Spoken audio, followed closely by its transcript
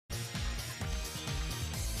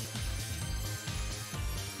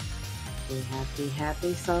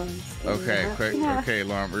happy songs. Okay, quick. Yeah. Okay,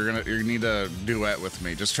 Lauren, you need to duet with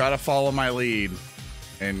me. Just try to follow my lead,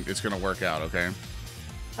 and it's gonna work out. Okay.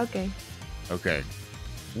 Okay. Okay.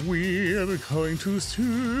 We're going too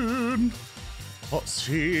soon.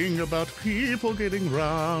 Sing about people getting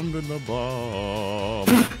round in the bar.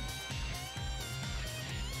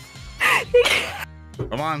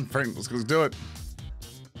 Come on, Frank, let's do it.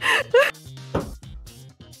 How do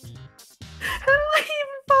I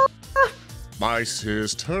even follow up? My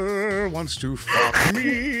sister wants to fuck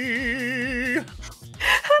me.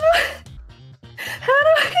 How do I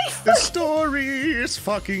The story is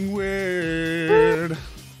fucking weird.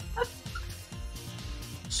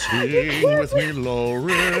 Sing with me,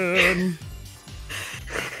 Lauren.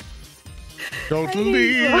 Don't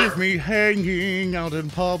leave me hanging out in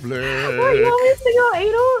public. What, you want me to sing out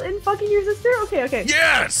anal and fucking your sister? Okay.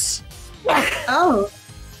 Yes! Oh.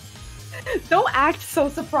 Don't act so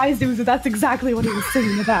surprised, Uzu. That's exactly what he was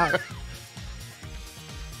singing about.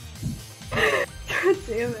 God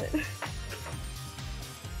damn it.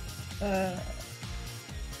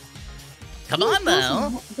 Come on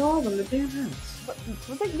now. Dog in the damn house.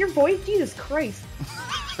 Was that your voice? Jesus Christ.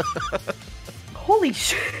 Holy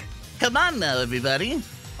shit. Come on now, everybody.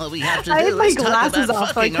 All we have to I do had my is talk glasses about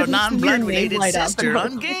off, so I fucking our couldn't see your non-blood name related light up. sister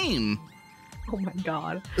on game. Oh my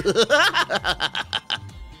god.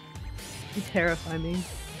 You terrify me.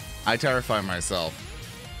 I terrify myself.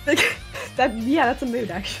 That's a mood,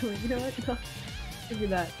 actually. You know what? No, give me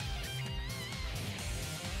that.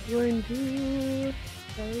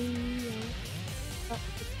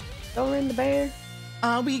 ZoranTheBear.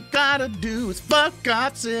 All we gotta do is fuck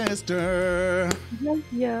our sister.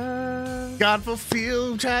 Yeah. God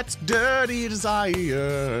fulfill chat's dirty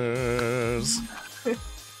desires.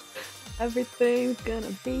 Everything's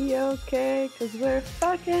gonna be okay, cause we're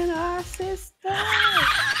fucking our sister.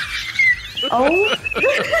 Oh.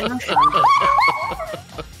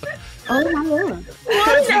 Oh my lord.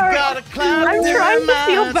 I'm trying to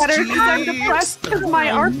feel better because I'm depressed because my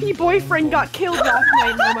RP boyfriend got killed last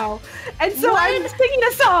night, Momo. And so I'm singing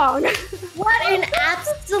a song. What an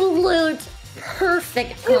absolute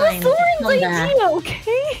perfect It time was to come Lauren's back. idea,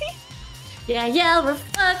 okay? Yeah, we're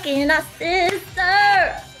fucking our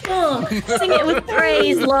sister. Oh, sing it with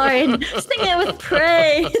praise, Lauren. Sing it with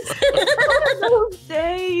praise. Those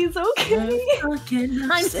days, okay.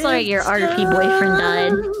 I'm sorry your RP boyfriend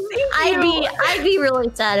died. I'd be really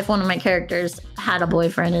sad if one of my characters had a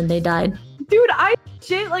boyfriend and they died. Dude,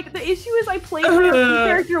 like, the issue is I played my RP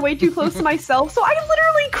character way too close to myself, so I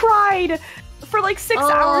literally cried for like 6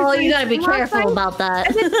 hours. Oh, you gotta be careful about that.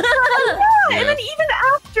 And then, and then even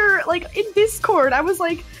after, like, in Discord, I was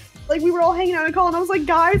like, we were all hanging out in a call, and I was like,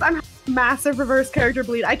 guys, I'm having massive reverse character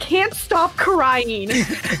bleed. I can't stop crying.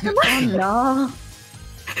 Oh no.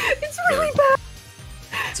 It's really bad.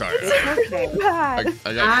 Sorry. It's really bad.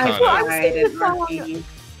 I got caught up. I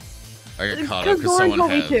I got caught up because Lauren told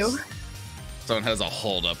me to. someone has a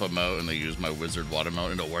hold up emote and they use my wizard water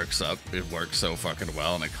emote and it works so fucking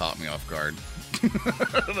well and it caught me off guard.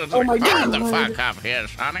 Oh my god. What the fuck up here,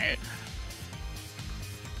 Sonny?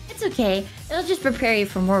 It's okay. It'll just prepare you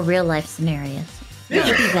for more real life scenarios. It'll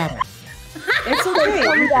be better. It's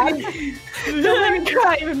okay. Don't let me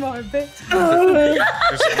cry even more, bitch. I'm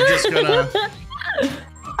just gonna.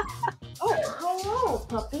 Oh, hello,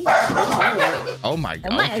 puppy. Oh my god.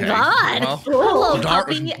 Oh my okay. god. Well, Hello, Dar-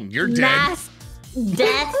 puppy. you're dead. Mass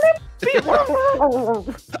death.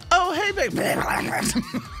 Oh, hey, baby.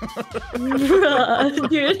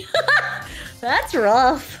 Dude. That's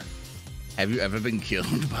rough. Have you ever been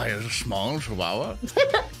killed by a small chihuahua?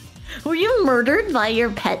 Were you murdered by your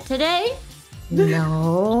pet today?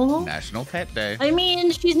 No. National Pet Day. I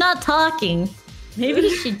mean, she's not talking. Maybe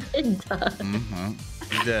she did die. Mm-hmm.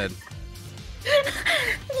 You did.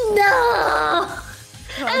 No!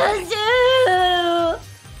 No!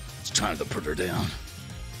 It's time to put her down.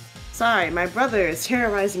 Sorry, my brother is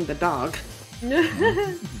terrorizing the dog.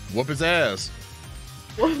 Whoop his ass.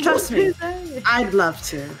 Trust me, I'd love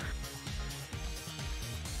to.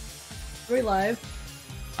 Are we live?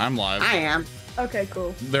 I'm live. I am. Okay,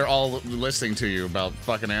 cool. They're all listening to you about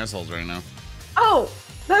fucking assholes right now. Oh,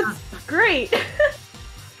 that's great.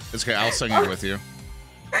 It's okay, I'll sing it with you.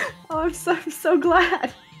 Oh, I'm so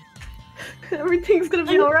glad. Everything's gonna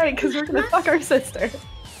be alright because we're gonna fuck our sister.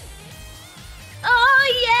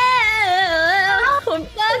 Oh yeah! We're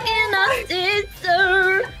fucking our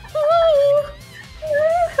sister!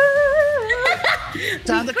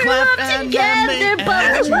 Time to clap and together,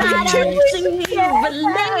 but we're not actually related!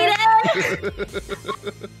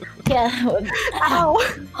 Yeah. Ow.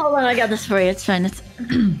 Hold on, I got this for you. It's fine. It's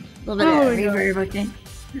a little bit of reverb, okay?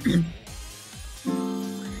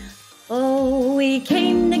 Oh, we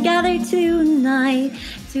came together tonight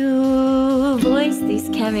to voice these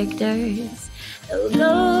characters.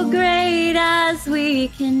 They'll go great as we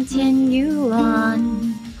continue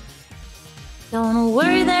on. Don't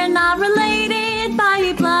worry, they're not related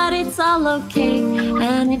by blood, it's all okay.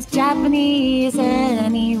 And it's Japanese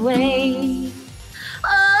anyway.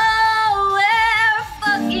 Oh, we're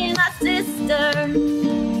fucking our sister.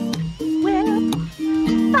 We're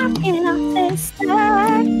fucking our sister.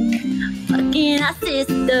 Fucking our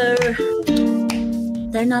sister.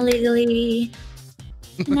 They're not legally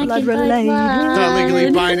Blood related. They're not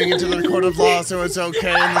legally binding into the court of law, so it's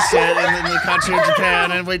okay in the state and in the country of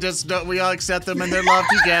Japan, and we all accept them and their love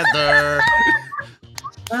together.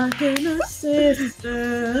 Fucking a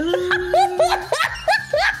sister.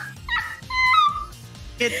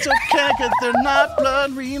 It's okay because they're not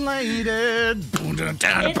blood related. It's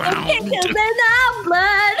okay 'cause they're not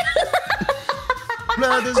blood.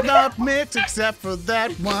 Blood is not mixed except for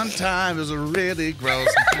that one time. It was a really gross.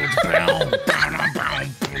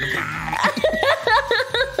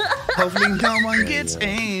 Hopefully no one gets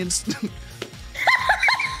AIDS.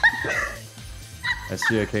 I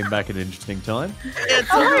see I came back at an interesting time. It's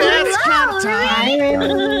the best kind of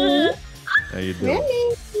time. How you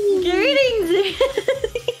doing? Greetings.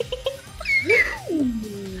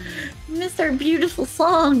 Mr. Beautiful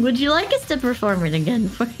Song, would you like us to perform it again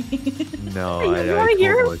for you? No, Hey, you I wanna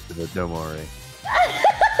hear it? most of it, don't worry.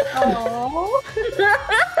 Oh.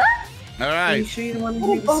 All Are you right. sure you don't want to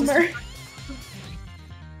What a do the bummer. sister?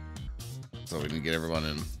 So we can get everyone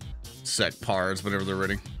in sec pars whenever they're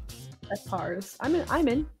ready. That's pars. I'm in. I'm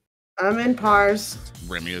in. I'm in pars.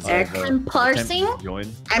 Remy is Ex- over. I'm parsing.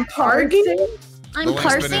 Join. I'm parging. I'm The link's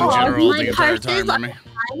parsing. been in general My the entire parses time, are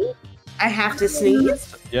Remy. I have to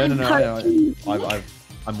sneeze. Yeah, no, I'm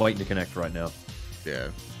I'm waiting to connect right now. Yeah.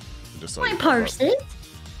 Just my like parses.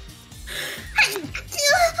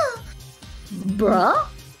 Bruh.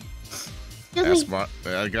 Esma,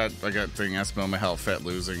 I got thing Esma Mahel Fett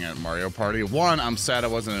losing at Mario Party. One, I'm sad I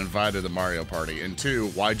wasn't invited to Mario Party. And two,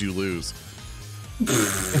 why'd you lose? Look,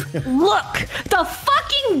 the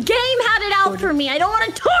fucking game had it out for me. I don't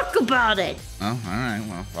want to talk about it. Oh, alright,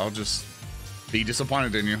 well, I'll just be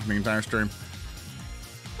disappointed in you the entire stream.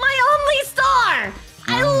 My only star.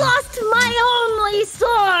 I lost my only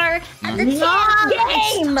star at the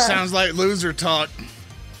damn game. Sounds like loser talk.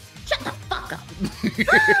 Shut the fuck up.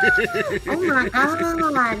 Oh my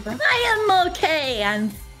god. I am okay. I'm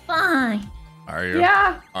fine. Are you?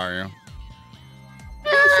 Yeah. Are you?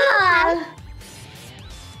 Ah,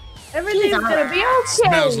 Everything's gonna be okay.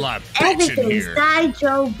 Smells like bitch in Everything's here.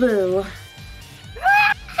 Daijo Boo.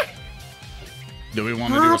 Do we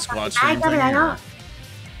want to do a squad stream thing? Or?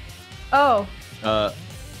 Oh.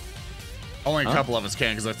 Only a Huh? couple of us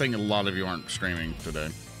can, because I think a lot of you aren't streaming today.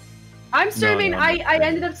 I'm streaming. no, I'm not I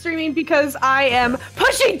ended up streaming because I am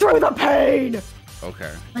pushing through the pain.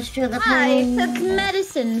 Okay. Push through the I pain. took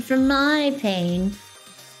medicine for my pain.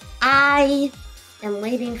 I am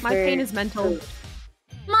waiting for My pain is mental.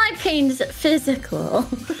 My pain's physical.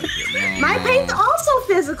 My pain's also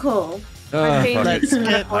physical. pain Let's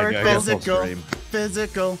get I guess I'll physical. stream.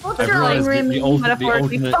 Physical. What's I've wrong, realized Remy? the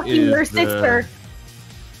Metaphorically alternate fucking your is sister.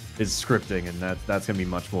 is scripting, and that's gonna be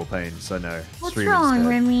much more pain. So no. What's stream wrong, instead.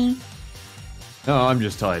 Remy? No, I'm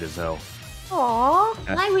just tired as hell. Aww.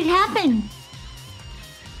 What would happen?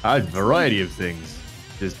 I had a variety of things.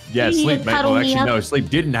 Just You need sleep, to mate. cuddle Well, me actually, up. no, sleep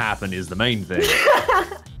didn't happen. Is the main thing.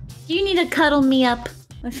 Do you need to cuddle me up?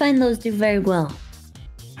 I find those do very well.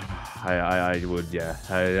 I would, yeah.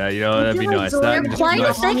 You know, that'd be Would you nice. like That Zoran and just quite a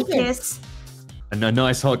nice, effective. kiss? and a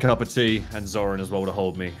nice hot cup of tea, and Zoran as well to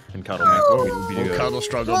hold me and cuddle me. Would be We'll good. cuddle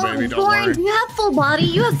struggle, Well, baby. Don't Zoran, worry. do you have full body?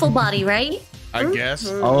 You have full body, right? I guess.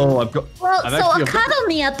 Oh, I've got. Well, I've so actually- a cuddle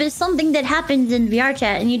me up is something that happens in VR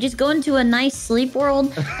chat, and you just go into a nice sleep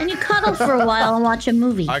world and you cuddle for a while and watch a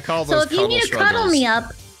movie. I call So those if you cuddle need to cuddle struggles. me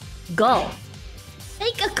up, go.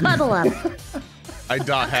 Take a cuddle up. I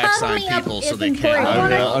dot hack Cuddle sign me up people so is they important.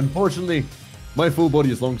 can't. Unfortunately, my full body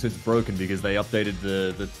has long since broken because they updated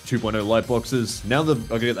the 2.0 light boxes. Now I'm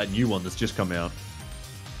gonna get that new one that's just come out.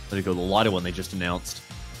 I think the lighter one they just announced.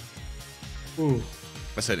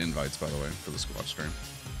 I said invites, by the way, for the squad stream.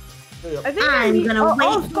 I think I'm gonna oh,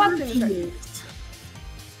 wait fuck for it. you.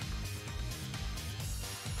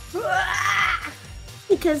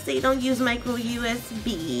 Because they don't use micro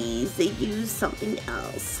USBs, they use something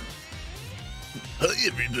else. Hi,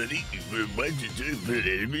 everybody. What did you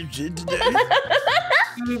do today?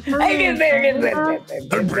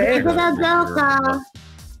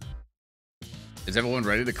 Is everyone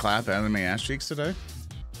ready to clap anime ass cheeks today?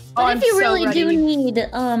 Oh, But I'm if you so really do ready. need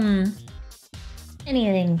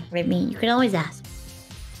Anything, Remy, you can always ask.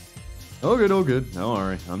 All good, all good. Don't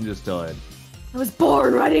worry, I'm just tired. I was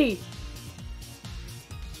born ready.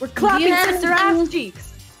 We're clapping sister ass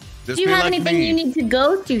cheeks. Do you have anything you need to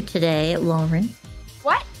go to today, Lauren?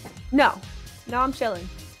 What? No. No, I'm chilling.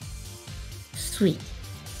 Sweet.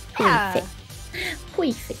 Yeah.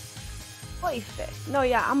 Perfect. No,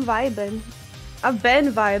 yeah, I'm vibing. I've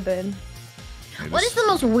been vibing. What is the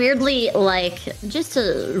most weirdly, like, just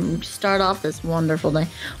to start off this wonderful day,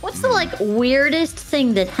 what's the, like, weirdest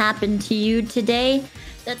thing that happened to you today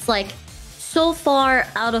that's, like, so far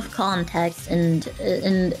out of context and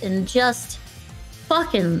just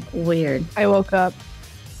fucking weird? I woke up.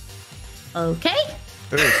 Okay.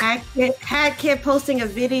 Had kid posting a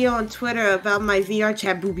video on Twitter about my VR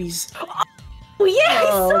chat boobies. Oh,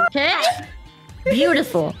 yes! Okay.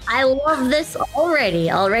 Beautiful. I love this already.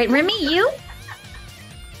 All right, Remy, you?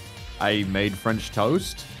 I made French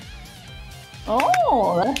toast.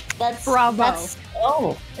 Oh, that's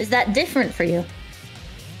bravo. Is that different for you?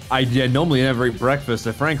 I normally never eat breakfast,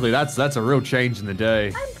 so frankly, that's a real change in the day.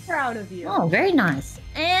 I'm proud of you. Oh, very nice.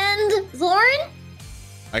 And Zoran?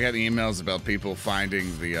 I got emails about people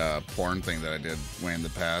finding the porn thing that I did way in the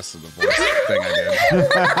past, the voice thing I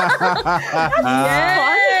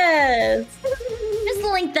Yes. Just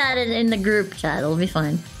link that in the group chat. It'll be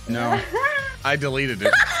fine. did. No, I deleted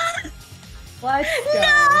it. Let's go. No!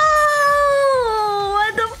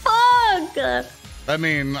 What the fuck? I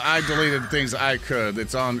mean, I deleted things I could.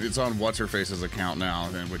 It's on what's her face's account now,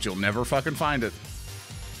 which you'll never fucking find it.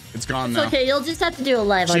 It's gone now. Okay, you'll just have to do a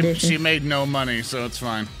live audition. She made no money, so it's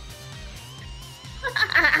fine.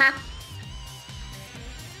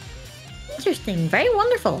 Interesting. Very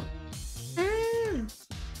wonderful.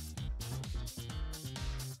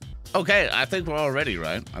 Okay, I think we're all ready,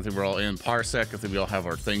 right? I think we're all in Parsec. I think we all have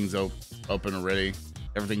our things open already.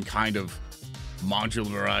 Everything kind of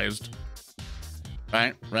modularized.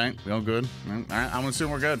 Right? We all good? All right, I'm gonna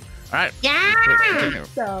assume we're good. All right. Yeah. Continue.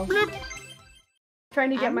 So,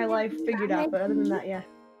 trying to get my life figured out, but other than that, yeah.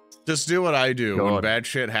 Just do what I do. God. When bad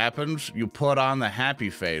shit happens, you put on the happy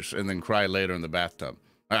face and then cry later in the bathtub.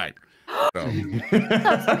 All right. So.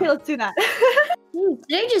 Okay, let's do that.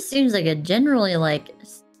 Today just seems like a generally, like,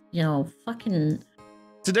 you know, fucking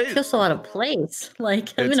Today feel so out of place. Like,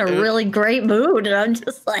 I'm in a really great mood, and I'm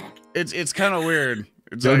just like... It's kind of weird.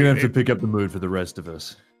 It's You're like, gonna have to pick up the mood for the rest of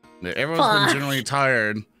us. Everyone's been generally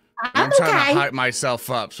tired. I'm trying to hype myself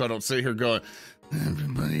up so I don't sit here going,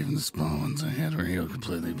 everybody, even the small ones I had were healed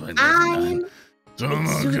completely by day. So I'm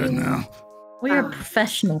all good now. We are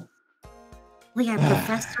professional. We are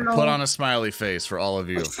professional. Put on a smiley face for all of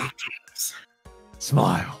you.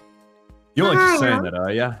 Smile. You're like just saying that,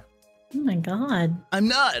 are ya? Oh my god. I'm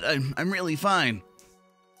not. I'm really fine.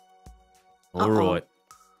 All right.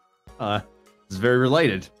 It's very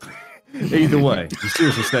related. Either way, you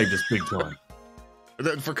seriously snagged us big time.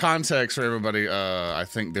 For context for everybody, I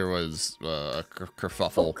think there was a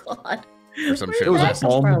kerfuffle Oh god. or some shit. There was a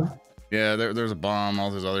bomb. Yeah, there's a bomb,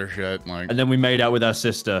 all this other shit. Like, And then we made out with our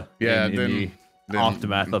sister. Yeah, in then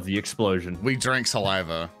aftermath of the explosion. we drank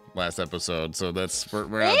saliva last episode, so we're out this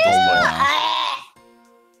way now.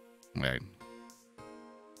 Right.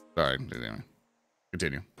 Sorry. Anyway,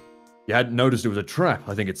 continue. You hadn't noticed it was a trap.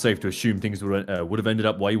 I think it's safe to assume things would have ended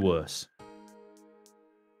up way worse.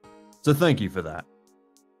 So thank you for that.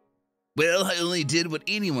 Well, I only did what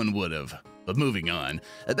anyone would have. But moving on,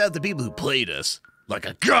 about the people who played us like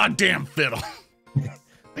a goddamn fiddle.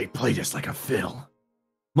 They played us like a fiddle.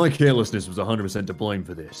 My carelessness was 100% to blame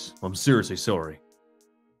for this. I'm seriously sorry.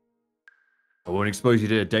 I won't expose you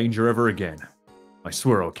to danger ever again. I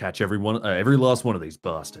swear I'll catch every last one of these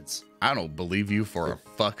bastards. I don't believe you for a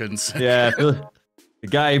fucking second. Yeah, the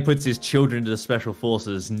guy who puts his children into the special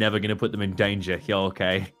forces is never going to put them in danger. Yeah,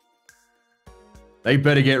 okay. They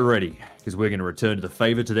better get ready, because we're going to return to the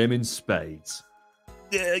favor to them in spades.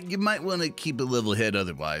 Yeah, you might want to keep a level head,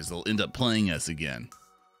 otherwise they'll end up playing us again.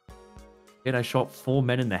 Yet I shot 4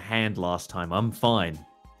 men in the hand last time. I'm fine.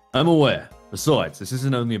 I'm aware. Besides, this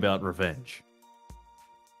isn't only about revenge.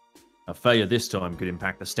 A failure this time could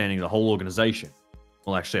impact the standing of the whole organization.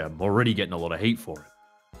 Well, actually, I'm already getting a lot of heat for it.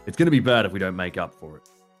 It's going to be bad if we don't make up for it.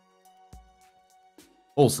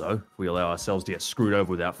 Also, if we allow ourselves to get screwed over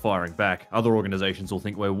without firing back, other organizations will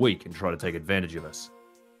think we're weak and try to take advantage of us.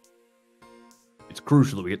 It's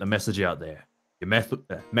crucial that we get the message out there. You mess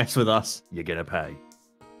with us, you're going to pay.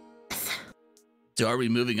 So are we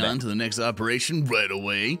moving on to the next operation right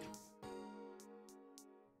away?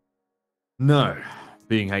 No.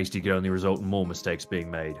 Being hasty could only result in more mistakes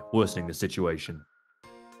being made, worsening the situation.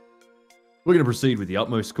 We're going to proceed with the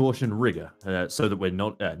utmost caution and rigor, so that we're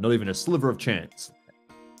not even a sliver of a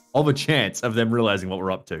chance of them realizing what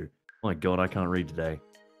we're up to. My God, I can't read today.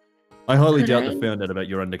 I highly doubt they found out about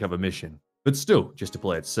your undercover mission, but still, just to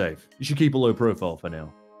play it safe, you should keep a low profile for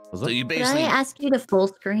now. So you Could basically. I ask you to full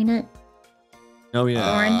screen it? Oh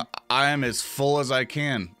yeah. I am as full as I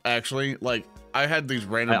can. Actually, like I had these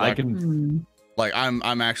random. I can. Like I'm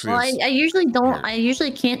actually. Well, I usually don't. I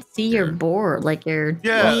usually can't see your board, like your.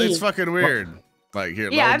 Yeah, it's fucking weird. Like here.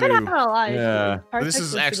 Yeah, I've been having a lot. Yeah. This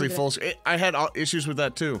is actually full. I had issues with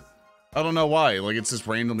that too. I don't know why. Like it's just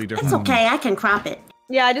randomly different. It's okay. I can crop it.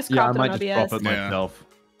 Yeah, I just Yeah, I cropped might it just on crop OBS. it myself.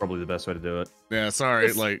 Probably the best way to do it. Yeah, sorry.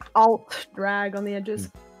 Just like alt drag on the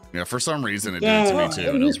edges. yeah, for some reason it did it to me too,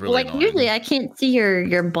 and it was really like annoying. usually I can't see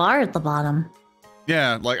your bar at the bottom.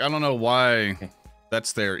 Yeah, like I don't know why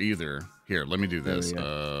that's there either. Here, let me do this.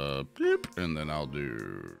 Oh, Bloop, and then I'll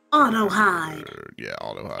do Auto hide. yeah,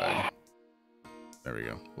 auto hide. There we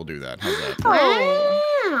go. We'll do that. How's that?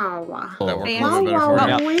 Wow. That work a And- little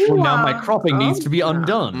better for you? Now my cropping needs to be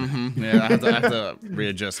undone. Mm-hmm. Yeah, I have to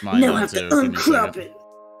readjust mine. No, I now, have to too. Give me a uncrop second. it.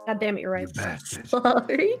 God damn it, you're right.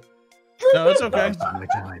 Sorry. No, it's okay.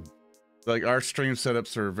 Like our stream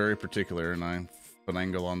setups are very particular, and I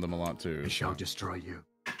finagle on them a lot too. I shall destroy you.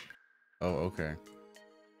 Oh, okay.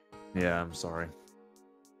 Yeah, I'm sorry.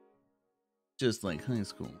 Just like high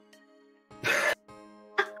school.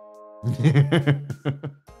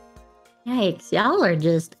 Yikes, y'all are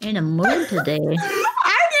just in a mood today.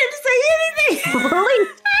 I didn't say anything. Holy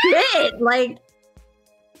shit! Like,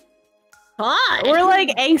 God. We're like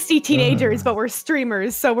angsty teenagers, but we're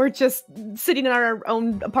streamers, so we're just sitting in our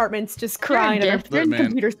own apartments, just crying at different. our Man.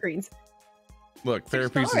 computer screens. Look,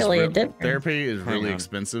 therapy is really different. therapy is Hang really on.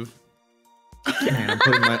 expensive. Man, I'm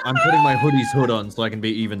putting my hoodie's hood on so I can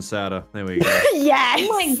be even sadder. There we go. Yes! Oh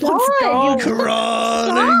my Let's God, go.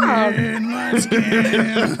 Crawling in my skin.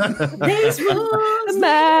 These rules The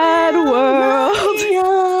mad world.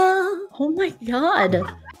 Oh my God.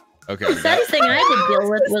 Okay. The saddest thing I had to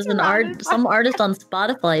deal with was some artist on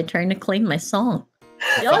Spotify trying to claim my song.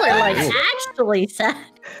 Y'all are like actually sad.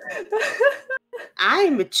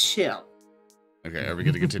 I'm chill. Okay, are we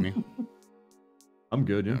good to continue? I'm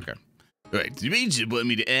good, yeah. Okay. Right, you mean you want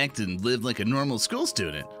me to act and live like a normal school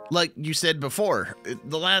student? Like you said before,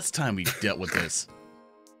 the last time we dealt with this.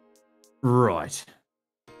 Right.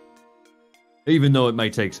 Even though it may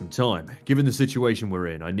take some time, given the situation we're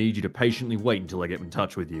in, I need you to patiently wait until I get in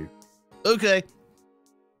touch with you. Okay.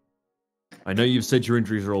 I know you've said your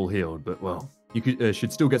injuries are all healed, but well, you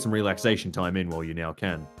should still get some relaxation time in while you now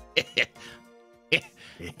can.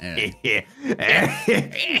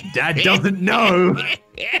 Dad doesn't know.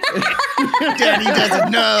 Daddy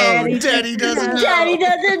doesn't know. Daddy doesn't know. Daddy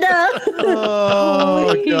doesn't know.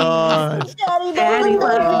 Oh God. Daddy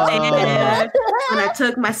loves you, Dad. When I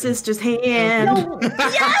took my sister's hand.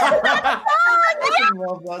 I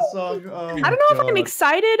love that song. Oh, I don't know if I'm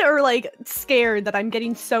excited or like scared that I'm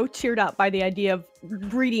getting so cheered up by the idea of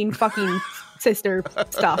reading fucking sister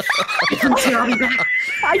stuff.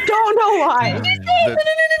 I don't know why. No.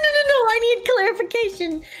 I need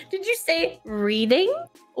clarification. Did you say reading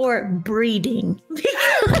or breeding?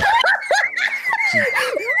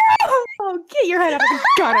 Oh, get your head out of the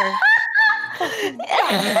gutter.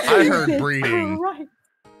 I heard breeding. Right.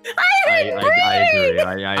 I agree.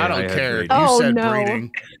 I don't care. agree. You Oh, said no.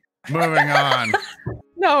 breeding. Moving on.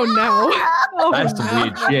 No. Oh, That's some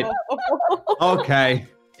weird shit. Okay.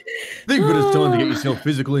 Think of it as time to get yourself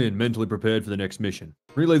physically and mentally prepared for the next mission.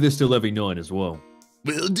 Relay this to Levy 9 as well.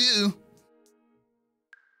 Will do.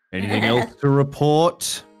 Anything else to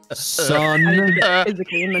report, son?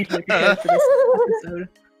 Physically and mentally prepared for this episode.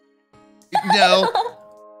 No.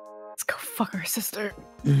 Let's go fuck our sister.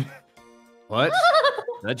 What?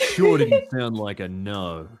 That sure didn't sound like a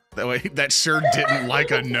no. That sure didn't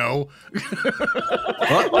like a no.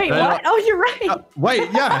 What? Wait, what? Oh, you're right.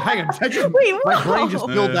 Wait, yeah, hang on. Wait, My brain whoa. just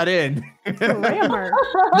filled that in. Grammar.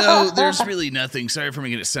 No, there's really nothing. Sorry for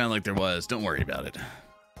making it sound like there was. Don't worry about it.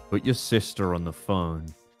 Put your sister on the phone.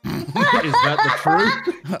 Is that the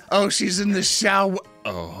truth? Oh, she's in the shower.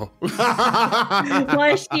 Oh.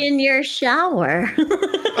 Why is she in your shower?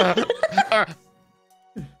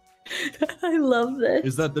 I love this.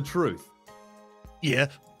 Is that the truth? Yeah.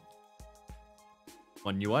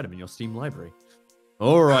 One new item in your Steam library.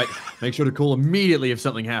 All right. Make sure to call immediately if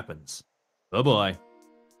something happens. Bye-bye.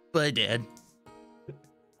 Bye, Dad.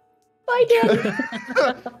 Bye, Daddy.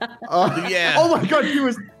 Yeah. Oh my God,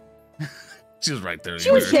 She was right there.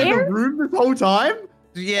 She was in there? the room this whole time?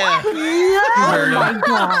 Yeah. Oh my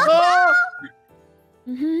god.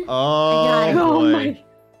 Oh Oh boy. my.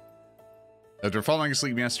 After falling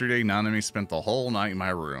asleep yesterday, Nanami spent the whole night in my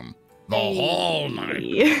room. The whole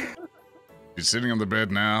night. She's sitting on the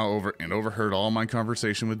bed now overheard all my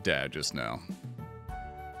conversation with Dad just now.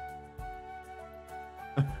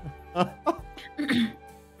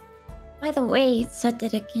 By the way,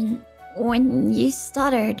 Satirikin, when you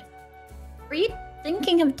stuttered, were you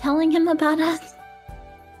thinking of telling him about us?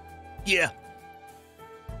 Yeah.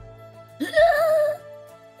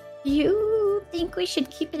 You think we should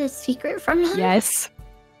keep it a secret from him? Yes.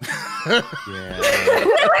 Yeah.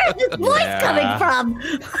 Where's this voice coming from?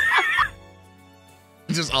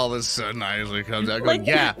 Just all of a sudden, I usually comes out going, Like,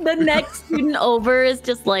 yeah. the next student over is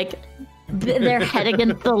just like their head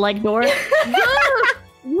against the like door. Yes,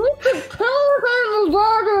 you can tell him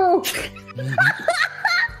about it.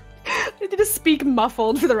 I did just speak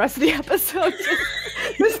muffled for the rest of the episode.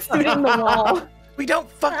 Just stood in the wall. We don't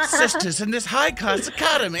fuck sisters in this high-class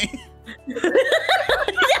academy. Yeah,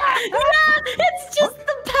 it's just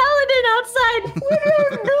the paladin outside. We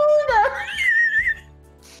don't do that.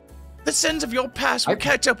 The sins of your past will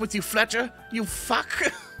catch up with you, Fletcher. You fuck.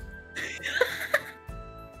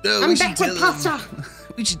 No, I'm back with pasta.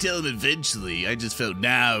 We should tell him eventually. I just felt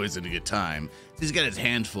now isn't a good time. He's got his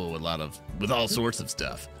hands full with all sorts of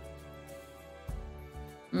stuff.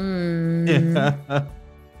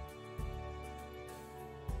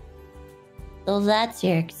 So that's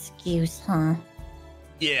your excuse, huh?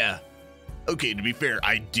 Yeah. Okay, to be fair,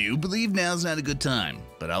 I do believe now's not a good time,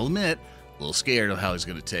 but I'll admit, a little scared of how he's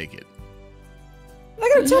gonna take it.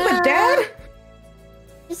 I gotta tell my dad.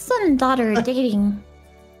 His son and daughter are dating,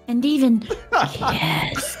 and even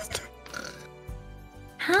kissed.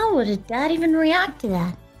 How would a dad even react to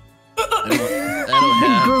that? I don't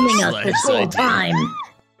have Grooming the us this slightest whole idea. time.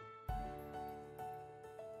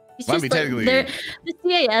 It's Might just be like technically- the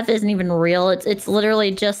CAF isn't even real. It's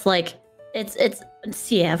literally just like it's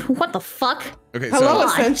CAF. What the fuck? Okay, Hello, so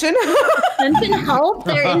Ascension. Mention help.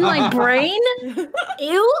 They're in my brain.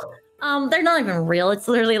 Ew. They're not even real. It's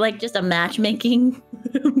literally like just a matchmaking,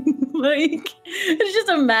 like it's just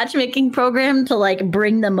a matchmaking program to like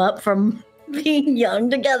bring them up from being young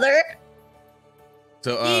together.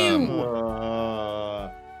 so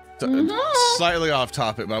Mhm. slightly off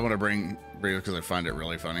topic, but I want to bring it because I find it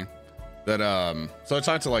really funny. That so I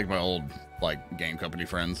talk to like my old like game company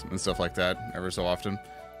friends and stuff like that every so often,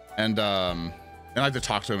 and I like to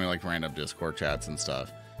talk to them in like random Discord chats and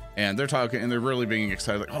stuff. And they're talking, and they're really being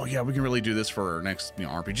excited, like, "Oh yeah, we can really do this for our next,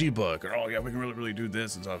 RPG book," or "Oh yeah, we can really do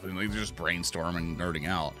this and stuff." And they're just brainstorming, nerding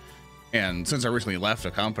out. And since I recently left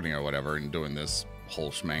a company or whatever, and doing this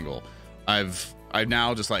whole schmangle, I've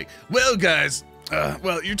now just like, "Well, guys,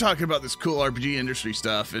 well, you're talking about this cool RPG industry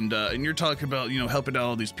stuff, and you're talking about helping out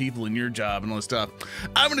all these people in your job and all this stuff.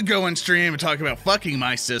 I'm gonna go on stream and talk about fucking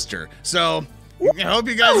my sister. So." I hope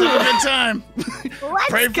you guys have a good time.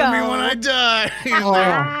 Pray for me when I die.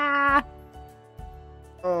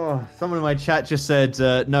 Oh, someone in my chat just said,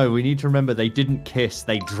 no, we need to remember they didn't kiss,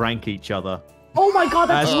 they drank each other. Oh my god,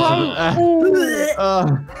 that's right.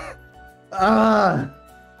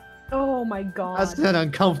 Oh my god. That's an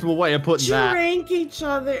uncomfortable way of putting that. Drink each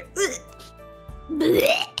other.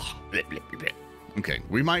 Okay,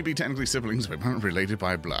 we might be technically siblings, but we're not related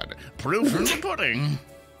by blood. Proof in the pudding.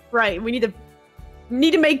 Right, we need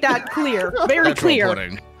to make that clear. Very Natural clear.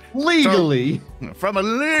 pudding. Legally. From a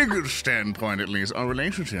legal standpoint, at least, our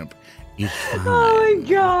relationship is fine. Oh my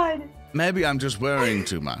god. Maybe I'm just worrying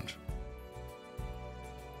too much.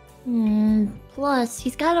 Plus,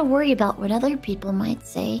 he's got to worry about what other people might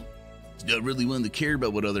say. He's not really one to care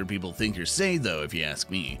about what other people think or say, though, if you ask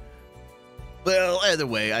me. Well, either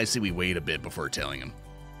way, I say we wait a bit before telling him.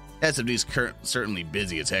 SMD's certainly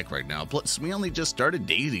busy as heck right now, plus we only just started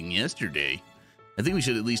dating yesterday. I think we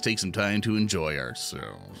should at least take some time to enjoy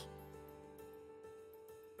ourselves.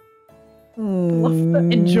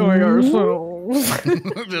 Enjoy ourselves.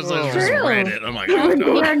 just True. read it. I'm like, That oh would be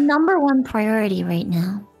no. our number one priority right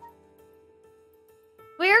now.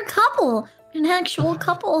 We're a couple, an actual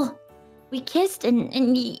couple. We kissed,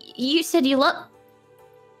 and you said you love.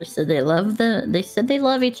 They said they love They said they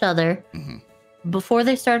love each other before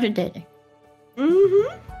they started dating.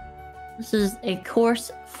 Mm-hmm. This is a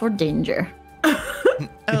course for danger.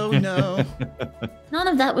 Oh no. None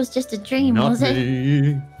of that was just a dream, Not was it?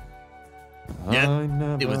 me. Yep, I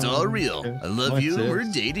never It was all real. I love you, and we're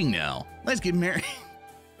kissed. dating now. Let's get married.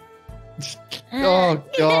 Oh,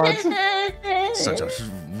 God. Such a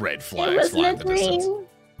red It flag was flying a in the distance. dream.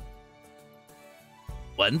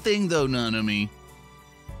 One thing, though, Nanami.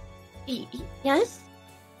 Yes?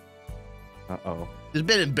 Uh-oh. It's a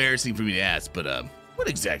bit embarrassing for me to ask, but what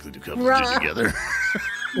exactly do couples do Bruh. together?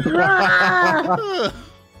 Bruh.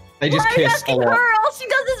 They just Why are you kiss a asking lot. her? All she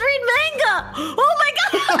does is read manga. Oh my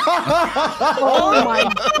god! Oh my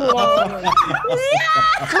god.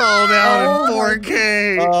 Called out in 4K.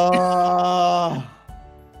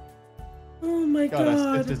 Oh my God, our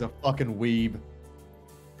god. sister's a fucking weeb.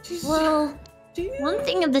 Well, one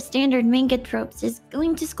thing of the standard manga tropes is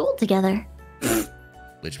going to school together.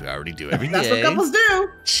 Which we already do every That's day. what couples do.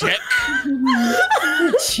 Check. And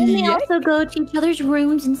they also go to each other's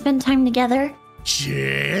rooms and spend time together.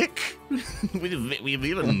 Check. We've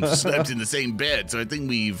even slept in the same bed, so I think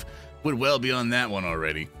we've went well beyond that one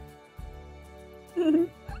already. The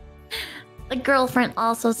girlfriend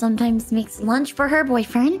also sometimes makes lunch for her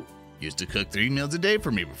boyfriend. Used to cook 3 meals a day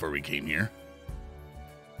for me before we came here.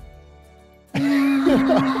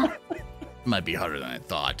 Might be harder than I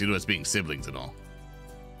thought, due to us being siblings and all.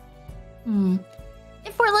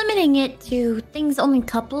 If we're limiting it to things only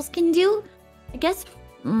couples can do, I guess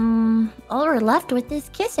all we're left with is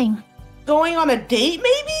kissing. Going on a date,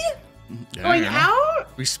 maybe? Going out?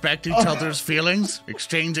 Respect each other's feelings,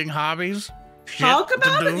 exchanging hobbies. Talk shit to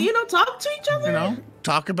about it, do, you know, talk to each other. You know,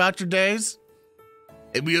 talk about your days.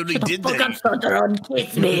 And we only did that. Don't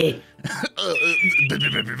kiss me.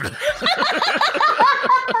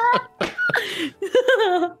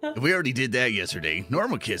 We already did that yesterday.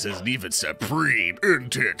 Normal kisses and even supreme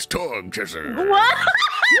intense tongue kisses. What?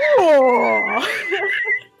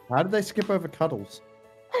 How did they skip over cuddles?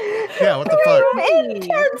 Yeah, what the fuck?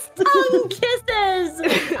 Intense tongue kisses.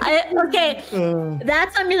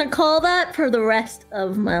 I'm gonna call that for the rest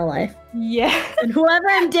of my life. Yeah. And whoever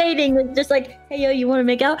I'm dating is just like, hey yo, you want to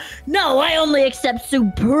make out? No, I only accept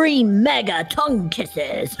supreme mega tongue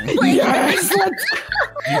kisses. Like, Yes.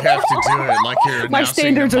 You have to do it like you're My announcing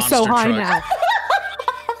standards a are so monster high truck.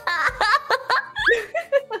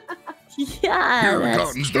 now. yeah, Here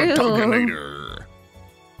that's comes true. the Tugginator.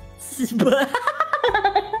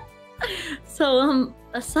 So,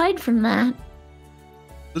 aside from that,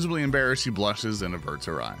 Visibly embarrassed, she blushes and averts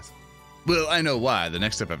her eyes. Well, I know why. The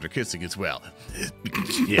next step after kissing is, well,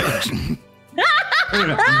 yeah.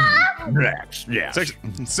 Yeah.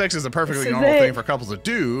 Sex is a perfectly This is normal it. thing for couples to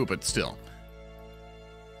do, but still.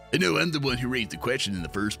 I know I'm the one who raised the question in the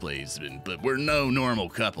first place, but we're no normal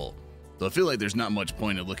couple. So I feel like there's not much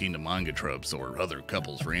point in looking to manga tropes or other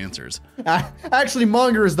couples for answers. Actually,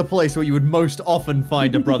 manga is the place where you would most often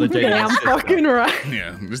find a brother dating. Damn a sister. fucking right.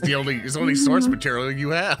 Yeah, it's the only source material you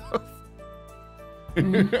have.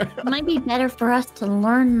 it might be better for us to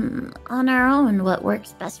learn on our own what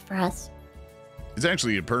works best for us. It's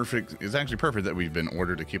actually perfect that we've been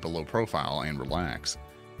ordered to keep a low profile and relax.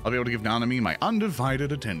 I'll be able to give Nanami my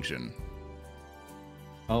undivided attention.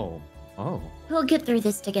 Oh. We'll get through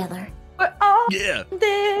this together. We're all Yeah.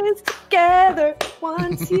 this together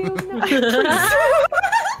once you know.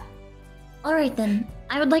 All right then.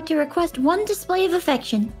 I would like to request one display of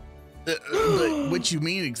affection. But what you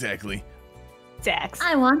mean exactly? Sex.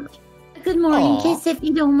 I want a good morning Aw. kiss if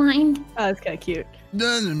you don't mind. Oh, that's kind of cute.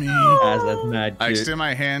 Nanami. As that's mad I cute. extend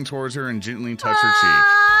my hand towards her and gently touch her cheek.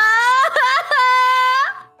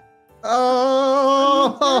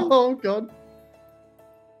 Oh God.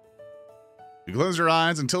 She closes her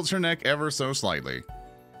eyes and tilts her neck ever so slightly.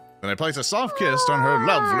 Then I place a soft kiss on her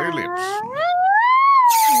lovely lips.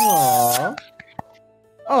 Aww.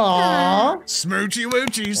 Aww. Smoochy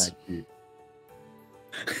woochies.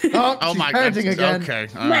 Oh, Oh my god. panting again. Okay.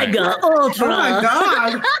 All right. Mega ultra. Oh my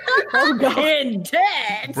god. Oh god.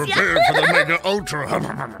 Intense. Prepare for the Mega Ultra.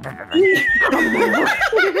 You really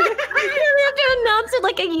have to announce it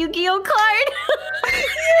like a Yu-Gi-Oh card.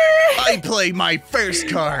 I play my first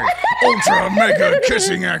card. Ultra Mega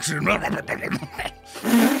Kissing Action.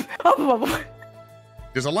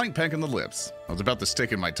 There's a light peck in the lips. I was about to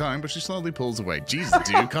stick in my tongue, but she slowly pulls away. Jesus,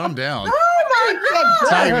 dude, calm down. Oh my God.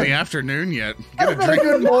 It's not even the afternoon yet. Get a That's not a drink.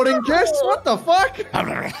 good morning kiss. What the fuck?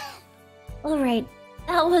 All right,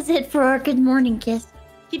 that was it for our good morning kiss.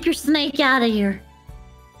 Keep your snake out of here.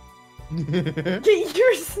 Get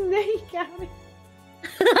your snake out of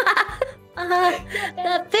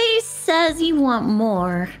The face says you want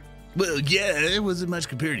more. Well, yeah, it wasn't much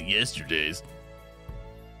compared to yesterday's.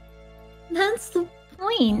 That's the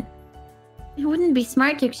point. It wouldn't be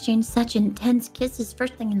smart to exchange such intense kisses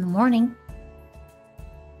first thing in the morning.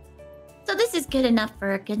 So this is good enough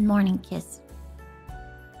for a good morning kiss.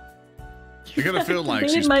 You're gonna feel like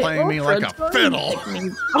Made she's my playing me like a ultra fiddle.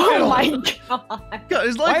 Oh my god. God,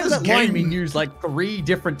 it's Why like has this that line been game. used like 3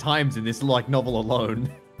 different times in this like novel alone?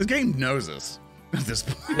 This game knows us at this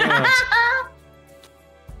point. Yeah.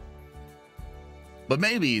 But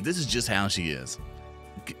maybe this is just how she is.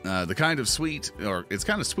 The kind of sweet, or it's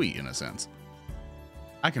kind of sweet in a sense.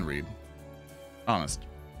 I can read. Honest.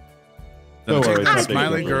 Then Don't worry, take the it's not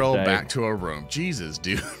smiling big girl day. back to her room. Jesus,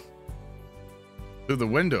 dude. Through the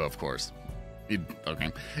window, of course.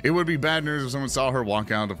 Okay. It would be bad news if someone saw her walk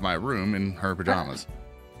out of my room in her pajamas.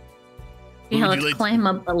 You know, Would you let's like- climb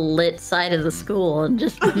up the lit side of the school and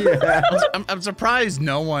just. Yeah. I'm surprised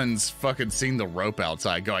no one's fucking seen the rope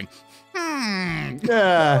outside going,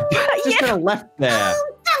 Yeah. Just kind of left there.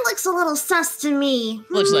 That looks a little sus to me.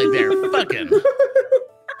 looks like they're fucking.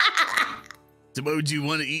 So what would you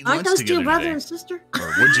want to eat Aren't lunch those two together brother today? and sister?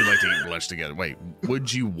 Or would you like to eat lunch together? Wait,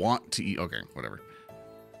 would you want to eat? Okay, whatever.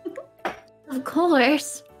 Of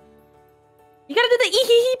course. You gotta do the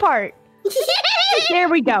ee-hee-hee part. There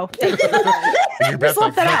we go. You're about Just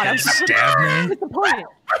left to that out. fucking stab me? Disappointed.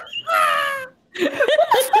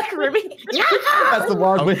 Remy. That's the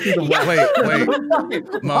wild witch of the west.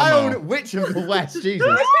 Wait. My Momo. own witch of the west,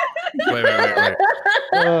 Jesus. Wait.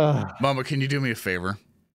 Ugh. Mama, can you do me a favor?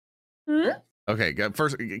 Hmm? Okay,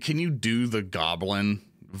 first, can you do the goblin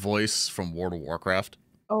voice from World of Warcraft?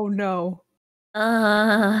 Oh no.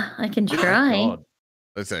 I can try. God.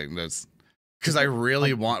 That's because I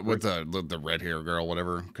really want with the red hair girl,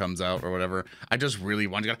 whatever comes out or whatever. I just really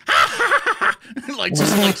want to go like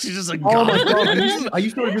she's just like Oh my goblin. god! I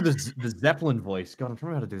used to want to do the Zeppelin voice. God, I'm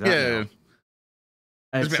trying to how to do that. Yeah.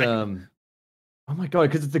 Now. It's Oh my god,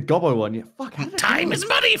 because it's the Gobbo one. Yeah, fuck. How did I do Time it? is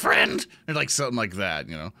money, friend. And like something like that,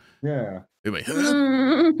 you know. Yeah. Anyway,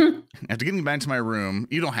 Mm. after getting back to my room,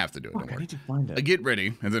 you don't have to do it. Fuck, Don't I worry. need to find I it. get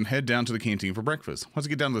ready and then head down to the canteen for breakfast. Once I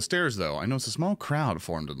get down the stairs, though, I notice a small crowd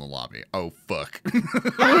formed in the lobby. Oh, fuck.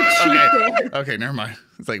 Okay, never mind.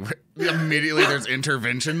 It's like immediately there's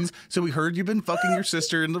interventions. So we heard you've been fucking your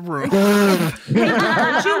sister in the room. We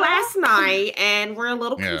heard you last night, and we're a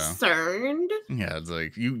little Yeah. concerned. Yeah, it's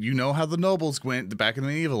like you know how the nobles went back in the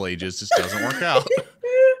medieval ages. Just doesn't work out.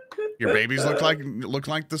 Your babies look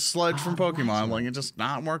like the sludge from Pokemon. Like it's just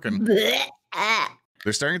not working.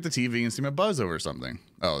 They're staring at the TV and seem to buzz over something.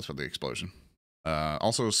 Oh, that's for the explosion.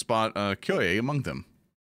 Also spot Kyoe among them.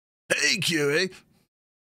 Hey, Kyoe.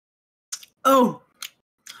 Oh,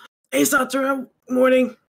 hey, Satoru.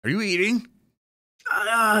 Morning. Are you eating?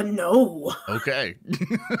 No. Okay.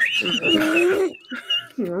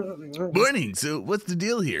 Morning. So what's the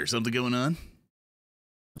deal here? Something going on?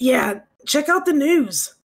 Yeah, check out the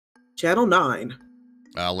news. Channel 9.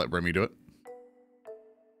 I'll let Remy do it.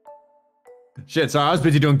 Shit, sorry, I was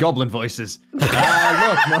busy doing goblin voices. Look,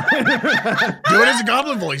 no. Do it as a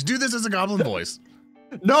goblin voice. Do this as a goblin voice.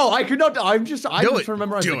 No, I could not. I just it.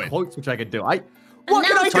 remember Do the it. quotes which I could do. What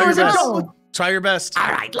can I Try do your as a best. goblin? Try your best. All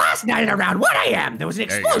right, last night at around 1 a.m., there was an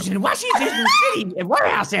There you go. explosion in Washington City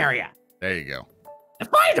warehouse area. There you go. The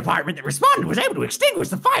fire department that responded was able to extinguish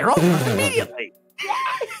the fire almost immediately.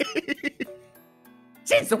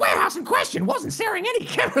 Since the warehouse in question wasn't sharing any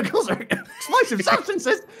chemicals or explosive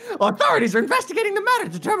substances, authorities are investigating the matter to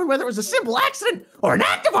determine whether it was a simple accident or an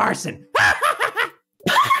act of arson.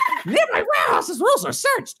 Nearby warehouses were also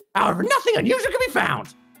searched. However, nothing unusual could be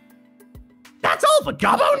found. That's all for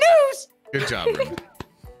Gobbo News. Good job, Remy.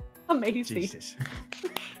 Amazing. Jesus.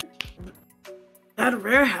 That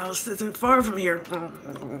warehouse isn't far from here.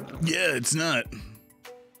 Yeah, it's not.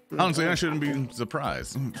 Honestly, I shouldn't be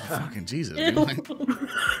surprised. Fucking Jesus. Dude.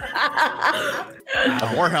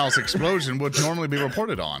 A warehouse explosion would normally be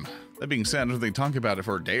reported on. That being said, if they talk about it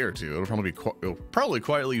for a day or two, it'll probably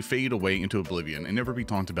quietly fade away into oblivion and never be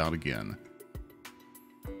talked about again.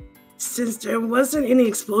 Since there wasn't any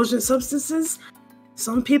explosion substances,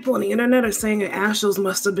 some people on the internet are saying that Ashles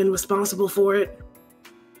must have been responsible for it.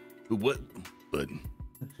 What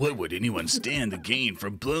would anyone stand to gain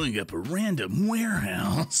from blowing up a random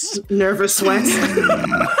warehouse? Nervous sweats.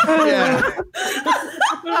 Yeah.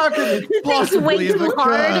 How could it possibly way have too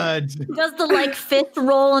hard. occurred? He does the like fifth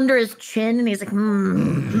roll under his chin, and he's like,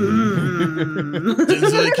 Sounds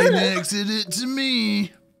like an accident to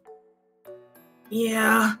me.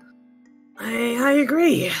 Yeah, I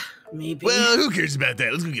agree. Maybe. Well, who cares about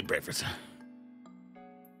that? Let's go get breakfast.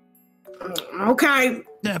 Okay.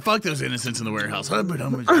 Nah, fuck those innocents in the warehouse.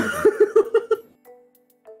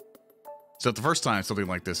 So it's the first time something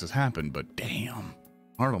like this has happened, but damn.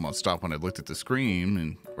 Heart almost stopped when I looked at the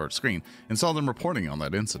screen and saw them reporting on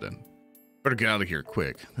that incident. Better get out of here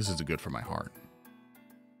quick. This isn't good for my heart.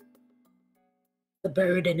 The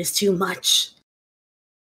burden is too much.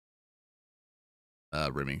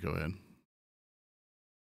 Remy, go ahead.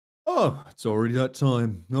 Oh, it's already that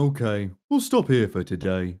time. Okay, we'll stop here for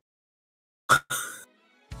today.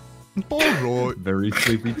 All right. Very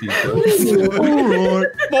sleepy teacher. All right.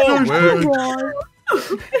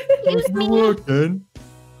 Thanks for work then.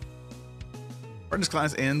 French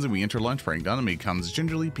class ends and we enter lunch break. Donami comes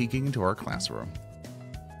gingerly peeking into our classroom.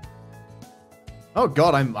 Oh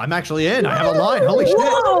god, I'm actually in. I have a line. Holy shit.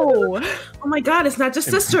 Whoa! Oh my god, it's not just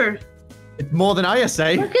sister. It's more than I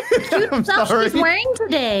say. Look at the cute I'm stuff sorry. she's wearing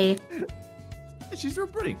today. She's real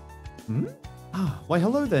pretty. Hmm? Why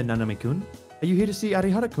hello there, Nanami-kun. Are you here to see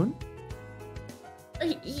Arihara-kun?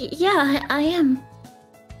 Yeah, I am.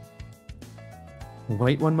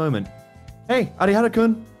 Wait one moment. Hey,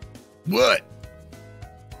 Arihara-kun. What?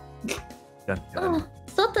 Dun, dun. Oh,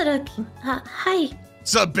 Sotara. Hi.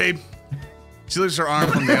 What's up, babe? She lifts her arm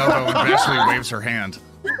from the elbow and eventually waves her hand.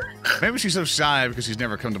 Maybe she's so shy because she's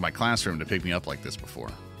never come to my classroom to pick me up like this before.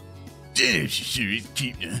 I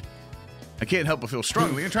can't help but feel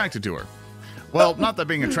strongly attracted to her. Well, not that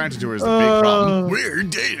being attracted to her is the big problem. We're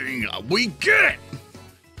dating. We get it.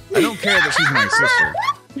 I don't care that she's my sister.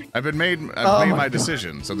 I've made my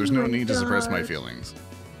decision, so there's no need to suppress my feelings.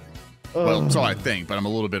 Well, so I think, but I'm a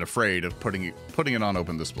little bit afraid of putting it on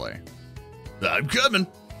open display. I'm coming.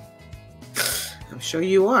 I'm sure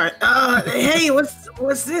you are. Hey,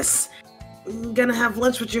 what's this? Gonna have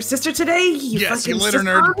lunch with your sister today? Yes, you litter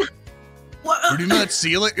nerd. What? Do not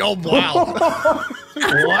seal it. Oh wow!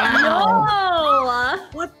 Wow.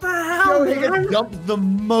 What the hell? Yo, he gets dumped the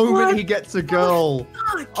moment he gets a girl.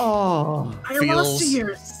 Fuck? Oh. I lost to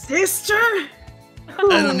your sister?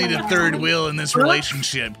 I don't need a third wheel in this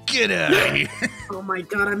relationship. Get out of here. Oh my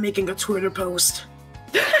god, I'm making a Twitter post.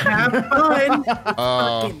 Have fun,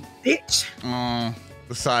 fucking bitch.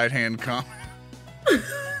 The side hand comment.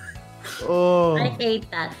 Oh.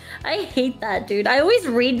 I hate that, dude. I always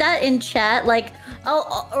read that in chat, like,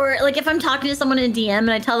 or like if I'm talking to someone in DM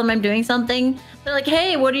and I tell them I'm doing something, they're like,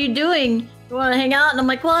 hey, what are you doing? You want to hang out? And I'm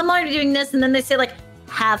like, well, I'm already doing this. And then they say like,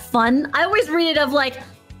 have fun. I always read it of like,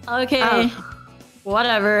 okay,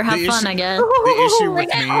 whatever, have fun, I guess. The issue with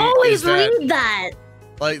like, me I always is that, read that.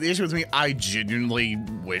 like, the issue with me, I genuinely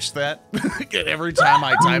wish that every time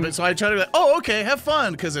I type it. So I try to be like, oh, okay, have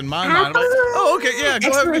fun. Because in my mind, I'm like, oh, okay, yeah,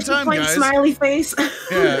 go have a good time, guys. Smiley face.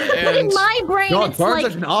 Yeah, But in my brain, God, it's Barnes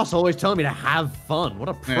like, such an ass always telling me to have fun. What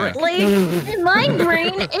a prick. like, in my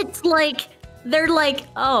brain, it's like, they're like,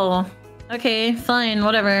 oh, okay, fine,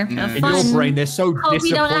 whatever. Have In fun. your brain, they're so Hope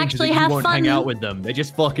you don't disappointed actually that you have won't fun. hang out with them. They're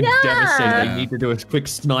just fucking devastated. They need to do a quick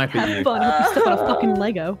snipe at you. Have fun. Hope you step on a fucking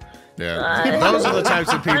Lego. Yeah, those are the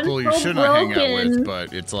types of people you so should not hang out broken. with.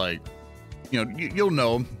 But it's like, you know, you'll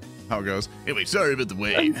know how it goes. Anyway, sorry about the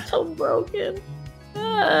wait. I'm so broken.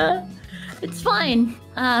 It's fine.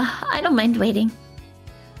 I don't mind waiting.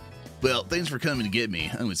 Well, thanks for coming to get me.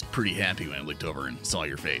 I was pretty happy when I looked over and saw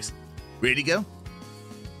your face. Ready to go?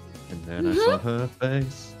 And then I saw her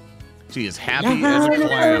face. She is happy as a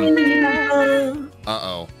clam.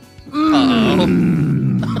 Uh-oh.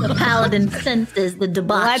 The paladin senses the Let's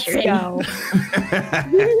debauchery. go.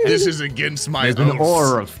 This is against my There's an oaths.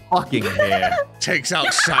 aura of fucking here. Takes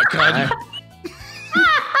out shotgun.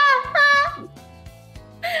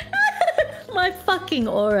 My fucking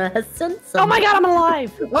aura has sensed Oh my god, I'm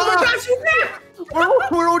alive. Oh my god, she's there!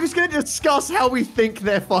 We're all just going to discuss how we think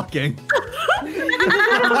they're fucking.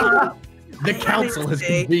 The council has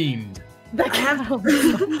convened. Have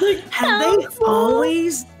they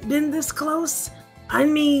always been this close? I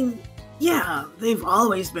mean, yeah, they've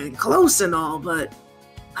always been close and all, but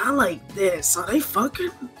not like this. Are they fucking?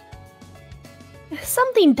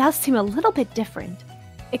 Something does seem a little bit different.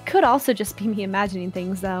 It could also just be me imagining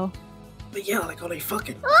things, though. But yeah, like, are they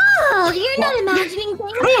fucking? Oh, you're not imagining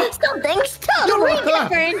things. Something's totally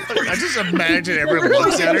different. I just imagine everyone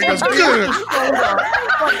looks at her and goes, good.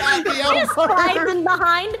 Just hiding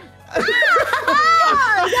behind. You're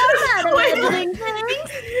not imagining things.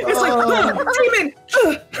 It's like, demon!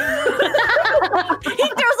 He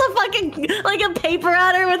throws a fucking, like a paper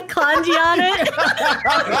at her with kanji on it.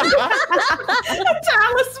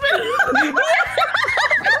 Talisman!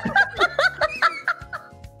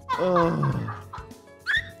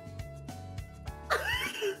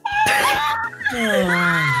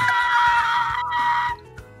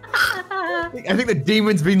 I think the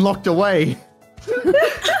demon's been locked away.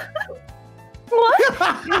 What?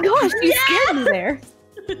 Gosh, you scared me there.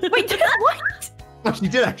 Wait, what? Oh, she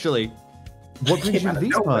did actually. What brings you to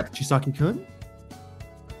these parts, Chisaki-kun?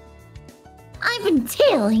 I've been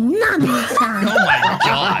tailing Nami-san. Oh my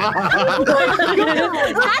god.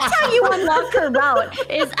 That's how you unlock her route.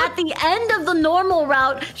 Is at the end of the normal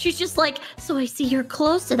route, she's just like, so I see you're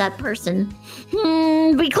close to that person.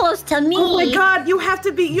 Be close to me. Oh my god, you have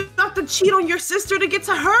to cheat on your sister to get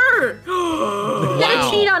to her! You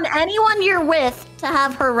gotta cheat on anyone you're with to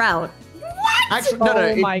have her route. Actually,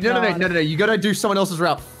 Oh no. my God. You gotta do someone else's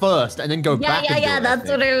route first and then go back. and do it, I That's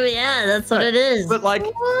think. that's what it is. But like,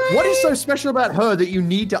 what is so special about her that you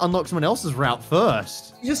need to unlock someone else's route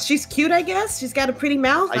first? She's cute, I guess. She's got a pretty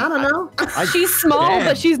mouth. I don't know. She's small,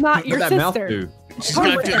 but she's not your What that sister. mouth do? She's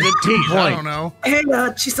got good teeth. I don't know. Hey,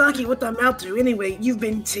 Chisaki, what that mouth do? Anyway, you've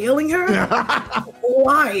been tailing her?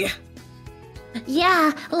 Why?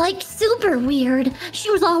 Yeah, like super weird. She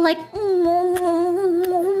was all like,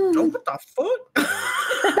 Oh, what the fuck?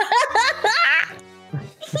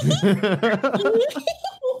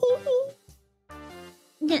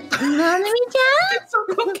 Nanami-chan? It's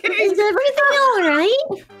okay. Is everything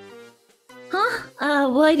alright? Huh?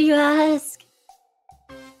 Why do you ask?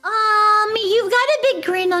 You've got a big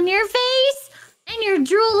grin on your face, and you're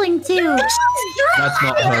drooling too. That's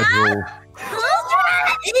not her drool.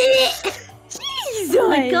 Jeez, oh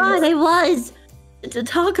my god, I was. To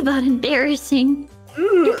talk about embarrassing.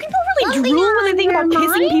 Do people really drool when they think about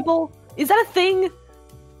kissing people? Is that a thing?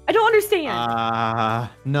 I don't understand.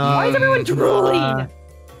 No. Why is everyone drooling?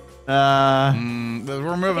 We're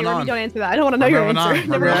moving Okay, on. don't answer that. I don't want to know your answer.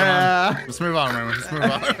 Never mind. Let's move on, Raymond. Let's move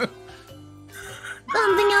on.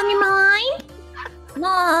 Something on your mind?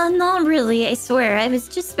 No, not really, I swear. I was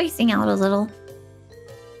just spacing out a little.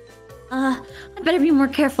 I better be more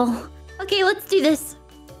careful. Okay, let's do this.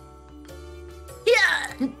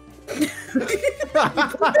 Yeah.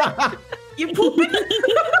 You pooping?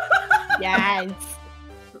 Yes.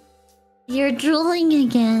 You're drooling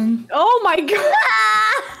again. Oh my god.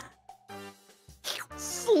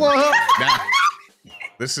 Nah,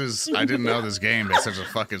 this is. I didn't know this game had such a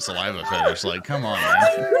fucking saliva fetish. Like, come on, man.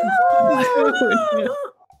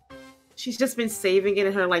 She's just been saving it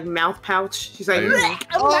in her like mouth pouch. She's like,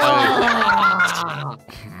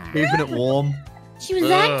 Keeping it warm. She was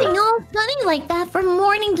acting all funny like that from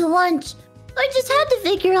morning to lunch. I just had to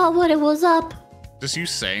figure out what it was up. Just you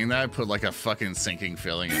saying that put like a fucking sinking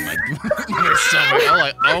feeling in my, my stomach. I'm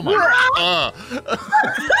like, oh my god.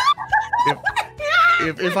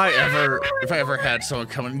 If I ever had someone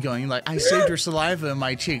coming and going like, I saved your saliva in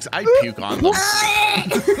my cheeks, I'd puke on them.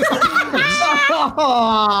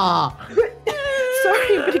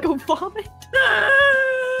 Sorry, I'm gonna go vomit.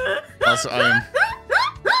 Also,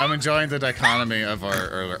 I'm enjoying the dichotomy of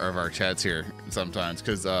our chats here sometimes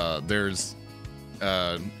because there's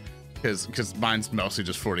because mine's mostly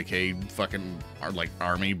just 40k fucking like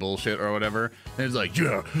army bullshit or whatever. And it's like,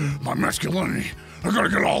 yeah, my masculinity, I gotta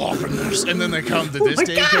get all up in this. And then they come to this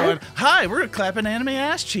stage going, hi, we're clapping anime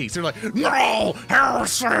ass cheeks. They're like, no,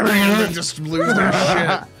 heresy, and then just lose their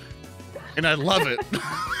shit. And I love it.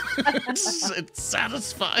 it's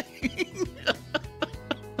satisfying.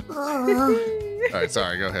 All right,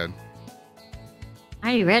 sorry, go ahead. I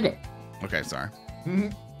already read it. Okay, sorry.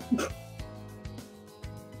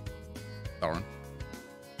 Zoran.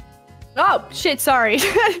 Oh shit! Sorry.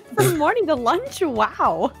 From morning to lunch.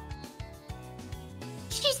 Wow.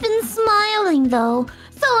 She's been smiling though,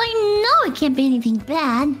 so I know it can't be anything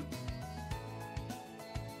bad.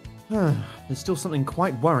 There's still something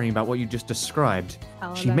quite worrying about what you just described.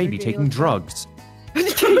 How She may be taking drugs.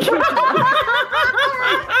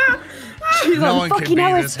 She's No on one can fucking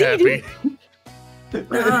be this LSD,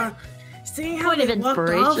 happy. seeing how Point of they walked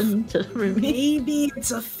off, inspiration to Ruby. maybe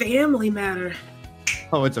it's a family matter.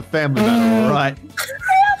 Oh, it's a family matter, right?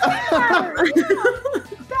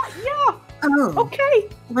 Yeah. Oh, Okay.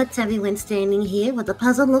 what's everyone standing here with a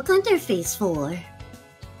puzzled look on their face for?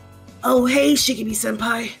 Oh, hey,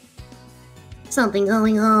 Shikimi-senpai. Something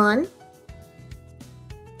going on?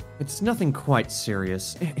 It's nothing quite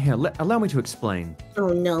serious. Here, allow me to explain. Oh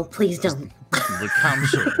no, please don't. The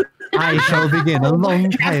council. I shall begin a long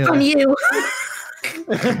tale. From you.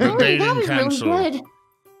 The That dating was council. really good.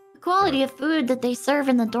 The quality of food that they serve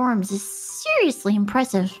in the dorms is seriously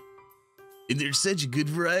impressive. And there's such a good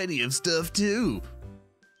variety of stuff, too.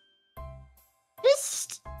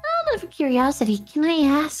 Just out of curiosity, can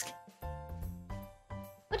I ask?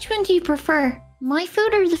 Which one do you prefer? My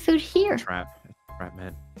food or the food here? Trap,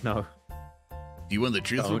 man. No. Do you want the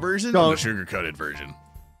truthful Don't- version don't. or the sugar-coated version?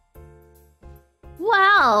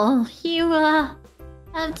 Wow, you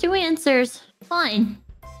have two answers. Fine.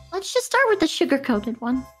 Let's just start with the sugar-coated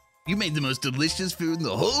one. You made the most delicious food in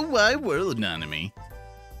the whole wide world, Anonymous.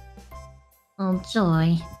 Oh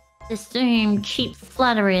joy. The same cheap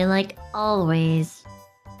flattery like always.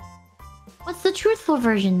 What's the truthful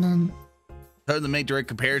version then? Hard to make direct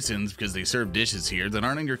comparisons because they serve dishes here that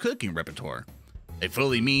aren't in your cooking repertoire. They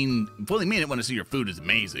fully mean it when I say your food is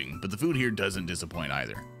amazing, but the food here doesn't disappoint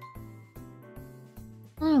either.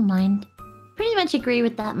 I don't mind. Pretty much agree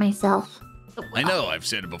with that myself. I know I've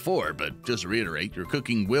said it before, but just to reiterate, your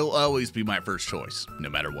cooking will always be my first choice, no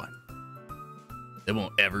matter what. It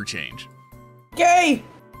won't ever change. Gay!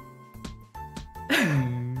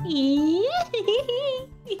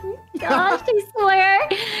 Gosh, I swear.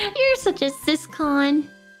 You're such a siscon.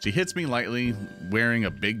 She hits me lightly, wearing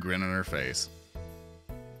a big grin on her face.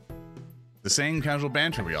 The same casual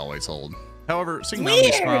banter we always hold. However, seeing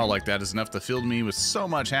Melanie smile like that is enough to fill me with so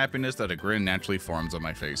much happiness that a grin naturally forms on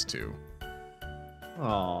my face too.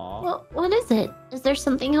 Aww. What is it? Is there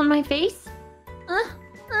something on my face?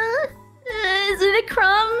 Is it a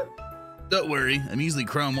crumb? Don't worry, a measly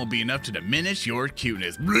crumb won't be enough to diminish your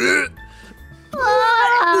cuteness. Blech.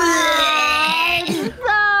 It's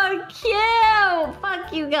so cute!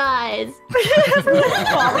 Fuck you guys.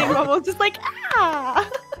 Falling almost just like, ah!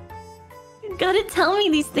 You gotta tell me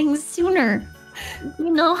these things sooner. You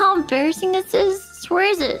know how embarrassing this is? Where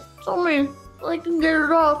is it? Tell me so I can get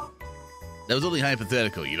it off. That was only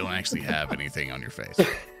hypothetical. You don't actually have anything on your face.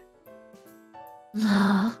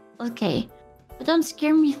 Okay. But don't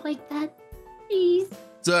scare me like that. Please.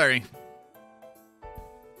 Sorry.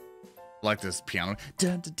 Like this piano. All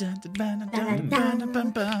right,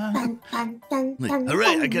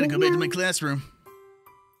 I gotta go back to my classroom.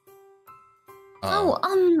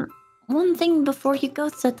 One thing before you go,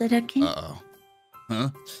 Satarakin. Uh-oh. Huh?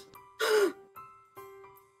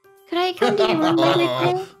 Could I come to your room really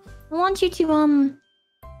quick? I want you to,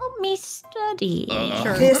 help me study.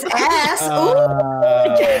 Sure. This ass.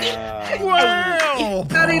 Wow!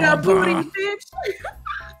 Studied a booty, bitch.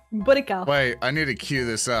 Burika. Wait, I need to cue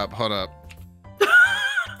this up. Hold up.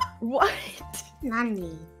 What?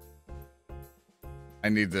 Nani? I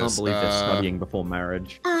need I can't this. believe they're studying before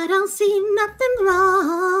marriage. I don't see nothing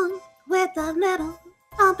wrong with a little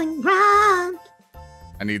something right.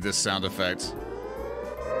 I need this sound effect.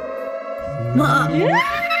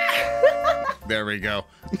 There we go.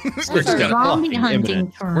 We're just gonna Zombie fucking hunting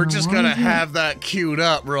imminent. term. We're just gonna have that queued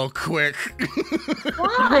up real quick.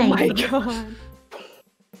 Oh my Why? god.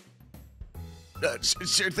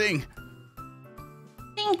 Sure thing.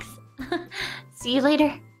 Thanks. See you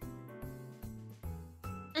later.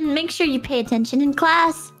 And make sure you pay attention in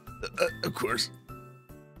class. Of course.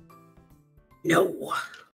 No.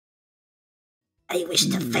 I wish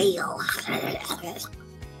to fail.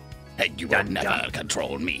 Hey, you will never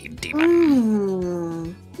control me,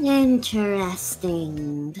 demon.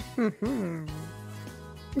 Interesting.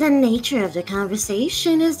 The nature of the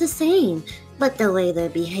conversation is the same, but the way they're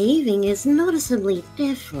behaving is noticeably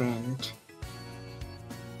different.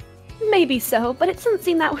 Maybe so, but it doesn't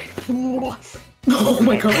seem that way. Oh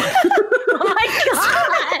my god. Oh my god!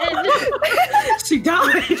 She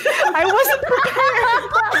died. I wasn't prepared.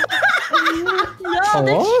 No,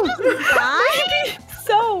 Maybe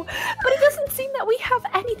so, but it doesn't seem that we have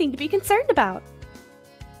anything to be concerned about.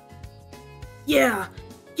 Yeah,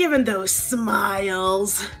 given those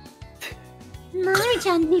smiles.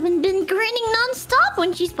 Nami-chan's even been grinning non-stop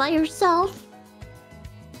when she's by herself.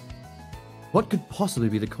 What could possibly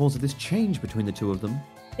be the cause of this change between the two of them?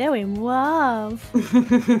 They're in love.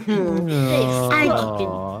 Aww.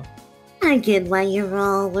 I get why you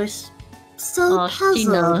all were so She puzzled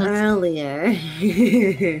knows. earlier.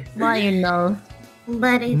 Why you know?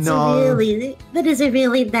 But it's No. is it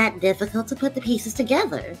really that difficult to put the pieces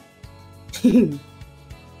together?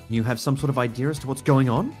 You have some sort of idea as to what's going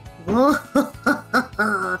on?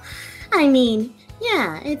 I mean,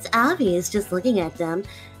 yeah, it's obvious just looking at them.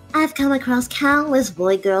 I've come across countless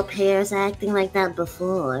boy-girl pairs acting like that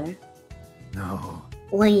before. No.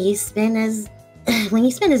 When you spend as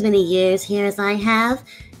many years here as I have,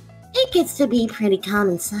 it gets to be pretty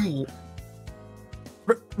common sight.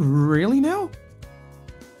 Really now?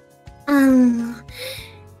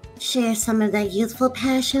 Share some of that youthful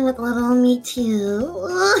passion with little me too.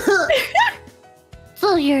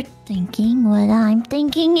 So you're thinking what I'm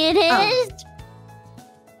thinking it is?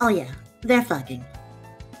 Oh yeah, they're fucking.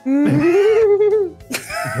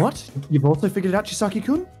 What? You've also figured out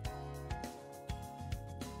Chisaki-kun?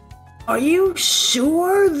 Are you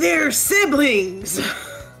sure they're siblings?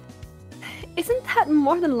 Isn't that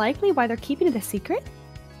more than likely why they're keeping it a secret?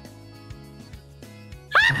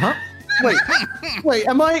 Huh? Wait,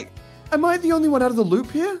 am I the only one out of the loop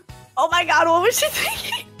here? Oh my god, what was she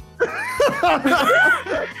thinking?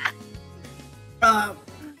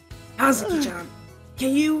 Hazuki-chan,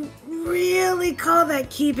 can you really call that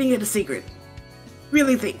keeping it a secret?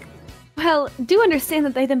 Really think. Well, do understand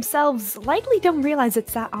that they themselves likely don't realize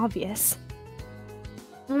it's that obvious.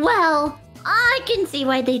 Well, I can see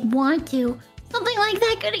why they'd want to. Something like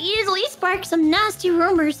that could easily spark some nasty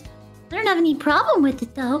rumors. I don't have any problem with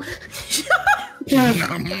it, though.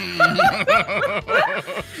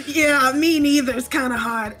 Yeah, me neither. It's kind of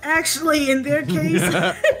hard. Actually, in their case,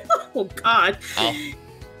 oh god.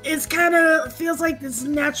 It's kind of feels like this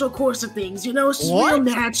natural course of things, you know? It's just real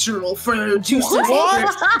natural for juices.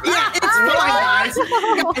 What? Yeah, it's fine, guys.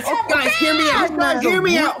 Guys, hear me out. Hear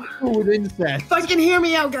me out. With incest. Fucking hear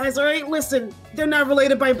me out, guys, alright? Listen, they're not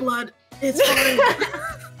related by blood. It's fine.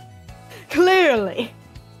 Clearly.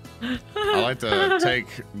 I like to take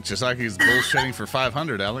Chisaki's bullshitting for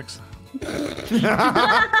 500, Alex.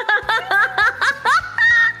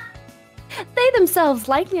 They themselves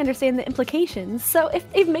likely understand the implications, so if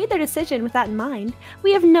they've made their decision with that in mind,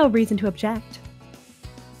 we have no reason to object.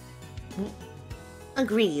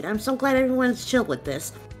 Agreed. I'm so glad everyone's chill with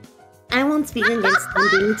this. I won't speak against them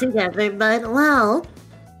being together, but, well,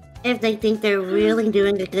 if they think they're really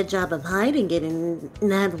doing a good job of hiding it in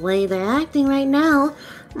that way they're acting right now,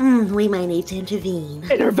 we might need to intervene.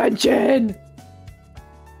 Intervention!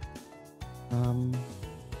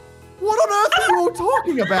 What on earth are you all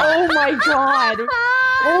talking about? Oh my god!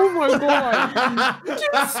 Oh my god!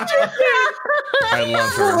 I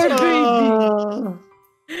love her.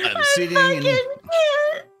 I'm sitting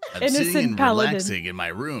and relaxing in my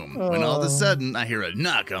room when all of a sudden I hear a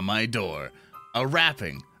knock on my door, a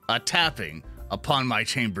rapping, a tapping upon my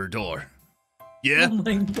chamber door. Yeah? Oh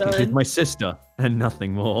my god. With my sister and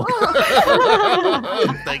nothing more.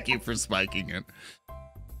 Thank you for spiking it.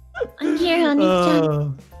 I'm here,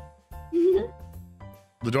 honey.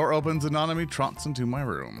 The door opens and Nanami trots into my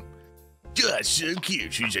room. Gosh, so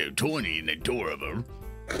cute. She's so tiny and adorable.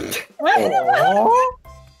 So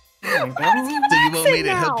you want me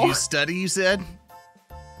to help you study, you said?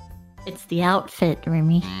 It's the outfit,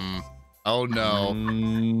 Remy. Oh no.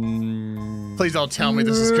 Please don't tell me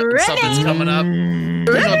this is something's coming up.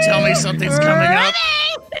 Please don't tell me something's coming up.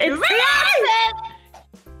 It's the outfit!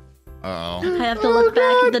 Uh-oh. I have to look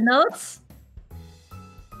back at the notes.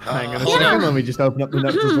 Hang on a second, let me just open up the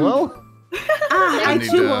notes as well. I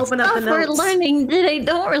too will open up the We're notes. learning that I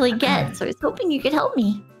don't really get, so I was hoping you could help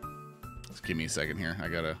me. Just give me a second here. I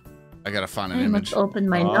gotta find an I image. must open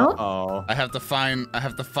my note. I have to find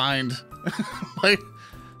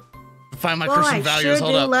my Well, Christian I values. sure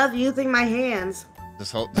Hold do up. love using my hands.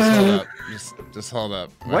 Just hold up. Just hold up.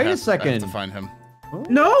 Wait a I have second. to find him.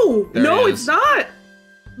 No, There no, he it's is. not.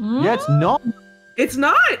 Yeah, it's not. It's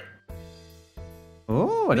not.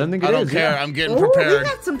 Oh, I don't think it I is. don't care. Yeah. I'm getting Oh, we prepared.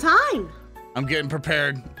 got some time. I'm getting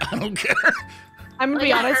prepared. I don't care. I'm gonna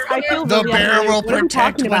be honest, I feel The really bear unsafe. will What are you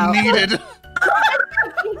protect talking when about? needed.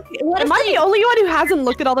 What Am I the only one who hasn't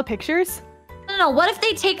looked at all the pictures? No, what if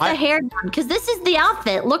they take the hair down? Because this is the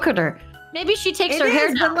outfit. Look at her. Maybe she takes her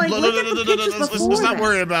hair down. Like, look at the pictures Let's before not that.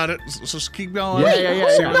 worry about it. Let's just keep going. Yeah, See yeah,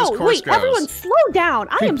 where yeah. this No, course wait, goes. everyone, slow down.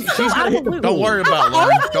 I am so She's out gonna of hit the the- loop. Don't worry about it, All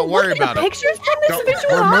Lauren. of you Don't worry look at about the it. pictures from this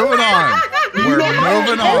visual. We're moving on. We're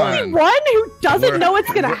moving Only on. one who doesn't We're- know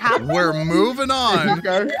what's gonna happen. We're moving on.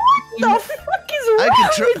 Okay. What the fuck is I wrong can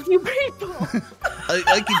try- with you people?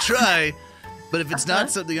 I can try, but if it's not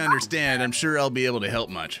something I understand, I'm sure I'll be able to help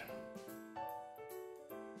much.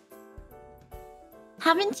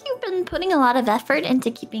 Haven't you been putting a lot of effort into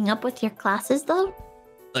keeping up with your classes, though?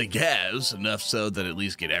 I guess, enough so that at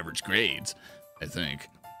least get average grades, I think.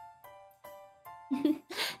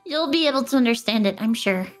 You'll be able to understand it, I'm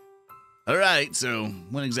sure. All right, so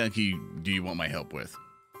what exactly do you want my help with?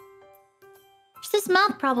 There's this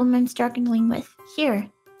math problem I'm struggling with. Here,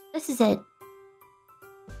 this is it.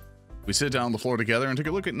 We sit down on the floor together and take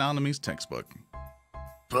a look at Nanami's textbook.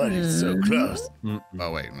 But it's so close.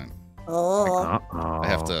 Oh, wait a minute. Oh. I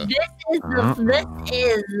have to, This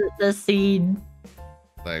is the scene.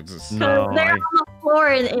 like, just... No, So they're on the floor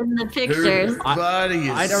in the pictures. Body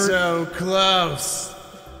I is don't- so close.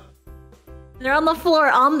 They're on the floor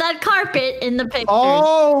on that carpet in the pictures.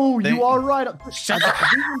 Oh, They- you are right. Shut up.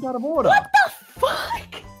 These out of order.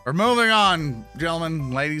 We're moving on,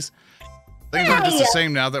 gentlemen, ladies. Things aren't just the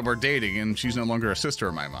same now that we're dating, and she's no longer a sister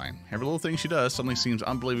in my mind. Every little thing she does suddenly seems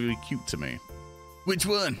unbelievably cute to me. Which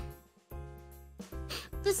one?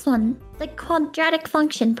 This one, the quadratic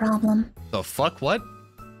function problem. The fuck? What?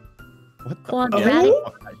 What the Quadratic.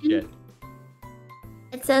 fuck that shit?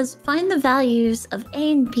 It says find the values of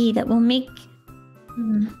A and B that will make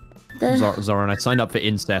the Zoran, I signed up for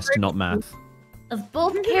incest, not math. of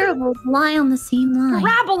both parables lie on the same line.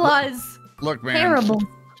 Parabolas! Look, man. Parable.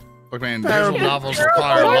 Look, man. Visual novels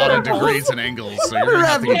require a lot of degrees and angles, so you're gonna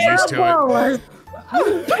have to get used to it.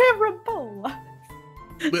 Parabola!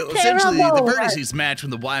 Well, essentially, the vertices match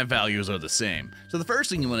when the y values are the same. So the first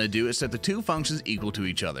thing you want to do is set the two functions equal to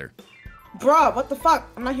each other. Bruh, what the fuck?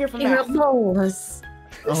 I'm not here for that. Parabolas.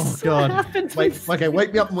 Oh god. Wait, okay,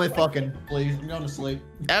 wake me up when we're fucking, please. I'm going to sleep.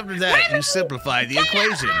 After that, you simplify the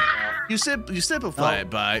equation. You simplify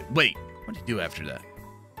it by... Wait, what do you do after that?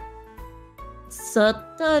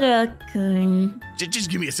 Satoru-kun. Just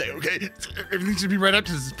give me a second, okay? Everything should be right up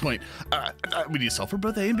to this point. We need to solve for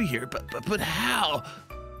both A and B here, but how?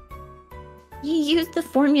 You use the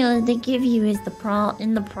formula they give you as the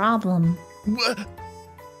problem. What?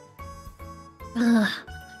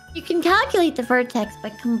 You can calculate the vertex by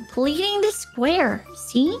completing the square,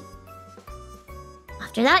 see?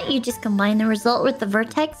 After that, you just combine the result with the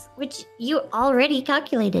vertex, which you already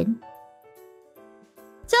calculated.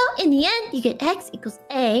 So, in the end, you get x equals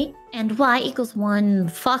a, and y equals 1.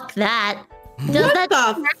 Fuck that. What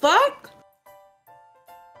the fuck?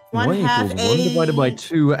 Y equals 1 divided by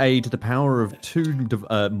 2a to the power of 2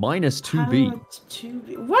 minus 2b.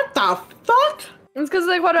 What the fuck? It's because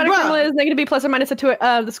the quadratic formula is negative b plus or minus the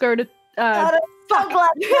square root of God, I'm so glad.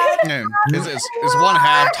 Yeah, it's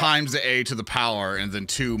 1/2 times the a to the power, and then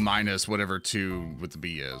 2 minus whatever 2 with the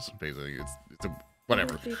b is. Basically, it's a,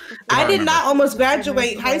 whatever. I did not almost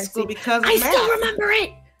graduate high school because of math. I still remember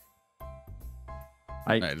it.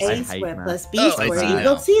 I A hate squared math. plus B Oh, I squared see now.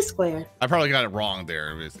 equals C squared. I probably got it wrong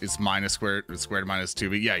there. It's minus squared minus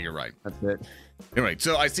 2b. Yeah, you're right. That's it. You're right.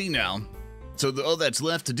 So I see now. So all that's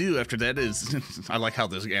left to do after that is, I like how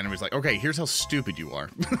this anime is like, okay, here's how stupid you are.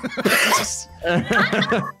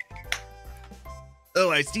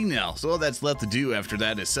 Oh, I see now. So all that's left to do after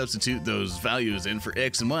that is substitute those values in for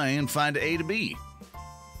x and y and find A to B.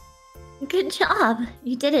 Good job.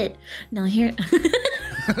 You did it. Now here...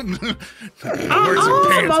 Where's your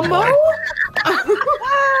pants, boy?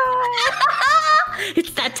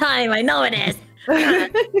 It's that time. I know it is.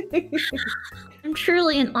 I'm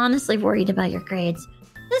truly and honestly worried about your grades.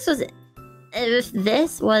 If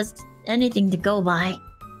this was anything to go by.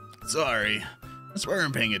 Sorry. I swear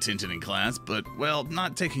I'm paying attention in class, but, well,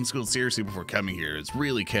 not taking school seriously before coming here is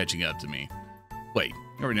really catching up to me. Wait,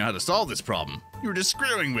 you already know how to solve this problem. You were just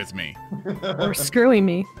screwing with me. Or screwing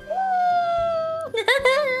me.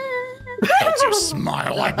 Don't you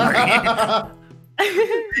smile at me.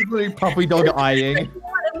 Really puppy dog eyeing. I would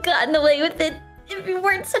have gotten away with it if you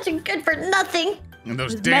weren't such a good for nothing. And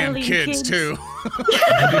those Those damn meddling kids, kids. too.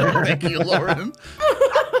 Thank you, Lauren.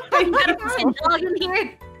 I got a fucking dog in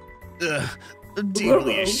here. I'm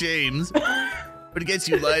deeply ashamed. But I guess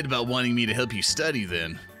you lied about wanting me to help you study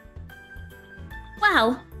then.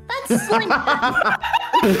 Wow, that's like a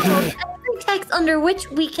pretext under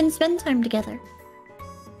which we can spend time together.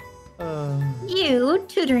 You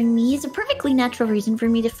tutoring me is a perfectly natural reason for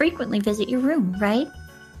me to frequently visit your room, right?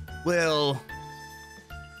 Well,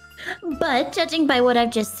 But judging by what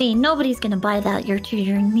I've just seen, nobody's gonna buy that you're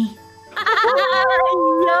tutoring me.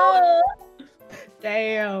 No.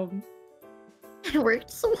 Damn. I worked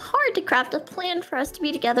so hard to craft a plan for us to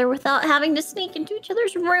be together without having to sneak into each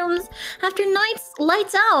other's rooms after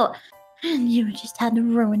lights out. And you just had to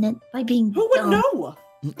ruin it by being Who would dumb. know?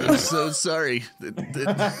 I'm so sorry.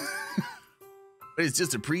 But it's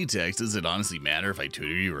just a pretext. Does it honestly matter if I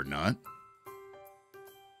tutor you or not?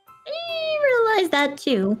 I realize that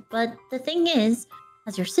too, but the thing is,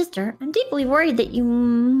 as your sister, I'm deeply worried that you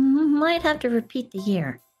might have to repeat the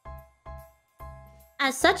year.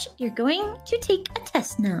 As such, you're going to take a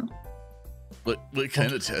test now. What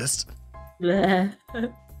kind of test? I'll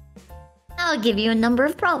give you a number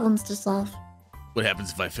of problems to solve. What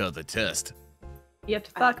happens if I fail the test? You have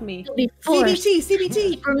to fuck me. You'll be forced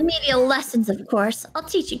CBT. remedial lessons, of course. I'll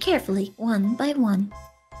teach you carefully, one by one.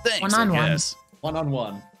 Thanks, One-on-one. I guess.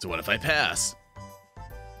 One-on-one. So what if I pass?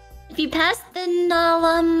 If you pass, then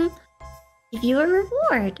I'll give you a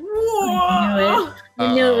reward. Whoa.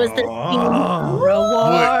 I knew it was the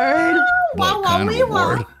Reward. What kind of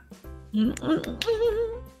reward?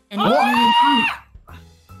 And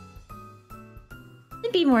to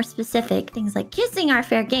be more specific, things like kissing are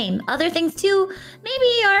fair game. Other things too,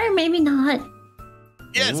 maybe or maybe not.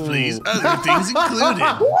 Yes, please. Other things included.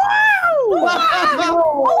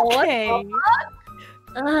 Okay.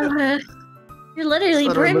 You're literally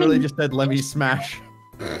I brimming. literally just said, let me smash.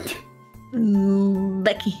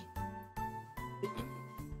 Becky.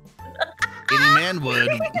 Any man would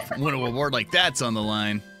when a reward like that's on the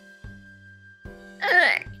line.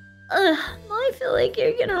 I feel like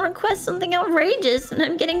you're gonna request something outrageous, and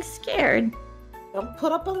I'm getting scared. Don't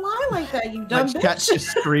put up a lie like that, you dumb Like, cat's bitch. just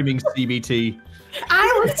screaming CBT.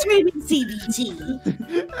 I was screaming CBT.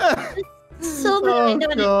 So that I know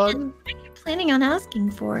what you're planning on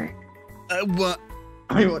asking for. What?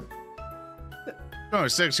 I want. Oh,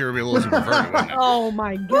 6 here would be a little too perverted, wouldn't it? Oh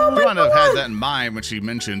my I god. might have had that in mind when she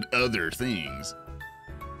mentioned other things.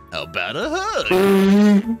 How about a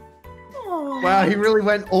hug? Wow, he really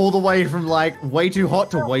went all the way from like way too hot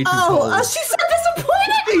to way too cold. She's so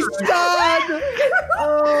disappointed. He's done.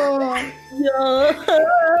 Oh.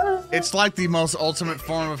 it's like the most ultimate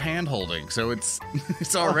form of hand holding, so it's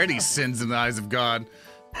already sins in the eyes of God.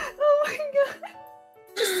 Oh my god.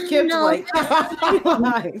 Skipped No. like 2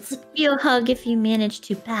 lines. You hug if you manage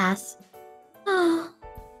to pass. Oh.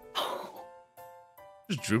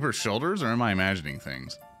 Just droop her shoulders, or am I imagining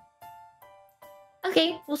things?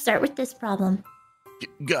 Okay, we'll start with this problem.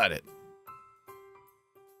 Got it.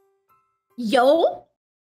 Yo?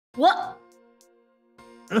 What?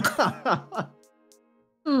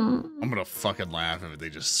 I'm gonna fucking laugh if they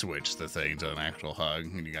just switch the thing to an actual hug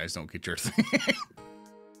and you guys don't get your thing.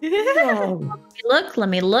 Let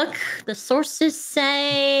me look. The sources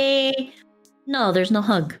say... No, there's no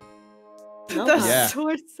hug. No, The Yeah.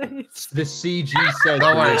 sources. The CG says.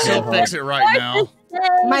 Don't worry, there's no she'll hug. fix it right now.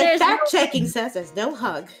 My There's fact checking says there's no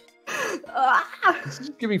hug. It's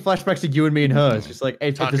just giving flashbacks to you and me and her. It's just like,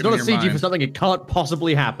 if Talking there's not a to your CG for mind. something, it can't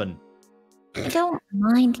possibly happen. I don't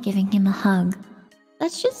mind giving him a hug.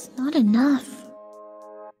 That's just not enough.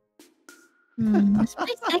 Is my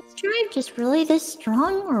sex drive just really this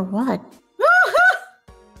strong or what?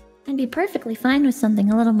 I'd be perfectly fine with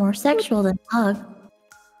something a little more sexual than a hug.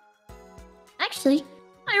 Actually,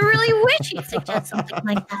 I really wish you'd suggest something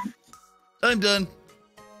like that. I'm done.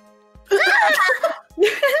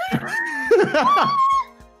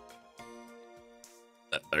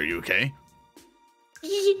 Are you okay?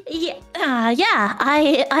 Yeah,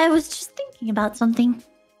 I was just thinking about something.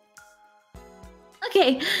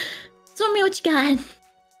 Okay, tell me what you got.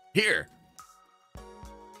 Here.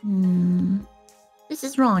 This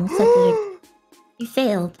is wrong, Cedric. You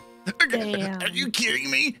failed. Damn. Are you kidding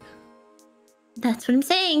me? That's what I'm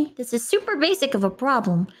saying. This is super basic of a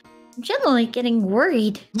problem. I'm generally getting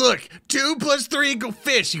worried. Look, 2 + 3 =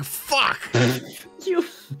 fish, you fuck! You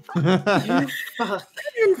Fuck. I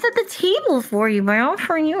didn't set the table for you by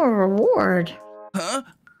offering you a reward. Huh?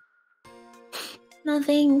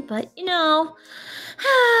 Nothing, but you know.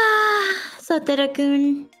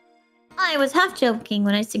 Satoru-kun. I was half joking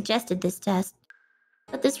when I suggested this test.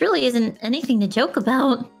 But this really isn't anything to joke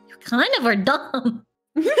about. You kind of are dumb.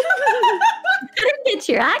 You better get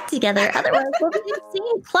your act together, otherwise we'll be in the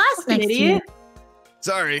same class next year. idiot.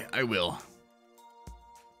 Sorry, I will.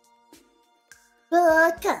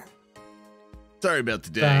 Baka. Sorry about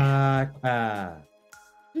today.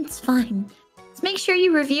 It's fine. Let's make sure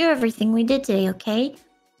you review everything we did today, okay?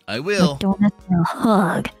 I will. But don't ask for a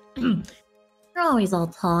hug. You're always all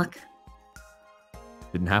talk.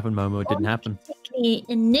 Didn't happen, Momo. It didn't happen. Take the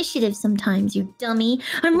initiative sometimes, you dummy.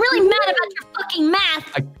 I'm really mad about your fucking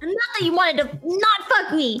math. And not that you wanted to not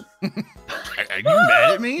fuck me. Are you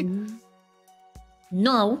mad at me?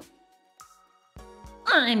 No.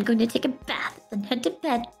 I'm going to take a bath and head to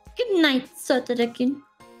bed. Good night, Satoru-kun.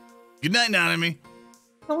 Good night, Nanami.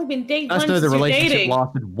 Only been dating I once just know the since you're relationship dating.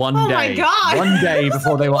 lasted one Oh day. my God. One day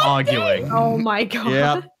before they were arguing. Oh my god.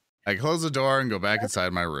 Yep. I close the door and go back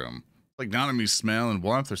inside my room. Like Nanami's smell and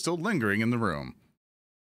warmth are still lingering in the room.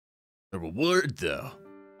 The reward, though.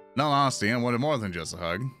 In all honesty, I wanted more than just a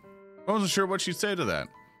hug. I wasn't sure what she'd say to that.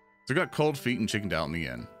 So I got cold feet and chickened out in the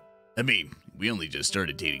end. I mean, we only just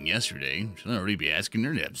started dating yesterday. Should I already be asking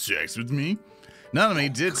her to have sex with me?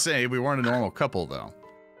 Nanami did say we weren't a normal couple, though.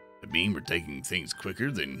 I mean, we're taking things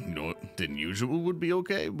quicker than usual would be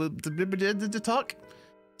okay. But to talk?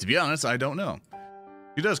 To be honest, I don't know.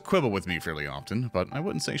 She does quibble with me fairly often, but I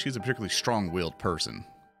wouldn't say she's a particularly strong-willed person.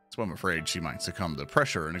 So I'm afraid she might succumb to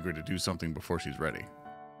pressure and agree to do something before she's ready.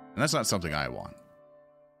 And that's not something I want.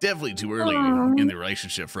 Definitely too early in the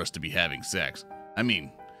relationship for us to be having sex. I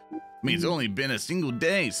mean, it's only been a single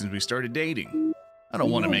day since we started dating. I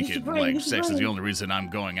don't want to make it like sex is the only reason I'm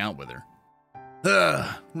going out with her.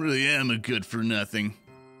 Really am a good for nothing.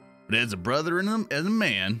 But as a brother and as a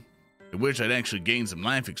man, I wish I'd actually gained some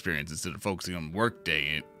life experience instead of focusing on work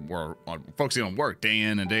day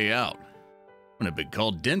in and day out. When I've been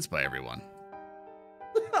called dense by everyone.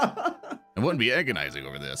 I wouldn't be agonizing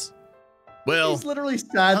over this. Well, He's literally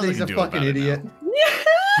sad that he's a nothing to do fucking about it idiot.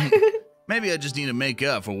 now. Maybe I just need to make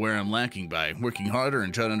up for where I'm lacking by working harder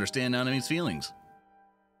and try to understand Nanami's feelings.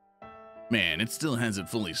 Man, it still hasn't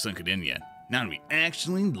fully sunk it in yet. Nanami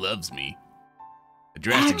actually loves me. A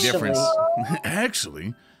drastic difference.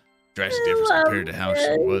 Actually, drastic difference compared to how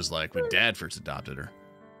she was like when Dad first adopted her.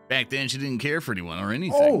 Back then, she didn't care for anyone or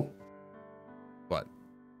anything. Oh, What?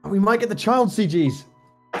 we might get the child CGs.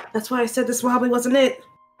 That's why I said this probably wasn't it.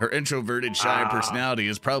 Her introverted, shy personality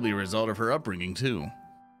is probably a result of her upbringing, too.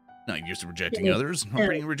 Not used to rejecting others, or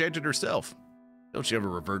being rejected herself. Don't she ever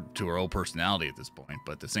revert to her old personality at this point,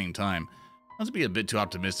 but at the same time, must be a bit too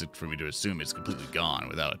optimistic for me to assume it's completely gone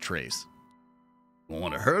without a trace. Won't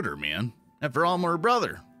want to hurt her, man. After all, I'm her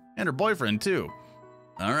brother. And her boyfriend, too.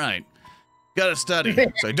 Alright, Gotta study,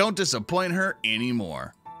 so I don't disappoint her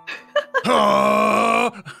anymore.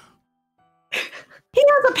 Oh! He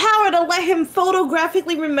has the power to let him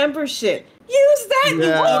photographically remember shit. Use that, you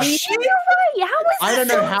Yeah. little shit. You're right. How is I don't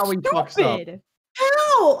that know so how he fucks up. stupid?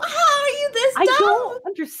 How? How are you this I dumb? don't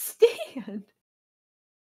understand.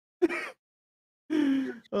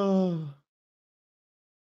 Oh.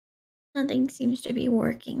 Nothing seems to be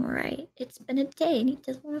working right. It's been a day and he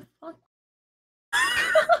doesn't want to fuck.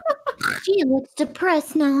 She looks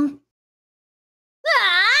depressed now.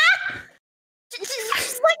 Ah!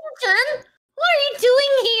 Slayton, what are you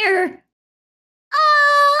doing here?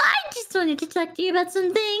 Oh, I just wanted to talk to you about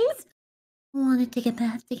some things. Wanted to get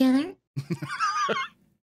back together.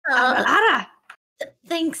 Ara.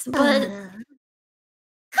 Thanks, but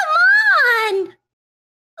come on.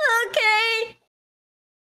 Okay.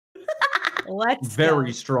 Let's Very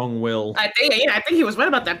go. strong will. I think he was right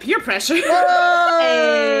about that peer pressure.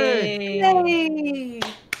 Hey. Yay.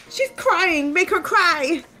 She's crying. Make her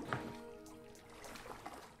cry.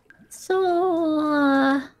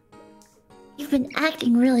 So, you've been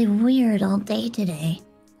acting really weird all day today.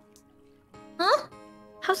 Huh?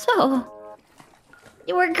 How so?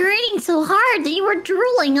 You were grinning so hard that you were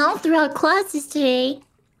drooling all throughout classes today.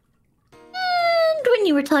 And when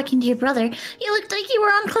you were talking to your brother, you looked like you were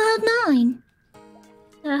on cloud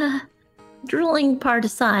 9. Drooling part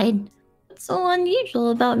aside, what's so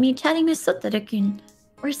unusual about me chatting to Sotaru-kun?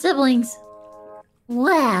 We're siblings.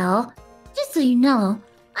 Well, just so you know,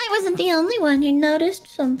 I wasn't the only one who noticed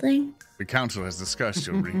something. The council has discussed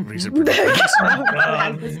your recent predictions.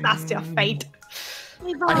 This that's your fate.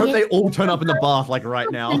 I hope they all turn up in the bath like right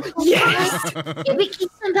now. Yes.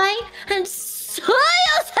 Yubiki-senpai and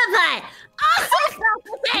Soyo-senpai also felt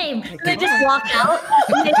the same. And they just walk out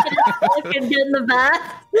and they just look and get in the bath.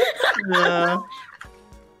 Yeah.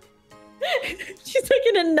 She's like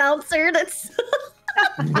an announcer that's...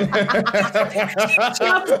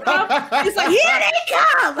 Jumps up. It's like, here they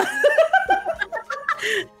come.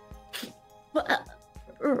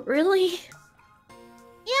 Really?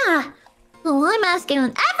 Yeah. Well, I'm asking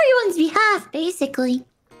on everyone's behalf, basically.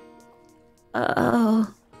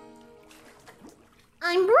 Uh-oh.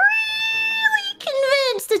 I'm really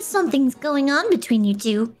convinced that something's going on between you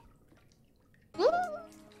two.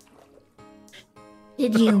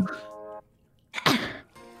 Did you...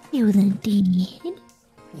 you the deed?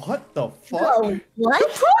 What the fuck? Oh,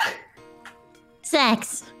 what?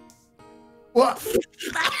 Sex. What?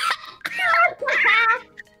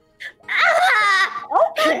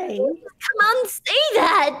 Okay. Come on, say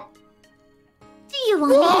that. Do you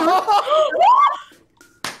want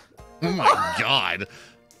Oh my god.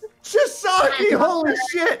 Chisaki, holy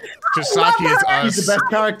shit! Chisaki is He's the us. best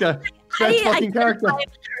character. Best fucking character. I like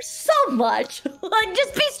her so much. Like,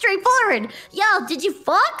 just be straightforward. Yo, did you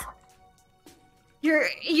fuck? You're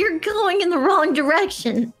going in the wrong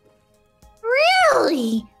direction.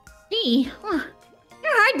 Really? Gee, you're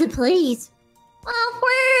hard to please. Well,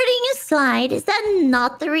 wording aside, is that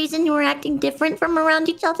not the reason you were acting different from around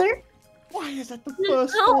each other? Why is that the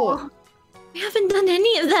first No, thought? we haven't done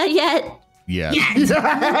any of that yet. Yeah. Yes!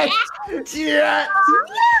 Yes!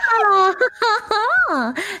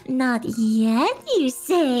 Not yet, you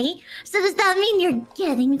say? So does that mean you're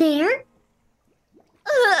getting there?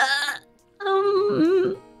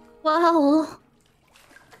 Well...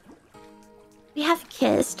 we have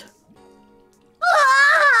kissed.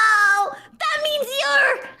 Wow! That means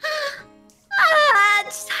you're...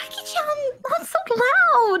 Saki-chan, not so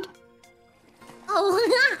loud! Oh,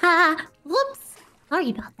 whoops. Sorry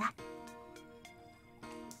about that.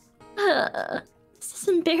 This is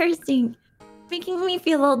embarrassing. Making me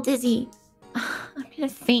feel all dizzy. I'm gonna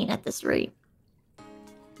faint at this rate.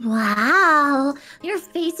 Wow, your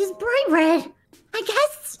face is bright red. I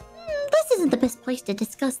guess this isn't the best place to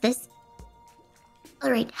discuss this.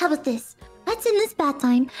 Alright, how about this? Let's end this bath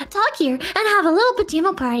time, talk here, and have a little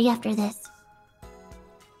pajama party after this.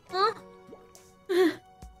 Huh?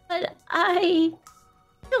 But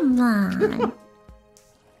come on.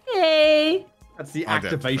 Hey. That's the Like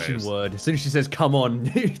that activation face. word. As soon as she says, come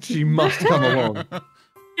on, she must come along.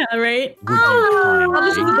 Yeah, right? Would you Oh,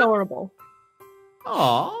 this is kindly? adorable.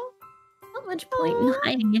 Aw. Not much point in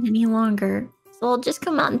hiding it any longer, so I'll just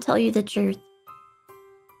come out and tell you the truth.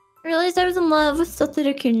 I realized I was in love with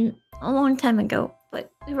Sotaru-kun a long time ago,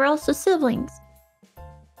 but we were also siblings.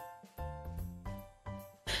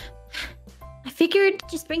 I figured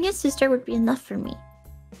just being his sister would be enough for me.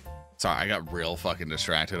 Sorry, I got real fucking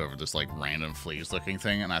distracted over this like random fleas looking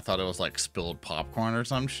thing, and I thought it was like spilled popcorn or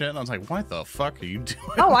some shit. And I was like, "What the fuck are you doing?"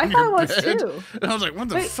 Oh, I in thought your it was bed? too. And I was like, "What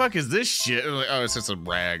the Wait. fuck is this shit?" And like, oh, it's just a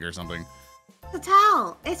rag or something. It's a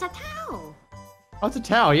towel. It's a towel. Oh, it's a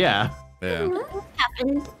tower, yeah. Yeah.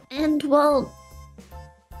 Happened, and well,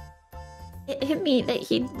 it hit me that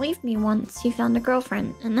he'd leave me once he found a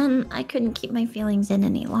girlfriend, and then I couldn't keep my feelings in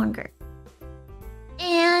any longer.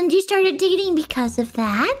 And you started dating because of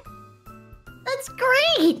that? That's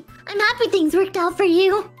great! I'm happy things worked out for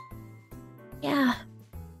you. Yeah.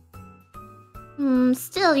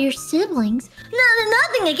 Still, your siblings.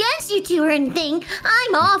 Nothing against you two or anything.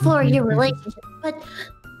 I'm all for your relationship, but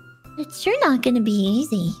it's sure not gonna be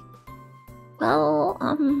easy. Well,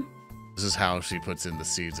 This is how she puts in the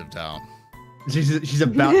seeds of doubt. She's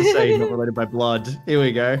about to say not related by blood. Here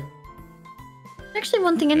we go. Actually,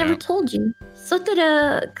 one thing I never told you.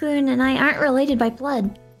 Sotara-kun and I aren't related by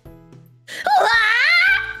blood.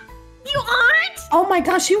 You aren't? Oh my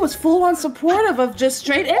gosh, she was full on supportive of just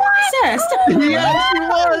straight incest. Yes, she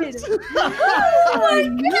was. Oh my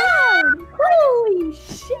god! Holy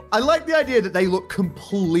shit! I like the idea that they look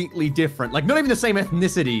completely different. Like, not even the same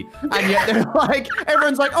ethnicity. And yet they're like,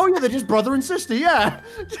 everyone's like, oh yeah, they're just brother and sister, yeah.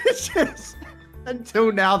 It's just,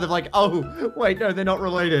 until now, they're like, oh, wait, no, they're not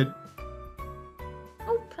related.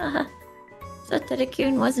 Nope.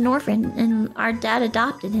 Sotara-kun was an orphan, and our dad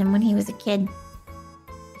adopted him when he was a kid.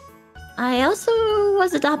 I also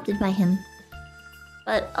was adopted by him,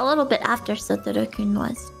 but a little bit after Sotara-kun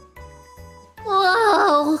was.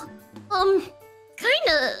 Whoa!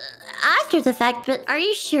 Kinda after the fact, but are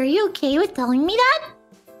you sure you're okay with telling me that?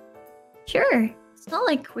 Sure. It's not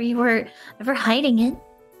like we were ever hiding it.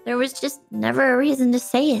 There was just never a reason to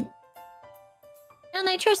say it. And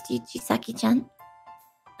I trust you, Chisaki-chan.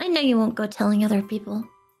 I know you won't go telling other people.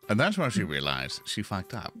 And that's when she realized she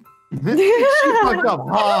fucked up. She fucked up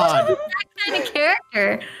hard. That kind of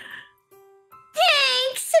character.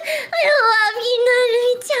 Thanks! I love you,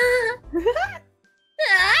 Nanami-chan!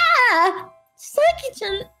 Ah!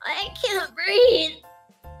 Saki-chan, I can't breathe.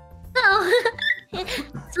 Oh,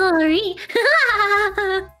 sorry.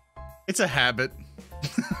 It's a habit.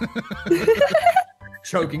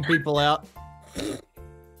 Choking people out.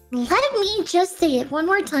 Let me just say it one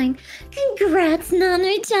more time. Congrats,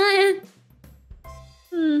 Nanami-chan.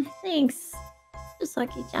 Thanks,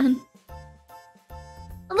 Saki-chan.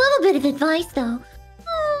 A little bit of advice, though.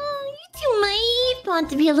 You two might want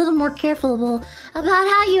to be a little more careful about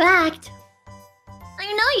how you act.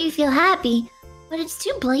 I know you feel happy, but it's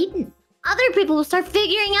too blatant. Other people will start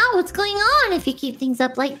figuring out what's going on if you keep things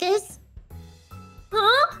up like this.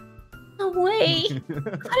 Huh? No way. I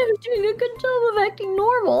was doing a good job of acting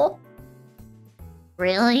normal.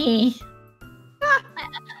 Really?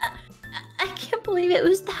 I can't believe it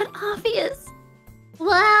was that obvious.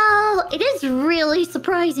 Well, it is really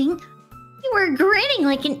surprising. You were grinning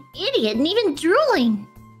like an idiot and even drooling.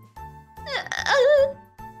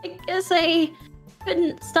 I guess I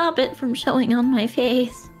couldn't stop it from showing on my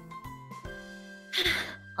face.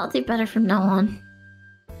 I'll do better from now on.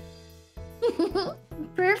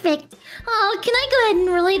 Perfect. Oh, can I go ahead and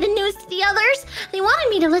relay the news to the others? They wanted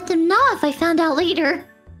me to let them know if I found out later.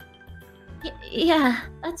 Yeah,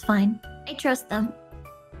 that's fine. I trust them.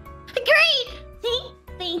 Great!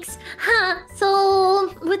 Thanks.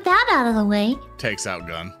 So, with that out of the way... Takes out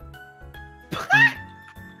gun.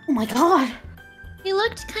 Oh my god. You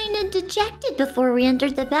looked kind of dejected before we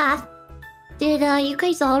entered the bath. Did you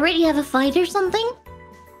guys already have a fight or something?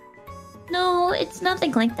 No, it's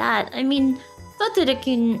nothing like that. I mean,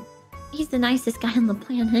 Sotara-kun, he's the nicest guy on the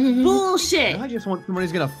planet. Bullshit. I just want someone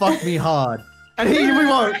who's gonna fuck me hard. And we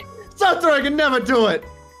won't. Sotara can never do it.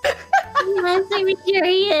 Yes, I'm sure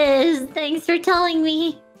he is. Thanks for telling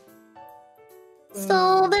me.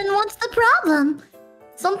 So then what's the problem?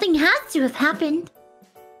 Something has to have happened.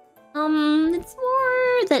 It's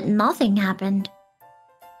more that nothing happened.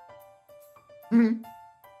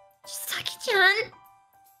 Saki-chan?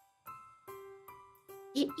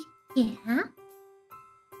 Yeah?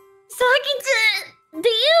 Saki-chan, do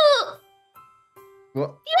you What?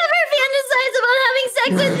 ever fantasize about having sex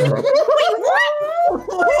with me? Wait, what?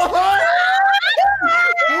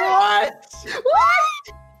 What?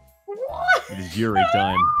 What? It is Yuri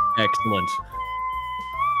time. Excellent.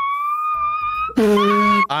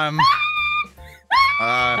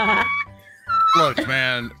 Look,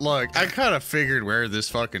 man, look, I kind of figured where this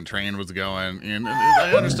fucking train was going, and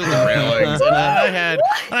I understood the railings, and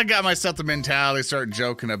I got myself the mentality to start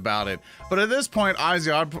joking about it. But at this point, Ozzy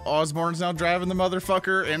Osbourne's now driving the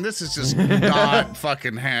motherfucker, and this is just not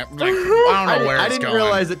fucking happening. Like, I don't know where I it's didn't going.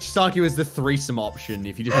 realize that Chisaki was the threesome option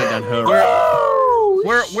if you just went down her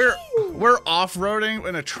We're off-roading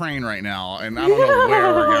in a train right now, and I don't know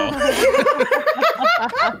where we're going.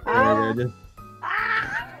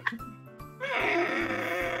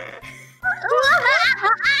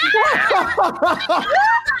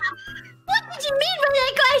 What did you mean by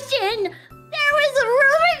that question? There was a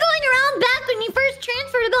rumor going around back when you first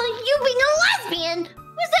transferred about you being a lesbian.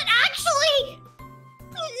 Was that actually?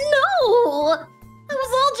 No. That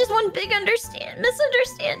was all just one big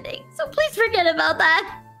misunderstanding. So please forget about that.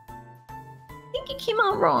 I think it came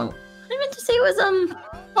out wrong. I meant to say it was I'm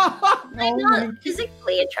not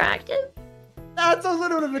physically attractive. That's a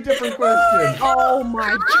little bit of a different question. Oh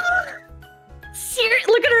my god.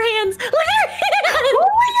 Look at her hands. Look at her hands. Oh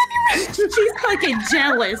my god. She's fucking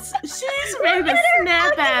jealous. She's ready to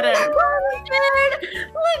snap at her.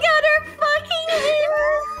 Look at her fucking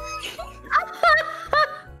hands.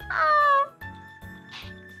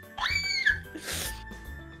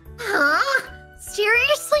 Huh?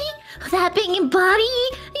 Seriously? That big body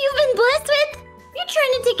you've been blessed with? You're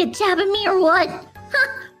trying to take a jab at me or what? Huh?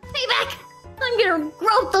 Payback! I'm gonna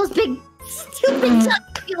grope those big, stupid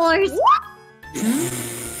tucks of yours. No!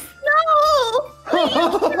 Please,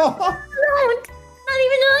 don't! Not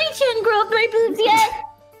even I can grope my boobs yet!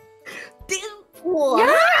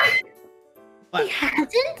 What? He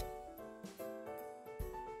hasn't?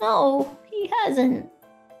 No, he hasn't.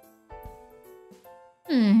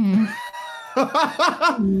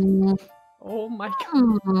 Oh my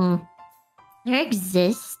god. There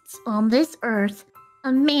exists on this earth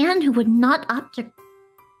a man who would not opt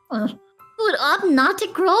not to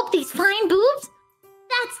grow up these fine boobs?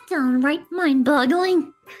 That's downright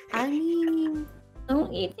mind-boggling. I mean,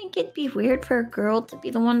 don't you think it'd be weird for a girl to be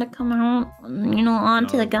the one to come out,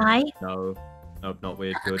 onto the guy? No, not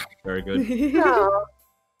weird. Good, very good. No.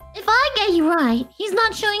 If I get you right, he's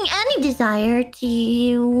not showing any desire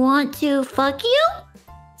to want to fuck you?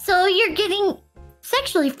 So you're getting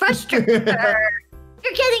sexually frustrated.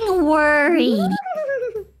 You're getting worried.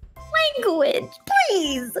 Language,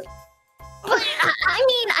 please. But, I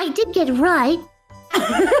mean, I did get it right.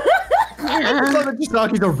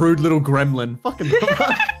 Chisaki's a rude little gremlin. Fucking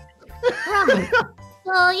Right.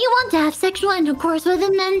 Well, you want to have sexual intercourse with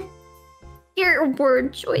him then? Your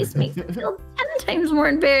word choice makes it feel 10 times more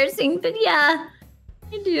embarrassing, but yeah,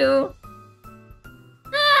 I do.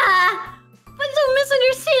 But don't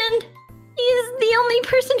misunderstand. He's the only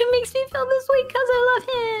person who makes me feel this way because I love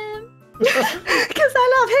him. Because I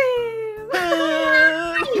love him.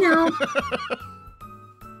 I know.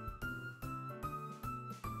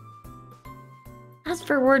 As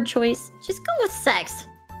for word choice, just go with sex.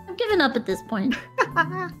 I've given up at this point.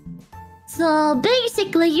 So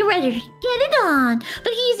basically, you're ready to get it on,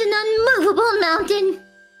 but he's an unmovable mountain.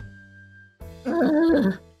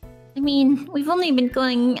 I mean, we've only been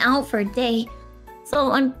going out for a day,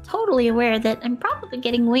 so I'm totally aware that I'm probably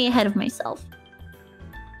getting way ahead of myself.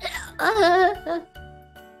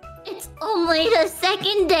 It's only the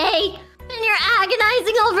second day, and you're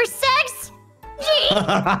agonizing over sex? Gee, you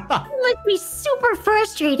must be super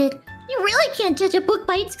frustrated. You really can't judge a book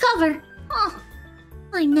by its cover. Oh,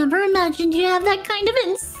 I never imagined you'd have that kind of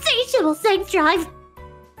insatiable sex drive.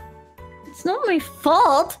 It's not my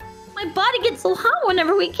fault. My body gets so hot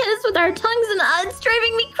whenever we kiss with our tongues, and it's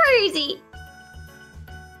driving me crazy.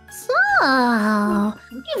 So,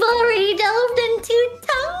 you've already delved into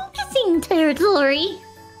tongue kissing territory.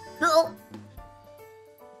 Well,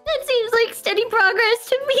 that seems like steady progress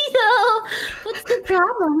to me, though. What's the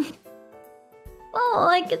problem? Well,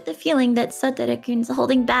 I get the feeling that Satoru-kun's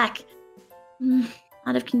holding back.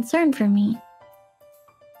 Out of concern for me.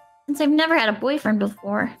 Since I've never had a boyfriend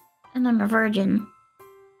before, and I'm a virgin.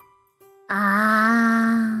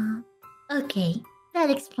 Okay. That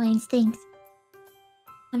explains things.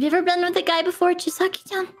 Have you ever been with a guy before,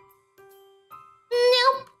 Chisaki-chan?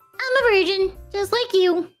 Nope. I'm a virgin, just like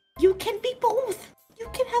you. you can be both. You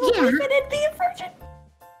can have a boyfriend and be a virgin.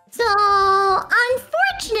 So,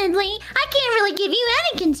 unfortunately, I can't really give you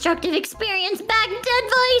any constructive experience back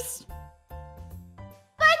advice.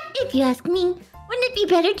 But if you ask me, wouldn't it be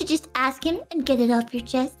better to just ask him and get it off your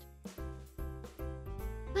chest?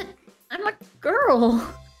 But I'm a girl.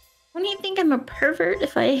 Wouldn't you think I'm a pervert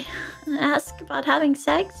if I ask about having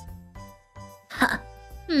sex?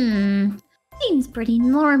 Seems pretty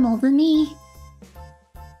normal to me.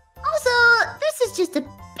 Also, this is just a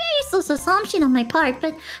baseless assumption on my part,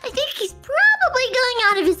 but I think he's probably going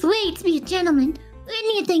out of his way to be a gentleman.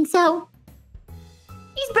 Wouldn't you think so?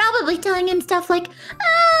 He's probably telling him stuff like,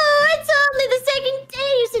 "Oh, it's only the second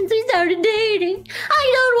day since we started dating.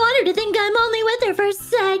 I don't want her to think I'm only with her for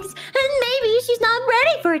sex, and maybe she's not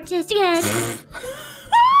ready for it just yet."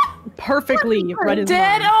 Perfectly read his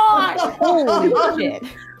Dead mind. on! Holy shit.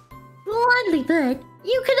 Bluntly put,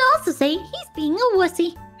 you could also say he's being a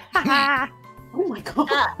wussy. Oh my god.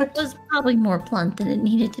 That was probably more blunt than it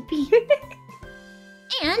needed to be.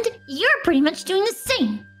 And you're pretty much doing the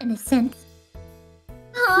same, in a sense.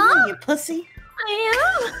 Huh? You pussy.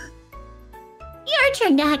 I am. You're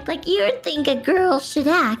trying to act like you think a girl should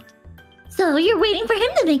act. So you're waiting for him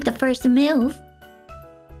to make the first move.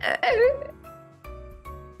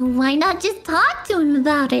 Why not just talk to him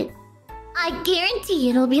about it? I guarantee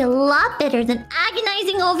it'll be a lot better than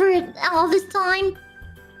agonizing over it all this time.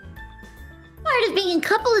 Part of being a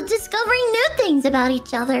couple is discovering new things about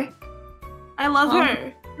each other. I love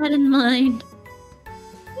her. That in mind.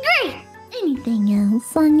 Great! Anything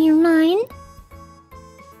else on your mind?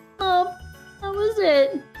 Oh, that was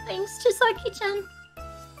it. Thanks, Chisaki-chan.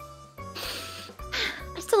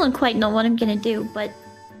 I still don't quite know what I'm gonna do, but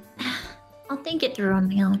I'll think it through on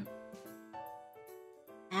my own.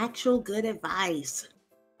 Actual good advice.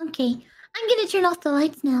 Okay, I'm gonna turn off the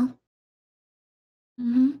lights now.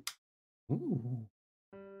 Mm-hmm. Ooh.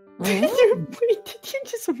 Wait, did you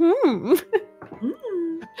just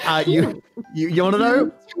You wanna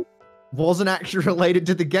know? Wasn't actually related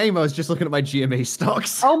to the game. I was just looking at my GME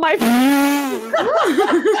stocks. Oh my!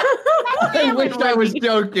 I wish I was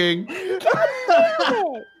joking.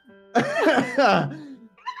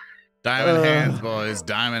 Diamond hands, boys.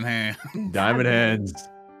 Diamond hands. Diamond hands.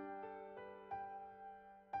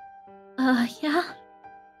 Yeah.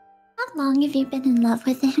 How long have you been in love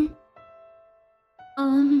with him?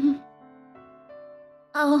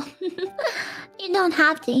 Oh, you don't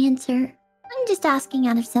have to answer. I'm just asking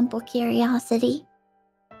out of simple curiosity.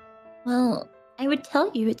 Well, I would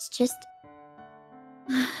tell you it's just...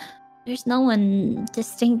 There's no one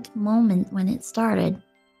distinct moment when it started.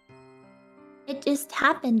 It just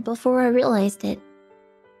happened before I realized it.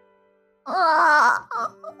 Oh,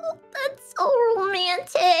 that's so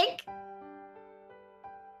romantic.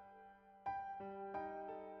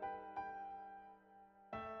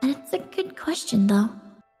 That's a good question, though.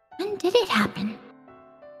 When did it happen?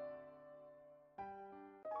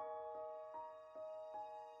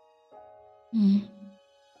 I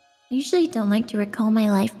usually don't like to recall my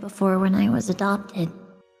life before when I was adopted.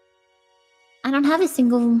 I don't have a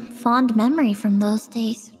single fond memory from those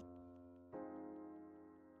days.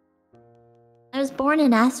 I was born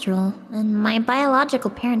in Astral, and my biological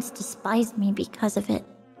parents despised me because of it.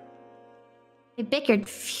 They bickered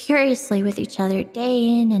furiously with each other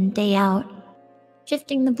day in and day out,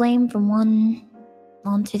 shifting the blame from one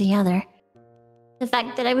onto the other. The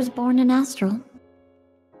fact that I was born in Astral.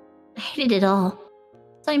 I hated it all,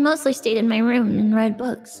 so I mostly stayed in my room and read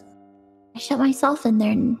books. I shut myself in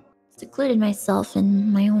there and secluded myself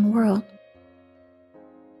in my own world.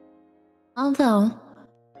 Although,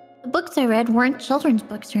 the books I read weren't children's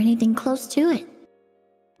books or anything close to it.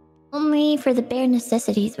 Only for the bare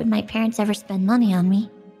necessities would my parents ever spend money on me.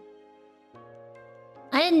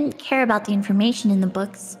 I didn't care about the information in the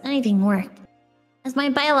books, anything worked, as my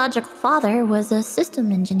biological father was a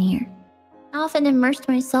system engineer. I often immersed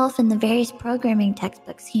myself in the various programming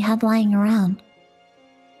textbooks he had lying around.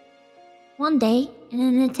 One day, in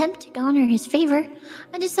an attempt to garner his favor,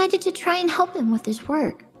 I decided to try and help him with his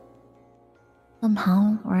work.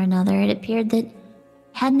 Somehow or another, it appeared that he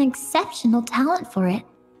had an exceptional talent for it.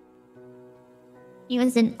 He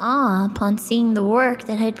was in awe upon seeing the work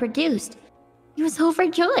that I had produced. He was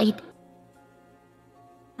overjoyed.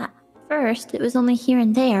 At first, it was only here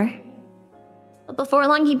and there. But before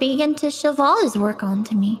long, he began to shove all his work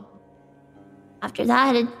onto me. After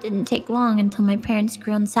that, it didn't take long until my parents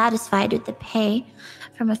grew unsatisfied with the pay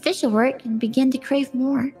from official work and began to crave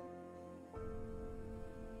more.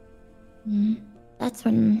 That's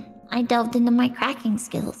when I delved into my cracking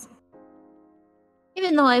skills.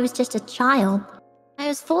 Even though I was just a child, I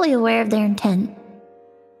was fully aware of their intent.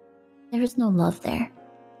 There was no love there.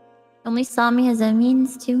 They only saw me as a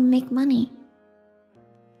means to make money.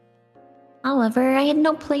 However, I had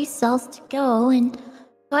no place else to go, and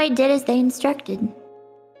so I did as they instructed.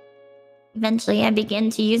 Eventually, I began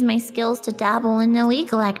to use my skills to dabble in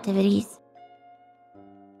illegal activities.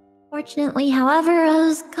 Fortunately, however, I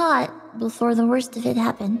was caught before the worst of it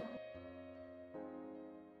happened.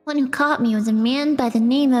 One who caught me was a man by the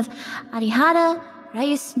name of Arihara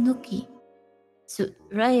Ryunosuke.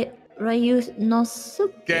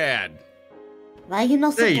 Ryunosuke. Dad.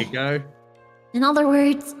 Ryunosuke. There you go. In other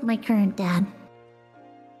words, my current dad.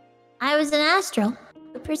 I was an astral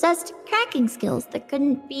who possessed cracking skills that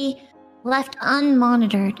couldn't be left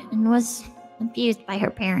unmonitored and was abused by her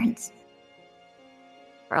parents.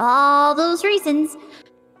 For all those reasons,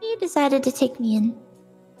 he decided to take me in.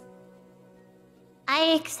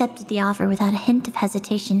 I accepted the offer without a hint of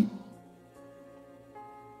hesitation.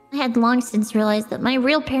 I had long since realized that my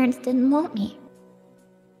real parents didn't want me.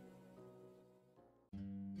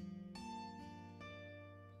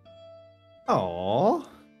 Aww.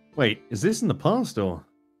 Wait, is this in the past or?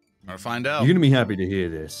 Or find out. You're gonna be happy to hear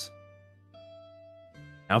this.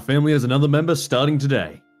 Our family has another member starting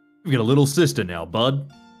today. We've got a little sister now,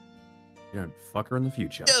 bud. You don't fuck her in the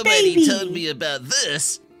future. Nobody told me about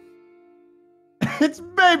this. It's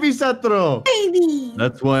baby Satoru! Baby!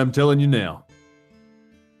 That's why I'm telling you now.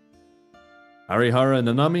 Harihara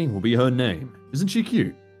Nanami will be her name. Isn't she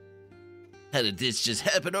cute? How did this just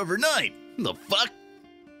happen overnight? The fuck?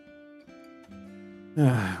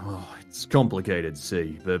 Well, it's complicated,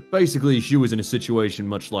 see, but basically she was in a situation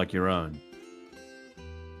much like your own.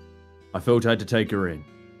 I felt I had to take her in.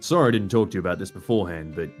 Sorry I didn't talk to you about this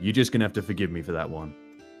beforehand, but you're just gonna have to forgive me for that one.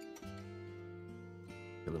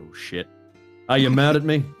 You little shit. Are you mad at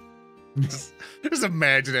me? Just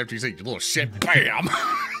imagine after you say, you little shit, bam!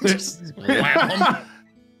 Just wham 'em.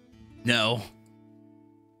 No.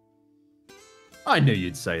 I knew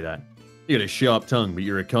you'd say that. You got a sharp tongue, but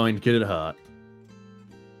you're a kind kid at heart.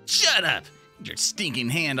 Shut up! Your stinking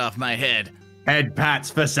hand off my head. Head pats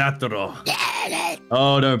for Satoru.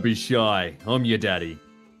 Oh, don't be shy. I'm your daddy.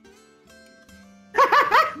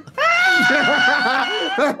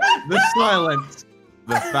 The silence.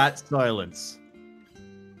 The fat silence.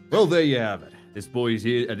 Well, there you have it. This boy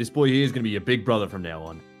here is going to be your big brother from now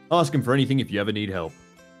on. Ask him for anything if you ever need help.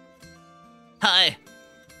 Hi.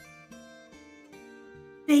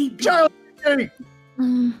 Baby.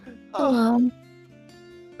 Hello.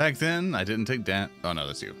 Back then, I didn't take that. Oh, no,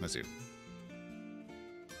 that's you. That's you.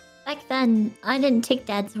 Back then, I didn't take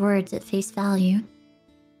Dad's words at face value.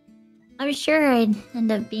 I was sure I'd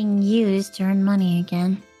end up being used to earn money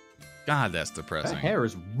again. God, that's That depressing. hair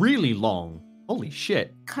is really long. Holy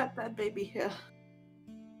shit. Cut that baby hair.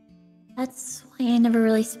 That's why I never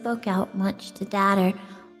really spoke out much to Dad or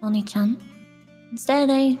Oni-chan. Instead,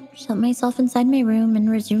 I shut myself inside my room and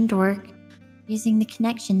resumed work, using the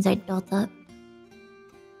connections I'd built up.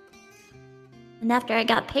 And after I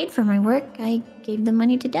got paid for my work, I gave the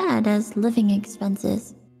money to Dad as living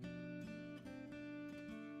expenses.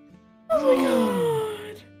 Oh my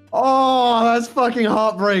god. Oh, that's fucking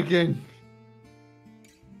heartbreaking.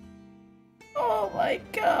 Oh my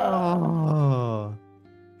god. Oh.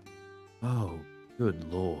 Oh, good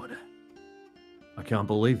lord. I can't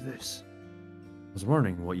believe this. I was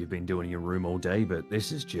wondering what you've been doing in your room all day, but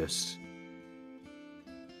this is just...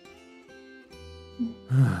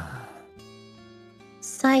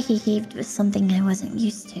 Sigh he heaved was something I wasn't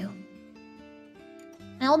used to.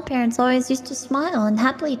 My old parents always used to smile and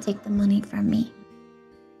happily take the money from me.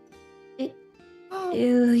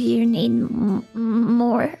 Do you need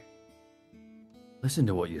more? Listen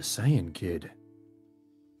to what you're saying, kid.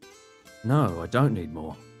 No, I don't need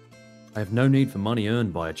more. I have no need for money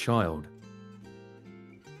earned by a child.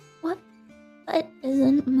 What? But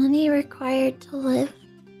isn't money required to live?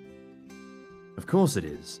 Of course it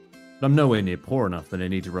is, but I'm nowhere near poor enough that I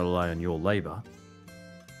need to rely on your labor.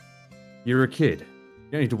 You're a kid.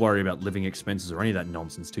 You don't need to worry about living expenses or any of that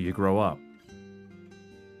nonsense till you grow up.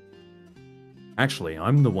 Actually,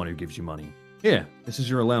 I'm the one who gives you money. Here, this is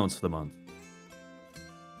your allowance for the month.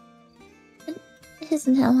 It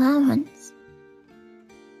isn't an allowance.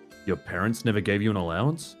 Your parents never gave you an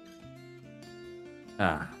allowance?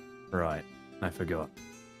 Ah, right. I forgot.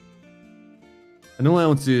 An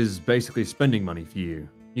allowance is basically spending money for you.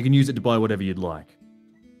 You can use it to buy whatever you'd like.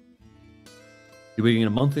 You'll be getting a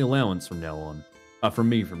monthly allowance from now on. From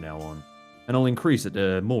me from now on. And I'll increase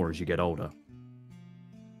it more as you get older.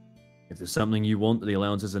 If there's something you want that the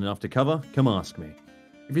allowance isn't enough to cover, come ask me.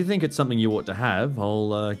 If you think it's something you ought to have,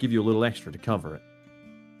 I'll give you a little extra to cover it.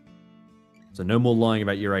 So no more lying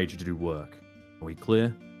about your age to do work. Are we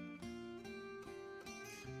clear?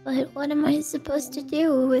 But what am I supposed to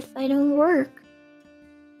do if I don't work?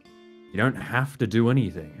 You don't have to do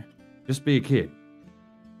anything. Just be a kid.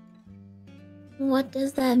 What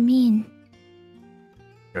does that mean?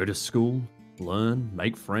 Go to school, learn,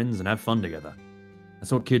 make friends, and have fun together.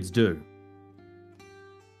 That's what kids do.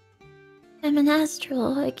 I'm an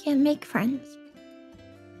astral. I can't make friends.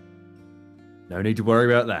 No need to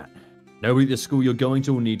worry about that. Nobody at the school you're going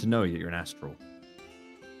to will need to know that you're an astral.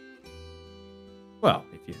 Well,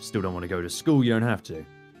 if you still don't want to go to school, you don't have to.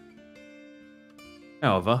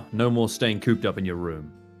 However, no more staying cooped up in your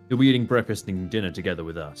room. You'll be eating breakfast and dinner together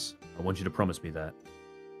with us. I want you to promise me that.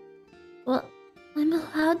 Well, I'm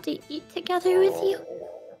allowed to eat together with you?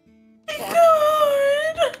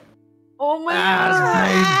 God. Oh my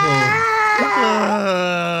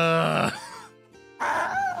god.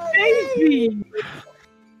 Baby.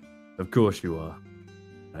 Of course you are.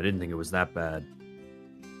 I didn't think it was that bad.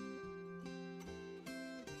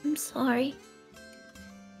 I'm sorry.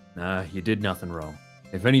 Nah, you did nothing wrong.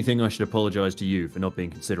 If anything, I should apologize to you for not being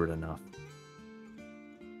considerate enough.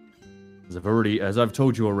 As I've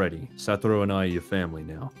told you already, Satoru and I are your family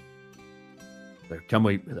now. Come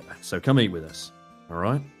eat with us, all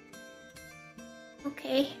right?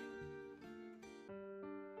 Okay.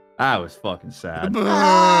 That was fucking sad.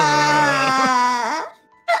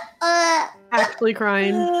 Actually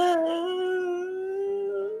crying.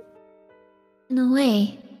 In a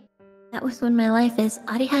way, that was when my life as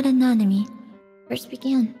Arihara Nanami first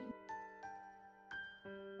began.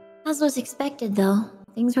 As was expected, though,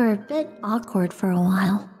 things were a bit awkward for a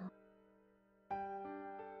while.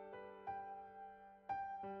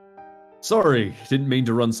 Sorry, didn't mean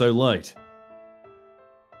to run so late.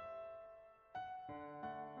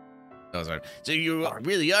 Oh, sorry. So you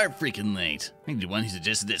really are freaking late. I think the one who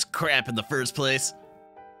suggested this crap in the first place.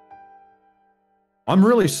 I'm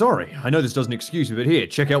really sorry. I know this doesn't excuse me, but here,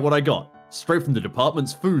 check out what I got. Straight from the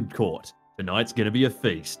department's food court. Tonight's gonna be a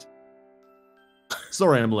feast.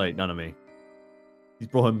 Sorry I'm late, Nanami. He's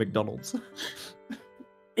brought home McDonald's.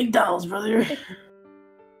 McDonald's, brother.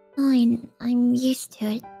 Fine, I'm used to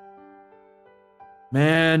it.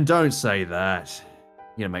 Man, don't say that.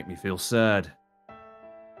 You're gonna make me feel sad.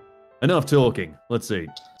 Enough talking. Let's eat.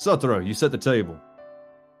 Satoru, you set the table.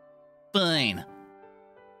 Fine.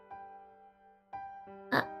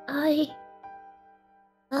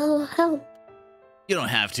 I'll help. You don't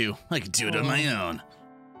have to. I can do it on my own.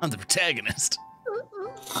 I'm the protagonist.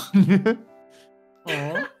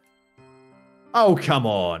 Oh, come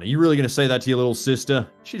on. Are you really gonna say that to your little sister?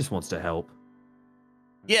 She just wants to help.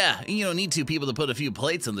 Yeah, you don't need two people to put a few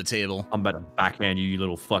plates on the table. I'm about to backhand you, you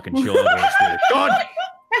little fucking child. I swear to God!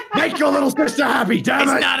 Make your little sister happy, damn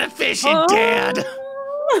it! It's not efficient, Dad!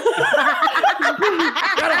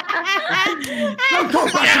 Don't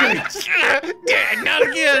talk back to me! Dad, not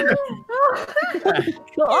again!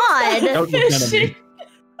 God! Don't look down at me.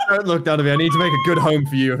 Don't look down at me. I need to make a good home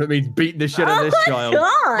for you if it means beating the shit out of this child. God!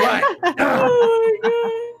 Right.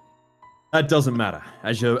 That doesn't matter.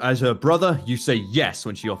 As her brother, you say yes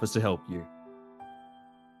when she offers to help you.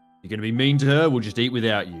 You're gonna be mean to her, we'll just eat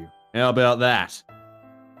without you. How about that?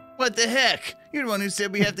 What the heck? You're the one who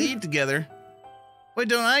said we have to eat together. Why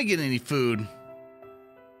don't I get any food?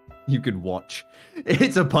 You can watch.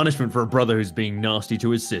 It's a punishment for a brother who's being nasty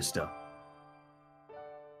to his sister.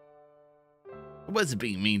 I wasn't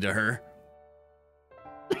being mean to her.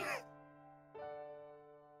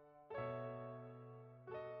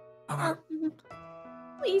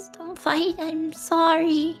 Please don't fight. I'm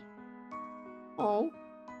sorry. Oh.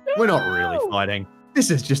 We're not really fighting.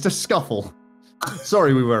 This is just a scuffle.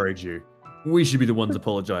 Sorry we worried you. We should be the ones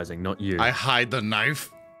apologizing, not you. I hide the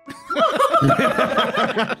knife.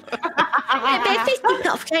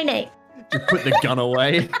 Just put the gun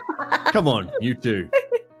away. Come on, you two.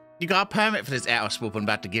 You got a permit for this ass whoop I'm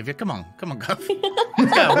about to give you. Come on, Guff. Come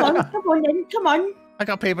on, then. Come on. I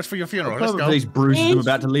got papers for your funeral. Let's For go. these bruises I'm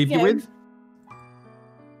about to leave you with.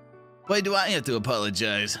 Why do I have to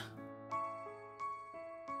apologize?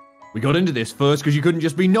 We got into this first because you couldn't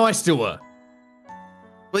just be nice to her.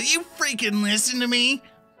 Will you freaking listen to me?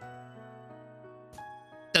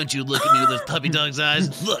 Don't you look at me with those puppy dog's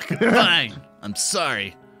eyes. Look, fine. I'm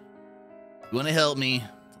sorry. You want to help me?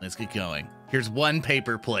 Let's get going. Here's one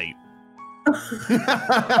paper plate.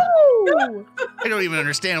 I don't even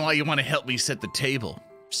understand why you want to help me set the table.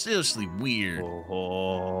 Seriously weird.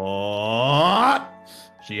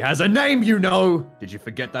 She has a name, you know. Did you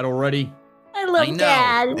forget that already? I love I know.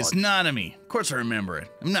 Dad. It's Nanami. Of course I remember it.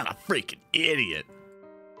 I'm not a freaking idiot.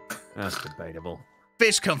 That's debatable.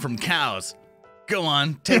 Fish come from cows. Go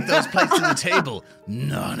on, take those plates to the table.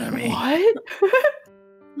 Nanami. What?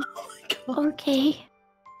 Okay.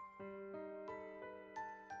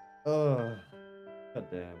 Oh,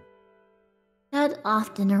 goddamn. Dad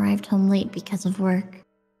often arrived home late because of work.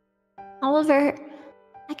 However,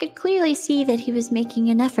 I could clearly see that he was making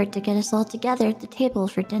an effort to get us all together at the table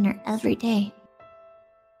for dinner every day.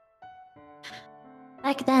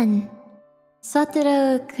 Back then,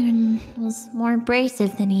 Satoru-kun was more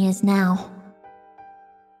abrasive than he is now.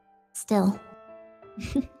 Still,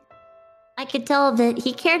 I could tell that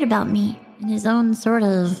he cared about me in his own sort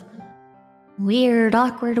of weird,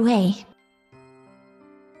 awkward way.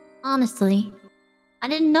 Honestly, I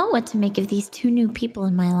didn't know what to make of these two new people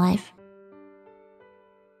in my life.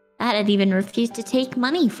 Dad had even refused to take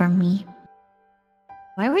money from me.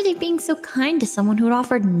 Why were they being so kind to someone who had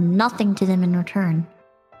offered nothing to them in return?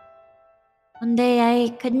 One day I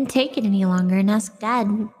couldn't take it any longer and asked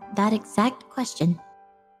Dad that exact question.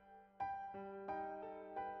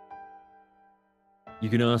 You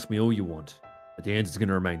can ask me all you want, but the answer's going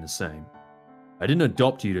to remain the same. I didn't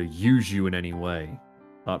adopt you to use you in any way.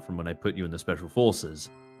 apart from when I put you in the special forces.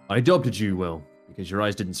 I adopted you, well, because your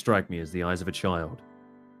eyes didn't strike me as the eyes of a child.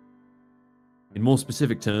 In more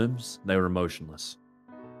specific terms, they were emotionless.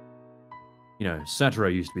 You know,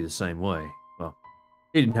 Satoru used to be the same way. Well,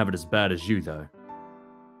 he didn't have it as bad as you, though.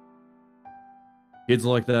 Kids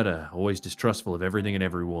like that are always distrustful of everything and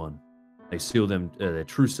everyone. They seal their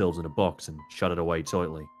true selves in a box and shut it away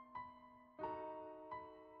tightly.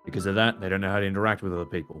 Because of that, they don't know how to interact with other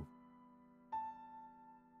people.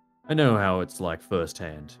 I know how it's like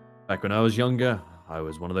firsthand. Back when I was younger, I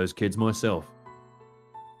was one of those kids myself.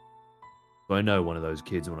 So I know one of those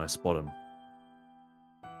kids when I spot them.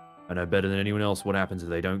 I know better than anyone else what happens if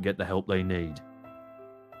they don't get the help they need.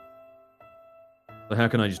 But how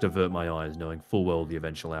can I just avert my eyes knowing full well the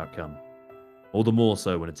eventual outcome? All the more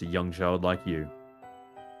so when it's a young child like you.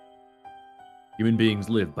 Human beings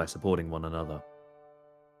live by supporting one another.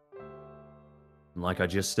 And like I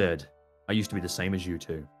just said, I used to be the same as you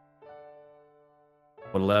two.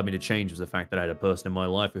 What allowed me to change was the fact that I had a person in my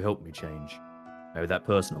life who helped me change. I owe that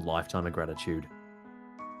person a lifetime of gratitude.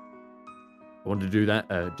 I wanted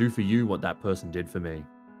to do for you what that person did for me.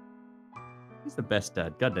 He's the best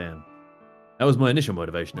dad, goddamn. That was my initial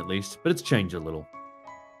motivation at least, but it's changed a little.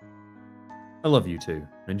 I love you two,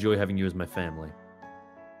 and enjoy having you as my family.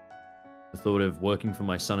 The thought of working for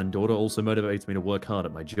my son and daughter also motivates me to work hard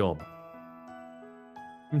at my job.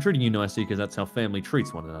 I'm treating you nicely because that's how family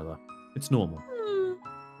treats one another. It's normal.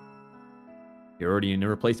 You're already an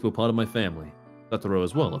irreplaceable part of my family. Satoru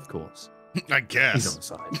as well, of course. I guess. He's on the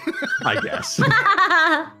side. I guess.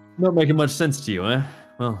 Not making much sense to you, eh?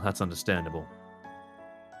 Well, that's understandable.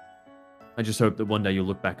 I just hope that one day you'll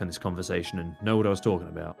look back on this conversation and know what I was talking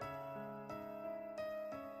about.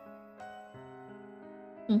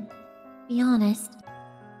 To be honest,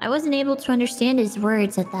 I wasn't able to understand his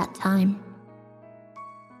words at that time.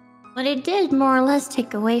 What I did more or less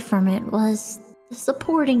take away from it was the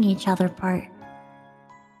supporting each other part.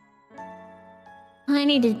 I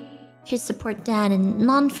needed to support Dad in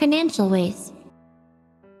non-financial ways.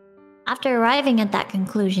 After arriving at that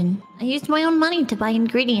conclusion, I used my own money to buy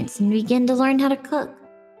ingredients and begin to learn how to cook.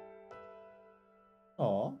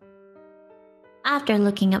 Aww. After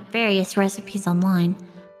looking up various recipes online,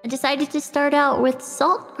 I decided to start out with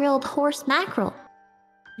salt-grilled horse mackerel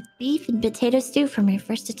with beef and potato stew for my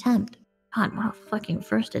first attempt. God, what a fucking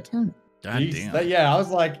first attempt. God damn. Yeah, I was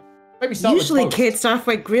like, maybe start Usually with kids start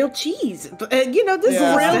with grilled cheese. You know, this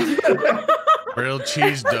is real. Grilled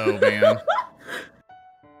cheese dough, man.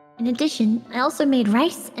 In addition, I also made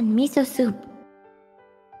rice and miso soup.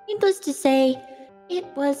 Needless to say, it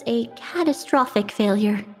was a catastrophic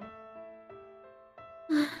failure.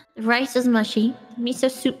 The rice was mushy, the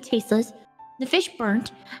miso soup tasteless, the fish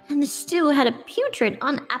burnt, and the stew had a putrid,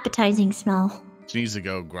 unappetizing smell. She needs to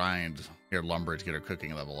go grind her lumber to get her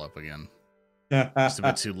cooking level up again. Just a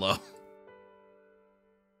bit too low.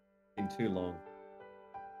 Been too long.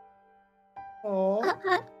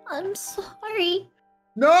 I'm sorry.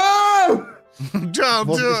 No! Don't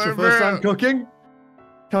Wasn't do this your it, first man. time cooking?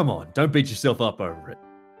 Come on, don't beat yourself up over it.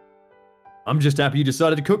 I'm just happy you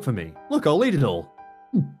decided to cook for me. Look, I'll eat it all.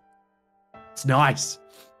 It's nice.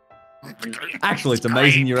 Actually, it's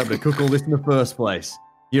amazing you're able to cook all this in the first place.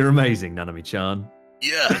 You're amazing, Nanami-chan.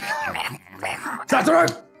 Yeah. Satoru!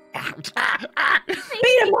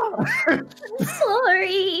 Beat him up. I'm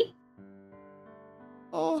sorry.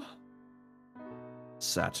 Oh.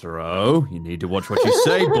 Satoru, you need to watch what you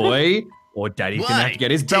say, boy, or Daddy's gonna have to get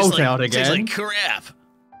his belt out again. Tastes like crap.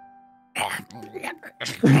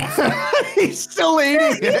 He's still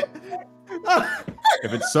eating it.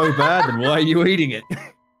 If it's so bad, then why are you eating it?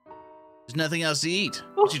 There's nothing else to eat.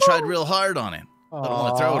 But you tried real hard on it. I don't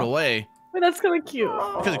want to throw it away. Wait, that's kind of cute.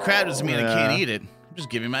 Because the crap doesn't mean I can't eat it. I'm just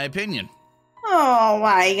giving my opinion. Oh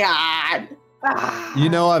my god. You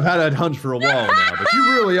know, I've had that hunch for a while now, but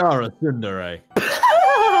you really are a tsundere.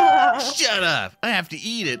 Shut up. I have to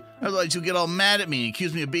eat it. Otherwise you'll get all mad at me and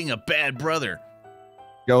accuse me of being a bad brother.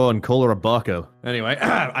 Go on, call her a bucko. Anyway,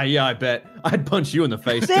 yeah, I bet. I'd punch you in the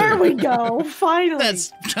face, There too. we go. Finally.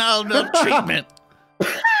 That's child milk treatment.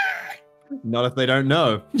 Not if they don't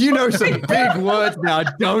know. You know some big words now,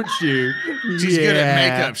 don't you? She's good at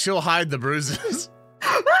makeup. She'll hide the bruises.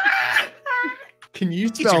 Can you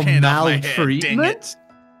Get your spell hand off my head, dang maltreatment?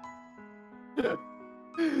 it.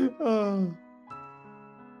 Oh.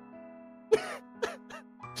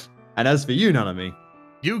 And as for you, Nanami.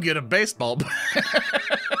 You get a baseball bat.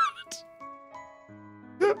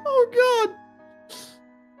 Oh, God.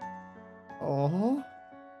 Oh.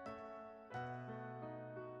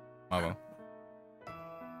 Mama.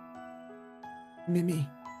 Mimi.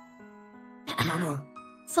 Mama.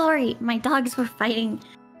 sorry. My dogs were fighting,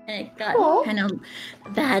 and it got kind of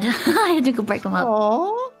bad. I had to go break them up.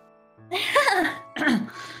 Aww.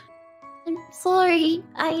 I'm sorry.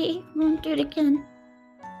 I won't do it again.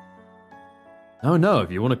 Oh no,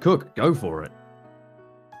 if you want to cook, go for it.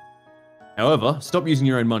 However, stop using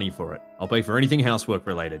your own money for it. I'll pay for anything housework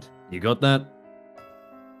related. You got that?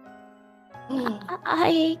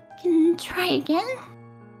 I can try again.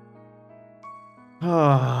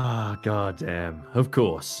 Ah, goddamn. Of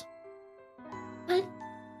course. What?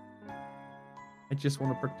 I just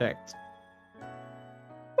want to protect.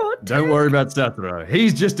 Don't worry about Satoru.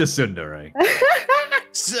 He's just a tsundere.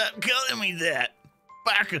 Stop calling me that.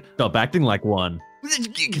 Fuck. Stop acting like one.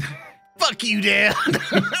 Fuck you, Dad.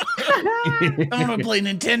 I'm gonna play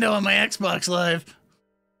Nintendo on my Xbox Live.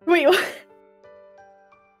 Wait, what?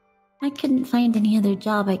 I couldn't find any other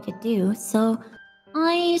job I could do, so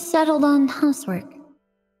I settled on housework.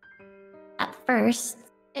 At first,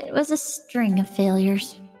 it was a string of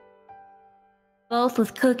failures. Both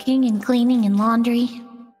with cooking and cleaning and laundry.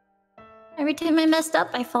 Every time I messed up,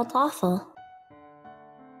 I felt awful.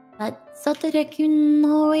 But Satoru-kun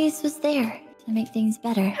always was there to make things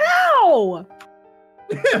better. How?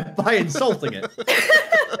 By insulting it.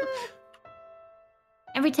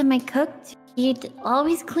 Every time I cooked, he'd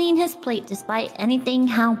always clean his plate despite anything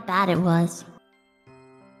how bad it was.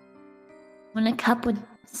 When a cup would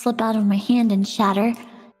slip out of my hand and shatter,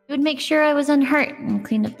 he would make sure I was unhurt and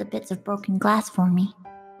clean up the bits of broken glass for me.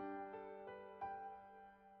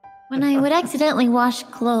 When I would accidentally wash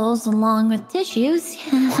clothes along with tissues,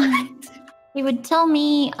 he would tell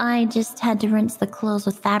me I just had to rinse the clothes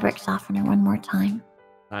with fabric softener one more time.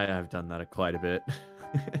 I have done that quite a bit.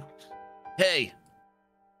 Hey,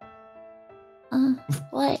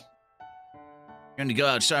 What? you're going to go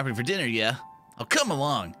out shopping for dinner, yeah? I'll come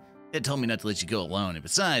along. Dad told me not to let you go alone, and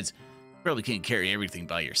besides, you probably can't carry everything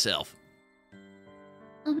by yourself.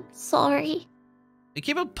 I'm sorry. You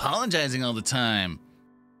keep apologizing all the time.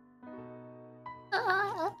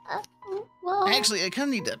 Well, Actually, I kind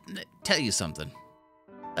of need to tell you something.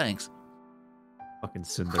 Thanks. Fucking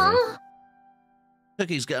tsundere. huh?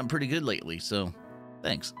 Cookie's gotten pretty good lately, so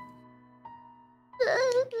thanks.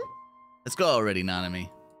 Let's go already, Nanami.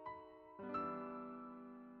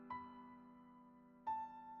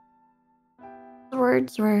 The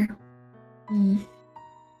words were...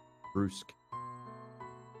 Brusque,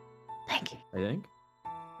 Thank you. I think.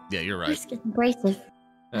 Yeah, you're right. Brusque and abrasive,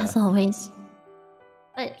 as always.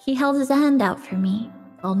 But he held his hand out for me,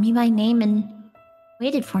 called me by name, and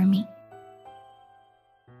waited for me.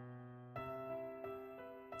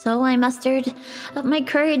 So I mustered up my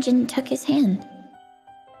courage and took his hand.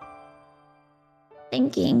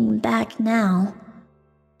 Thinking back now,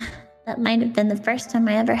 that might have been the first time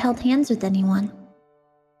I ever held hands with anyone.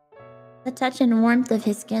 The touch and warmth of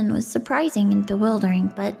his skin was surprising and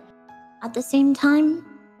bewildering, but at the same time,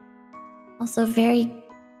 also very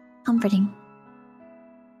comforting.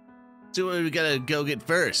 So what do we gotta go get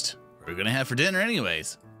first? What are we gonna have for dinner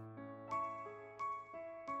anyways?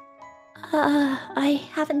 I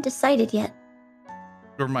haven't decided yet.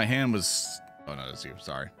 Or my hand was... Oh, no, that's you.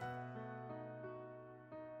 Sorry.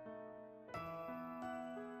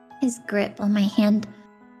 His grip on my hand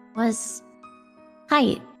was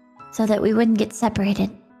tight so that we wouldn't get separated.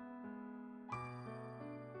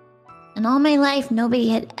 In all my life, nobody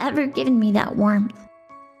had ever given me that warmth.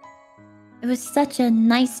 It was such a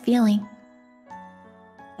nice feeling,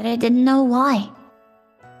 but I didn't know why.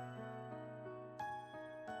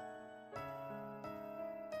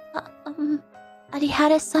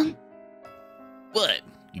 Arihara-san? What?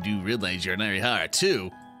 You do realize you're an Arihara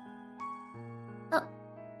too?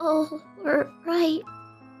 Oh, right.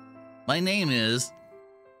 My name is...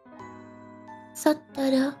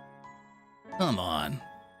 Satoru. Come on.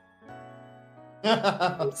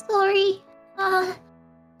 I'm sorry.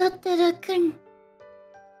 Satoru-kun.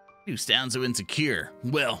 You sound so insecure.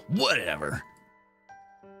 Well, whatever.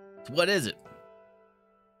 So what is it?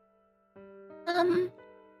 Is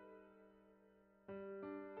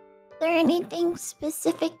there anything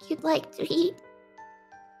specific you'd like to eat?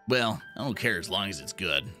 Well, I don't care as long as it's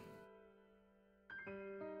good.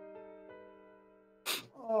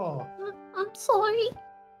 Oh. I'm sorry.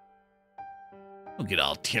 Don't get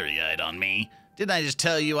all teary-eyed on me. Didn't I just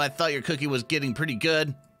tell you I thought your cookie was getting pretty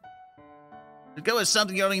good? Just go with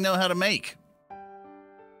something you already know how to make.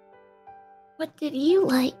 What did you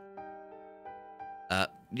like?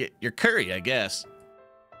 Your curry, I guess.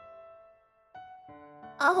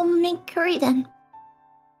 I'll make curry then.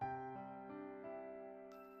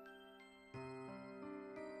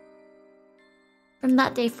 From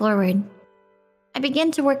that day forward, I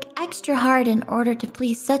began to work extra hard in order to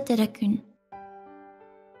please Satoru-kun.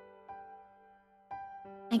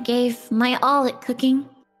 I gave my all at cooking,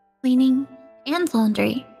 cleaning, and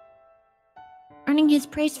laundry. Earning his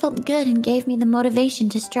praise felt good and gave me the motivation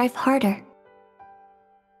to strive harder.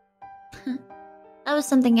 That was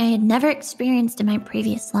something I had never experienced in my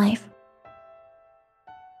previous life.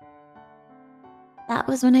 That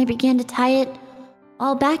was when I began to tie it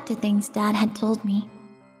all back to things Dad had told me.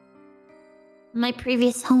 In my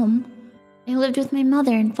previous home, I lived with my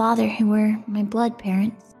mother and father who were my blood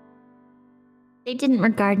parents. They didn't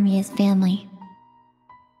regard me as family.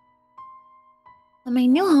 At my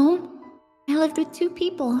new home, I lived with two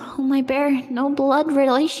people whom I bear no blood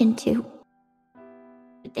relation to,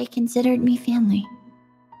 but they considered me family.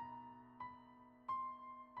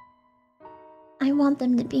 I want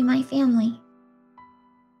them to be my family.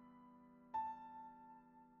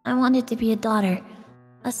 I wanted to be a daughter,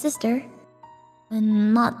 a sister,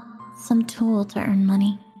 and not some tool to earn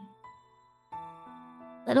money.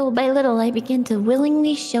 Little by little, I began to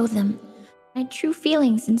willingly show them my true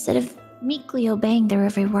feelings instead of meekly obeying their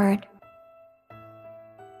every word.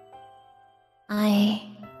 I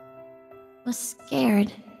was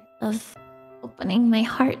scared of opening my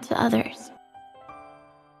heart to others.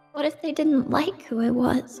 What if they didn't like who I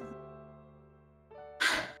was?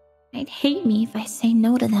 They'd hate me if I say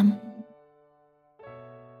no to them.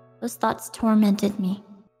 Those thoughts tormented me.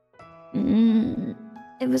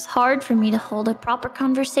 It was hard for me to hold a proper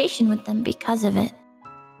conversation with them because of it.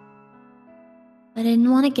 But I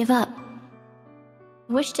didn't want to give up.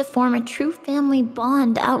 The wish to form a true family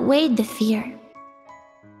bond outweighed the fear.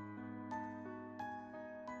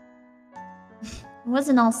 It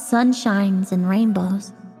wasn't all sunshines and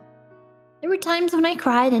rainbows. There were times when I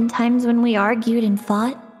cried and times when we argued and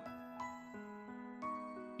fought.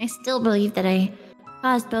 I still believe that I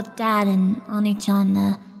caused both Dad and Oni-chan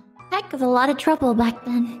a heck of a lot of trouble back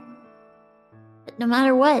then. But no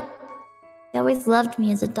matter what, they always loved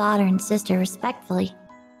me as a daughter and sister respectfully.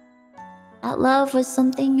 That love was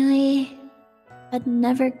something I had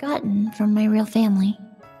never gotten from my real family.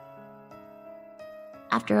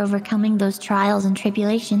 After overcoming those trials and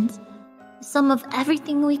tribulations, the sum of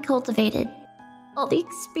everything we cultivated, all the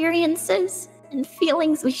experiences and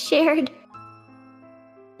feelings we shared,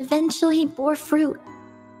 eventually bore fruit.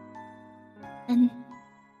 And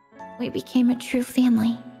we became a true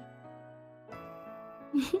family.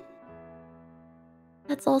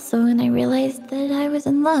 That's also when I realized that I was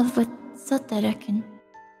in love with Satoru-kun.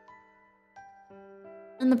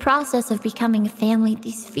 In the process of becoming a family,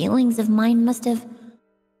 these feelings of mine must have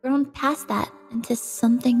grown past that into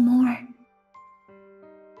something more.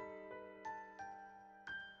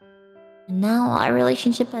 And now our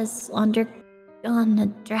relationship has undergone a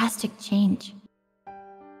drastic change.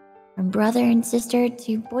 From brother and sister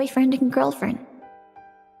to boyfriend and girlfriend.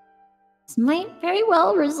 This might very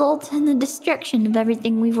well result in the destruction of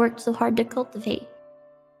everything we've worked so hard to cultivate.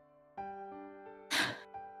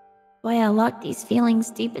 Why I locked these feelings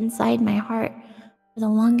deep inside my heart for the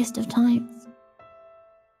longest of times.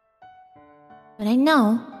 But I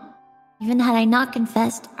know, even had I not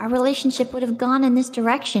confessed, our relationship would have gone in this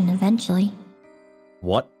direction eventually.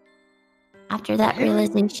 What? After that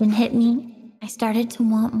realization hit me, I started to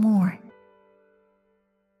want more.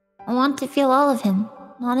 I want to feel all of him,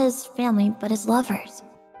 not as family, but as lovers.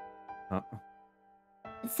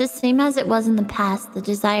 It's the same as it was in the past. The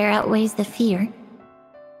desire outweighs the fear.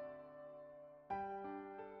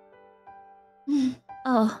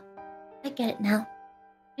 Oh, I get it now.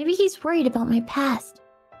 Maybe he's worried about my past.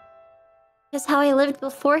 Just how I lived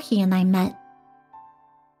before he and I met.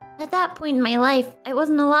 At that point in my life, I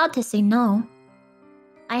wasn't allowed to say no.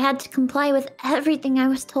 I had to comply with everything I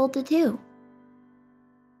was told to do.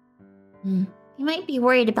 He might be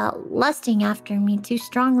worried about lusting after me too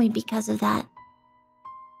strongly because of that.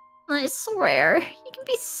 I swear, he can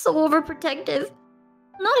be so overprotective.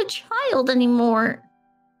 I'm not a child anymore.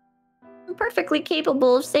 I'm perfectly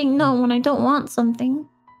capable of saying no when I don't want something.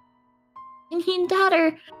 And he and Dad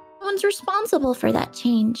are the ones responsible for that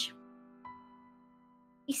change.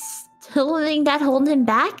 He's still letting that hold him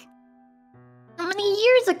back? How many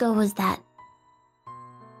years ago was that?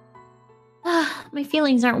 My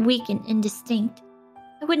feelings aren't weak and indistinct.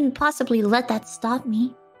 I wouldn't possibly let that stop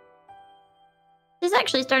me. It's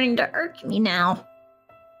actually starting to irk me now.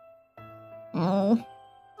 Oh,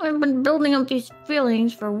 I've been building up these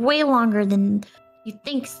feelings for way longer than you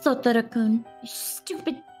think, Satoru-kun. You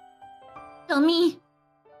stupid dummy.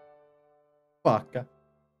 Fuck.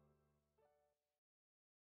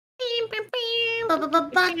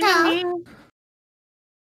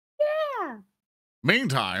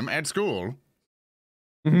 Meantime, at school.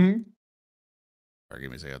 Mm-hmm. Sorry,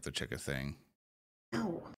 give me a second. I have to check a thing.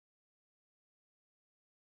 No.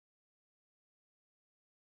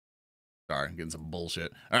 Sorry, I'm getting some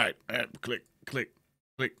bullshit. All right. Click, click,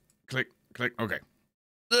 click, click, click. Okay.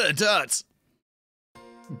 Dots. I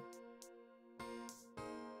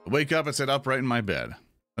wake up and sit upright in my bed.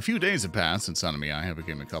 A few days have passed since Son and me I have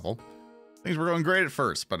become a couple. Things were going great at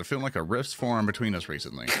first, but I feel like a rift's formed between us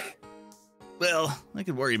recently. Well, I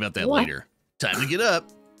could worry about that later. Time to get up.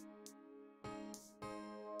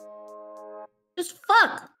 Just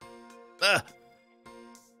fuck.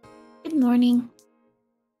 Good morning.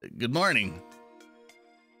 Good morning.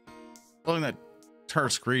 Following that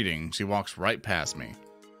terse greeting, she walks right past me.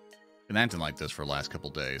 Been acting like this for the last couple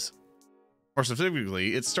days. More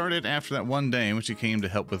specifically, it started after that one day when she came to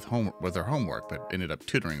help with her homework, but ended up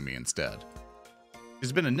tutoring me instead.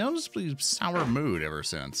 She's been in a noticeably sour mood ever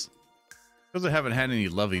since. Because I haven't had any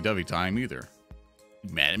lovey-dovey time either.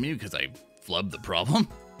 You mad at me because I flubbed the problem?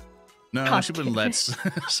 No, she wouldn't let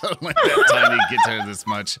something like that tiny get to her this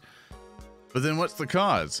much. But then what's the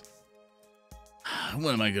cause?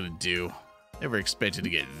 What am I gonna do? Never expected to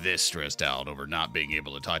get this stressed out over not being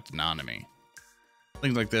able to talk to Nanami.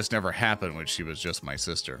 Things like this never happened when she was just my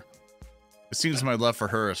sister. It seems my love for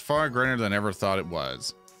her is far greater than I ever thought it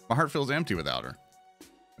was. My heart feels empty without her.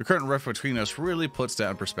 The current rift between us really puts that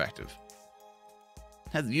in perspective.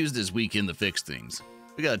 Had to use this weekend to fix things.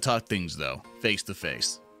 We gotta talk things though, face to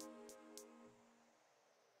face.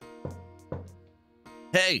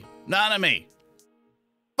 Hey, Nanami!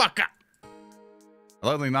 Fuck up! I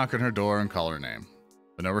lightly knock on her door and call her name,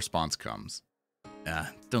 but no response comes.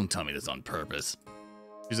 Don't tell me this on purpose.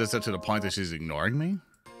 She's just up to the point that she's ignoring me?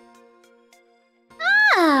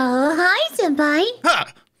 Oh, hi, Senpai.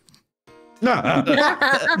 Ha! I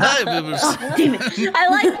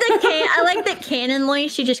like the canon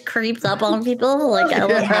voice. She just creeps up on people. Like, I love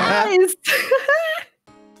that.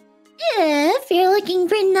 If you're looking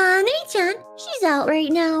for Nane-chan, she's out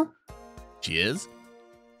right now. She is?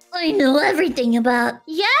 I know everything about.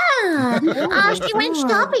 Yeah. She went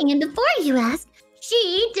shopping, and before you ask,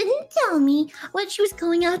 she didn't tell me what she was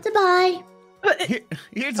going out to buy.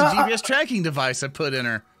 Here's a GPS tracking device I put in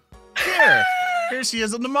her. Here she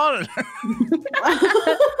is on the monitor.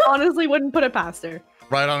 Honestly, wouldn't put it past her.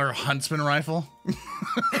 Right on her huntsman rifle.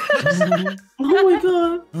 Oh my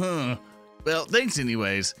god. Well, thanks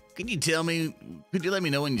anyways. Could you let me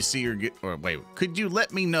know when you see her could you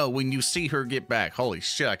let me know when you see her get back? Holy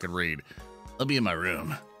shit, I can read. I'll be in my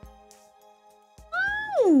room.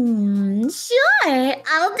 Sure,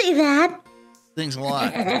 I'll do that. Thanks a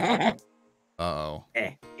lot. Uh-oh.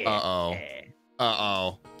 Uh-oh.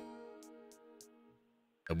 Uh-oh.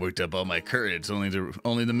 I worked up all my courage only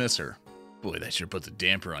to miss her. Boy, that sure puts a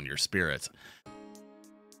damper on your spirits.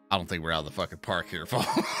 I don't think we're out of the fucking park here,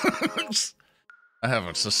 folks. I have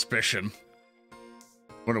a suspicion.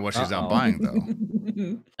 Wonder what she's out buying,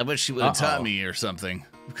 though. I wish she would have taught me or something.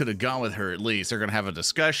 We could have gone with her at least. They're gonna have a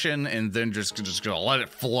discussion and then just gonna let it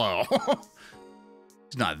flow.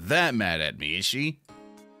 She's not that mad at me, is she?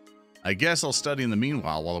 I guess I'll study in the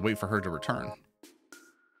meanwhile while I wait for her to return.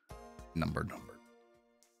 Number.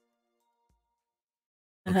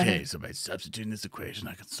 Okay, so by substituting this equation,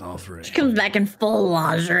 I can solve for it. She comes back in full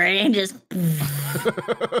lingerie and just.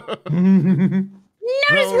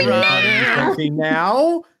 Notice me now.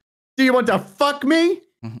 Now? Do you want to fuck me?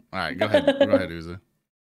 All right, go ahead. Go ahead, Uza.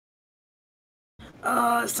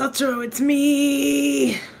 Satoru, it's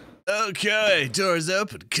me. Okay, door's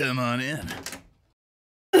open. Come on in.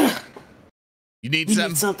 You need You something?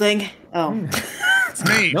 need something? Oh. It's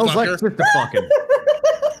me, Smells like fucker. sister fucking.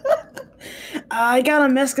 I got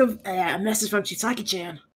a message from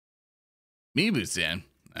Chisaki-chan. Mibu-san.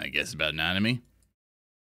 I guess about Nanami.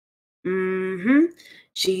 Mm-hmm.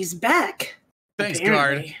 She's back. Thanks,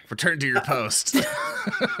 Apparently. guard. Return to your post.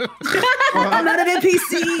 I'm not an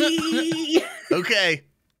NPC. Okay.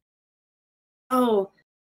 Oh,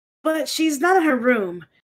 but she's not in her room.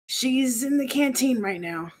 She's in the canteen right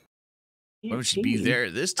now. Why would she be there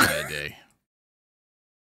at this time of day?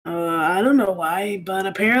 I don't know why, but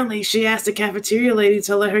apparently she asked the cafeteria lady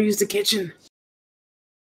to let her use the kitchen.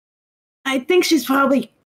 I think she's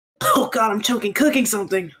probably... Oh god, I'm choking. Cooking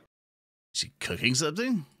something. Is she cooking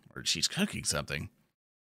something? Or she's cooking something?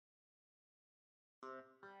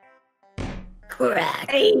 Correct.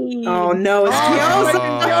 Hey. Oh no, it's Kyoza!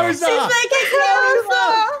 Oh. She's making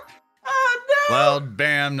Kyoza! Oh no! Well,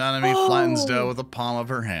 bam, Nanami flattens dough with the palm of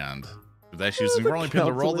her hand. With that, she uses the rolling pin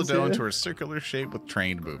to roll the dough into a circular shape with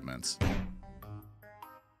trained movements.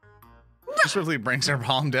 She swiftly brings her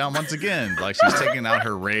palm down once again, like she's taking out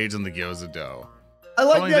her rage on the gyoza dough. I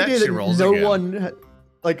like Only the that idea she that rolls no again. one.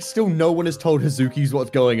 like, still no one has told Hazuki's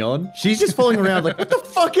what's going on. She's just following around like, what the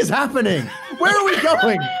fuck is happening? Where are we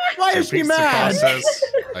going? Why is she Repeats the mad? process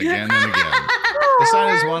again and again. The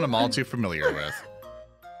sign is one I'm all too familiar with.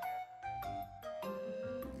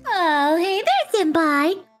 Oh, hey there,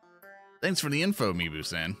 Senpai. Thanks for the info,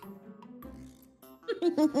 Mibu-san.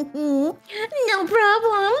 No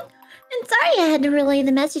problem. I'm sorry I had to relay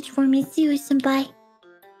the message for me too, Senpai.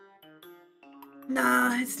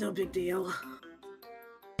 Nah, it's no big deal.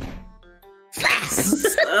 So,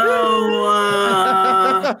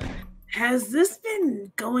 has this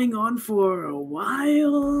been going on for a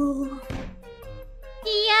while?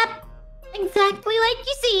 Yep, exactly like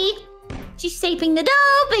you see. She's shaping the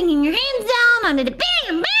dough, banging her hands down onto the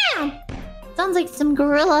bam, bam. Sounds like some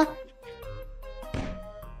gorilla.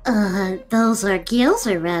 Those are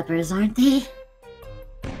gyoza wrappers, aren't they?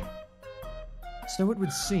 So it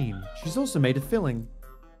would seem. She's also made a filling.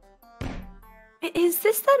 Is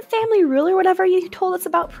this that family rule or whatever you told us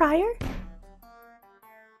about prior?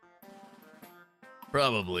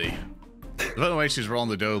 Probably. By the way she's rolling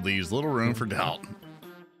the dough leaves little room for doubt.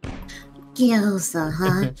 Gyoza,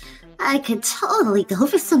 huh? I could totally go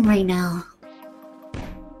for some right now.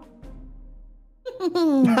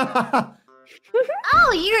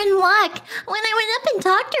 Oh, you're in luck. When I went up and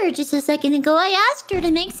talked to her just a second ago, I asked her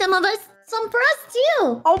to make some for us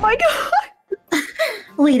too. Oh my god!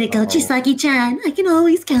 Way to go, Chisaki-chan. I can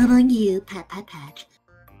always count on you. Pat, pat, pat.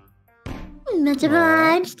 Much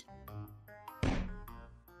obliged.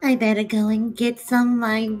 I better go and get some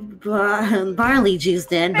my barley juice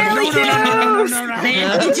then. Barley juice!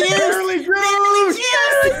 Barley juice! Barley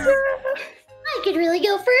juice! I could really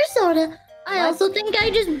go for a soda. I also think I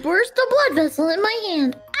just burst a blood vessel in my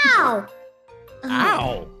hand. Ow!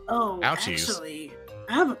 Ow! Oh, Ouchies. actually,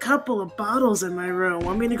 I have a couple of bottles in my room.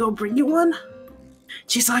 Want me to go bring you one?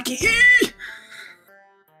 Chisaki!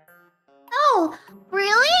 Oh,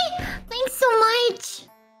 really? Thanks so much.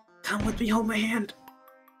 Come with me, hold my hand.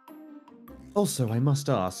 Also, I must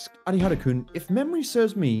ask, Arihara-kun, if memory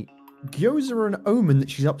serves me, gyoza are an omen that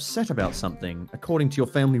she's upset about something, according to your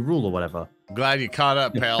family rule or whatever. Glad you caught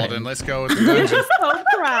up, Paladin. Let's go with the dungeon. So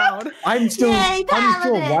proud. I'm still Yay, unsure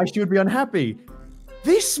Paladin! why she would be unhappy.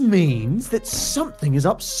 This means that something has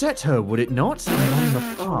upset her, would it not? I'm on the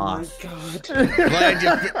Oh my path.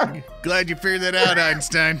 god. Glad you figured that out,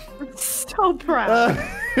 Einstein. So proud.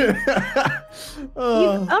 You've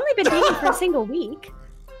only been dating for a single week.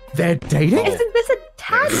 They're dating? Isn't this a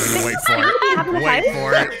tad Wait bit for soon to be having a it. Wait fight?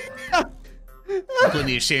 for it. I'm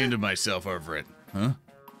plenty ashamed of myself over it. Huh?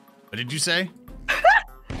 What did you say?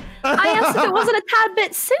 I asked if it wasn't a tad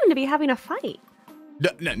bit soon to be having a fight.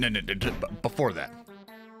 No. Before that.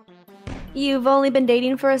 You've only been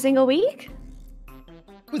dating for a single week?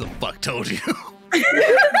 Who the fuck told you?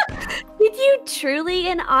 Did you truly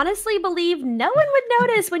and honestly believe no one would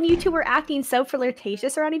notice when you two were acting so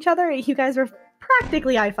flirtatious around each other? You guys were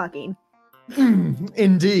practically eye-fucking.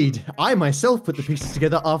 Indeed. I myself put the pieces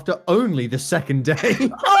together after only the second day.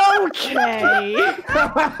 Okay.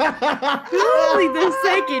 Only the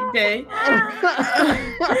second day.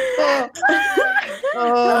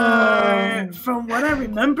 From what I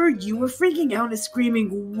remember, you were freaking out and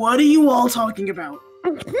screaming, "What are you all talking about?"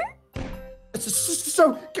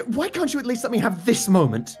 So, why can't you at least let me have this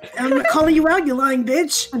moment? I'm not calling you out, you lying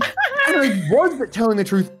bitch. I was telling the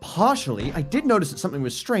truth partially. I did notice that something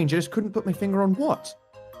was strange. I just couldn't put my finger on what.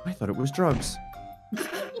 I thought it was drugs.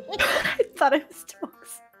 I thought it was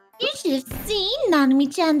jokes. You should have seen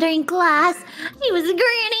Nanami-chan during class. She was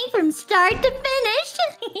grinning from start to finish.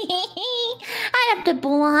 I'd have to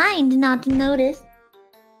blind not to notice.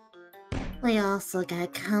 We also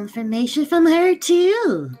got confirmation from her,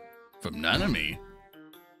 too. From Nanami.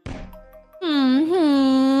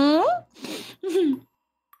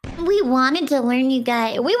 We wanted to warn you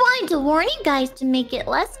guys to make it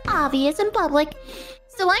less obvious in public.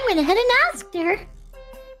 So I went ahead and asked her.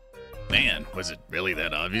 Man, was it really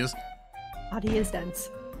that obvious? Body is dense.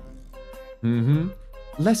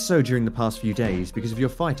 Less so during the past few days because of your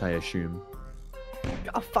fight, I assume.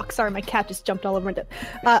 Oh fuck, sorry, my cat just jumped all over my desk.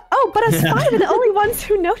 But us five are the only ones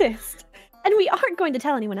who noticed. And we aren't going to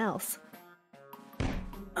tell anyone else.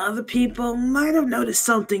 Other people might have noticed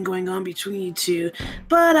something going on between you two,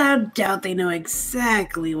 but I doubt they know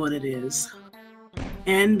exactly what it is.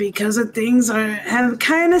 And because of things have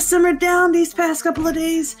kind of simmered down these past couple of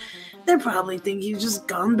days, they probably think you've just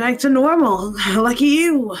gone back to normal. Lucky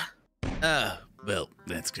you. Well,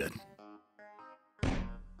 that's good.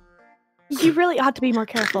 You really ought to be more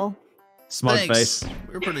careful. Smug Thanks. face.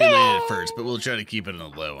 We're pretty late at first, but we'll try to keep it on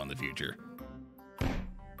the low on the future.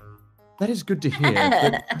 That is good to hear,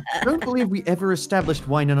 but I don't believe we ever established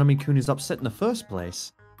why Nanami-kun is upset in the first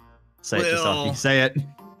place. Say it, Chisaki, say it.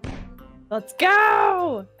 Let's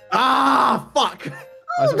go! Ah, fuck!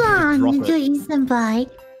 Hold on,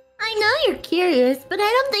 Yuji-senpai. I know you're curious, but I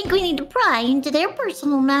don't think we need to pry into their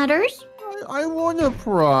personal matters. I want to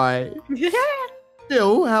pry.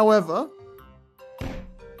 Still, however...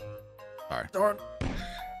 Sorry.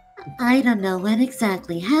 I don't know what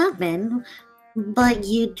exactly happened, but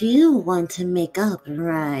you do want to make up,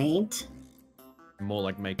 right? More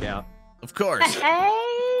like make out. Of course.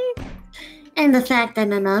 Hey! And the fact that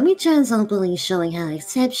Nanami-chan's openly showing how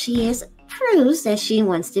accept she is proves that she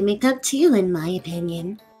wants to make up too, in my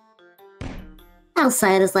opinion.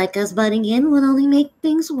 Outsiders like us butting in would only make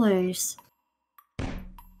things worse.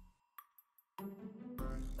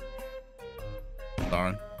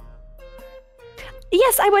 Zoran.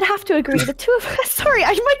 Yes, I would have to agree. The two of us. Sorry,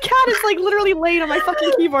 my cat is like literally laying on my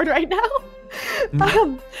fucking keyboard right now. I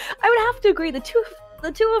would have to agree. The two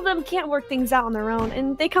of them can't work things out on their own,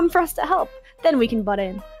 and they come for us to help. Then we can butt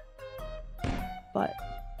in. But.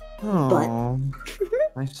 Oh,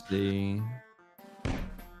 I see.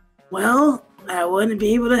 Well, I wouldn't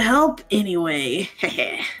be able to help anyway.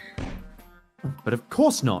 But of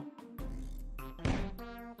course not.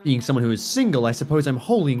 Being someone who is single, I suppose I'm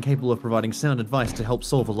wholly incapable of providing sound advice to help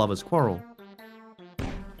solve a lover's quarrel.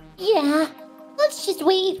 Yeah, let's just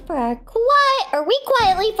wait for our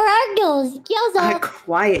quietly for our gyoza.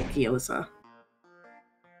 Quiet gyoza.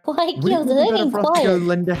 Quiet Would it gyoza, be that better ain't for us to go quiet.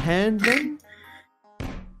 lend a hand then?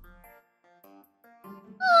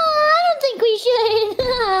 I don't think we should.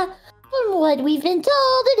 From what we've been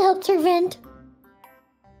told, it helps her vent.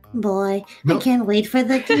 Boy, No. I can't wait for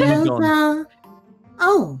the gyoza.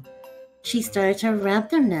 Oh, she started to wrap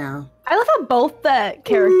them now. I love how both the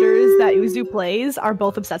characters that Uzu plays are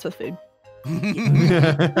both obsessed with food.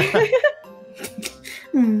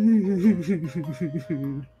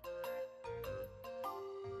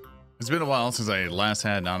 It's been a while since I last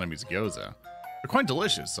had Nanami's gyoza. They're quite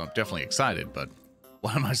delicious, so I'm definitely excited, but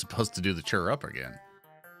what am I supposed to do to cheer her up again?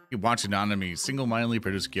 Keep watching Nanami single-mindedly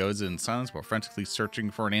produce gyoza in silence while frantically searching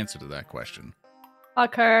for an answer to that question.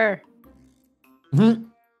 Fuck her.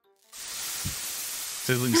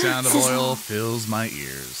 Sizzling sound of oil fills my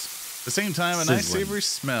ears. At the same time, a nice savory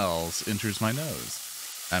smell enters my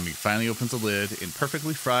nose. Nanami finally opens the lid and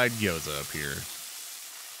perfectly fried gyoza appear.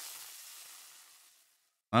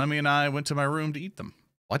 Nanami and I went to my room to eat them.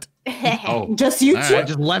 What? Oh, Just you All two? right. I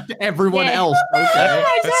just left everyone Yeah. else. Okay.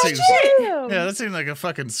 That seems, Ew. yeah, that seemed like a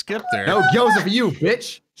fucking skip there. No gyoza for you,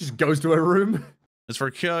 bitch. Just goes to her room. As for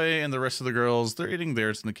Kyoe and the rest of the girls, they're eating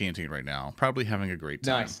theirs in the canteen right now, probably having a great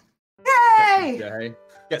time. Nice. Hey! Kyohei.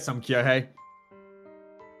 Get some Kyohei.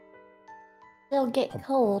 They'll get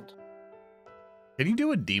cold. Can you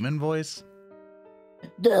do a demon voice?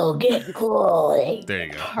 They'll get cold. There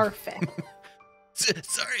you go. Perfect.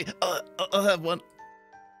 Sorry, I'll have one.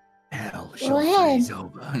 Hell Go ahead.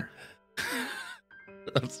 over.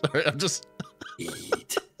 I'm sorry, I'm just.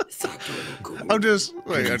 Eat. I'm just.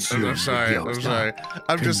 Wait, I'm sorry. I'm Consume sorry.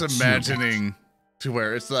 I'm just Consume imagining to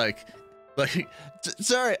where it's like,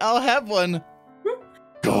 sorry, I'll have one.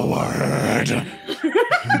 Go ahead.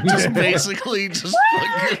 Just basically, just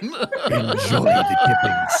fucking. Enjoy the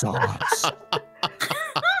dipping sauce.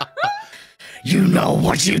 You know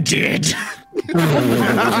what you did.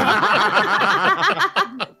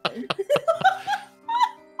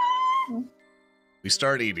 We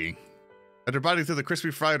start eating. After biting through the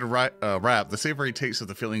crispy fried wrap, the savory taste of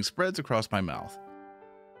the filling spreads across my mouth.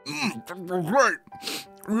 Great!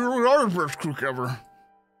 You really are the best cook ever.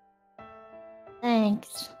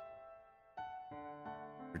 Thanks.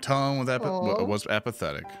 Your tone Aw. was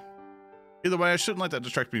apathetic. Either way, I shouldn't let that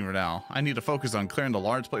distract me for now. I need to focus on clearing the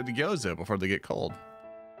large plate of gyoza before they get cold.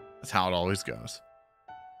 That's how it always goes.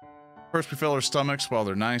 First, we fill our stomachs while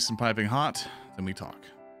they're nice and piping hot, then we talk.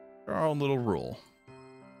 Our own little rule.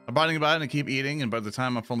 I'm biting about it and keep eating, and by the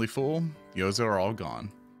time I'm fully full, gyoza are all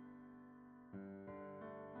gone.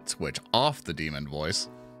 Switch off the demon voice.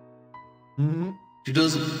 Mm-hmm. She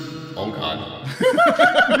doesn't. Oh god.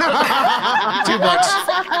 Too much.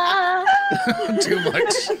 Too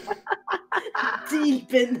much.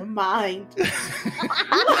 Deep in the mind.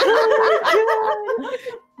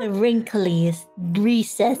 The wrinkliest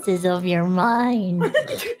recesses of your mind.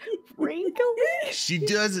 Wrinkly? She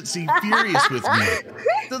doesn't seem furious with me.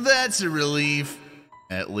 So that's a relief.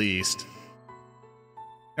 At least.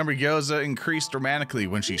 Number gyoza increased dramatically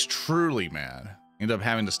when she's truly mad. I end up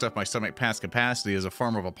having to stuff my stomach past capacity as a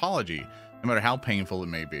form of apology, no matter how painful it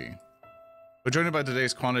may be. But joined by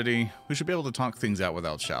today's quantity, we should be able to talk things out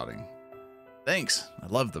without shouting. Thanks, I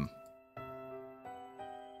love them.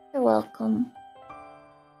 You're welcome.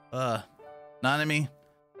 Nanami,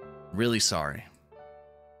 really sorry.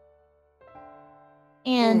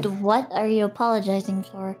 And what are you apologizing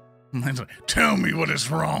for? Tell me what is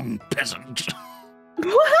wrong, peasant.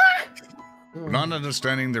 Not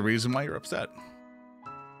understanding the reason why you're upset.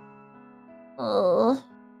 Oh.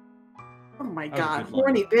 Oh my That was a god, good line.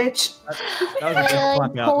 horny bitch. That was a good I clap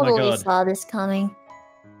out. My totally God. saw this coming.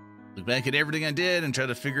 Look back at everything I did and try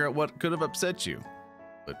to figure out what could have upset you.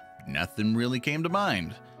 But nothing really came to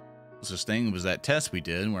mind. The closest thing was that test we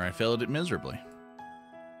did where I failed it miserably.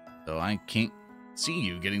 So I can't see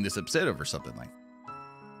you getting this upset over something like that.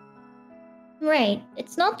 Right.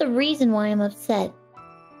 It's not the reason why I'm upset.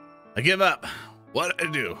 I give up. What did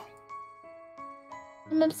I do?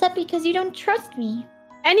 I'm upset because you don't trust me.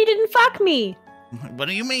 And you didn't fuck me. What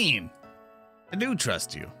do you mean? I do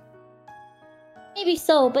trust you. Maybe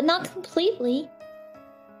so, but not completely.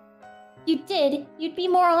 If you did, you'd be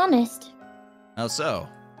more honest. How so?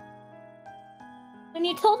 When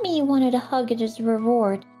you told me you wanted a hug as a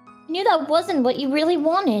reward, I knew that wasn't what you really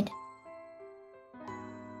wanted.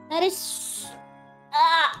 That is...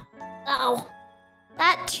 Ow.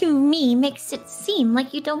 That, to me, makes it seem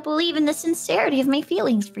like you don't believe in the sincerity of my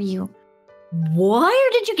feelings for you.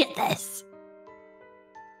 Where did you get this?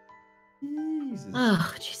 Jesus.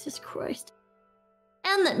 Oh, Jesus Christ.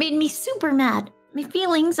 And that made me super mad. My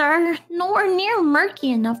feelings are nowhere near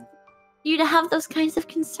murky enough for you to have those kinds of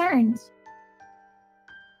concerns.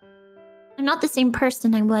 I'm not the same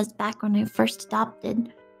person I was back when I first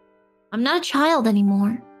adopted. I'm not a child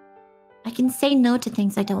anymore. I can say no to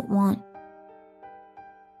things I don't want.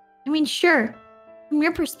 I mean, sure, from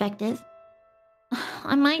your perspective,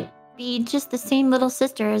 I might be just the same little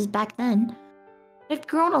sister as back then. But I've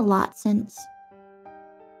grown a lot since.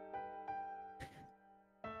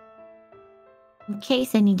 In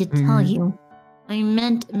case I need to tell you, I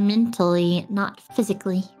meant mentally, not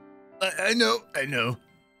physically. I know.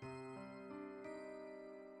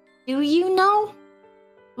 Do you know?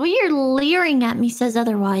 Well, you're leering at me says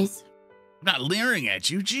otherwise. I'm not leering at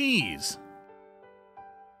you, jeez.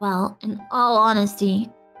 Well, in all honesty,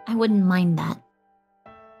 I wouldn't mind that.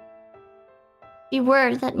 If you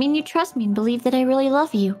were, that mean you trust me and believe that I really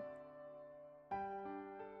love you.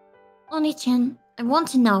 Oni-chan, I want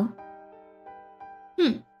to know.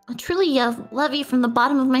 I truly love you from the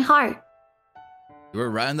bottom of my heart. You were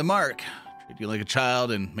right on the mark. Treat you like a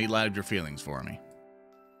child and made light of your feelings for me.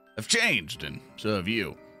 I've changed, and so have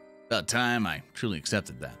you. About time I truly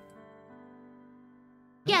accepted that.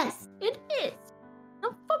 Yes, it is.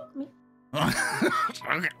 Don't fuck me.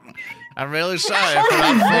 Okay. I'm really sorry for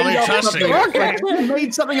not fully trusting you. She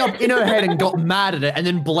made something up in her head and got mad at it and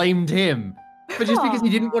then blamed him. But just because he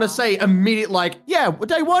didn't want to say immediate, like, yeah,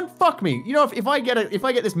 day one, fuck me. You know, if I get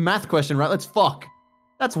this math question right, let's fuck.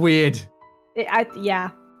 That's weird.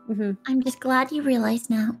 Yeah. Mm-hmm. I'm just glad you realize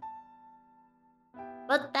now.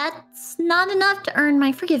 But that's not enough to earn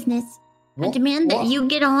my forgiveness. I demand that you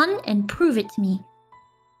get on and prove it to me.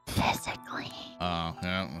 Physically. Oh,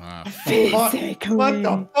 yeah. Physically. What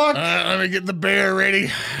the fuck? Let me get the bear ready.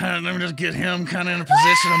 Let me just get him kind of in a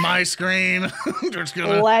position on my screen. Just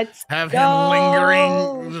gonna Let's have go. him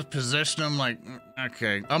lingering. Just position him like,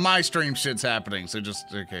 okay. On my stream, shit's happening. So just,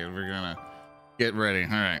 okay, we're gonna get ready. All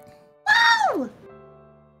right. Woo! I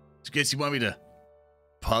guess you want me to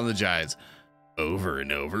apologize over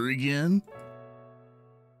and over again?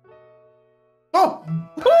 Oh!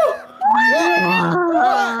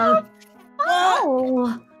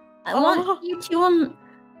 Oh! I want you to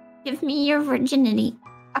give me your virginity.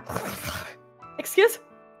 Excuse? Say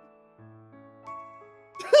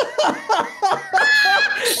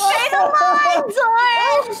the line,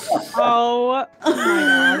 Zoran! Oh my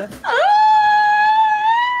god.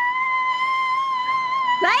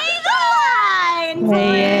 Say the line,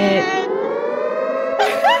 Say it. Zoran!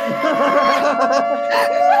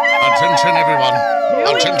 Attention, everyone. Here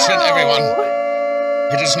we Attention, go. everyone.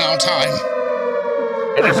 It is now time.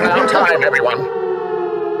 It is now time, everyone.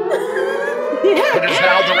 It is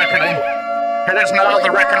now the reckoning. It is now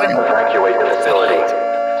the reckoning. Evacuate the facility.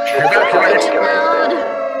 Evacuate. Loud.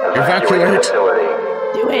 Evacuate. Facility.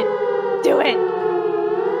 Do it. Do it.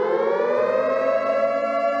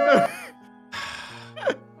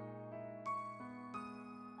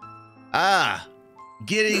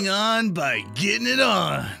 Getting on by getting it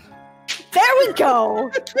on. There we go.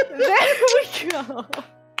 There we go.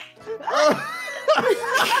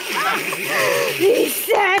 He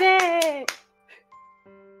said it.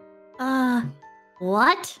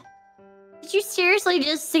 What? Did you seriously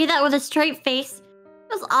just say that with a straight face?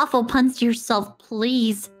 Those awful puns to yourself,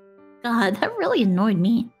 please. God, that really annoyed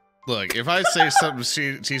me. Look, if I say something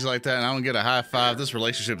she's like that and I don't get a high five, this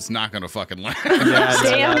relationship is not gonna fucking last.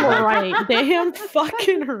 Damn right. Damn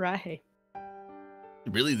fucking right.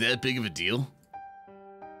 Really that big of a deal?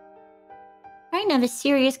 Trying to have a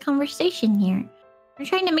serious conversation here. We're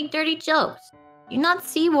trying to make dirty jokes. Do you not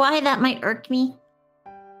see why that might irk me?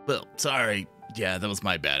 Well, sorry. Yeah, that was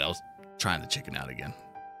my bad. I was trying to chicken out again.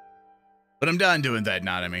 But I'm done doing that,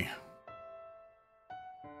 Nanami.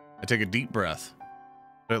 I take a deep breath.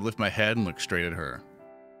 I lift my head and look straight at her.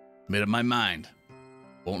 Made up my mind.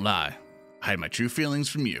 Won't lie. I hide my true feelings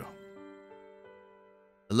from you.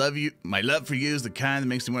 I love you. My love for you is the kind that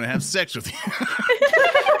makes me want to have sex with you.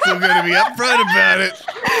 So I'm going to be upfront about it.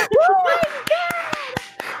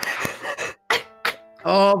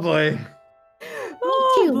 Oh boy.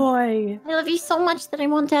 Oh too. boy. I love you so much that I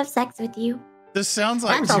want to have sex with you. This sounds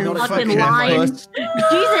like That's a two fucking line. Jesus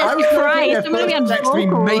Christ, I'm gonna be on sex to be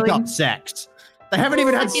vocal. makeup sex. They haven't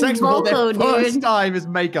even had Fucking sex before. Their vocal, first dude. time is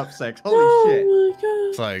makeup sex. Holy shit. Oh my god.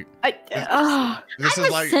 It's like This this I've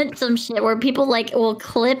is like sent some shit where people like will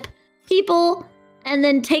clip people and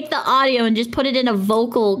then take the audio and just put it in a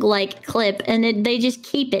vocal like clip and they just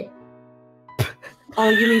keep it. Oh,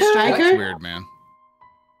 you mean that's Striker? weird, man.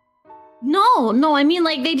 No, I mean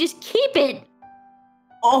like they just keep it.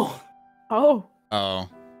 Oh, Oh. Oh.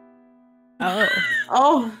 Oh.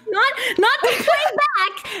 oh. Not to play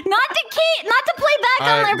back, not to play back on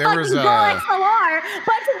their there was fucking a- Go XLR,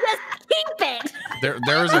 but to just keep it.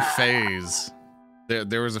 There was a phase.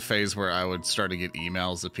 There was a phase where I would start to get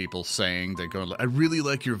emails of people saying they go, "I really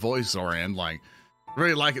like your voice, Zoran. Like, I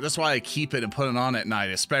really like it. That's why I keep it and put it on at night,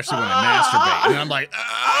 especially when I masturbate." And I'm like,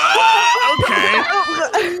 okay.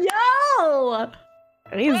 Yo,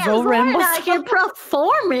 I need man, Zoran Zoran out here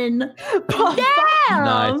performing. Damn.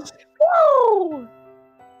 Nice. Woo!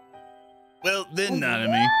 Well, then,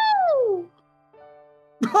 Nanami.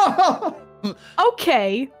 Woo.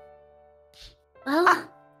 Okay. Well,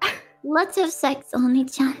 let's have sex,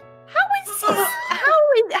 Oni-chan. How is this?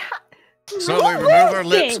 So we remove our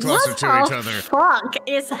lips closer to What each the other. fuck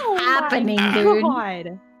is happening, dude?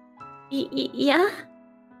 God. Yeah?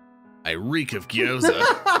 I reek of gyoza.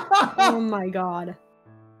 Oh my god.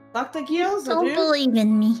 Fuck the gyoza, Don't dude. believe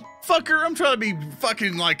in me. Fucker, I'm trying to be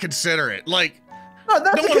fucking like considerate. Like, No,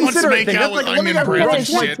 that's no a one wants to considerate make thing. out That's with like, let me onion go breath and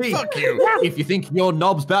finish my shit. tea. Fuck you. If you think your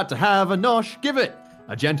knob's about to have a nosh, give it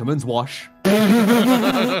a gentleman's wash.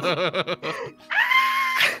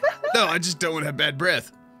 No, I just don't want to have bad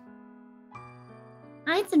breath.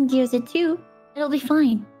 I had some gyoza too. It'll be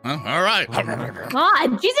fine. Well, all right.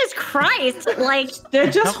 God, Jesus Christ! Like They're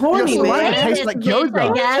just horny, You're so right, man. it tastes this like bitch, I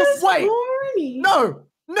gyoza. guess. Wait, Horny.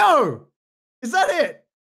 no. Is that it?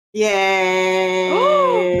 Yeah.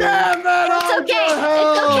 Damn it! It's okay.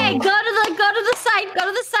 It's okay. Go to the site. Go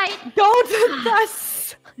to the site. Go to the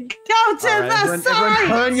Go to the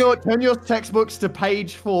side. Everyone turn your textbooks to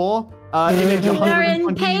page 4. Image They're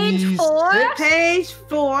in page 4. 126. Page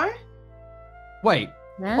 4. Wait,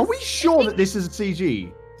 are we sure that this is a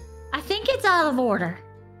CG? I think it's out of order.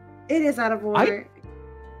 It is out of order.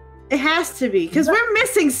 It has to be, because we're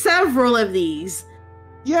missing several of these.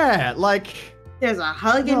 Yeah, like There's a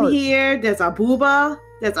hug No. in here. There's a booba.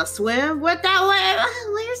 There's a swim. What that way?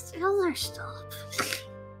 Where's the other stuff?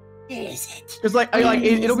 Where is it? it's like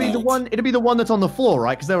it'll be the one. It'll be the one that's on the floor,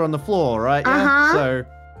 right? Because they were on the floor, right? Yeah. Uh-huh.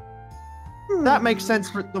 So that makes sense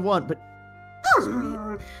for the one, but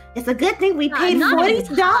It's a good thing we paid not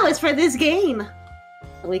 $40 for this game.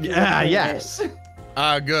 We can yeah, afford yes. it.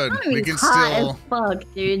 Good. It's We can hot still as fuck,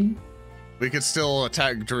 dude. we could still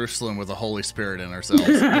attack Jerusalem with the Holy Spirit in ourselves.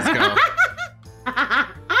 Let's go.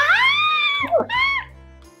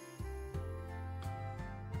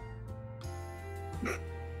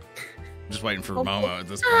 Just waiting for Momo at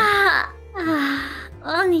this point.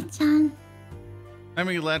 Oni-chan.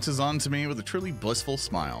 Nanami latches on to me with a truly blissful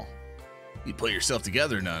smile. You put yourself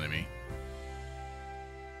together, Nanami.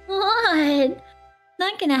 What?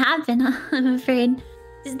 Not gonna happen, I'm afraid.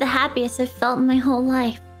 This is the happiest I've felt in my whole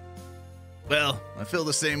life. Well, I feel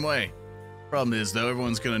the same way. Problem is, though,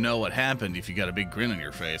 everyone's gonna know what happened if you got a big grin on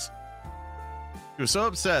your face. She was so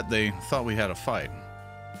upset they thought we had a fight.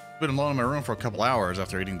 I've been alone in my room for a couple hours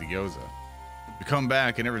after eating the gyoza. We come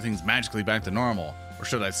back and everything's magically back to normal. Or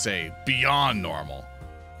should I say, beyond normal.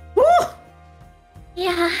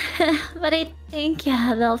 Yeah, but I think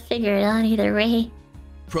they'll figure it out either way.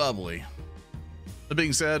 Probably. That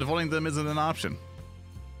being said, avoiding them isn't an option.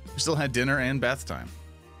 We still had dinner and bath time.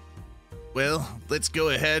 Well, let's go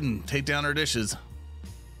ahead and take down our dishes.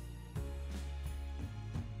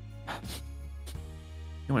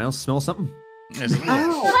 Anyone else smell something? There's a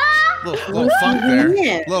Oh, little funk there.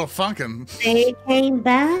 Yeah. Little funkin'. they came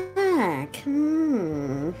back. back.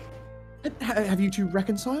 Have you two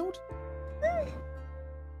reconciled?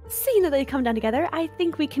 Seeing that they come down together, I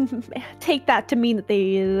think we can take that to mean that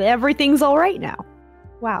everything's all right now.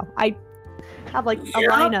 Wow, I have like a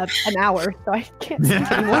line of an hour, so I can't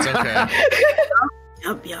speak anymore. It's okay.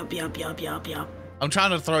 Yup. I'm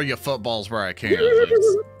trying to throw you footballs where I can.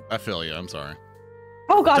 I feel you. I'm sorry.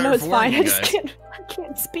 Oh god, no, Sorry it's for fine. worrying I you just guys.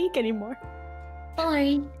 can't speak anymore.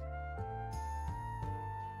 Sorry.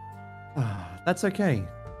 That's okay.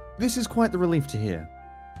 This is quite the relief to hear.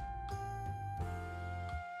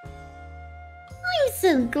 I'm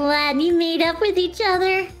so glad you made up with each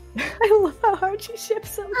other. I love how hard you ship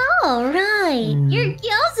so. All right. Your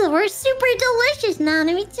gyoza were super delicious,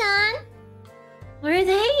 Nanami-chan. Were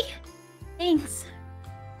they? Thanks.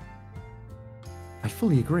 I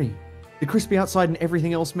fully agree. The crispy outside and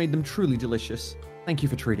everything else made them truly delicious. Thank you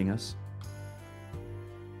for treating us.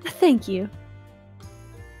 Thank you.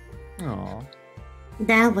 Aww.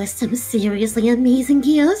 That was some seriously amazing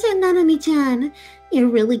gyoza, Nanami-chan. You're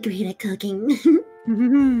really great at cooking.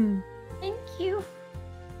 Thank you.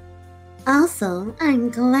 Also, I'm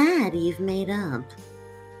glad you've made up.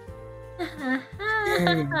 Thank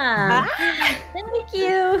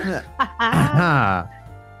you.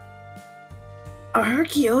 Are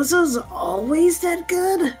gyozas always that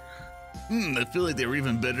good? I feel like they were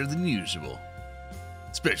even better than usual.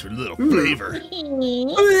 Especially with a little flavor.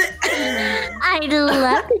 I'd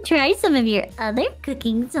love to try some of your other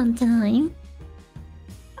cooking sometime.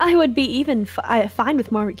 I would be even fine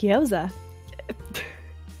with more gyoza.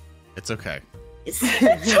 It's okay. It's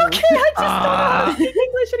okay, I just don't know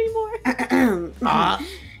English anymore.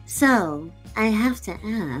 So, I have to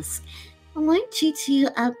ask, weren't you two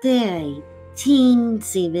up there a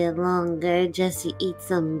teensy bit longer just to eat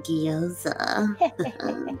some gyoza?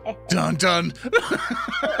 Dun dun.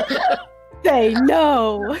 Say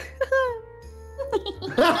no.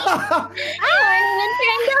 I wasn't even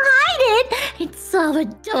trying to hide it. It's so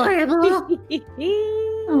adorable.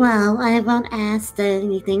 Well, I won't ask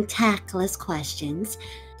anything tactless questions.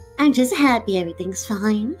 I'm just happy everything's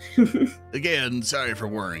fine. Again, sorry for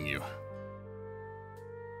worrying you.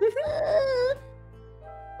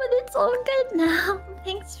 But it's all good now.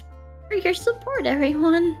 Thanks for your support,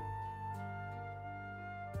 everyone.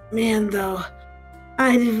 Man, though,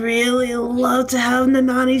 I'd really love to have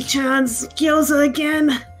Nanani-chan's gyoza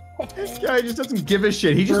again. This guy just doesn't give a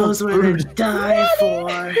shit. He just Those wants were to food. die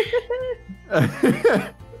for.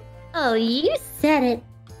 Oh, you said it.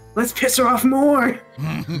 Let's piss her off more.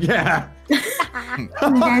 Yeah.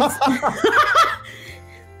 That's...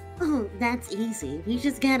 Oh, that's easy. We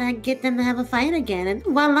just gotta get them to have a fight again, and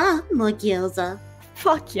voila, more gyoza.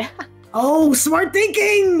 Fuck yeah. Oh, smart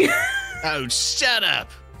thinking! Oh, shut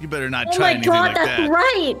up. You better not Oh try my anything god, like that's that.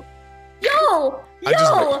 right. Yo!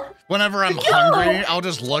 Whenever I'm hungry, I'll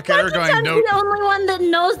just look at her going, I'm no. the only one that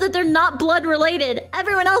knows that they're not blood related.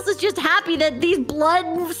 Everyone else is just happy that these blood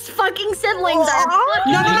fucking siblings are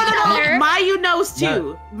fucking No. each other. Mayu knows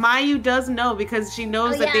too. Mayu does know because she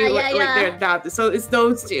knows that they look like they're adopted. So it's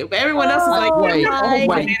those two. But everyone else is like, Wait, my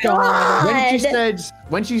wait. God.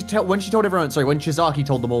 When she told everyone, sorry, when Shizaki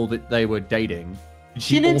told them all that they were dating, did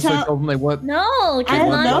She she didn't also tell- told them they weren't? No, I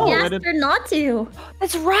don't know. Nani asked her not to.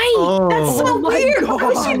 That's right. Oh. That's so my weird. God. Why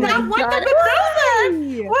would she Oh not my want God. them to know that?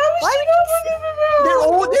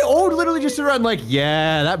 They're all literally just around like,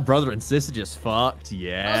 yeah, that brother and sister just fucked.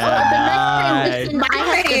 Yeah. The next transition I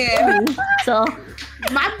have to do. So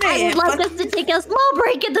my I would man. like us to take a small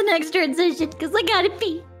break at the next transition because I gotta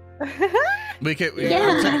pee.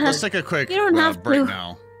 Yeah. Let's take a quick You don't have break to.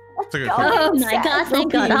 now. Let's take a quick Oh my god, thank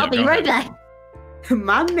god. I'll be Go right ahead. back.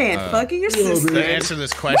 My man, fucking your sister. To answer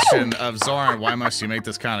this question of Zoran, why must you make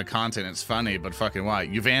this kind of content? It's funny, but fucking why?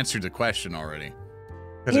 You've answered the question already.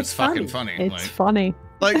 Because it's fucking funny. It's funny.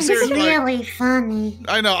 Like It's seriously, like, really funny.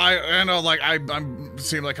 I know, like I'm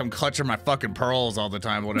seem like I'm clutching my fucking pearls all the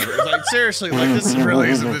time, whatever. It's like seriously, like this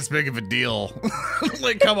really isn't this big of a deal.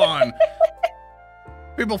 Like, come on.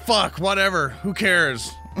 People fuck, whatever. Who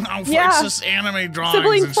cares? It's just anime drawings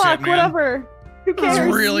Sibling and fuck, shit, man. whatever. Who cares?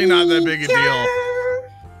 It's really not that big a deal.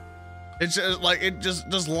 It's just like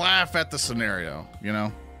just laugh at the scenario, you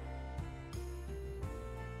know?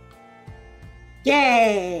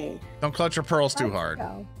 Yay! Don't clutch your pearls too hard.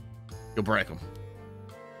 Go. You'll break them.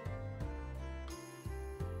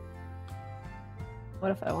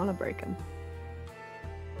 What if I want to break him?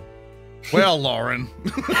 Well, Lauren.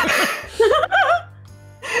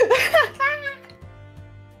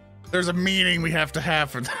 There's a meeting we have to have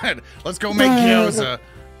for that. Let's go make gyoza.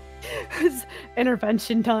 It's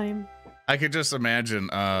intervention time. I could just imagine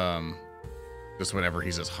Just whenever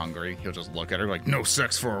he's just hungry, he'll just look at her like, no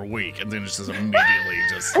sex for a week, and then it's just immediately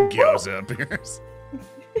just gyoza appears.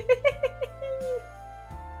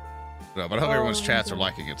 No, but I hope everyone's chats are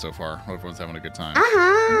liking it so far. Hope everyone's having a good time.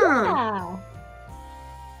 Yeah.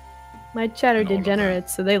 My chat are I know about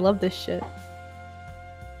degenerates, so they love this shit.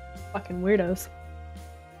 Fucking weirdos.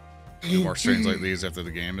 Do more streams like these after the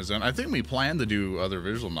game is done. I think we plan to do other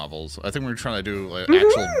visual novels. I think we're trying to do like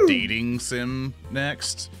actual dating sim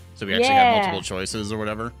next. So we actually have multiple choices or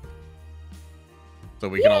whatever. So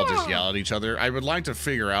we can all just yell at each other. I would like to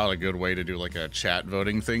figure out a good way to do like a chat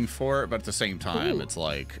voting thing for it, but at the same time, it's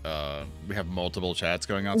like we have multiple chats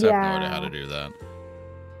going on, so I have no idea how to do that.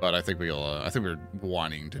 But I think I think we're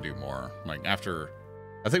wanting to do more. Like after,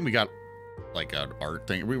 I think we got like an art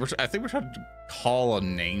thing. I think we're trying to call a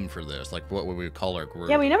name for this. Like what would we call our group?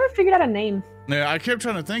 Yeah, we never figured out a name. Yeah, I kept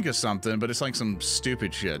trying to think of something, but it's like some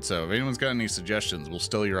stupid shit. So if anyone's got any suggestions, we'll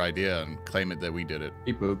steal your idea and claim it that we did it.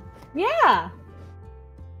 Beep boop. Yeah.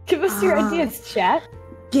 Give us your ideas, chat.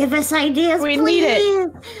 Give us ideas, We please. need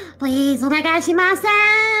it. Please,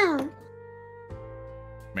 onegaishimasu.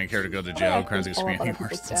 Main character go to I jail, like crimes to against follow humanity other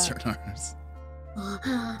worse than people's certain others.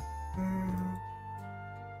 Mm.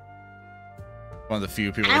 One of the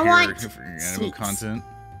few people I here want for animal sweets. content.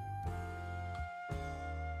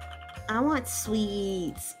 I want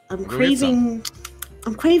sweets. I'm Go get some.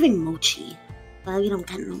 craving mochi. But we don't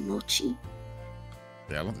get no mochi.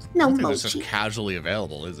 Yeah, I don't No think it's just mochi. casually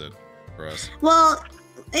available, is it, for us? Well,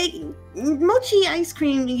 mochi ice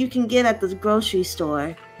cream you can get at the grocery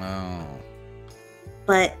store. Oh.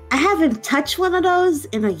 But I haven't touched one of those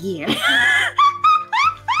in a year.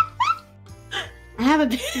 I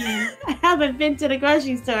haven't been to the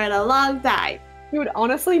grocery store in a long time. Dude,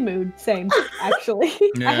 honestly, mood. Same, actually.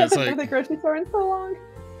 Yeah, I it's haven't been to like- the grocery store in so long.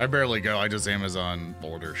 I barely go. I just Amazon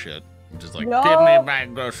order shit. I'm just like, No. give me my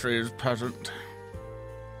groceries present.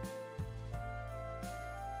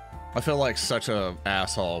 I feel like such a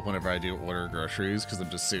asshole whenever I do order groceries because I'm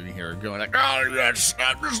just sitting here going like, oh yes,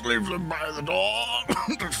 just leave them by the door.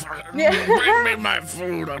 Just fucking bring me my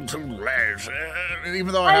food. I'm too lazy. And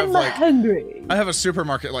even though I have I'm hungry. I have a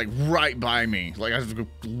supermarket like right by me. Like I have to go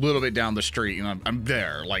a little bit down the street and I'm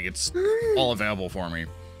there. Like it's all available for me.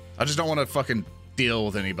 I just don't want to fucking deal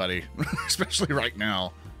with anybody, especially right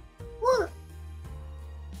now. What?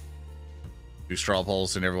 Do straw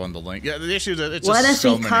polls and everyone the link. Yeah, the issue is that it's What just if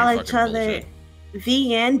so we many call fucking each other bullshit.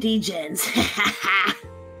 V and Degens?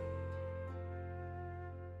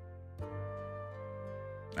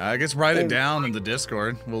 I guess write it down in the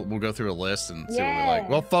Discord. We'll go through a list and see what we like. Yeah.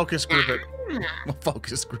 We'll focus group it. We'll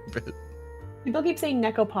focus group it. People keep saying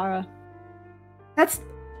Nekopara. That's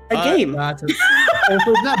a game. Also,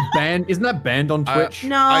 isn't that banned on Twitch?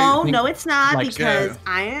 No, think, no, it's not like, because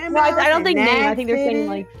I am. No, I don't think name. I fanatic. think they're saying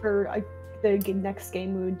like for the next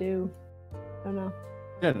game we would do. I don't know.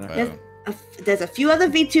 Yeah, I don't know. Yes. There's a few other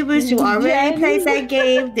VTubers who already Jen. played that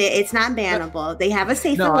game. It's not bannable. They have a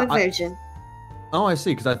safer No, version. Oh, I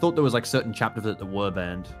see. Because I thought there was like certain chapters that were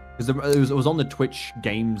banned. Because it was on the Twitch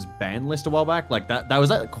games ban list a while back. Like that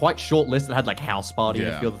was a quite short list that had like House Party and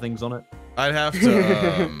a Yeah. few other things on it. I'd have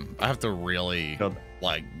to. I have to really God.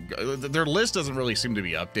 like. Their list doesn't really seem to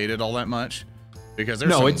be updated all that much because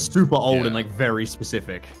there's No, some- it's super old yeah. and like very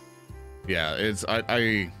specific. Yeah, it's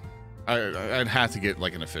I'd have to get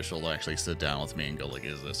like an official to actually sit down with me and go like,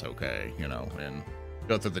 is this okay? You know, and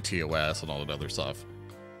go through the TOS and all that other stuff.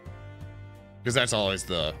 Because that's always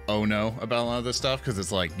the oh no about a lot of this stuff. Because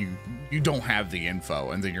it's like you don't have the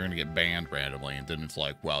info, and then you're gonna get banned randomly, and then it's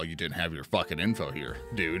like, well, you didn't have your fucking info here,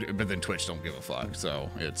 dude. But then Twitch don't give a fuck, so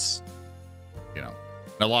it's, you know,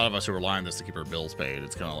 and a lot of us who rely on this to keep our bills paid.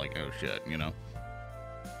 It's kind of like, oh shit, you know.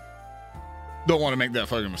 Don't want to make that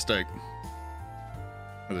fucking mistake.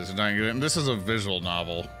 This is a visual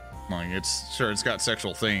novel. Like it's got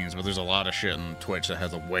sexual themes, but there's a lot of shit in Twitch that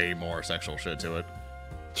has a way more sexual shit to it.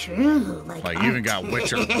 True. Like you even got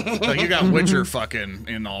Witcher. Like you got Witcher fucking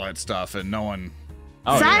and all that stuff, and no one.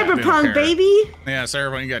 Oh, yeah. didn't Cyberpunk, care. baby. Yeah,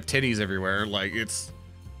 Cyberpunk. You got titties everywhere. Like it's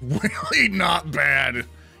really not bad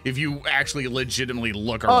if you actually legitimately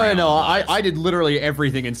look around. Oh yeah, no, like, I did literally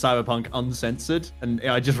everything in Cyberpunk uncensored, and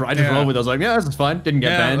I just Yeah. rolled with it. I was like, yeah, this is fine. Didn't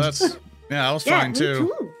get yeah, banned. that was Yeah, fine me too.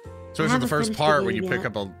 too. So I it's the haven't first finished the part where game you pick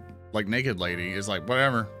yet. up a like naked lady is like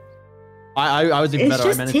whatever. I was even It's better. I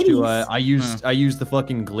just managed to titties. I used the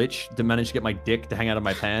fucking glitch to manage to get my dick to hang out of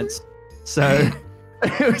my pants. So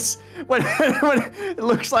it was when it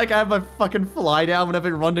looks like I have my fucking fly down whenever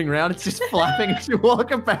I'm running around. It's just flapping as you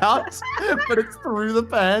walk about, but it's through the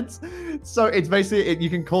pants. So it's basically you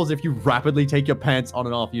can cause if you rapidly take your pants on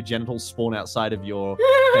and off, your genitals spawn outside of your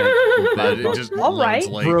pants. But it just All right. loads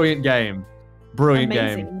late. Brilliant game. Brilliant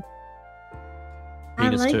Amazing. game. I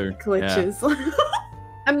Venus like too. glitches.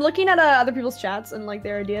 I'm looking at other people's chats and like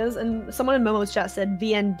their ideas, and someone in Momo's chat said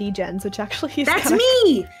VN Gens, which actually is That's kinda...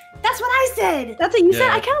 me. That's what I said. That's what you said.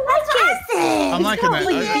 Yeah. I kind of like I it. said. I'm liking that.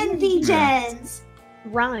 VN Gens.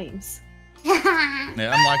 Rhymes. Yeah,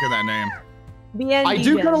 I'm liking that name. VN I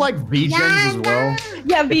do kind of like V-Gens as well.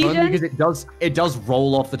 Yeah, If only VN. because it does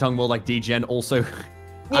roll off the tongue well like D-Gen. Also,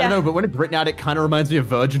 I don't know, but when it's written out, it kind of reminds me of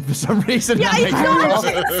Virgin for some reason. Yeah, That I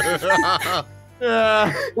makes me laugh.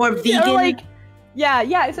 Or vegan. Or like, yeah,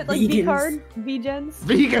 it's like Vegans. V-card, V-Gens.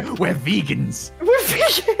 Vegan. We're vegans. We're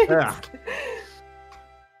vegans. Yeah.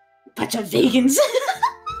 Bunch of vegans.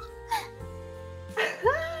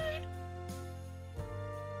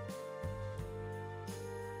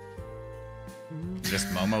 Just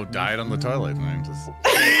Momo died on the toilet, and just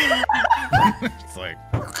it's like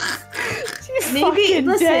Maybe fucking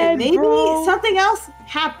listen. dead, maybe bro. something else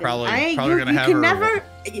happened. Probably- all right? probably gonna you have can her- never.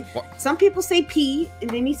 What? Some people say pee, and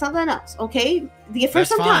they mean something else. Okay, for that's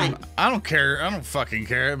some fine. time. I don't care. I don't fucking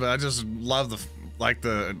care. But I just love the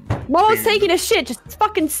Momo's the- taking a shit. Just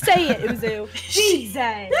fucking say it, Uzu.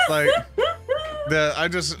 Jesus. like I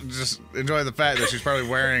just enjoy the fact that she's probably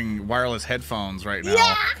wearing wireless headphones right now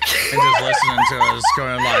and just listening to us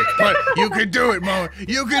going like, "But you can do it, Momo.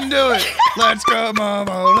 You can do it. Let's go,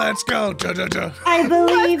 Momo. Let's go." Ja. I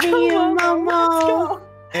believe in you, Let's Momo.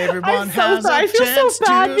 Everyone I'm so has sorry. I a feel so chance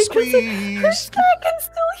bad to because squeeze. I can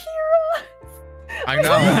still hear us. I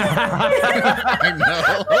know. I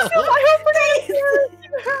know. I hope we're gonna hear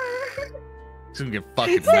her. She's gonna get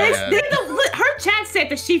fucking mad. Her chat said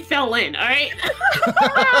that she fell in. All right.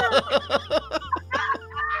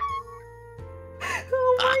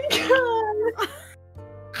 Oh my god.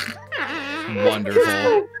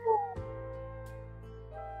 Wonderful.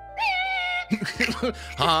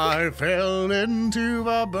 I fell into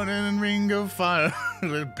a burning ring of fire.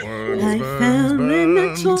 It burns, I burns, fell in the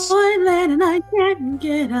burns. toilet and I can't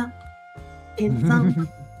get up. Can someone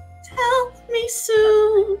tell me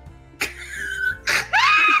soon?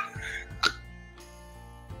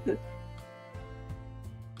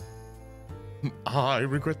 I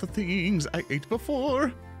regret the things I ate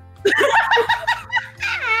before.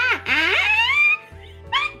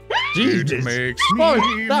 It Jesus. makes Oh,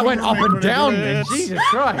 me that went up and down, man. regrets. Jesus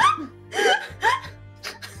Christ.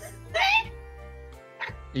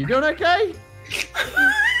 You doing okay?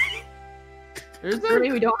 Is there?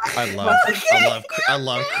 Maybe we don't. I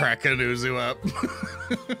love cracking Uzu up.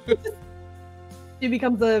 She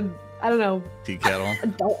becomes a, I don't know, Tea kettle.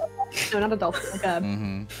 adult. No, not adult. Like a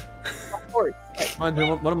Mm-hmm. horse. One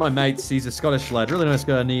of my mates, he's a Scottish lad, really nice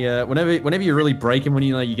guy, and he, whenever you really break him, when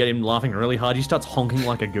you get him laughing really hard, he starts honking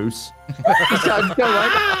like a goose. He starts going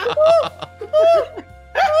like,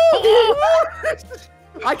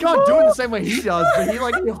 I can't do it the same way he does, but he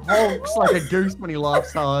honks like a goose when he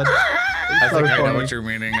laughs hard. I It's think so I know funny. what you're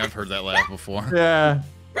meaning. I've heard that laugh before. Yeah.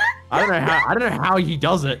 I don't know how he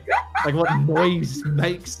does it. Like what noise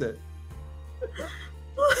makes it.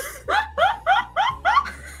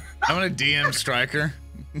 I'm gonna DM Striker.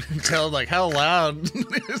 Tell like how loud. Is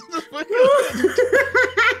this fucking-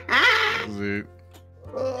 Uzu.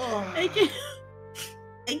 I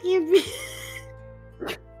can't be.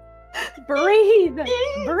 Breathe.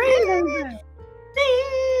 Breathe.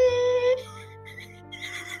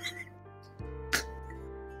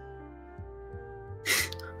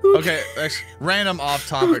 Okay, random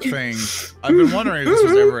off-topic thing. I've been wondering if this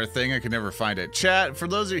was ever a thing. I could never find it. Chat, for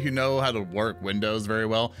those of you who know how to work Windows very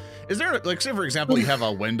well, is there, like, say for example, you have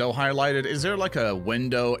a window highlighted, is there like a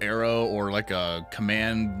window arrow or like a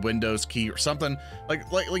command Windows key or something? Like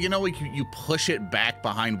you know, like you push it back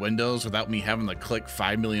behind Windows without me having to click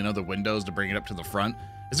 5 million other windows to bring it up to the front?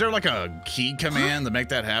 Is there like a key command to make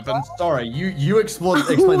that happen? Sorry, you explain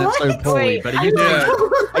that so poorly, Wait, but are you Yeah.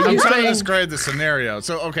 are I'm you trying to saying describe the scenario.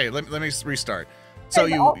 So okay, let me restart. So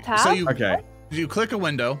Is Alt-Tab? okay? you click a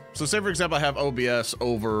window. So say for example, I have OBS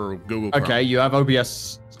over Google Chrome. Okay, you have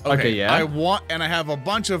OBS. Okay, yeah. I have a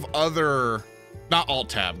bunch of other, not Alt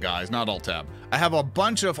Tab guys, not Alt Tab. I have a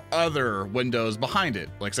bunch of other windows behind it.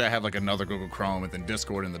 Like say I have like another Google Chrome and then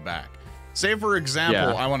Discord in the back. Say for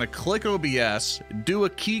example, Yeah. I want to click OBS, do a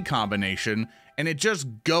key combination, and it just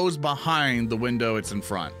goes behind the window it's in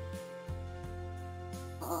front.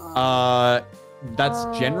 That's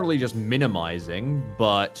generally just minimizing,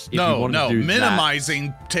 but if you No, want to do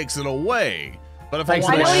minimizing takes it away. But if I Takes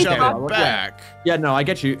want it to away. shove Okay. it back, yeah, no, I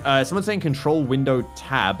get you. Someone's saying Control Window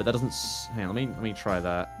Tab, but that doesn't. Hang on, let me try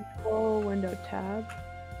that. Control window tab.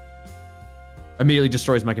 Immediately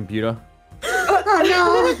destroys my computer.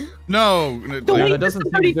 Oh no, Yeah, that doesn't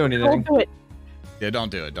seem to do anything. Don't do it. yeah,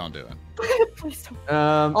 don't do it. Don't do it. Please don't.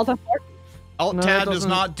 Um, Alt No, tab it does doesn't.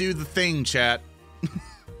 not do the thing, chat.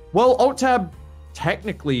 well, Alt Tab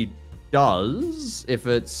technically does if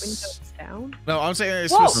it's. Windows down. No, I'm saying a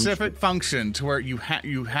Whoa. specific function to where you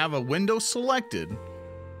have a window selected,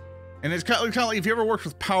 and it's kind of like if you ever worked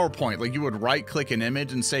with PowerPoint, like you would right-click an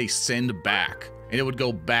image and say "send back," and it would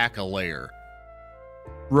go back a layer.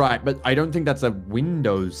 Right, but I don't think that's a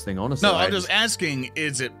Windows thing, honestly. No, I'm just asking: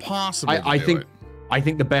 is it possible? I to do think it? I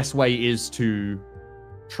think the best way is to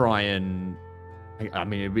try and. I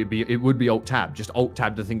mean, it would be Alt Tab. Just Alt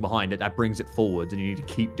Tab the thing behind it. That brings it forwards, and you need to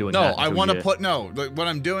keep doing No, that. I until want to you- put no. What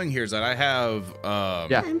I'm doing here is that I have.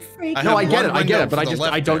 Yeah. I'm freaking I No, have I get one it, window but for the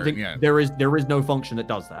I left don't there, think yeah. there is no function that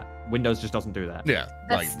does that. Windows just doesn't do that. Yeah,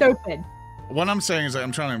 That's like stupid. what I'm saying is that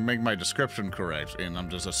I'm trying to make my description correct, and I'm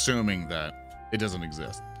just assuming that it doesn't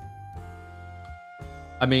exist.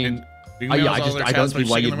 I mean, You can yeah, notice all their I don't tabs by see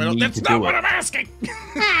why shaking you the middle. need That's to not do what it. I'm asking.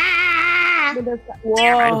 Windows And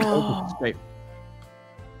Whoa. Alt Escape.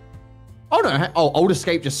 Oh no! Oh, Alt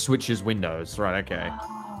Escape just switches windows. Right? Okay.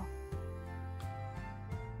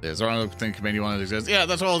 Yeah, so I don't think command you want to exist. Yeah,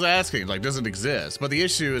 that's what I was asking. Like, does it exist? But the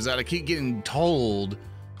issue is that I keep getting told,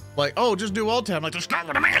 like, oh, just do Alt Tab. I'm like, that's not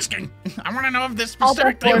what I'm asking. I want to know if this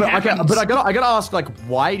specific thing But happens. I gotta ask, like,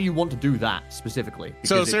 why do you want to do that specifically?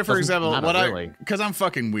 So, Because say it for doesn't example, matter, what really. because I'm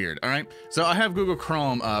fucking weird, all right? So I have Google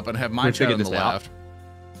Chrome up and I have my We've chat on figured the this out. left,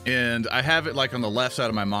 and I have it like on the left side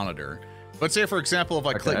of my monitor. But say for example, if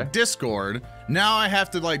I Okay. click Discord, now I have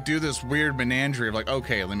to like do this weird menagerie of like,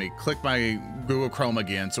 okay, let me click my Google Chrome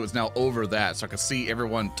again, so it's now over that, so I can see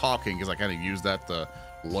everyone talking because I kind of use that to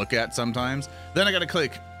look at sometimes. Then I got to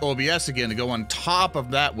click OBS again to go on top of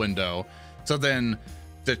that window, so then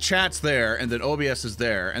the chat's there, and then OBS is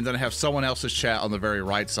there, and then I have someone else's chat on the very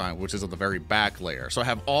right side, which is on the very back layer. So I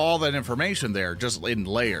have all that information there, just in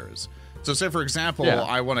layers. So say, for example, Yeah.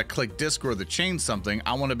 I want to click Discord to change something.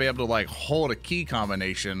 I want to be able to, like, hold a key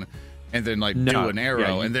combination and then, like, do an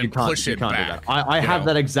arrow and then push it can't back. do that. I you have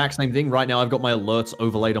know? that exact same thing. Right now, I've got my alerts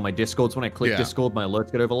overlaid on my Discord. So when I click Yeah. Discord, my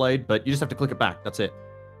alerts get overlaid, but you just have to click it back. That's it.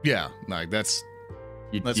 Yeah, like, that's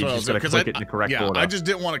You what I just was gotta doing. click it in the correct yeah, order. I just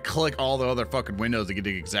didn't want to click all the other fucking windows to get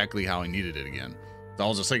it exactly how I needed it again. So I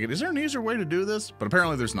was just thinking, is there an easier way to do this? But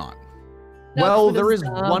apparently there's not. No, Well, it's there is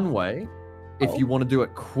Windows, one way. If you want to do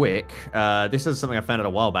it quick, this is something I found out a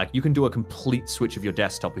while back. You can do a complete switch of your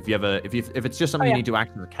desktop. If it's just something you need to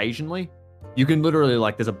access occasionally, you can literally,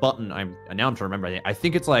 like, there's a button. Now I'm trying to remember. I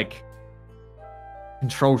think it's like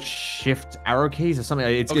Control Shift arrow keys or something.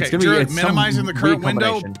 It's Okay, gonna be Drew, it's some minimizing the weird current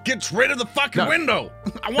window combination. gets rid of the fucking No. window.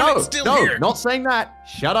 I want it still here. Not saying that.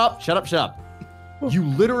 Shut up. You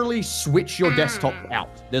literally switch your desktop out.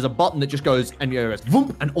 There's a button that just goes and goes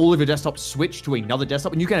boom, and all of your desktops switch to another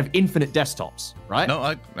desktop, and you can have infinite desktops, right?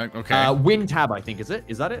 No, okay. Win tab, I think, is it?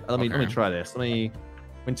 Is that it? Let me Okay. try this. Let me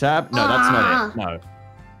Win tab. No, that's not it.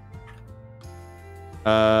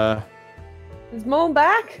 No. Is Moan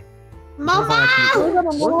back? Mama!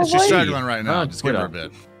 She's struggling right now. Oh, Just give her a Twitter.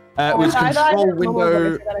 bit. It was I control didn't know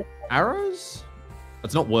window what I said. arrows.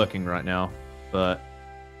 It's not working right now, but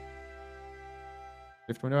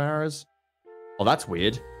shift window arrows. Oh, that's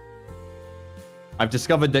weird. I've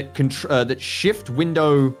discovered that that shift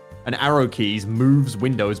window and arrow keys moves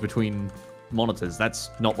windows between monitors. That's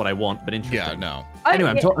not what I want, but interesting. Yeah, no. Anyway,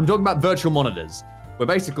 I'm talking about virtual monitors, where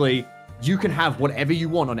basically you can have whatever you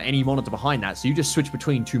want on any monitor behind that. So you just switch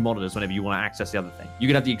between two monitors whenever you want to access the other thing. You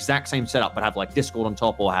could have the exact same setup, but have like Discord on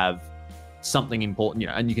top or have something important,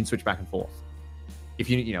 and you can switch back and forth. If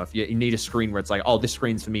you need a screen where it's like, oh, this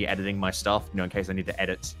screen's for me editing my stuff, in case I need to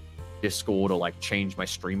edit Discord or like change my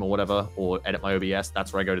stream or whatever, or edit my OBS,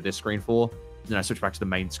 that's where I go to this screen for. Then I switch back to the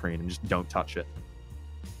main screen and just don't touch it.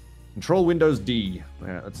 Control Windows D.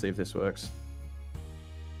 Let's see if this works.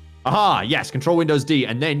 Aha, yes, Control Windows D,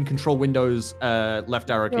 and then Control Windows left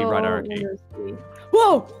arrow key, right arrow key.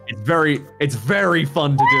 Whoa! It's very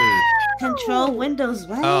fun to do. Control Windows,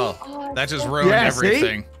 right? Oh, that just ruined Yeah, see?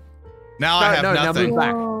 everything. Now I have Now nothing. move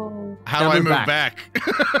back. How Now do I move move back. back?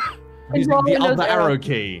 Using Control the Windows other arrow arrow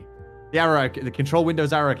key. The Control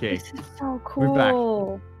Windows arrow key. This is so Move back.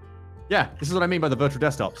 cool. Yeah, this is what I mean by the virtual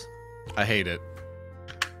desktops. I hate it.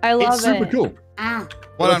 I love It's super it. cool. Ah,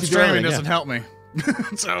 What What's I'm he streaming doing? doesn't help me.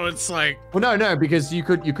 So it's like, Well, no, because you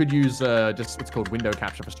could use just what's called window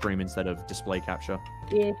capture for stream instead of display capture.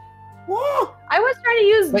 Yeah. I was trying to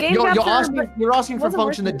use But game you're capture. asking for a wasn't function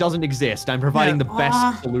working. that doesn't exist. I'm providing Yeah. the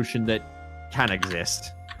best solution that can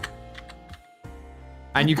exist.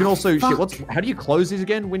 And you can also shit. How do you close these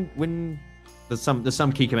again? When there's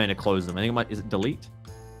some key command to close them. I think is it delete?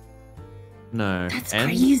 No. that's End?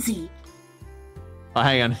 crazy. Oh,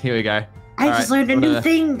 hang on. Here we go. I All just right, learned a I'm new gonna-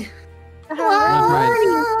 thing.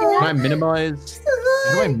 Can I minimize?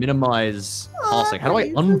 How do I minimize parsec? How do I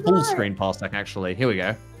unfull screen parsec? Actually, here we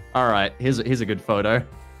go. All right, here's a good photo.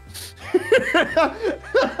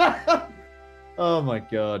 Oh my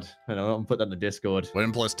god! I know. I'm put that in the Discord.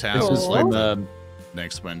 Win plus tab. This was from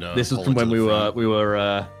next window. This was from when we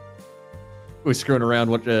were screwing around,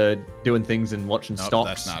 doing things and watching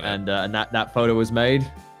stocks, and that photo was made.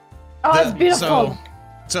 Oh, it's beautiful.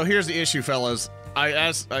 So here's the issue, fellas. I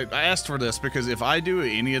asked for this because if I do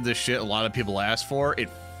any of this shit a lot of people ask for, it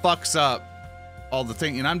fucks up all the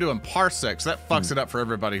thing, and I'm doing parsecs. That fucks it up for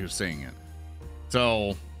everybody who's seeing it.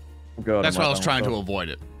 So that's why I was trying to avoid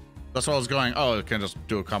it. That's why I was going, oh, I can just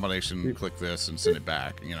do a combination, click this, and send it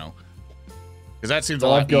back, you know? Because that seems a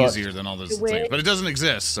lot easier than all those things. But it doesn't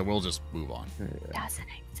exist, so we'll just move on. Doesn't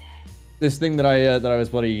exist. This thing that I was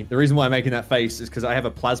bloody... The reason why I'm making that face is because I have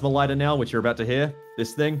a plasma lighter now, which you're about to hear.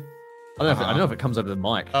 This thing. I don't know if it comes over the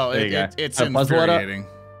mic. Oh, it's infuriating.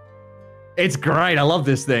 It's great. I love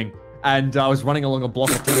this thing. And I was running along a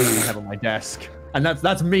block of tools we have on my desk. And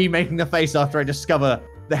that's me making the face after I discover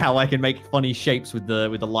how I can make funny shapes with the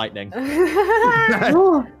lightning.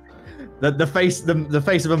 the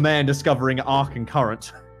face of a man discovering arc and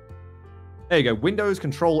current. There you go. Windows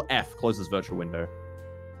Control F closes virtual window.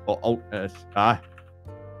 Or Alt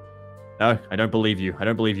No, I don't believe you. I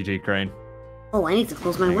don't believe you, G Crane. Oh, I need to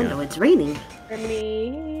close my window. It's raining.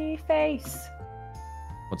 Me face.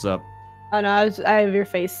 What's up? Oh no, I have your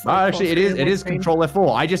face. Like, actually, it is Control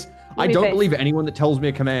F4. I don't face. believe anyone that tells me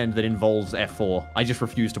a command that involves F4. I just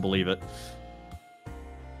refuse to believe it.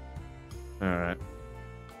 All right.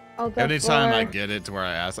 Anytime I get it to where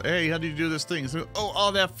I ask, hey, how do you do this thing? So, oh,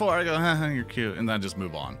 all that for. I go, haha, you're cute, and then I just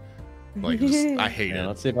move on. Like, I hate it.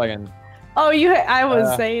 Let's see if I can. Oh, I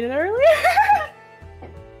was saying it earlier.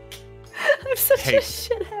 I'm such a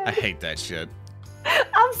shithead. I hate that shit.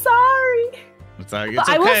 I'm sorry. It's okay.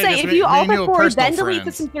 I will say, if you alter forward, then delete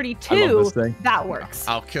this in 32, that works.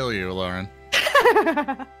 I'll kill you, Lauren.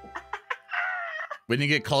 When you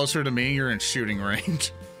get closer to me, you're in shooting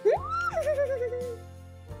range.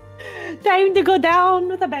 Time to go down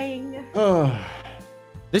with a bang.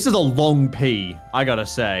 This is a long pee, I gotta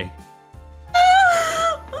say.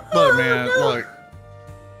 Look, man, look.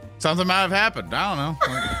 Something might have happened. I don't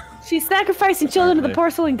know. She's sacrificing children to the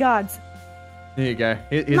porcelain gods. Here you go.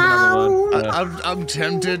 Here's another one. I'm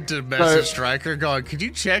tempted to message Striker going, could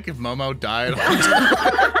you check if Momo died?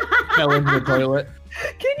 Fell into the toilet.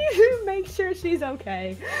 Can you make sure she's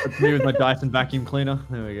okay? That's me with my Dyson vacuum cleaner.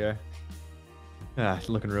 There we go. It's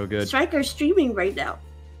looking real good. Striker's streaming right now.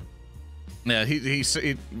 Yeah,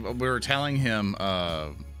 we were telling him,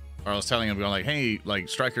 or I was telling him, going like, hey, like,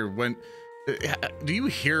 Striker, do you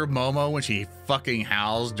hear Momo when she fucking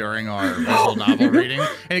howls during our visual novel reading?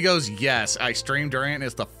 And he goes, yes, I streamed during it, and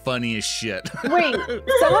it's the funniest shit. Wait,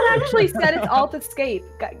 someone actually said it's Alt Escape.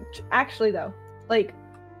 Actually, though, like...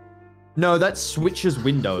 No, that switches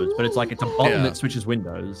windows, but it's like it's a button that switches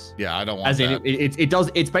windows. Yeah, I don't want that. As in, it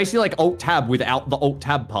does. It's basically like Alt Tab without the Alt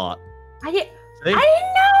Tab part. I didn't know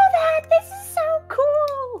that. This is so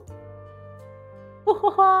cool.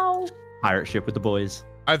 Wow. Pirate ship with the boys.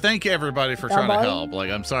 I thank everybody for trying to help.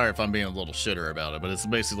 Like, I'm sorry if I'm being a little shitter about it, but it's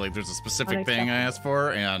basically like there's a specific thing I asked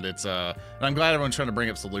for, and it's and I'm glad everyone's trying to bring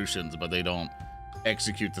up solutions, but they don't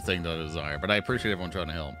execute the thing that I desire. But I appreciate everyone trying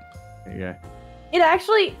to help. There you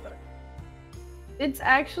go. It's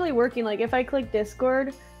actually working. Like, if I click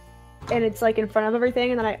Discord and it's like in front of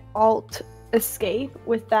everything, and then I Alt Escape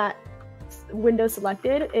with that window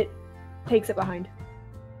selected, it takes it behind.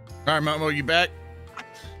 All right, Momo, you back?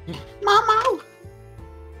 Momo!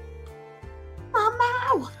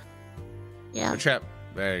 Momo! Yeah. Trap.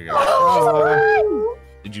 There you go. Oh,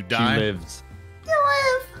 did you die? She lives. you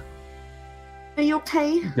live. Are you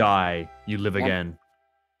okay? You die. You live again.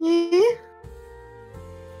 Yeah.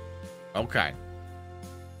 Okay.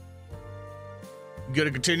 Good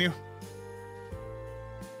to continue?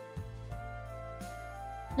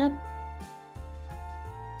 Yep.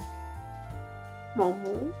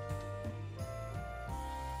 Momo.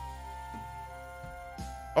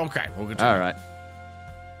 Okay, we'll continue. All right.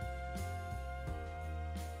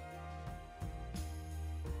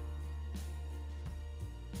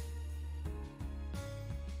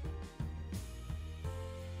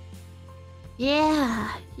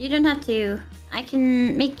 Yeah, you don't have to. I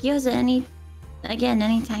can make yours anytime.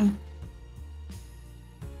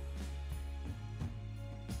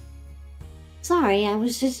 Sorry, I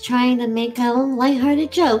was just trying to make a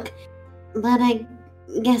lighthearted joke, but I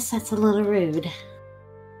guess that's a little rude.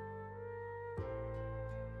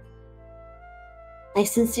 I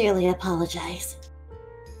sincerely apologize.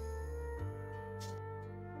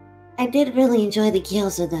 I did really enjoy the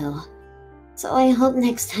gyoza though. So I hope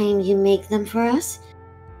next time you make them for us,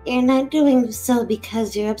 you're not doing so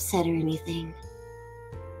because you're upset or anything.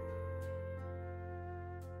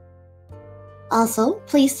 Also,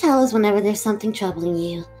 please tell us whenever there's something troubling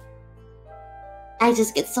you. I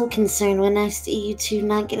just get so concerned when I see you two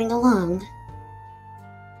not getting along.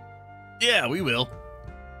 Yeah, we will.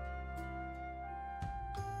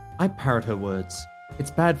 I parrot her words. It's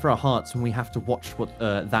bad for our hearts when we have to watch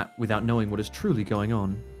that without knowing what is truly going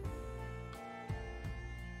on.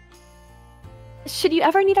 Should you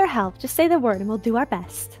ever need our help, just say the word and we'll do our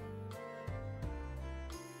best.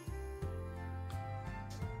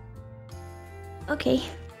 Okay.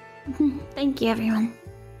 Thank you, everyone.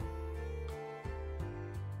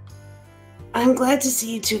 I'm glad to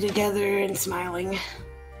see you two together and smiling.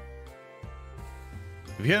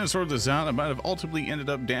 If you hadn't sorted this out, it might have ultimately ended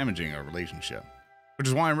up damaging our relationship. Which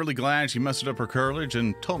is why I'm really glad she mustered up her courage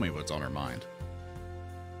and told me what's on her mind.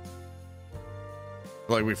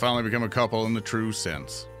 Like we finally become a couple in the true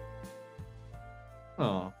sense.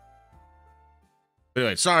 Oh.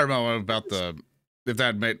 Anyway, sorry about the if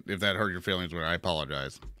that hurt your feelings, I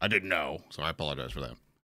apologize. I didn't know, so I apologize for that.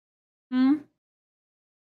 Anyway,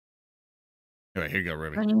 here you go,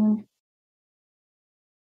 Ruby.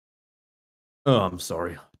 Oh, I'm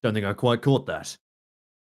sorry. Don't think I quite caught that.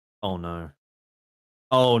 Oh no.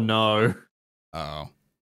 Oh no. Uh-oh.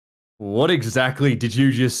 What exactly did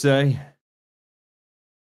you just say?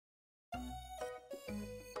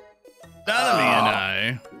 Nanami and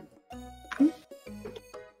I.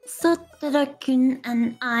 Sotaro-kun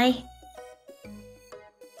and I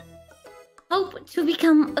hope to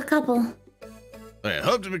become a couple. I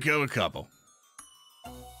hope to become a couple.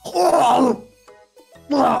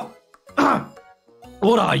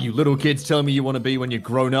 What are you little kids telling me you want to be when you're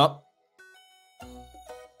grown up?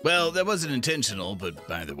 Well, that wasn't intentional, but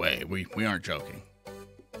by the way, we aren't joking.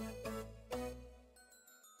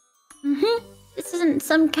 This isn't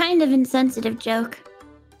some kind of insensitive joke.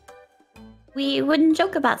 We wouldn't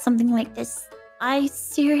joke about something like this. I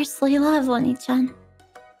seriously love Oni-chan.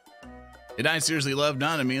 And I seriously love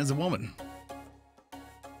Nanami as a woman.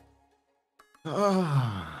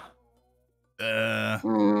 I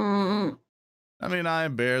mean, I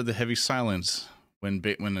bear the heavy silence when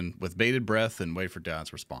with bated breath and wait for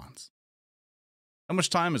Dad's response. How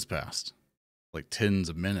much time has passed? Like tens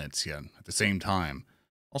of minutes, yet at the same time,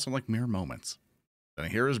 also like mere moments. Then I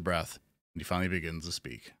hear his breath, and he finally begins to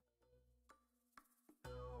speak.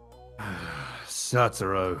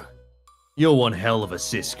 Satoru, you're one hell of a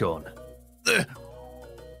siscon.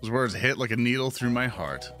 Those words hit like a needle through my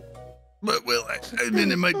heart. But, well, I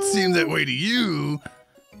mean, it might seem that way to you,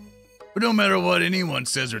 but no matter what anyone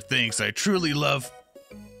says or thinks, I truly love...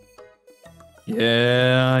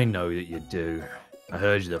 Yeah, I know that you do. I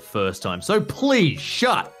heard you the first time, so please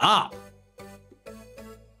shut up!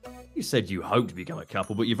 You said you hoped to become a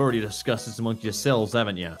couple, but you've already discussed this amongst yourselves,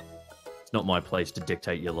 haven't you? It's not my place to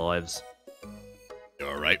dictate your lives. You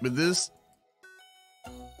alright with this?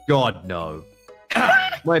 God, no.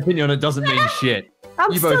 My opinion on it doesn't mean shit.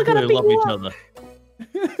 I'm You still both gonna clearly beat love you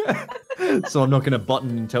each other. So I'm not going to button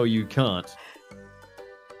and tell you can't.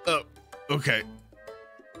 Oh, okay.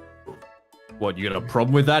 What, you got a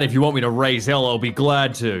problem with that? If you want me to raise hell, I'll be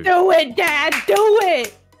glad to. Do it, Dad! Do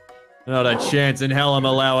it! Not a chance in hell I'm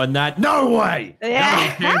allowing that. No way!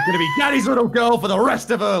 Daddy's gonna be Daddy's little girl for the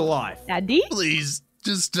rest of her life. Daddy? Please,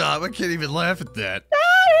 just stop. I can't even laugh at that.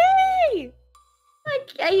 Daddy!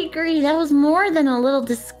 I agree. That was more than a little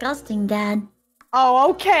disgusting, Dad. Oh,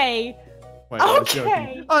 okay. Wait, I was Okay.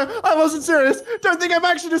 joking. I wasn't serious. Don't think I'm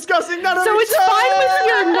actually discussing none of So it. it's fine with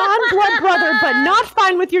your non-blood brother, but not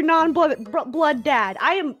fine with your non-blood dad.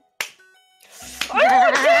 I am...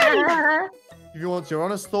 If you want your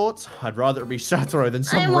honest thoughts, I'd rather it be Satoru than I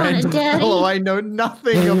some want a random daddy. fellow I know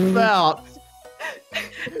nothing about.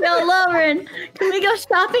 No, Lauren, can we go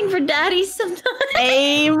shopping for daddies sometime?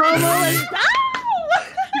 Hey, Momo, let's go!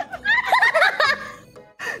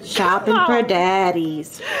 Shopping for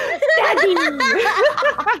daddies. Daddy!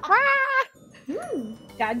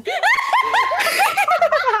 Daddy?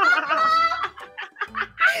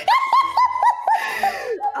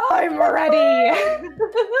 I'm ready!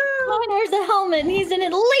 Oh, there's the helmet. He's in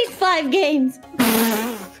at least 5 games.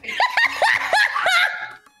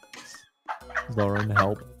 Zoran,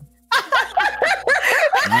 help.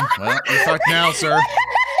 Well, you fucked now, sir.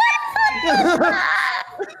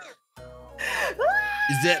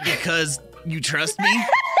 Is that because you trust me?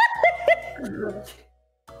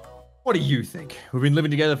 What do you think? We've been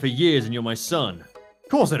living together for years and you're my son. Of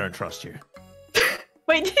course I don't trust you.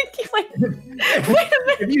 Wait a minute.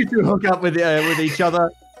 If you two hook up with each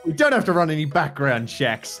other, We don't have to run any background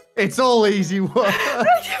checks. It's all easy work.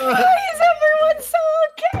 Why is everyone so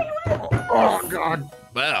okay with this? Oh, God.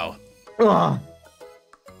 Wow. Ugh.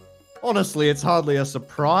 Honestly, it's hardly a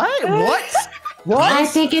surprise. What? What? I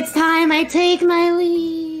think it's time I take my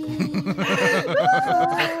leave.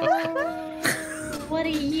 What do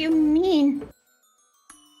you mean?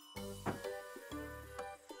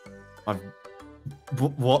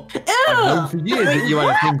 What? I've known for years that you had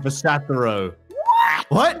a thing for Satoru.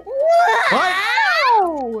 What? What?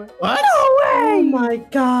 No! What? Oh my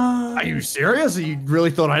god. Are you serious? You really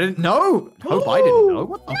thought I didn't know? Hope I didn't know.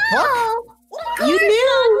 What the fuck? You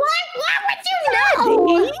knew? Why would you know?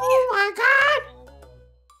 Oh my god.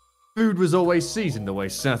 Food was always seasoned the way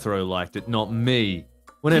Satoru liked it, not me.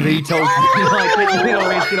 Whenever he told me he liked it, he'd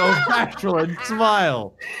always get all bashful and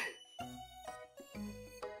smile.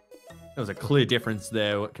 There was a clear difference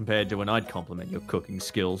there compared to when I'd compliment your cooking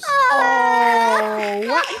skills. Oh,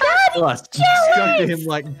 what? I stuck to him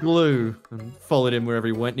like glue and followed him wherever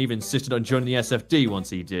he went and even insisted on joining the SFD once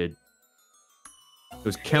he did. There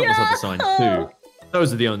was countless other signs too.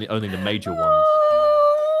 Those are the only the major ones.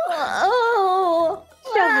 Oh,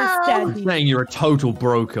 I'm saying you're a total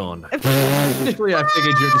brocon. Initially, I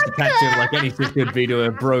figured you were just attached to him like any sister would be to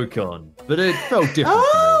a brocon, but it felt different.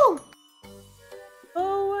 Oh!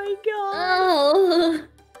 Oh my god. Oh.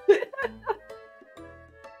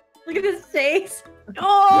 Look at his face.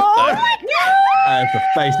 Oh my god! I have the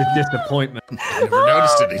face of disappointment. I never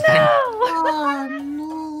noticed anything. Oh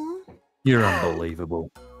no. You're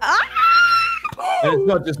unbelievable. Ah! And it's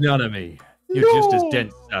not just Nanami. You're just as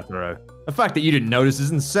dense, Satoru. The fact that you didn't notice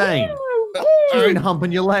is insane. You've been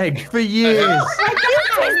humping your leg for years. This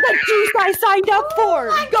is the juice I signed up for!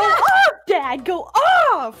 Go off, Dad! Go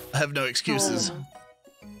off! I have no excuses.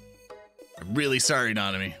 I'm really sorry,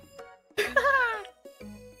 Nanami.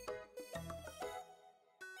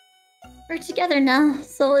 We're together now,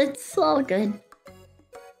 so it's all good.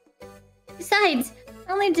 Besides,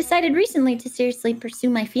 I only decided recently to seriously pursue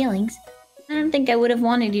my feelings. I don't think I would have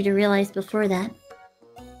wanted you to realize before that.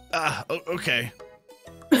 Okay.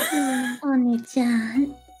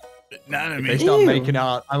 Oni-chan. If they Nanami. start making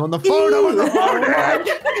out, I'm on the phone. I'm on the phone.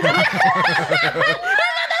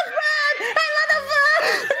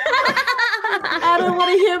 I don't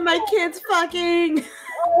want to hear my kids fucking.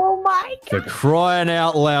 Oh my For crying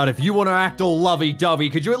out loud, if you want to act all lovey-dovey,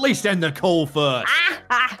 could you at least end the call first?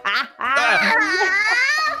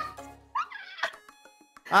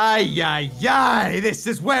 Ay, ay, ay, this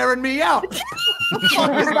is wearing me out. What the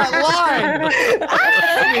fuck is that line?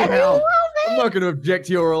 Anyhow, I'm not going to object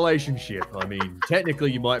to your relationship. I mean,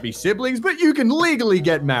 technically you might be siblings, but you can legally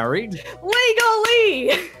get married.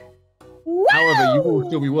 Legally! However, you will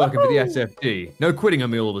still be working for the SFD. No quitting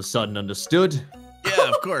on me all of a sudden, understood? Yeah,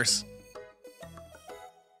 of course.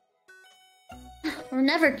 We're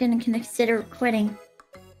never gonna consider quitting.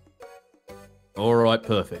 All right,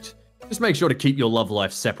 perfect. Just make sure to keep your love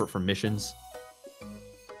life separate from missions.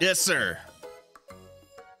 Yes, sir.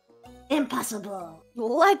 Impossible.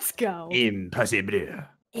 Let's go. Impossible.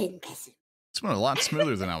 Impossible. It's went a lot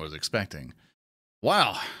smoother than I was expecting.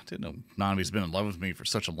 Wow, didn't know Nanami's been in love with me for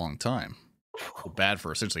such a long time. Feel bad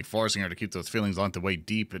for essentially forcing her to keep those feelings locked away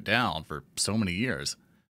deep down for so many years.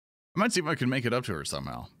 I might see if I can make it up to her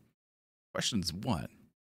somehow. Question's what?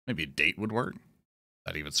 Maybe a date would work?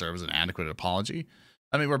 That even serve as an adequate apology?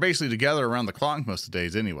 I mean, we're basically together around the clock most of the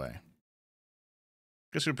days anyway.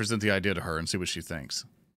 Guess we'll present the idea to her and see what she thinks.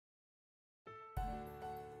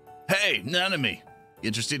 Hey, Nanami, you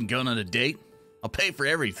interested in going on a date? I'll pay for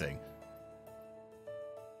everything.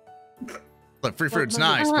 Look, free fruit's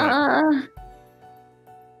nice, but what are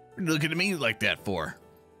you looking at me like that for?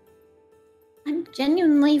 I'm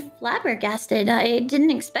genuinely flabbergasted. I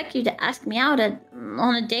didn't expect you to ask me out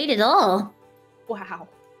on a date at all. Wow.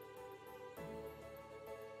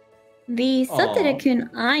 The Satere-kun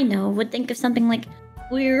I know would think of something like,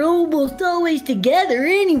 we're almost always together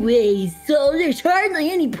anyways, so there's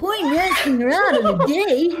hardly any point in asking her out on a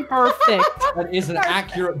date. Perfect. That is an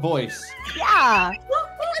accurate voice. Yeah.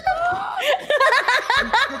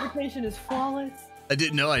 Interpretation is flawless. I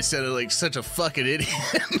didn't know I said it like such a fucking idiot.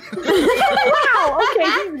 Wow. Okay,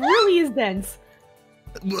 he really is dense.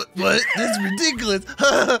 What? That's ridiculous.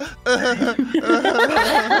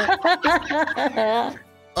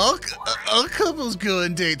 All couples go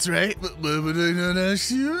on dates, right? But why would I not ask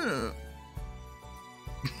you?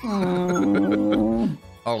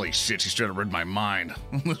 Holy shit, she's trying to rid my mind.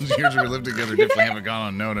 Those years we lived together definitely haven't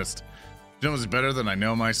gone unnoticed. She knows better than I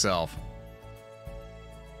know myself.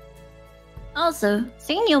 Also,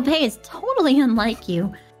 seeing you pay is totally unlike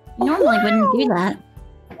you. You normally wouldn't do that.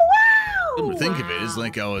 Wow. Come to think of it, it's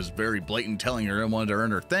like I was very blatant telling her I wanted to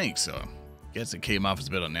earn her thanks, so I guess it came off as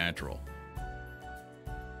a bit unnatural.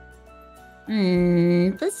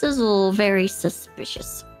 This is all very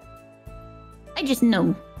suspicious. I just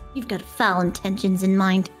know you've got foul intentions in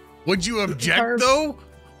mind. Would you object, though?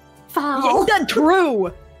 Foul. Yeah, that's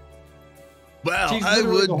true. Well, She's I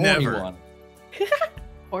literally would the horny never. one.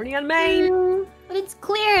 Horny on Maine. But it's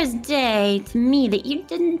clear as day to me that you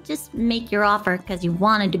didn't just make your offer because you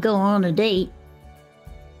wanted to go on a date.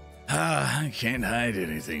 I can't hide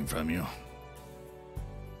anything from you.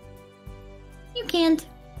 You can't.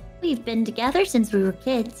 We've been together since we were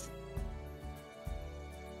kids.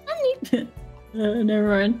 Never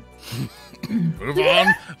mind. Move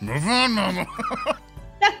on, Mama.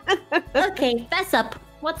 Okay, fess up.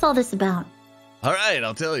 What's all this about? All right,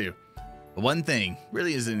 I'll tell you. One thing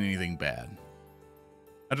really isn't anything bad.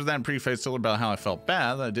 After that preface told her about how I felt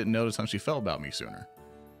bad, I didn't notice how she felt about me sooner.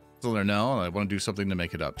 Told her no, I want to do something to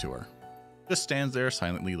make it up to her. Just stands there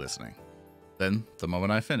silently listening. Then, the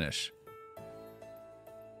moment I finish,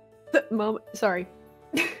 Sorry.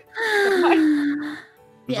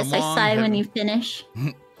 Yes, I sigh when you finish.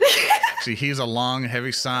 she heaves a long,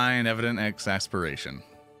 heavy sigh in evident exasperation.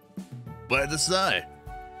 Why the sigh?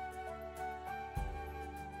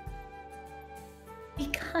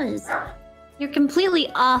 Because you're completely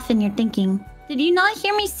off in your thinking. Did you not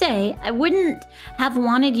hear me say I wouldn't have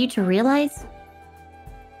wanted you to realize?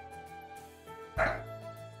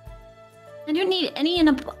 I don't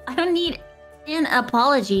need an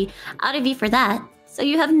apology out of you for that. So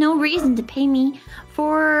you have no reason to pay me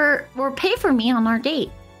or pay for me on our date.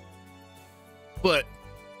 But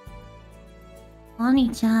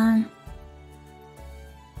Honey-chan.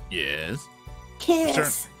 yes.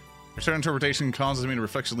 Kiss. Your certain interpretation causes me to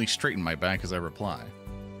reflexively straighten my back as I reply.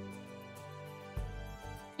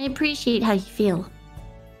 I appreciate how you feel,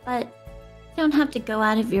 but you don't have to go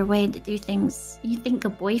out of your way to do things you think a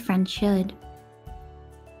boyfriend should.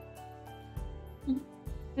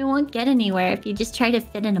 We won't get anywhere if you just try to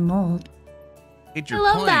fit in a mold. Get your I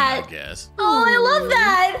love point, that. I guess. Oh, I love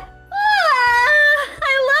that! Ah,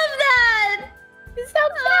 I love that! It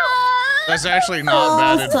sounds That's actually not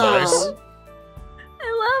bad advice.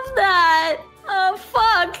 I love that! Oh,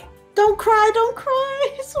 fuck! Don't cry, don't cry.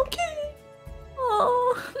 It's okay.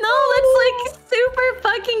 Oh, no, that's like super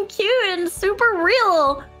fucking cute and super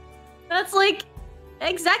real. That's like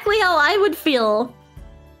exactly how I would feel.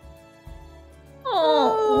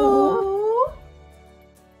 Oh.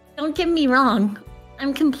 Don't get me wrong.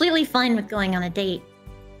 I'm completely fine with going on a date.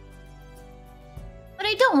 What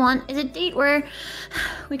I don't want is a date where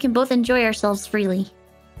we can both enjoy ourselves freely.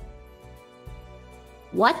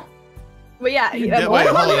 What? But yeah, Wait, hold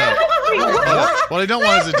on. Hold on. What I don't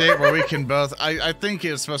want is a date where we can both. I think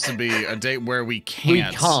it's supposed to be a date where we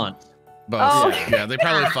can't. We can't. Both. Oh. Yeah, they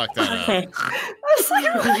probably fucked that up. Okay. I was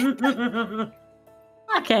like,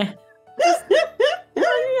 Okay.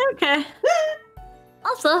 Okay.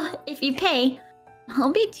 Also, if you pay,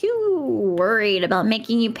 I'll be too worried about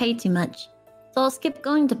making you pay too much. So I'll skip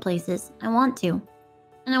going to places I want to.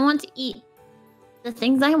 And I want to eat the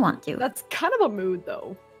things I want to. that's kind of a mood,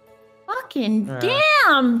 though. Fucking Yeah.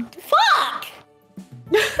 damn! Fuck!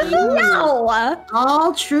 No!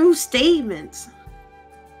 All true statements.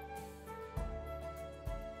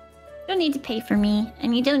 You don't need to pay for me,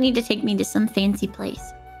 and you don't need to take me to some fancy place.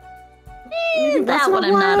 That's That one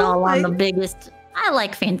I'm not all on the like- biggest. I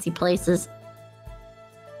like fancy places.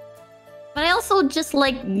 But I also just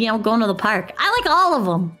like, going to the park. I like all of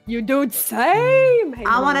them. You do the same. Hey,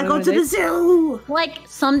 I want to go to the zoo. Like,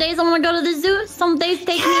 some days I want to go to the zoo. Some days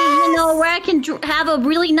take me, where I can have a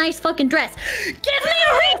really nice fucking dress. Give me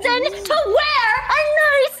a reason to wear a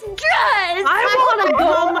nice dress! I want to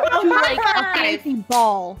go to like a Okay. fancy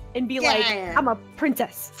ball and be like, Yeah. I'm a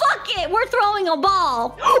princess. Fuck it! We're throwing a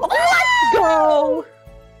ball! Let's go.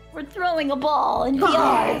 We're throwing a ball in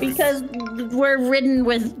VR because we're ridden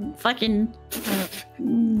with fucking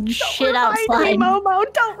shit Remind outside. me, Momo.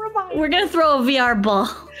 Don't remind me. We're gonna throw a VR ball.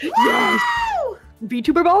 Yes.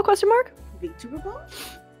 VTuber ball? Question mark. VTuber ball?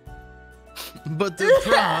 But the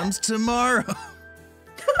pron's tomorrow.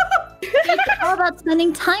 It's all about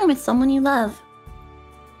spending time with someone you love.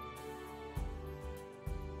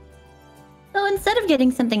 So instead of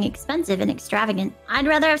getting something expensive and extravagant, I'd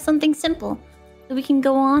rather have something simple, so we can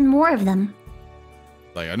go on more of them.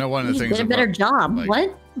 Like, I know one of You the just things. did a better job. like-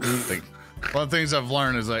 What? Like, one of the things I've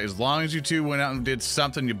learned is that as long as you two went out and did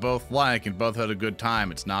something you both like and both had a good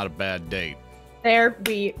time, it's not a bad date. There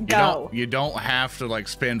we go. You don't have to like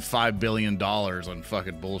spend $5 billion on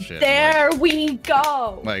fucking bullshit. There we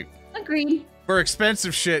go. Like, Agreed. For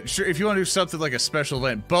expensive shit, sure, if you want to do something like a special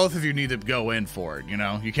event, both of you need to go in for it, you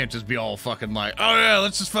know? You can't just be all fucking like, oh yeah,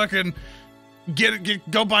 let's just fucking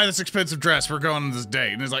go buy this expensive dress. We're going on this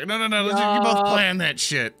date. And it's like, no, you both plan that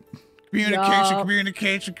shit. Communication.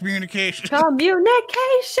 Communication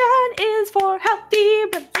is for healthy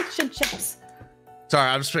relationships. Sorry,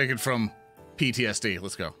 I'm speaking from PTSD.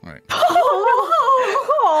 Let's go. All right.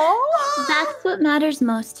 That's what matters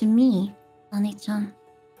most to me, Ani-chan.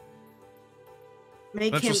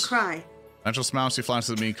 Make him cry. Natural smile she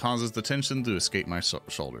flashes at me causes the tension to escape my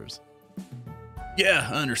shoulders. Yeah,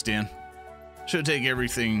 I understand. Should take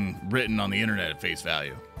everything written on the internet at face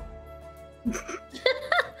value.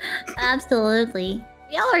 Absolutely.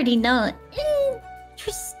 We already know it.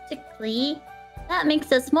 Intrinsically, that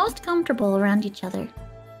makes us most comfortable around each other.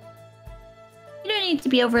 You don't need to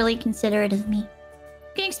be overly considerate of me. You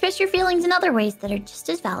can express your feelings in other ways that are just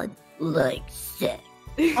as valid. Like sex.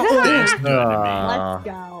 Let's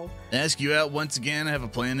go. Ask you out once again. I have a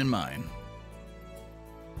plan in mind.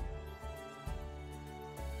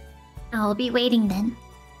 I'll be waiting then.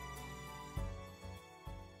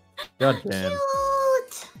 God damn.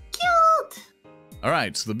 Cute. All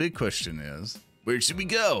right, so the big question is, where should we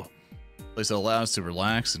go? A place that allows us to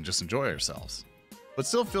relax and just enjoy ourselves, but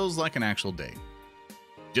still feels like an actual date.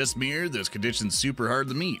 Just me or those conditions super hard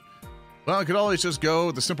to meet? Well, I could always just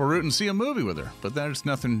go the simple route and see a movie with her, but there's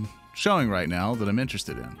nothing showing right now that I'm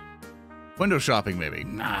interested in. Window shopping, maybe.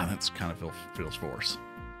 Nah, that's kind of feels forced.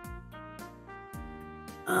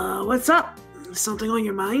 What's up? Something on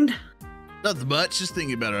your mind? Nothing much, just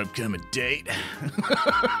thinking about our upcoming date.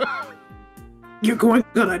 You're going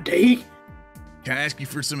on a date? Can I ask you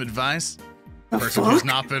for some advice? The Person fuck? who's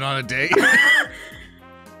not been on a date?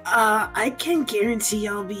 I can't guarantee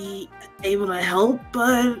I'll be able to help,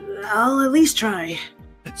 but I'll at least try.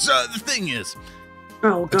 So the thing is,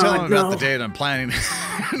 Oh I tell him god, about no. the date I'm planning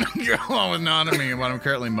to go on with Nanami and what I'm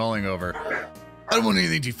currently mulling over. I don't want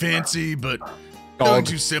anything too fancy, but going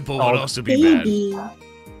too simple would also be bad. Baby.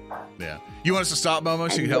 Yeah. You want us to stop,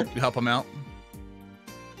 Momo, so you can help him out?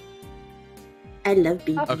 I love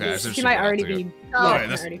baby. Okay, so She might already be. All right,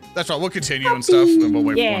 that's right. We'll continue and stuff, and we'll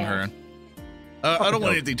wait for one her. I don't want no.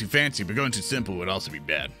 anything too fancy, but going too simple would also be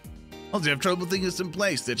bad. I'll just have trouble thinking of some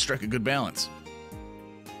place that struck a good balance.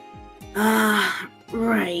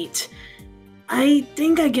 Right. I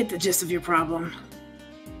think I get the gist of your problem.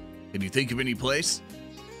 Can you think of any place?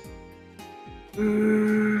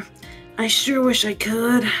 I sure wish I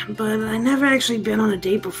could, but I never actually been on a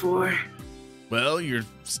date before. Well, you're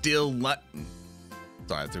still Sorry,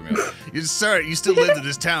 that threw me off. You still lived in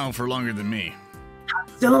this town for longer than me.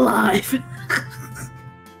 Still alive.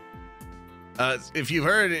 If you've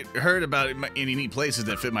heard about any neat places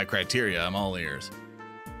that fit my criteria, I'm all ears.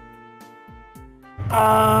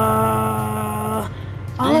 Oh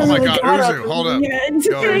my god, Uzu, hold up. Go,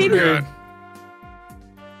 Uzu.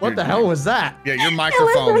 What the hell was that? Yeah, your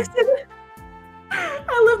microphone.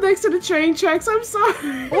 I live next to the train tracks. I'm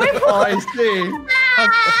sorry. Oh, I see.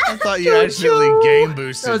 I thought you actually game There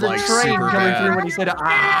boosted was a like train super coming through bad. when he said,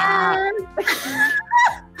 ah.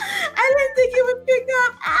 I didn't think it would pick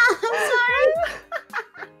up. I'm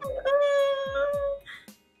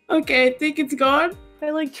sorry. Okay, I think it's gone. I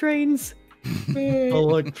like trains. I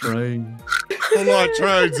like train. A lot of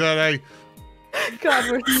trains, eh?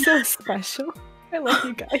 God, we're so special. I love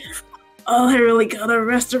you guys. Oh, I really go to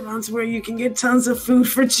restaurants where you can get tons of food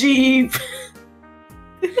for cheap.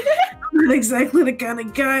 I'm not exactly the kind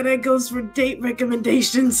of guy that goes for date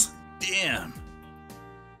recommendations. Damn.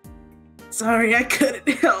 Sorry, I couldn't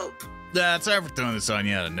help. Sorry for throwing this on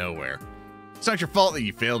you out of nowhere. It's not your fault that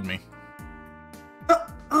you failed me.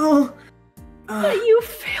 You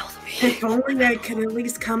failed me. If only I could at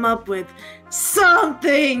least come up with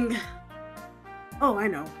something. Oh, I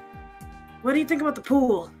know. What do you think about the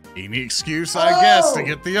pool? Any excuse, I guess, to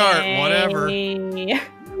get the art, whatever. Hey.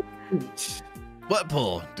 What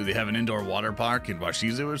pool? Do they have an indoor water park in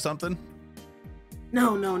Washizu or something?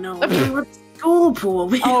 No. We're at the school pool.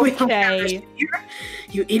 We don't have Okay. this here,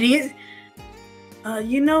 you idiot.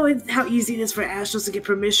 You know how easy it is for Astros to get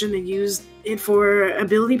permission to use it for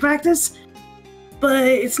ability practice? But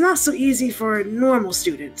it's not so easy for normal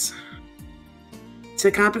students.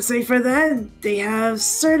 To compensate for that, they have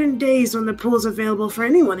certain days when the pool is available for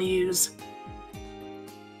anyone to use.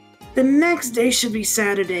 The next day should be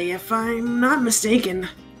Saturday, if I'm not mistaken.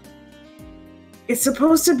 It's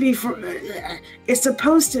supposed to be so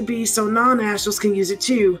non-Astrals can use it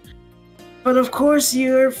too. But of course,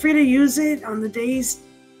 you're free to use it on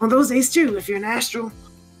those days too, if you're an Astral.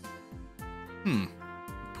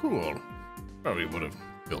 Pool. Probably would have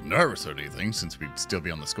felt nervous or anything since we'd still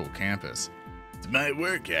be on the school campus. It might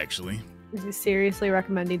work, actually. Is he seriously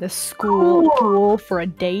recommending the school pool for a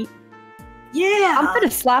date? Yeah. I'm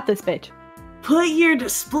gonna slap this bitch. Put your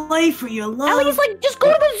display for your love. At least, like, just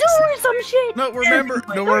go to the zoo or some shit. No,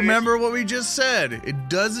 remember what we just said. It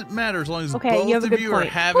doesn't matter as long as Okay, you have a both of good you are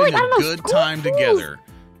point. having But, like, I a don't know, good school time pools. together.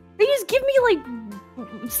 They just give me, like,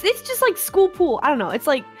 it's just like school pool. I don't know. It's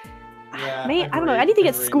like, Yeah, man, I don't know. Anything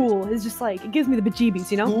at school is just like, it gives me the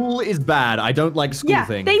bejeebies, you know? School is bad. I don't like school Yeah,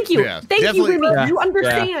 things. thank you. Yeah, Thank you, definitely- Remy. Yeah, You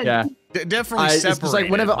understand. Yeah. Definitely It's separate. just like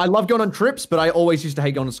whenever I love going on trips, but I always used to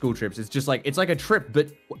hate going on school trips. It's just like it's like a trip, but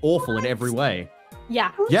awful in every way.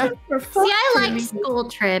 Yeah. Yeah. See, I like school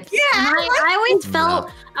trips. Yeah, And I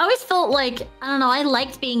I always felt like, I don't know, I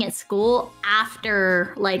liked being at school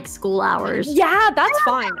after like school hours. Yeah, that's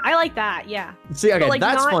fine. I like that. Yeah. See, okay, like,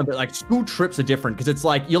 that's not- fun, but like school trips are different because it's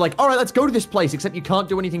like you're like, all right, let's go to this place, except you can't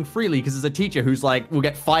do anything freely because there's a teacher who's like, will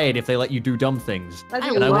get fired if they let you do dumb things. That's I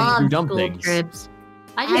And I want to love do dumb school things. trips.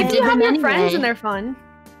 I If just you did have them your anyway. friends and they're fun.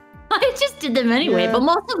 I just did them anyway, Yeah. but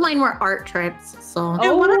most of mine were art trips. So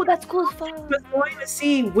Dude, what Oh, if- that's cool as fuck. I was going to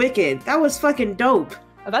see Wicked. That was fucking dope.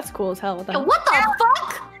 Oh, that's cool as hell. What the hell? what the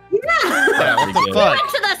fuck? Yeah, what the We You fuck? went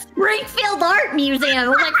to the Springfield Art Museum. It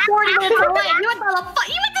was like 40 minutes away. You went to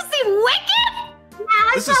the you went to see Wicked?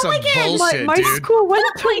 This is some bullshit, my dude. school went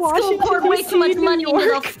to My school Washington, poured way D.C. too much and New money into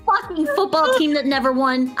York. the fucking football team that never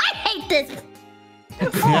won. I hate this.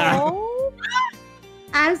 Oh.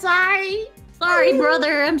 I'm sorry. Sorry,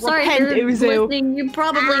 brother. I'm sorry if Repent, you're Uzu. listening. You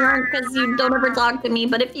probably aren't because you don't ever talk to me.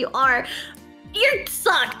 But if you are, you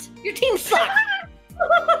sucked. Your team sucked.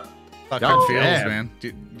 Fucking God feels, damn. man.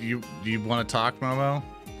 Do you want to talk, Momo?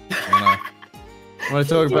 Want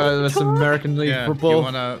to talk about some American League Yeah. football? You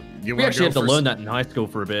wanna We actually had to learn that in high school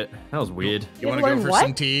for a bit. That was weird. You want to learn go for what?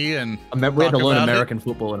 some tea and We had to talk learn about it? American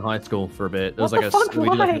football in high school for a bit. There was What like the a fuck? we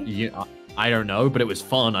did like Why? I don't know, but it was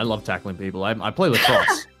fun. I love tackling people. I play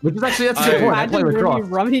lacrosse, which is actually that's a I- good point. I play Imagine Ruby lacrosse.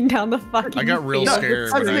 running down the fucking I got real field.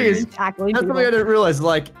 scared That's when the I- thing is, tackling That's people. something I didn't realize.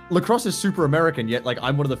 Like lacrosse is super American, yet like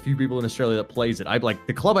I'm one of the few people in Australia that plays it. I like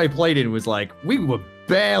the club I played in was like we were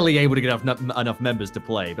barely able to get enough members to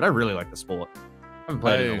play, but I really like the sport. I haven't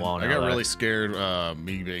played it in a while now. I got though. really scared,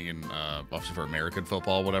 me being in, obviously for American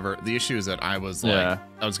football, whatever. The issue is that I was like, Yeah.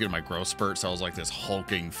 I was getting my growth spurt, so I was like this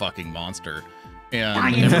hulking fucking monster.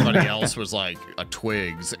 And everybody else was like a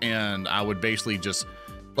twigs. And I would basically just,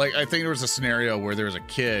 like, I think there was a scenario where there was a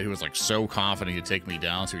kid who was like so confident he'd take me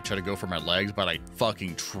down, so he tried to go for my legs, but I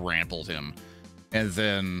fucking trampled him. And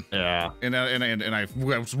then, Yeah. and I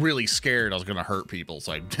was really scared I was gonna hurt people,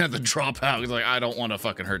 so I had to drop out. He's like, I don't want to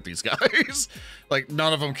fucking hurt these guys. Like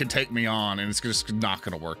none of them can take me on, and it's just not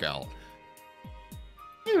gonna work out.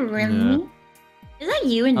 Remy? Is that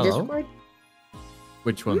you in Hello? Discord?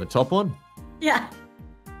 Which one? The top one? Yeah.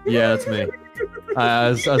 Yeah, that's me. I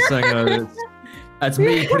was saying that's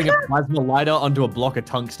me putting a plasma lighter onto a block of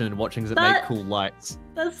tungsten and watching it make That- cool lights.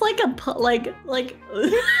 That's like a like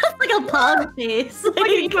that's like a pog face.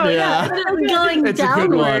 Like, Yeah. going It's a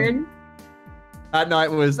good one. downward. That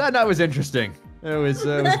night was interesting. It was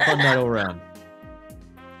a fun night all around.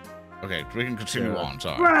 Okay, we can continue Yeah. on.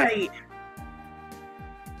 Sorry. Right.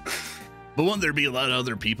 But won't there be a lot of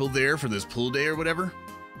other people there for this pool day or whatever?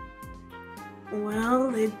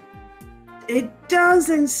 Well, it does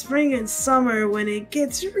in spring and summer when it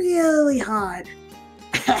gets really hot.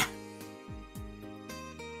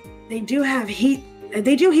 They do have heat.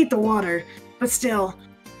 They do heat the water, but still,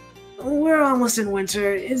 we're almost in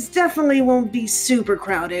winter. It definitely won't be super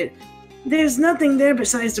crowded. There's nothing there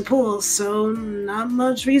besides the pool, so not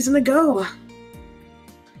much reason to go.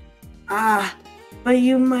 But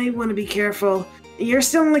you might want to be careful. You're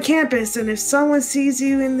still on the campus, and if someone sees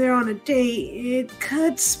you in there on a date, it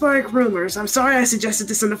could spark rumors. I'm sorry I suggested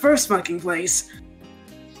this in the first fucking place.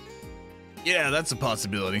 Yeah, that's a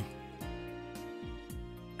possibility.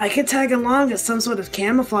 I could tag along as some sort of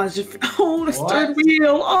camouflage if— Oh, the third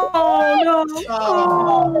wheel! Oh, no!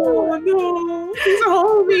 Oh, no! He's a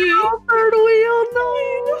homie! Oh, third wheel!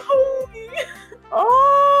 No!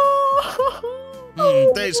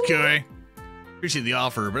 Oh! Thanks, Koi. Appreciate the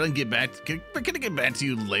offer, but I can get back. Can I get back to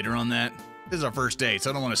you later on that? This is our first date, so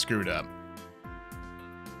I don't want to screw it up.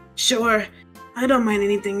 Sure. I don't mind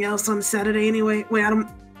anything else on Saturday anyway. Wait, I'm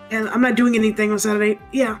not doing anything on Saturday.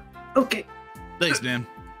 Yeah. Okay. Thanks, Dan.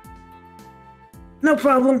 No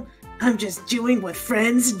problem. I'm just doing what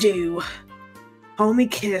friends do. Homie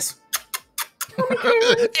kiss.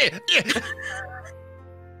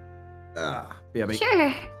 Yeah, mate.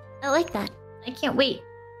 Sure. I like that. I can't wait.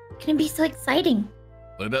 It's gonna be so exciting.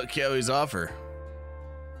 What about Kelly's offer?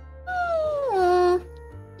 It'd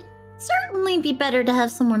certainly be better to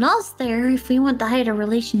have someone else there if we want to hide a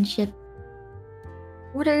relationship.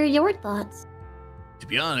 What are your thoughts? To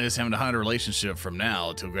be honest, having to hide a relationship from now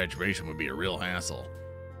until graduation would be a real hassle.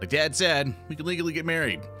 Like Dad said, we could legally get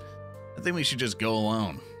married. I think we should just go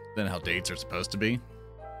alone. Then how dates are supposed to be.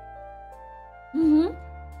 Mm-hmm.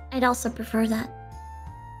 I'd also prefer that.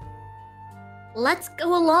 Let's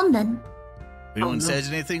go alone then. If anyone says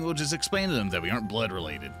anything, we'll just explain to them that we aren't blood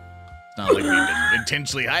related. It's not like we've been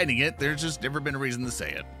intentionally hiding it. There's just never been a reason to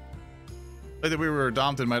say it. Like that we were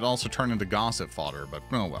adopted might also turn into gossip fodder, but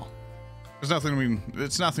oh well. It's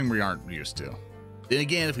nothing we aren't used to. Then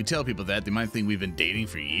again, if we tell people that, they might think we've been dating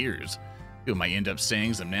for years. People might end up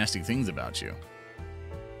saying some nasty things about you.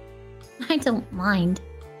 I don't mind.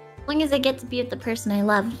 As long as I get to be with the person I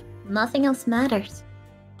love, nothing else matters.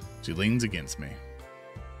 She leans against me.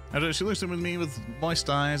 She looks at me with moist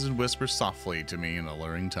eyes and whispers softly to me in a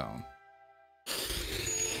alluring tone.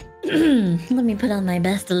 Let me put on my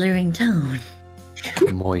best alluring tone.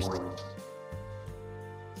 Moist.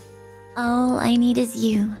 All I need is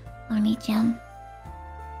you, Oni-chan.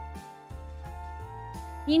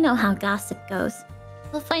 You know how gossip goes.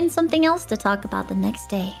 We'll find something else to talk about the next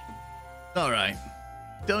day. Alright.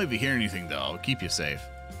 Tell me if you hear anything, though. I'll keep you safe.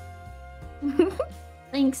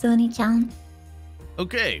 Thanks, Oni-chan.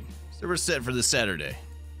 Okay, so we're set for this Saturday.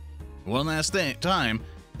 One last time,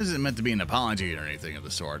 this isn't meant to be an apology or anything of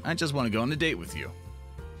the sort. I just want to go on a date with you.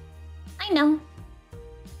 I know.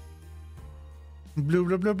 Bloop,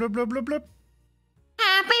 bloop, bloop, bloop, bloop, bloop, bloop.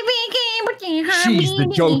 Happy birthday, She's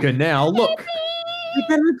the Joker now, look.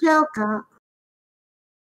 The Joker.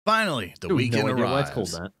 Finally, the Dude, weekend no idea why it's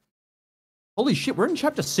arrives. called that. Holy shit, we're in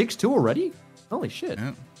chapter 6 too already? Holy shit.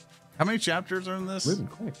 Yeah. How many chapters are in this? Moving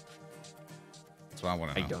quick. That's what I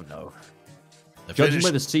want to know. I don't know. I Judging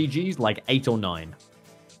by the CGs, like 8 or 9.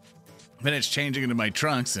 finished changing into my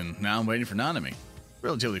trunks, and now I'm waiting for Nanami.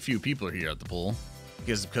 Relatively few people are here at the pool. I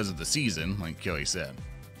guess it's because of the season, like Kyoei said.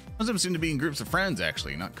 Most of them seem to be in groups of friends,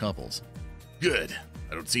 actually, not couples. Good.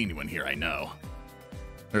 I don't see anyone here I know.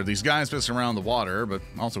 There are these guys pissing around the water, but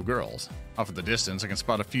also girls. Off at the distance, I can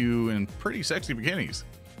spot a few in pretty sexy bikinis.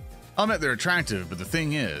 I'll admit they're attractive, but the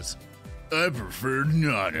thing is, I prefer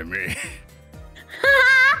Nanami.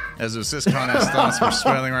 As the Syscon-esque thoughts were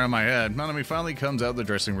swirling around my head, Nanami finally comes out of the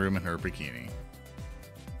dressing room in her bikini.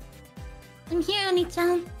 I'm here,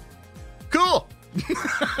 Oni-chan. Cool!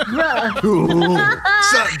 Bruh.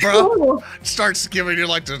 Sup, bro? Starts giving you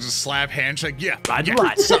like the slap handshake. Yeah,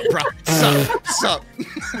 right. Sup, bro? Sup?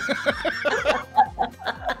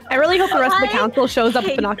 I really hope the rest of the council shows up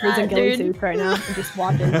with hate binoculars and that, ghillie dude. suits right now and just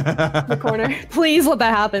watches the corner. Please let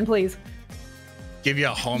that happen, please. Give you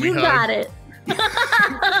a homie You hug. got it.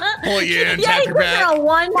 Pull you in, Yeah, tap he your gives back. her a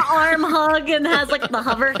one-arm hug and has like the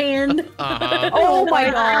hover hand. Oh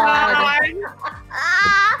my god.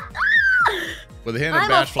 With a hint of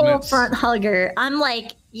I'm a full bashfulness. front hugger. I'm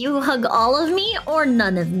like, you hug all of me or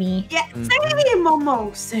none of me. Yeah, same,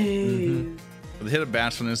 Momo. Same. With a hint of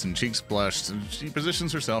bashfulness and cheeks blushed, she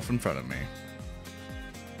positions herself in front of me.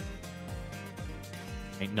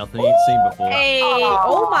 Ain't nothing you've seen before. Hey,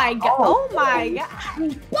 oh my god. Oh my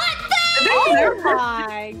god. What Oh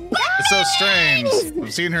my god. It's so strange.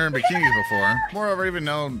 I've seen her in bikinis before. Moreover, even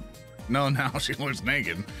know now she looks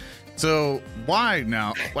naked. So why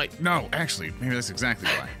now? Like, no, actually, maybe that's exactly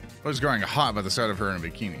why. I was growing hot by the sight of her in a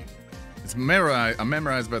bikini. I'm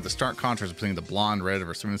memorized by the stark contrast between the blonde red of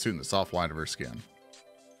her swimming suit and the soft white of her skin.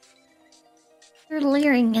 You're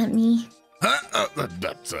leering at me.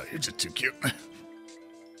 You're just too cute.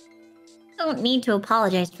 Don't need to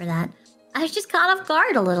apologize for that. I was just caught off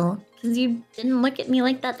guard a little because you didn't look at me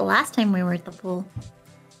like that the last time we were at the pool.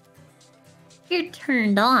 You're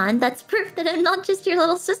turned on. That's proof that I'm not just your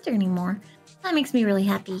little sister anymore. That makes me really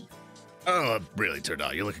happy. Oh, I'm really turned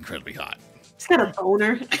on. You look incredibly hot. He's got a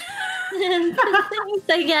boner. Thanks,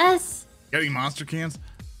 I guess. Got any monster cans?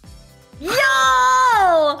 Yo!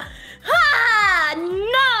 Ha!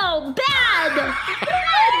 No! Bad!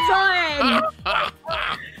 Bad, Zoran!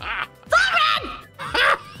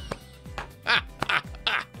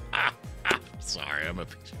 Sorry, I'm a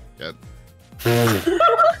piece of shit.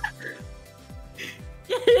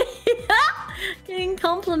 Getting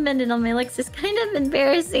complimented on my looks is kind of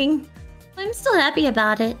embarrassing. I'm still happy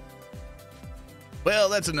about it. Well,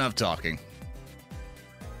 that's enough talking.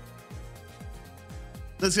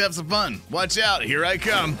 Let's have some fun. Watch out, here I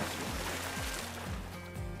come.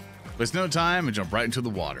 Waste no time and jump right into the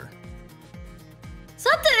water.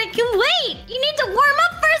 Something I can wait! You need to warm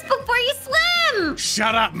up first before you swim!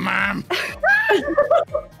 Shut up, Mom!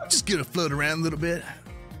 Just gonna float around a little bit.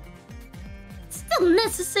 Still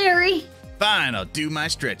necessary. Fine, I'll do my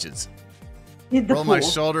stretches. In the Roll my pool.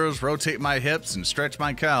 shoulders, rotate my hips, and stretch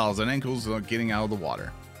my calves and ankles getting out of the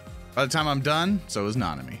water. By the time I'm done, so is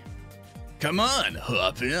Nanami. Come on,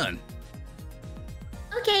 hop in.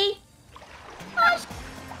 Okay.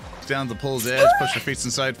 Down to the pool's edge, push her feet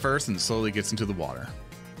inside first, and slowly gets into the water.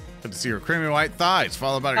 Good to see her creamy white thighs,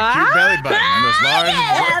 followed by her cute belly button and those large.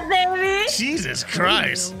 Yeah, baby. Jesus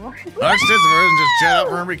Christ! Large tits of hers and just jet out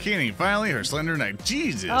from her bikini. Finally, her slender neck.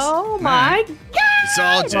 Jesus. Oh my god! It's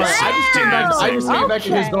all just. I just came back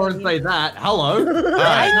to his door and say that. Hello. That's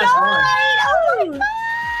fine. Oh my god!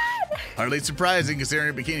 Hardly surprising,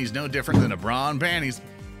 considering her bikini's no different than a bra and panties.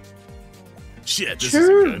 Shit, this is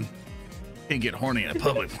good. Can't get horny in a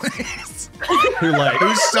public place.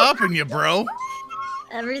 Who's stopping you, bro?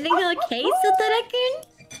 Everything okay, Sotarakin?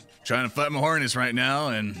 Trying to fight my horniness right now,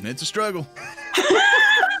 and it's a struggle. Is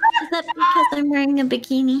that because I'm wearing a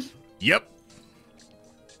bikini? Yep.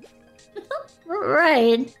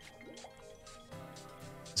 Right.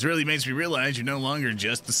 This really makes me realize you're no longer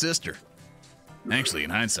just the sister. Actually, in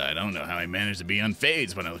hindsight, I don't know how I managed to be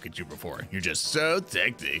unfazed when I look at you before. You're just so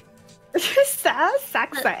sexy. So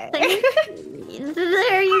sexy.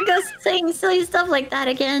 There you go, saying silly stuff like that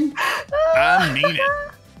again. I mean it.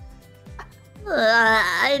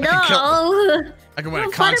 I know. I can win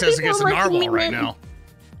a contest against a narwhal right now.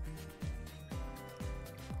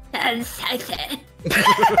 That's sexy.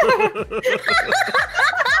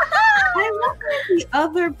 I love that the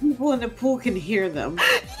other people in the pool can hear them.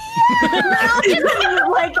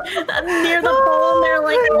 Like near the pole, and they're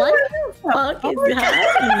like, "What the fuck is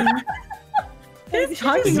happening?" He's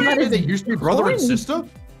talking about They used to be brother and sister.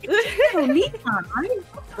 Oh, me time.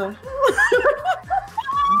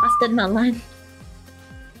 Busted my line.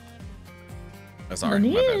 Sorry,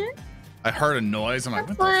 my bad. I heard a noise. I'm like,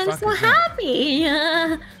 That's what why the I'm fuck so is that?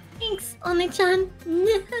 happy. Thanks, Oni-chan.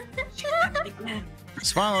 The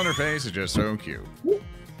smile on her face is just so cute.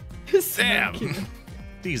 Damn.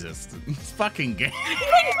 Jesus. It's fucking gay.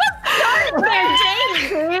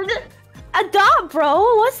 They're dude. Adopt, bro.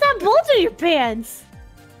 What's that bulge in your pants?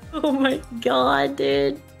 Oh my god,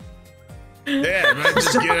 dude. Yeah, man,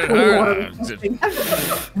 just get it hard.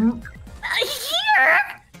 Here!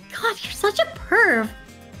 God, you're such a perv.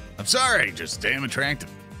 I'm sorry, just damn attractive.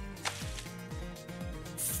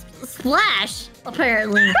 Splash,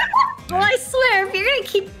 apparently. Well, I swear, if you're gonna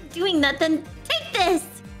keep doing that, then take this.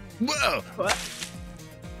 Whoa.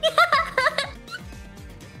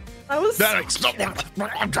 I was. I'm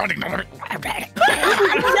trying to ignore it. No,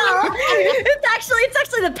 it's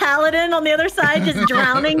actually the paladin on the other side just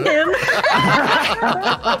drowning him.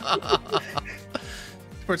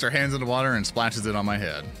 She puts her hands in the water and splashes it on my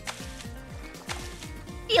head.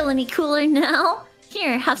 Feel any cooler now?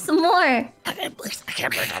 Here, have some more. Can I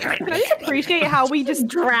just appreciate how we just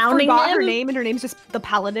Drowning forgot him? her name and her name's just the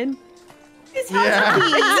paladin? Yeah.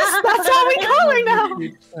 That's how we call her now.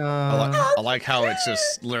 I like how it's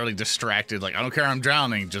just literally distracted. Like, I don't care, I'm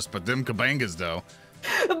drowning. Just but them kabangas though.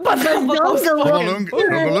 Boogalunga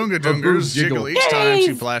dungers jiggle each time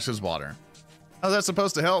she flashes water. How's that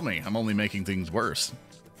supposed to help me? I'm only making things worse.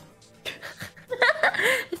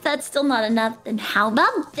 If that's still not enough, then how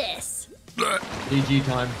about this? DG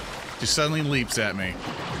time. She suddenly leaps at me.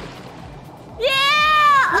 Yeah!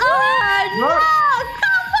 Oh, no! Come on!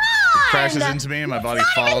 Crashes into me and my body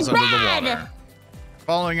It's not falls even under the bad. water.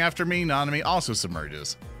 Following after me, Nanami also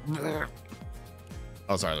submerges.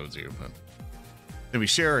 Oh, sorry, that was you. But... Then we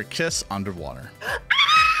share a kiss underwater.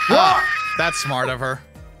 Ah, that's smart of her.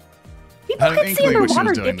 People I had an can see inkling she was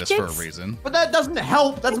underwater doing this for a dipshits. reason. But that doesn't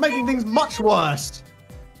help. That's making things much worse.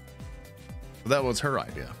 But that was her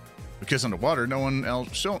idea. A kiss underwater, no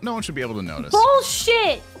one should be able to notice.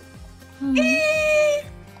 Bullshit.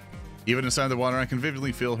 Even inside the water, I can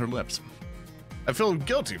vividly feel her lips. I feel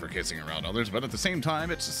guilty for kissing around others, but at the same time,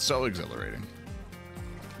 it's just so exhilarating.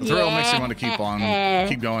 The thrill makes me want to keep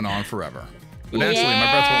going on forever. But naturally,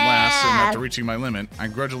 my breath won't last, and after reaching my limit, I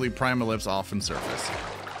grudgingly pry my lips off and surface.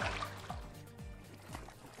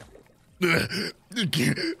 No,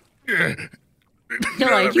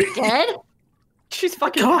 are you dead? She's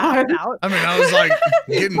fucking passed out. I mean, I was like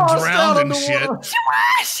getting drowned and shit.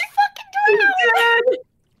 She fucking drowned.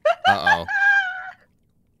 Uh-oh.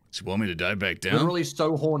 She want me to dive back down? Literally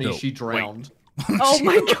so horny, No, she drowned. Oh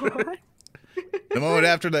my god. The moment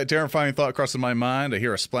after that terrifying thought crosses my mind, I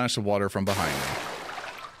hear a splash of water from behind me.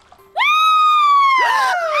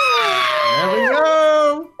 There we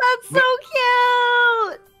go. That's so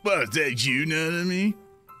cute. What, is that you, Nanami?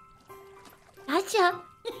 Gotcha.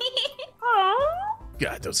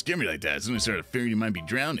 God, don't scare me like that. As soon as I started fearing you might be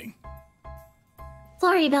drowning.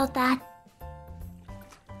 Sorry about that.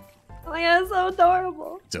 Oh my god, so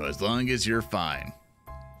adorable. So as long as you're fine,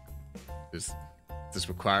 just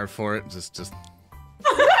required for it. Just call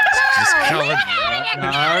it.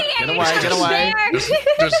 No, get away, get away.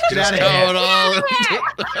 Just outta call it all.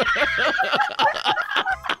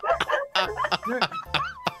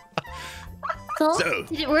 So,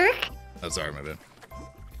 did it work? Oh, sorry, my bad.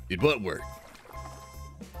 Did what work?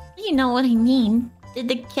 You know what I mean. Did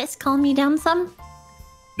the kiss calm you down some?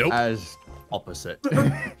 Nope. As opposite.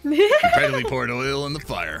 Incredibly poured oil in the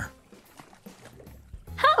fire.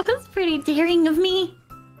 That was pretty daring of me.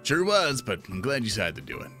 Sure was, but I'm glad you decided to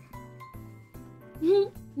do it.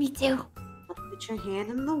 Me too. Put your hand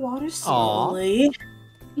in the water slowly.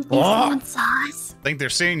 You think someone saw us? I think they're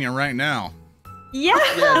seeing you right now. Yeah.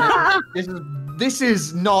 Yeah, this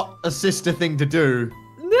is not a sister thing to do.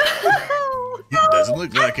 No. Doesn't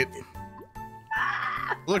look like it.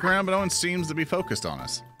 Look around, but no one seems to be focused on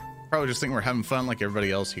us. Probably just think we're having fun like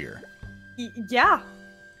everybody else here. Yeah.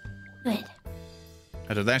 Good.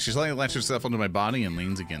 After that, she slightly latches herself onto my body and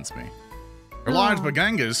leans against me. Her large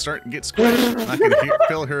bagangas start to get squished, and I can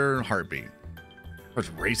feel her heartbeat. It's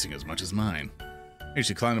racing as much as mine. Maybe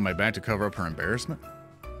she climbed to my back to cover up her embarrassment.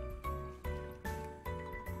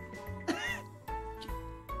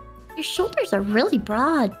 Your shoulders are really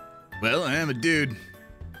broad. Well, I am a dude.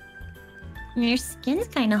 And your skin's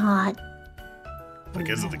kind of hot.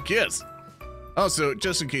 Because of the kiss. Also,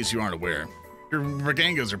 just in case you aren't aware, your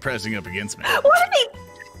bagangas are pressing up against me. What are they?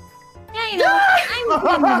 Yeah, you know, I'm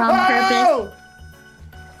doing it on purpose.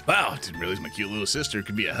 Wow, didn't realize my cute little sister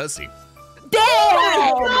could be a hussy. Damn!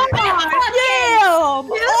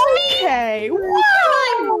 Okay.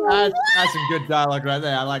 Wow. That's some good dialogue right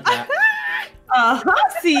there. I like that.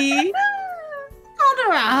 Hussy. Called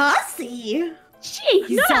her a hussy. Jeez,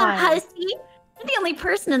 Jesus. not a hussy. You're the only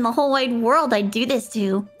person in the whole wide world I'd do this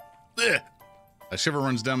to. Ugh. A shiver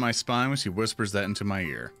runs down my spine when she whispers that into my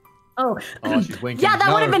ear. Oh, She's winking. yeah, that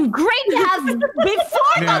No. would have been great to have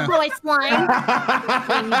before Yeah. the voice line.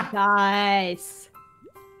 Guys.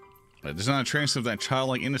 There's not a trace of that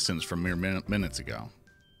childlike innocence from mere minutes ago.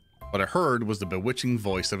 What I heard was the bewitching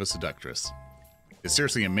voice of a seductress. It's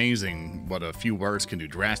seriously amazing what a few words can do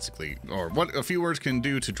drastically, or what a few words can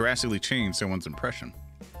do to drastically change someone's impression.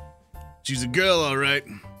 She's a girl, all right.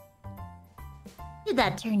 Did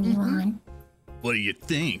that turn you on? What do you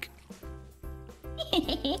think?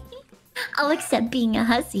 I'll accept being a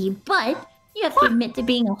hussy, but you have to admit to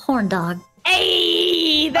being a horn dog.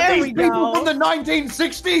 Hey, there we These people go. from the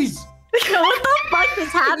 1960s. What the fuck is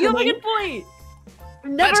happening? You have a good point.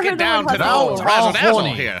 Never Let's heard get down to the hussy old before. razzle dazzle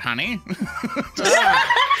Horny. here, honey.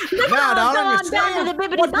 Now, darling, on you down to the see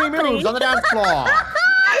bibbidi what we boppity. moves on the dance floor.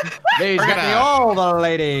 These We're get gonna- me all the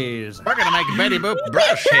ladies. We're gonna make Betty Boop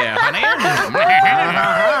brush here, honey.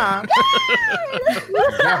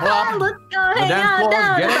 Careful up. Let's go The hang dance out floor's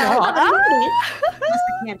down getting to hot.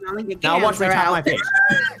 the Now watch me tap my face.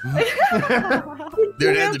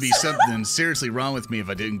 There'd have to be something seriously wrong with me if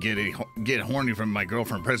I didn't get horny from my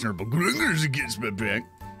girlfriend pressing her bagrungers against my back.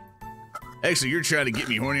 Actually, you're trying to get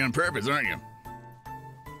me horny on purpose, aren't you?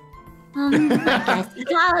 I guess you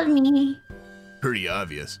got me. Pretty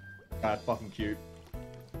obvious. God, fucking cute.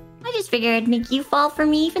 I just figured I'd make you fall for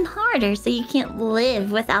me even harder so you can't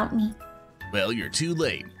live without me. Well, you're too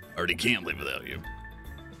late. Already can't live without you.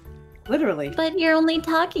 Literally. But you're only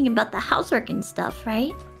talking about the housework and stuff,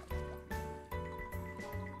 right?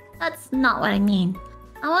 That's not what I mean.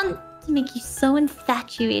 I want to make you so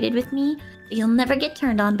infatuated with me that you'll never get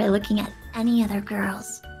turned on by looking at any other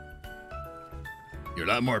girls. You're a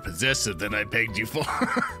lot more possessive than I pegged you for.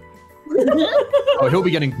 Oh, he'll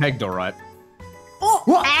be getting pegged, all right. Do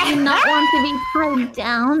you not want to be tied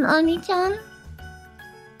down, Oni-chan?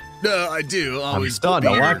 No, I do. Always starting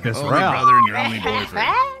to be your like this only route. brother and your only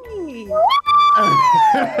boyfriend. Hey.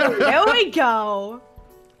 There we go.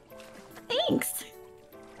 Thanks.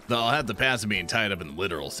 Though I'll have to pass it being tied up in the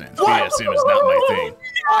literal sense. BSM is not my thing.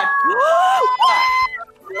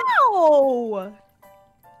 No.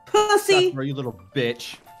 Pussy. That's for you little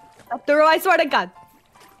bitch. Through, I swear to God.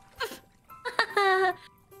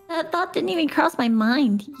 That thought didn't even cross my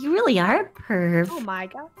mind. You really are a perv. Oh my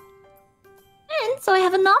God. And so I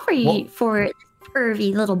have an offer What? for this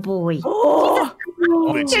pervy little boy. Oh,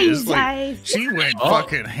 Which is like, Jesus. she went Oh.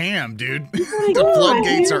 fucking ham, dude. The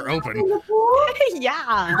floodgates are open.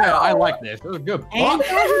 Yeah. Yeah, I like this. This is good. And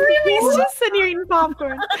He's just sitting here eating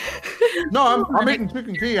popcorn. No, I'm eating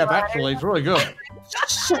chicken Kiev, actually. It's really good.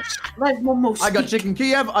 shush. Let Momo speak. I got chicken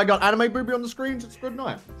Kiev. I got anime booby on the screens. It's a good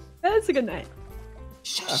night. That's a good night.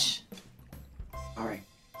 Shush. All right.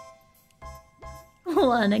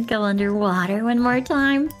 Wanna go underwater one more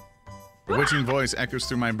time? Her witching voice echoes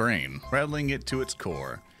through my brain, rattling it to its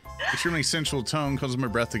core. Extremely sensual tone causes my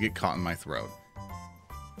breath to get caught in my throat.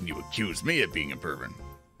 You accuse me of being a pervert.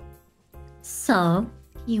 So,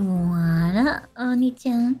 you wanna,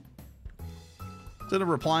 Oni-chan? Instead of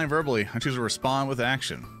replying verbally, I choose to respond with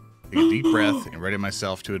action. Take a deep breath and ready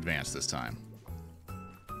myself to advance this time.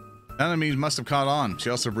 None of me must have caught on. She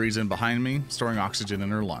also breathes in behind me, storing oxygen in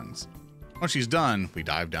her lungs. Once she's done, we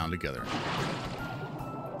dive down together.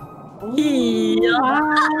 Oh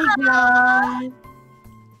my god.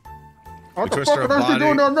 We twist our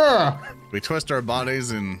We twist our bodies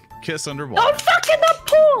and kiss underwater. Don't fuck in the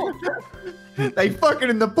pool! They fucking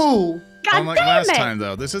in the pool. God Unlike damn last it! time,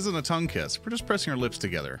 though, this isn't a tongue kiss. We're just pressing our lips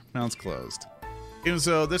together. Mouths closed. Even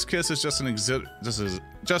so, this kiss is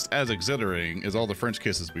just as exhilarating as all the French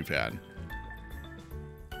kisses we've had.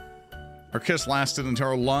 Our kiss lasted until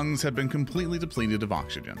our lungs had been completely depleted of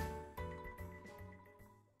oxygen.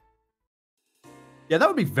 Yeah, that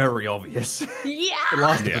would be very obvious. Yeah. It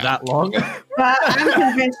lasted for that long. But I'm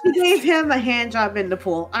convinced she gave him a hand job in the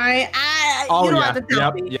pool. All right, you don't have to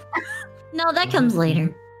tell me. No, that comes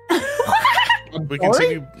later. We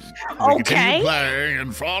continue Okay. playing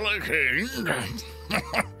and frolicking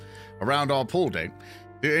around all pool day.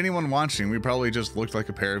 To anyone watching, we probably just looked like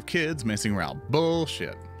a pair of kids messing around.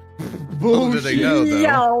 Bullshit. Little did they know, though,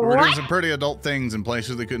 Yo, we were doing what? some pretty adult things in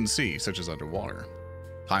places they couldn't see, such as underwater.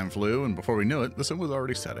 Time flew, and before we knew it, the sun was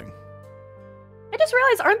already setting. I just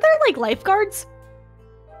realized, aren't there like lifeguards?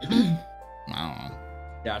 I don't know.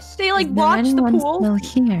 Yes. They like Is there watch the anyone pool?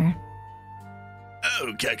 still here?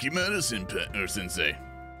 Oh, Kakimura sensei.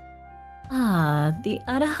 Ah, the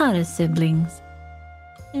Arahara siblings.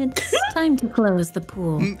 It's time to close the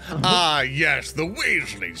pool. Ah, yes, the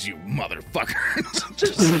Weasleys, you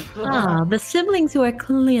motherfuckers. Ah, the siblings who are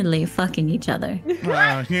clearly fucking each other.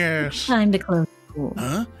 Ah, yes. Time to close the pool.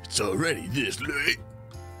 Huh? It's already this late.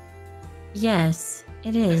 Yes,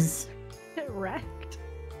 it is. Wrecked.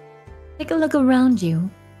 Take a look around you.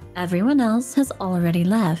 Everyone else has already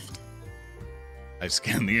left. I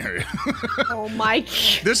scanned the area. Oh my.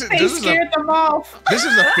 This They is scared them off. This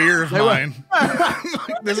is a fear of mine.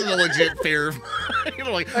 This is a legit fear of mine. You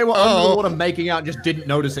know, like, They were underwater making out and just didn't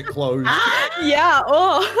notice it closed. Yeah.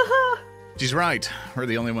 Oh. she's right. We're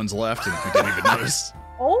the only ones left, and we didn't even notice.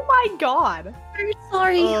 Oh my god. I'm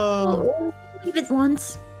sorry. Oh. Oh, leave it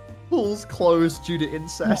once. Pool's closed due to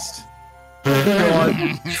incest.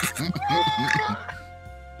 God.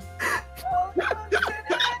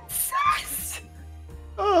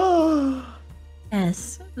 Oh.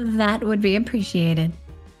 Yes, that would be appreciated.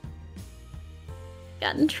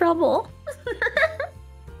 Got in trouble.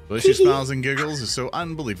 The way she smiles and giggles is so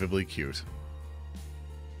unbelievably cute.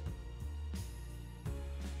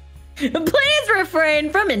 Please refrain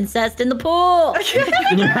from incest in the pool.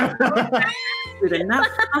 Did not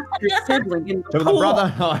fuck your sibling in the To the pool. brother.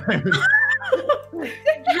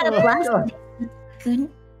 Had a blast. Good.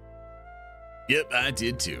 Yep, I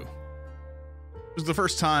did too. It was the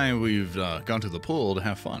first time we've gone to the pool to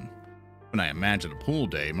have fun. When I imagined a pool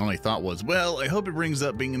day, my only thought was, well, I hope it brings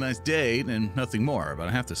up being a nice date and nothing more, but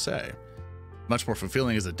I have to say, much more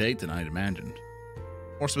fulfilling as a date than I'd imagined.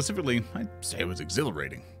 More specifically, I'd say it was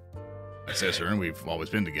exhilarating. My sister and we've always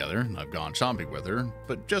been together, and I've gone shopping with her,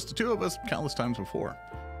 but just the two of us countless times before.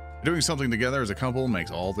 Doing something together as a couple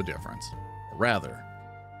makes all the difference. Or rather,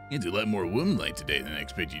 you do a lot more woman-like today than I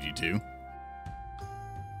expected you to.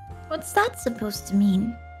 What's that supposed to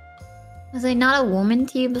mean? Was I not a woman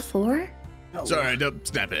to you before? Sorry, don't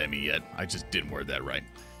snap at me yet. I just didn't word that right.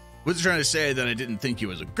 Was trying to say that I didn't think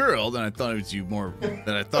you as a girl, then I thought it was you more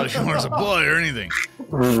that I thought you more as a boy or anything.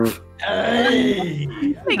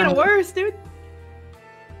 Making it worse, dude.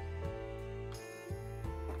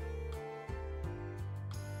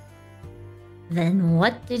 Then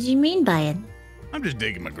what did you mean by it? I'm just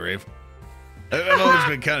digging my grave. I've always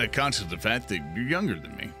been kind of conscious of the fact that you're younger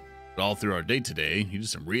than me. But all through our date today, you did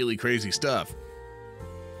some really crazy stuff.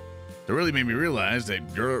 It really made me realize that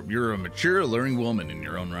you're a mature, alluring woman in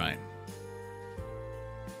your own right.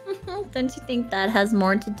 Don't you think that has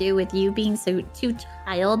more to do with you being so too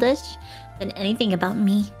childish than anything about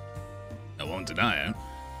me? I won't deny it.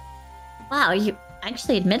 Wow, you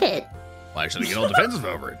actually admit it. Why should I get all defensive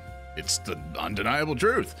over it? It's the undeniable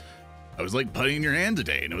truth. I was like putting in your hand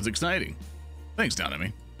today, and it was exciting. Thanks,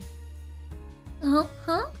 Donami. Huh?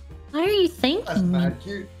 Why are you thanking me?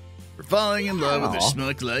 cute. For falling in love with a Aw.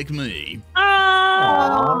 schmuck like me.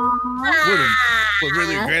 Oh. Would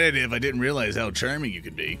really regret it if I didn't realize how charming you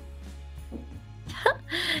could be. You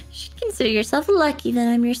should consider yourself lucky that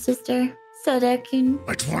I'm your sister, Soda-kun.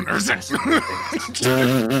 Which one is it?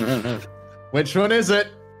 Which one is it?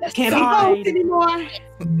 Can't be both anymore.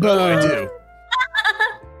 But we do.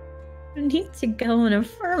 I need to go and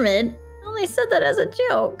affirm it. I only said that as a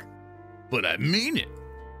joke. But I mean it.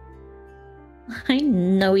 I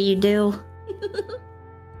know you do.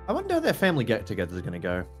 I wonder how their family get-together is going to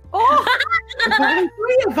go. Oh, Only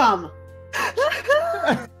 3 of them.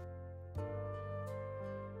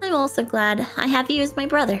 I'm also glad I have you as my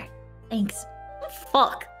brother. Thanks.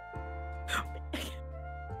 Fuck.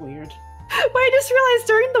 Weird. But I just realized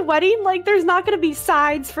during the wedding, like, there's not gonna be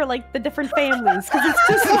sides for like the different families because it's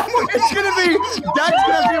just. It's going to be... Dad's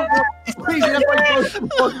going to be... He's going to play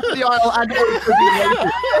both the aisle and both the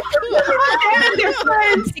They're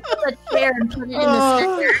friends. Take the chair and put it in the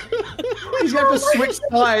center. He's going to have to switch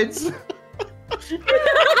sides.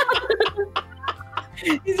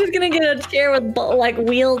 He's just gonna get a chair with like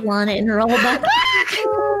wheels on it and roll back.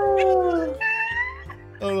 I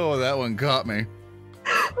don't know why that one caught me.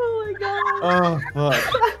 Oh my god. Oh, fuck.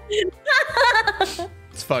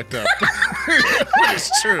 It's fucked up.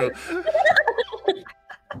 It's true.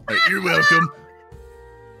 Hey, you're welcome.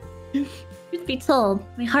 Truth be told,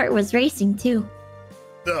 my heart was racing too.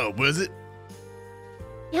 Oh, was it?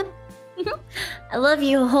 Yep. I love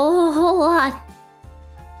you a whole lot.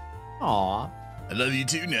 Aw. I love you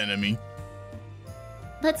too, Nanami.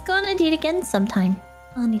 Let's go on a date again sometime,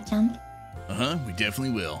 Oni-chan. Uh-huh, we definitely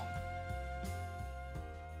will.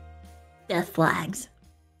 Death flags.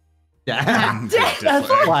 Yeah.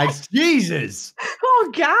 Definitely. Flags. Jesus.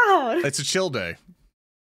 Oh god. It's a chill day.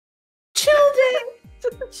 Chill day.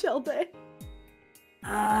 Chill day.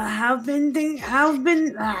 How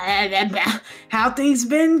things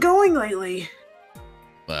been going lately?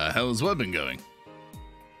 How's what been going?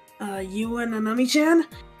 You and Nanami-chan,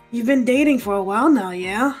 you've been dating for a while now,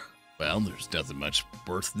 yeah? Well, there's nothing much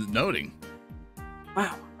worth noting.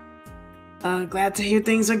 Wow. Glad to hear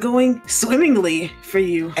things are going swimmingly for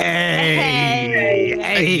you. Hey,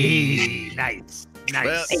 nice.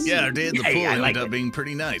 Well, yeah, our day at the pool ended up being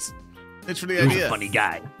pretty nice. Thanks for the He was idea. a funny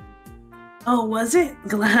guy. Oh, was it?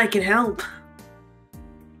 Glad I could help.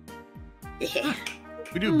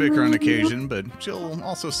 We do bicker on occasion, but she'll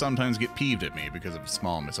also sometimes get peeved at me because of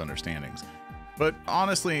small misunderstandings. But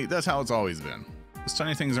honestly, that's how it's always been. Those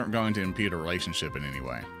tiny things aren't going to impede a relationship in any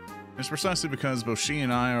way. It's precisely because both she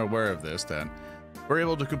and I are aware of this that we're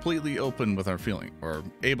able to be completely open with our feelings.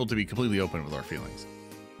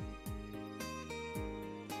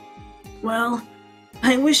 Well,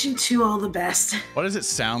 I wish you two all the best. What does it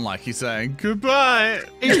sound like he's saying? Goodbye.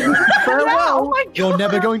 Farewell. Oh my god. You're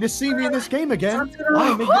never going to see me in this game again.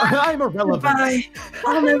 I'm irrelevant. Bye.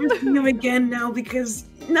 I'll never see you again now because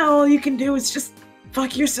now all you can do is just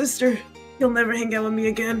fuck your sister. You'll never hang out with me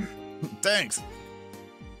again. Thanks.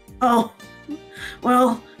 Oh,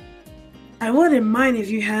 well, I wouldn't mind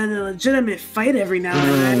if you had a legitimate fight every now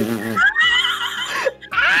and then.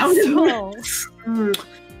 Asshole.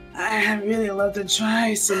 I really love to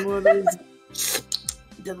try some more of those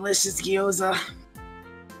delicious gyoza.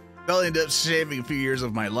 I'll end up shaving a few years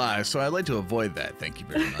of my life, so I'd like to avoid that. Thank you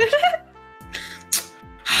very much.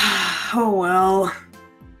 Oh well.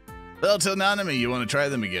 Well, tell Nanami you want to try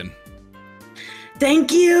them again.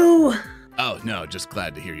 Thank you. Oh, no, just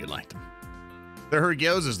glad to hear you liked them. They're her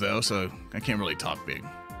gyozas, though, so I can't really talk big.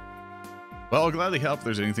 Well, I'll gladly help if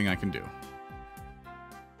there's anything I can do.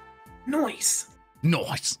 Nice.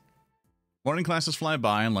 Nice. Morning classes fly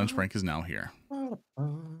by and lunch break is now here.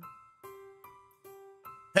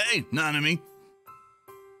 Hey, Nanami.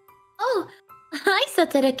 Oh, hi,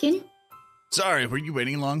 Satoru-kun. Sorry, were you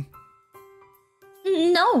waiting long?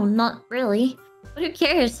 No, not really. But who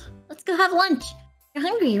cares? Let's go have lunch. You're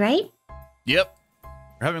hungry, right? Yep.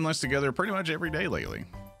 We're having lunch together pretty much every day lately.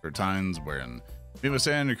 There are times when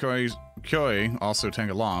Miwa-san and Koi also tag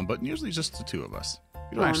along, but usually just the two of us.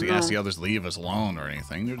 We don't actually ask the others to leave us alone or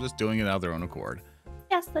anything. They're just doing it out of their own accord.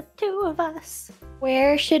 Just the two of us.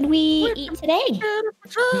 Where should we eat today?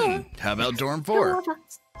 How about Dorm Two 4? of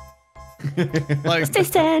us. Like,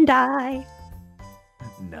 Sis and I.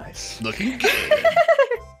 Nice. looking good.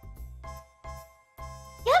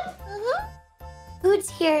 Yep. Food's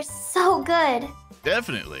here so good.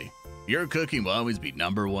 Definitely. Your cooking will always be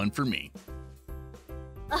 #1 for me.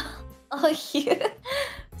 Oh, you.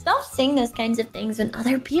 Stop saying those kinds of things when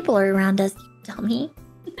other people are around us, you dummy.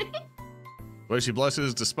 The way she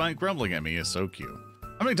blushes despite grumbling at me is so cute.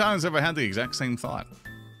 How many times have I had the exact same thought?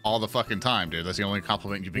 All the fucking time, dude. That's the only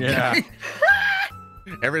compliment you've been getting.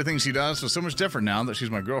 Everything she does is so much different now that she's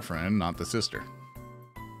my girlfriend, not the sister.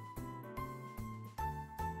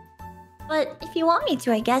 But if you want me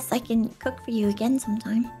to, I guess I can cook for you again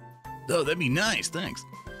sometime. Oh, that'd be nice. Thanks.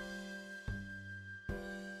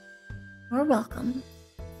 You're welcome.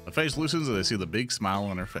 The face loosens and they see the big smile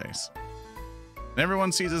on her face. And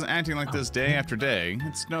everyone sees us acting like this day after day.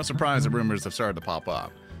 It's no surprise that rumors have started to pop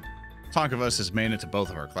up. Talk of us has made it to both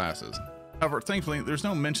of our classes. However, thankfully, there's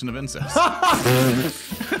no mention of incest.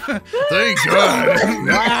 Thank God.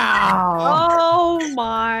 Wow. Oh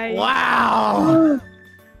my. Wow.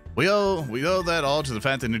 We owe that all to the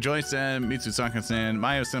fact that Nijoi-san, Mitsusaka-san,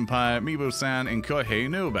 Mayo-senpai, Mibo-san, and Kohei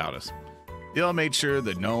knew about us. They all made sure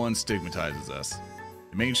that no one stigmatizes us.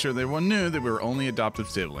 They made sure that everyone knew that we were only adoptive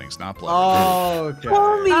siblings, not blood. Oh, okay.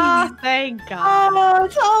 Oh, thank God. Oh,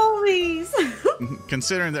 homies.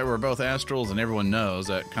 Considering that we're both astrals and everyone knows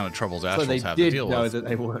that kind of troubles So astrals they have to did deal know with. that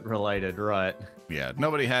they weren't related, right? Yeah,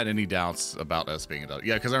 nobody had any doubts about us being adopted.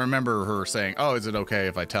 Yeah, because I remember her saying, "Oh, is it okay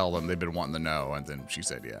if I tell them?" They've been wanting to know, and then she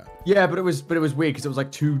said, "Yeah." Yeah, but it was weird because it was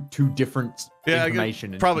like two different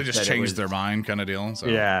information. Probably and just said it changed was- their mind, kind of deal. So.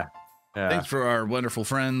 Yeah. Thanks for our wonderful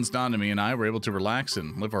friends, Donami and I were able to relax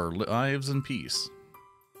and live our lives in peace.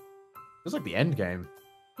 It was like the end game.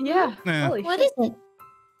 Yeah. Holy What shit. is it?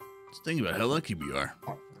 Just think about how lucky we are.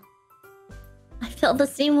 I feel the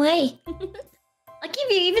same way. I'll give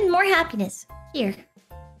you even more happiness. Here.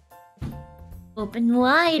 Open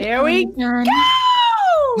wide. Here we Anagon.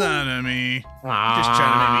 Donami. Just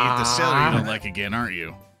trying to make me eat the celery you don't like again, aren't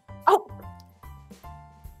you? Oh.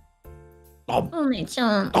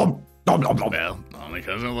 Oni-chan. Well, only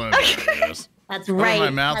because I love you, I guess. That's Put it right. in my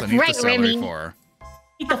mouth That's and eat right, the celery Remy. for her.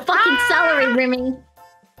 Eat the fucking celery, Remy.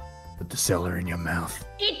 Put the celery in your mouth.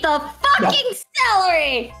 Eat the fucking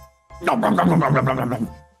celery.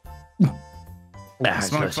 A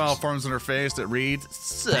smoke file forms on her face that reads,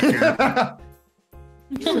 "Sucker."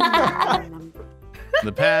 In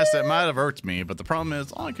the past, that might have irked me, but the problem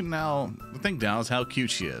is, all I can now think now is how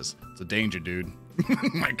cute she is. It's a danger, dude.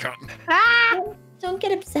 My God. Don't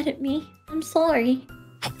get upset at me. I'm sorry.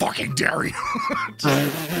 How fucking dare you?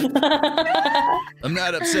 I'm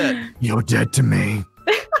not upset. You're dead to me.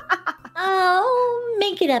 I'll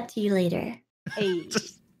make it up to you later. Hey.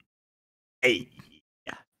 Hey.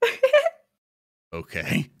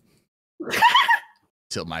 Okay.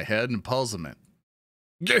 Tilt my head and pulse him it.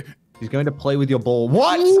 He's going to play with your ball.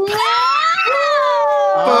 What?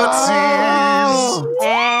 Footsies!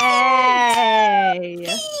 Hey.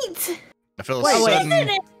 I feel a Wait, sudden...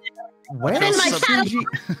 Where It's in is my Suji?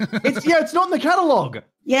 It's not in the catalog.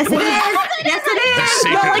 Yes, it is. Yes, The it is.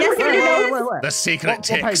 secret, Yes, it is. the secret What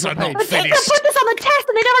ticks page, are what not page? They finished. put this on the test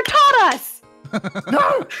and they never taught us.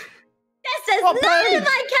 No. This is What not in page?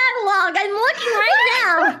 my catalog. I'm looking right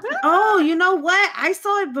now. Oh, you know what? I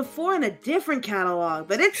saw it before in a different catalog,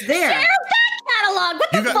 but it's there. Share that catalog.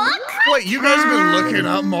 What You the got, fuck? wait, you guys have been looking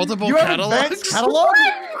up multiple You have catalogs? advanced catalog? What?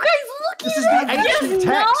 You guys looking This is the ancient You've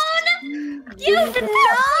text. known? You've known?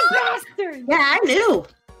 Bastard. Yeah, I knew.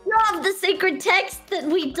 You have the sacred text that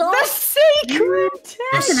we don't. The secret test.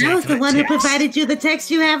 Listen, I was the one who provided you the text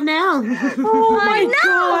you have now. Oh my No,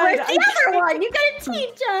 God. where's the other one? You gotta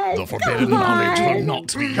teach us. The forbidden Come knowledge will on.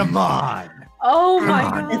 not be. Come on. Oh my If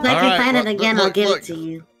God. I All can right, find it look, again, look, I'll give look. it to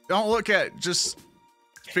you. Don't look at just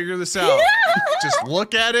figure this out. Just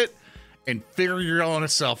look at it and figure your own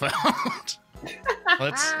self out.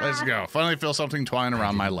 Let's go. Finally feel something twine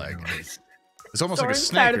around my leg. It's almost like a Soren's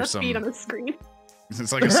snake tired or of the feet on something. the screen.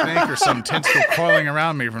 It's like a snake or some tentacle coiling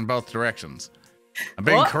around me from both directions. I'm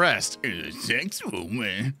being What? caressed. Sexual,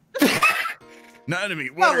 man. Not to me.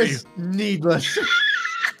 That What are you? was needless.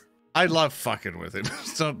 I love fucking with him.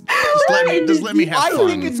 So just let me have I fun.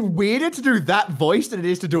 think it's weirder to do that voice than it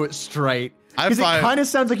is to do it straight. I Because it find- kind of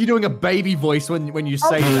sounds like you're doing a baby voice when you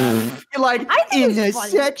say that. You're like, I think in a it's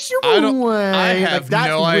funny. sexual way. I Like, have that's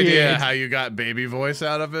no idea weird. how you got baby voice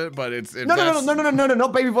out of it, but it's No, that's-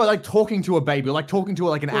 not baby voice. Like talking to a baby, like talking to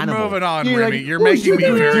like an We're animal. moving on, You're Remy. like, You're "Oh, making me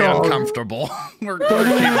you very dog." uncomfortable. We're keep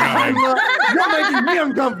going. You're making me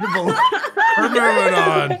uncomfortable. We're moving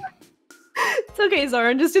on. It's okay,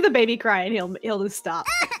 Zoran. Just do the baby cry and he'll just stop.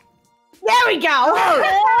 There we go.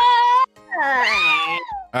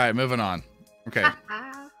 All right, moving on. Okay.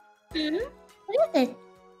 What is it?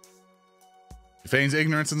 She feigns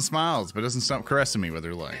ignorance and smiles, but doesn't stop caressing me with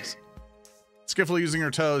her legs. Skillfully using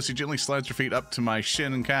her toes, she gently slides her feet up to my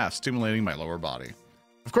shin and calf, stimulating my lower body.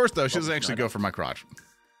 Of course, though, she doesn't actually go for my crotch.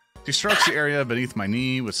 She strokes the area beneath my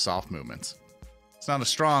knee with soft movements. It's not a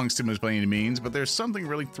strong stimulus by any means, but there's something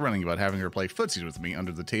really thrilling about having her play footsies with me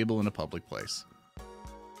under the table in a public place.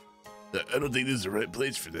 I don't think this is the right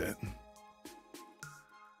place for that.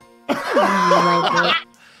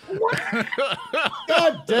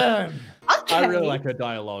 God damn. Okay. I really like her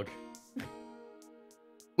dialogue.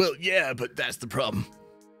 Well, yeah, but that's the problem.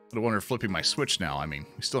 I don't want her flipping my switch now. I mean,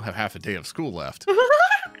 we still have half a day of school left.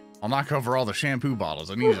 I'll knock over all the shampoo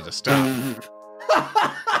bottles. I need you to stop.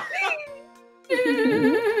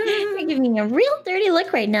 You're giving me a real dirty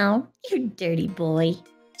look right now. You dirty boy.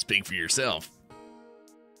 Speak for yourself.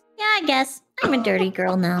 Yeah, I guess. I'm a dirty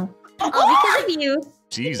girl now. All because of you.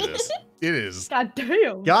 Jesus. It is. God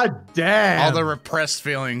damn. God damn. All the repressed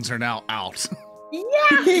feelings are now out. Yeah.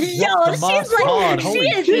 the Yo, she's mask like, on, she holy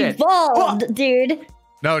is shit. evolved, dude.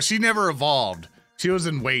 No, she never evolved. She was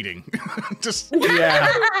in waiting. Just Yeah.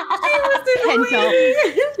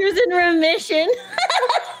 She was in remission.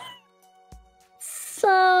 So,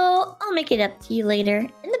 I'll make it up to you later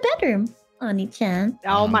in the bedroom, Oni-chan.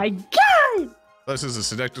 Oh my god! this is a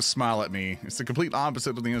seductive smile at me. It's the complete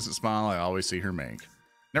opposite of the innocent smile I always see her make.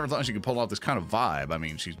 Never thought she could pull off this kind of vibe. I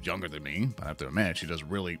mean, she's younger than me, but I have to admit, she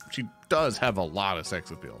does have a lot of sex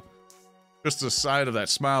appeal. Just the sight of that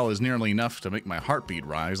smile is nearly enough to make my heartbeat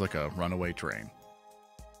rise like a runaway train.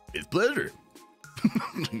 With pleasure.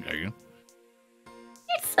 There you go.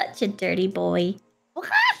 You're such a dirty boy.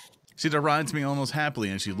 She derides me almost happily,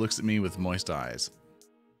 and she looks at me with moist eyes.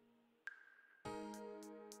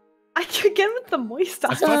 I could get with the moist I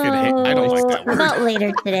eyes. fucking hate. I don't like that How word. about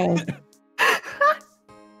later today?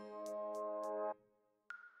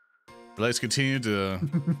 Let's continue to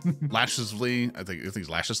lasciously. I think it's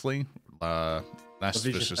lasciously.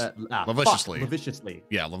 Lasciviously. Laviciously.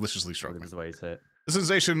 Yeah, laviciously stroke me. Is the way you say it. The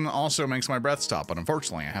sensation also makes my breath stop, but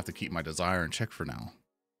unfortunately, I have to keep my desire in check for now.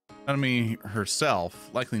 Enemy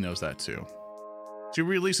herself likely knows that too. She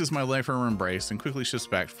releases my leg from her embrace and quickly shifts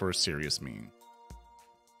back for a serious mean.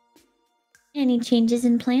 Any changes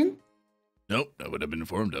in plan? Nope, I would have been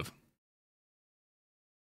informed of.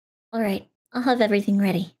 All right, I'll have everything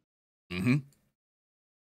ready. Mm-hmm.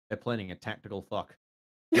 They're planning a tactical fuck.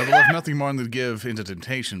 I would love nothing more than to give into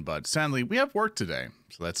temptation, but sadly, we have work today,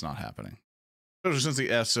 so that's not happening. Especially since the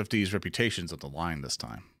SFD's reputation's on the line this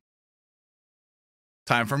time.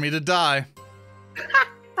 Time for me to die.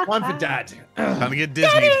 Time for dad. Time to get Disney.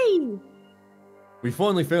 Daddy! We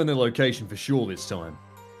finally found their location for sure this time.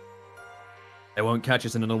 They won't catch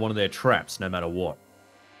us in another one of their traps, no matter what.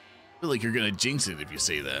 I feel like you're gonna jinx it if you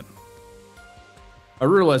say that. I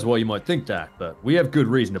realize why you might think that, but we have good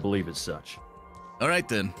reason to believe it's such. Alright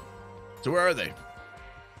then. So where are they?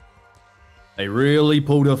 They really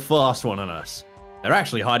pulled a fast one on us. They're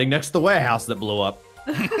actually hiding next to the warehouse that blew up.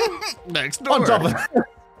 Next door. On top of that,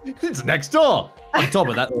 it's next door. On top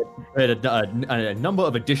of that, they had a number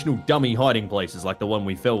of additional dummy hiding places like the one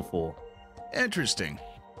we fell for. Interesting.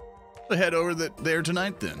 We'll head over there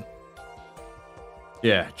tonight then.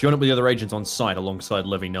 Yeah, join up with the other agents on site alongside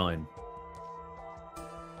Levy 9.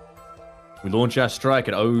 We launch our strike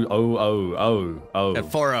at 0000. At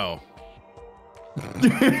 4-0.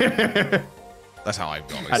 That's how I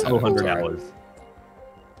always At say 400 it. hours.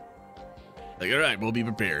 Like, alright, we'll be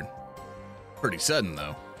prepared. Pretty sudden,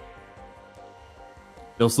 though.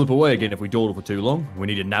 They'll slip away again if we dawdle for too long. We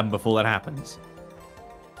need to nab them before that happens.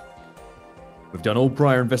 We've done all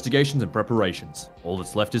prior investigations and preparations. All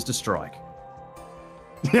that's left is to strike.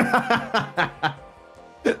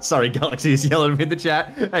 Sorry, Galaxy is yelling at me in the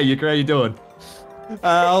chat. Hey, Yuka, how you doing?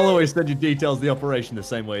 I'll always send you details of the operation the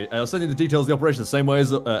same way. I'll send you the details of the operation the same way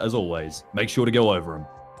as always. Make sure to go over them.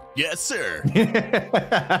 Yes, sir.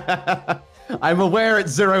 I'm aware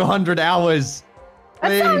it's 0-100 hours.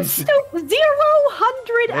 That sounds stupid.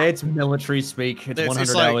 0-100. It's military speak. It's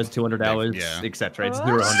 100 like- hours, 200 hours, yeah. etc. It's Oh.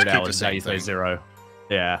 0-100 Keep the hours. Now same you say thing. 0.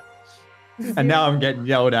 Yeah. And now I'm getting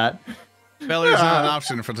yelled at. Failure is not an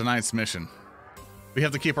option for tonight's mission. We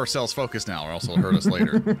have to keep ourselves focused now, or else it'll hurt us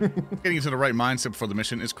later. Getting into the right mindset before the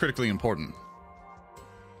mission is critically important.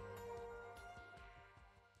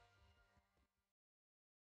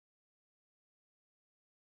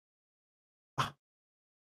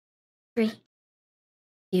 Three,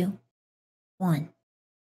 2, 1.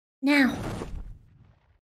 Now.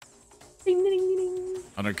 Ding, ding, ding, ding.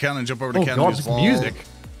 On our count and jump over to Oh god, Kennedy's this wall. music.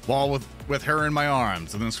 Wall with her in my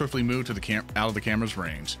arms, and then swiftly move to the out of the camera's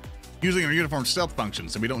range, using our uniform stealth function,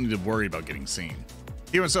 so we don't need to worry about getting seen.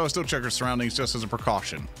 Even so, I still check our surroundings just as a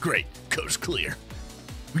precaution. Great. Coast clear.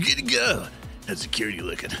 We're good to go. How's security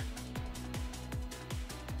looking?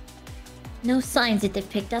 No signs that they've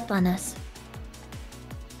picked up on us.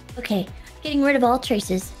 Okay, getting rid of all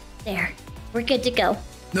traces. There. We're good to go.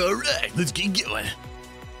 Alright, let's get going.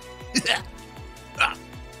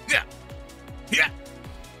 Yeah.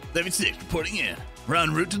 Levy 6 reporting in. We're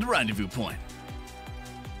en route to the rendezvous point.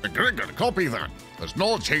 Good, copy that. There's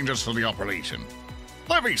no changes to the operation.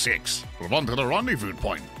 Levy 6, move on to the rendezvous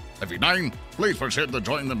point. Levy 9, please proceed to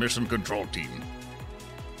join the mission control team.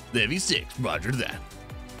 Levy 6, roger that.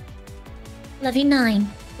 Levy 9.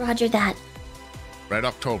 Roger that. Red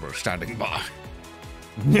October standing by.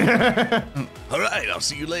 All right, I'll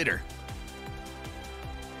see you later.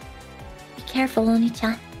 Be careful,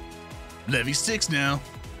 Oni-chan. Levy 6 now.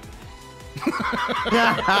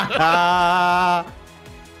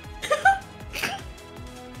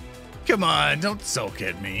 Come on, don't sulk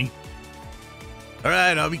at me. All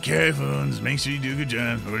right, I'll be careful and just make sure you do a good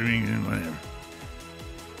job. Whatever.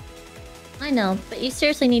 I know, but you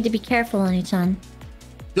seriously need to be careful, Oni-chan.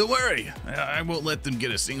 Don't worry, I won't let them get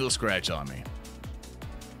a single scratch on me.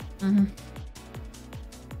 Mm-hmm.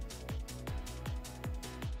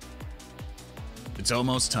 It's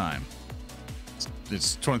almost time.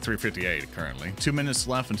 It's 23:58 currently. 2 minutes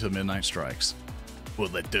left until midnight strikes.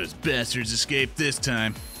 Won't let those bastards escape this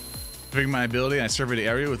time. Picking my ability, I survey the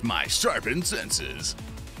area with my sharpened senses.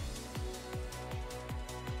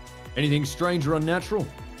 Anything strange or unnatural?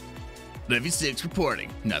 Levy 6 reporting.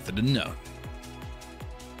 Nothing to note.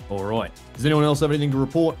 All right. Does anyone else have anything to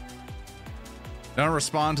report? Don't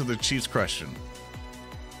respond to the chief's question.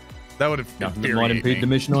 That would have Nothing that might infuriated impede me. the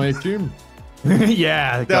mission, I assume.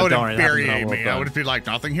 Yeah, That would darn it, that happened infuriate all me. the I time. would be like,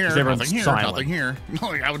 nothing here, Because everyone's nothing here, silent. nothing here.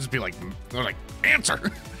 I would just be like, they're like,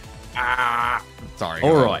 answer. Sorry.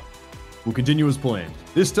 All right. We'll continue as planned.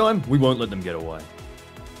 This time, we won't let them get away.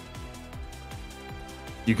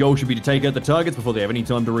 Your goal should be to take out the targets before they have any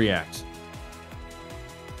time to react.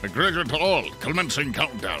 Aggregate to all, commencing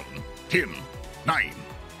countdown. 10, 9.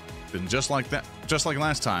 And just like that, just like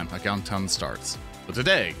last time, a countdown starts. But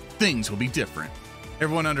today, things will be different.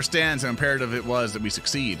 Everyone understands how imperative it was that we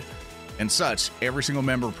succeed. And such, every single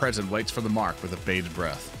member present waits for the mark with a bated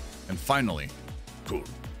breath. And finally, 2,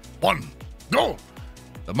 1, go!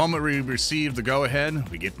 The moment we receive the go-ahead,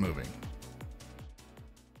 we get moving.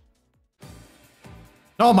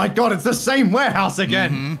 Oh my god, it's the same warehouse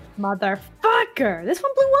again! Motherfucker! This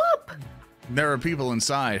one blew up! There are people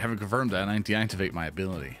inside, having confirmed that, and I deactivate my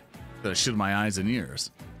ability. That I shield my eyes and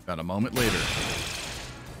ears. About a moment later,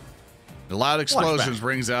 the loud explosions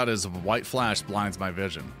rings out as a white flash blinds my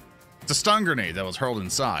vision. It's a stun grenade that was hurled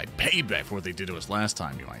inside. Payback for what they did to us last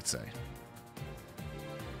time, you might say.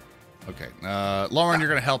 Okay, Lauren, you're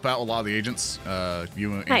gonna help out with a lot of the agents.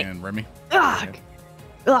 You and Remy. Ugh!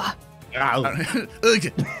 Ugh! Oh.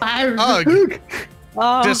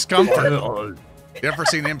 Discomfort. You ever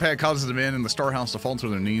seen the impact causes the men in the storehouse to fall to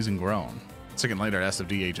their knees and groan? A second later,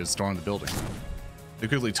 SFD agents storm the building. They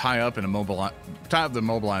quickly tie up the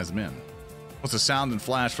mobilized men. Once the sound and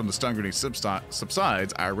flash from the stun grenade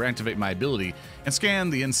subsides, I reactivate my ability and scan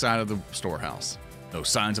the inside of the storehouse. No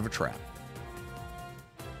signs of a trap.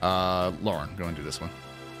 Lauren, go and do this one.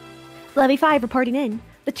 Levy 5 reporting in.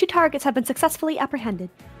 The 2 targets have been successfully apprehended.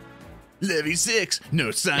 Levy 6,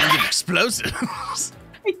 no signs of explosives.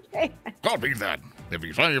 Copy that.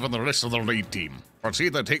 Levy 5 and the rest of the lead team.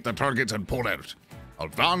 Proceed to take the targets and pull out.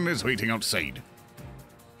 Alvan is waiting outside.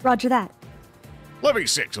 Roger that. Levy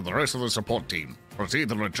 6 and the rest of the support team. Proceed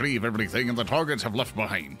to retrieve everything and the targets have left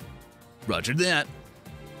behind. Roger that.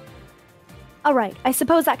 Alright, I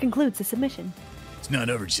suppose that concludes the submission. It's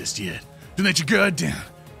not over just yet. Don't let your guard down.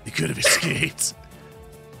 They could have escaped.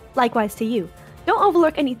 Likewise to you. Don't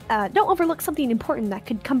overlook something important that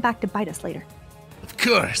could come back to bite us later. Of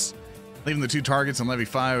course. Leaving the 2 targets and Levy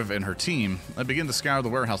 5 and her team, I begin to scour the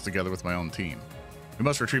warehouse together with my own team. We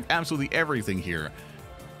must retrieve absolutely everything here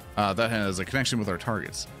that has a connection with our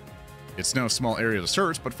targets. It's no small area to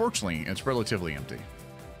search, but fortunately, it's relatively empty.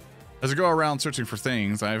 As I go around searching for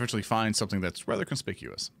things, I eventually find something that's rather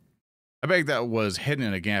conspicuous. A bag that was hidden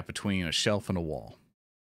in a gap between a shelf and a wall.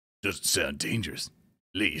 Doesn't sound dangerous.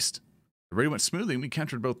 At least. The raid went smoothly and we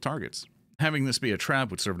captured both targets. Having this be a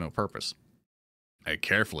trap would serve no purpose. I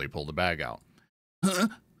carefully pulled the bag out. Huh?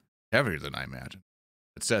 Heavier than I imagined.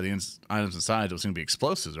 Instead, the items inside don't seem to be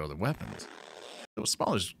explosives or other weapons. It was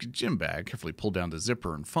small as a gym bag, carefully pulled down the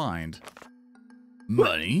zipper and find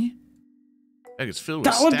Money? the bag is filled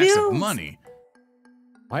with stacks of money.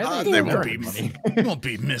 Why are They they won't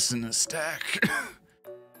be missing a stack.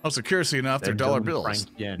 Also, curiously enough, they're dollar bills,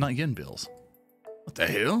 not yen bills. What the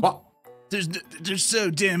hell? What? There's so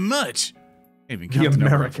damn much. Can't even The count the number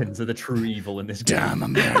of- Americans are the true evil in this game. Damn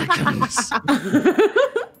Americans.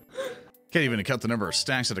 Can't even count the number of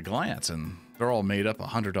stacks at a glance, and they're all made up of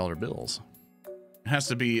 $100 bills. It has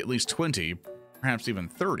to be at least 20, perhaps even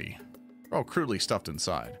 30. They're all crudely stuffed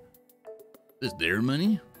inside. Is their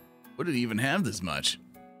money? What did he even have this much?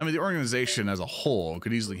 I mean, the organization as a whole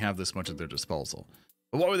could easily have this much at their disposal.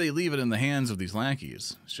 But why would they leave it in the hands of these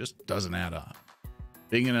lackeys? It just doesn't add up.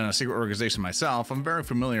 Being in a secret organization myself, I'm very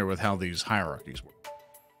familiar with how these hierarchies work.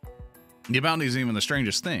 The bounty isn't even the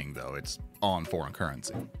strangest thing, though. It's all in foreign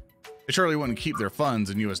currency. They surely wouldn't keep their funds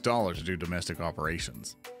in U.S. dollars to do domestic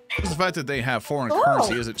operations. Just the fact that they have foreign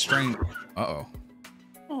currency isn't strange. Uh-oh.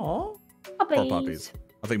 Aww. Poor puppies.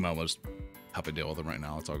 I think Mom was helping deal with them right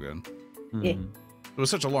now. It's all good. Yeah. With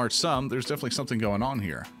such a large sum, there's definitely something going on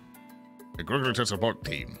here. A quickly to support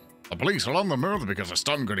team. The police are on the move because a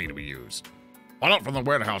stun grenade to be used. One out from the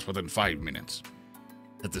warehouse within 5 minutes.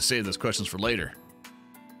 Have to save those questions for later.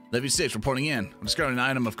 Levy States reporting in. I'm discovering an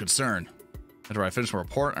item of concern. After I finish my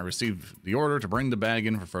report, I receive the order to bring the bag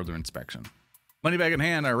in for further inspection. Money bag in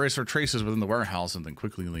hand, I erase for traces within the warehouse and then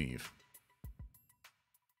quickly leave.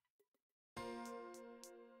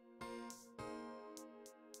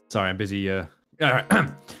 Sorry, I'm busy.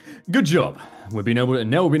 Good job. Now we've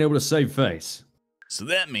been able to save face. So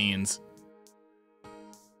that means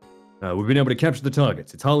We've been able to capture the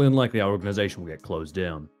targets. It's highly unlikely our organization will get closed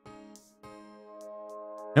down.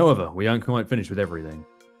 However, we aren't quite finished with everything.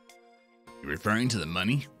 you're referring to the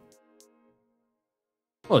money?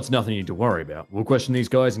 Well, it's nothing you need to worry about. We'll question these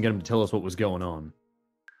guys and get them to tell us what was going on.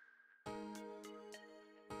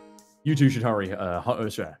 You two should hurry.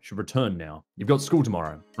 Should return now. You've got school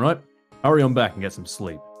tomorrow, right? Hurry on back and get some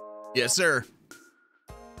sleep. Yes, sir.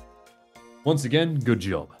 Once again, good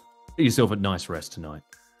job. Get yourself a nice rest tonight.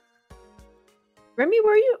 Remy,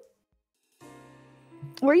 were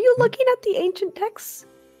you looking at the ancient texts?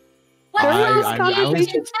 I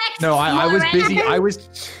was busy.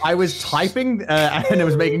 I was typing and I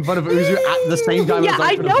was making fun of Uzu at the same time. Yeah,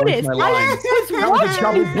 I noticed. That was a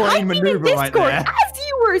double brain maneuver right there. As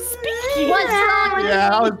you were speaking. What's wrong with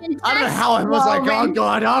Yeah, I don't know how I was like, oh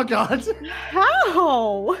god.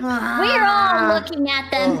 How? We're all looking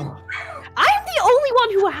at them. I'm the only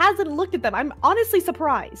one who hasn't looked at them. I'm honestly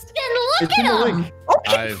surprised. Then look at them.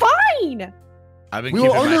 Okay, fine. I've been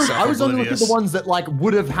keeping myself I was only looking at oblivious. the ones that like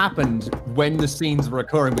would have happened when the scenes were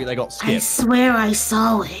occurring, but they got I skipped. swear I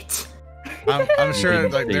saw it. I'm sure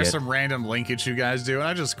like see there's it. some random linkage you guys do, and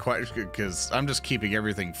I just question because I'm just keeping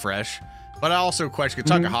everything fresh. But I also question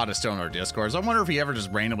Takahata is still in our Discords. I wonder if he ever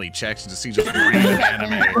just randomly checks to see just random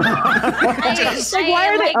anime.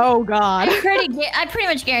 Oh god. I pretty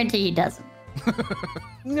much guarantee he doesn't.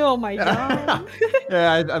 Oh my god.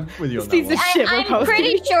 Yeah, I'm with you on that one. I'm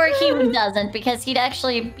pretty sure he doesn't because he's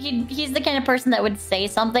the kind of person that would say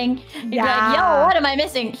something. He'd be like, yo, what am I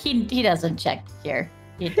missing? He doesn't check here.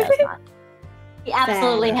 He does not. He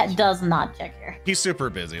absolutely does not check here. He's super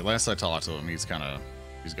busy. Last I talked to him, he's gone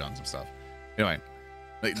some stuff. Anyway,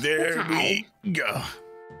 like there we go. I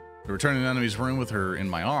return to the enemy's room with her in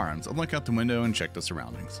my arms. I look out the window and check the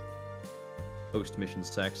surroundings. Post-mission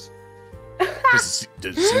sex. Doesn't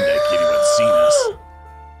seem that anyone's seen us.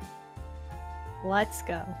 Let's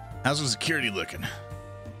go. How's the security looking?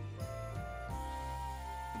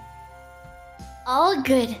 All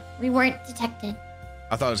good. We weren't detected.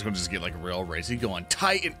 I thought I was going to just get like a real racy going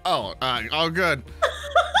tight and all good.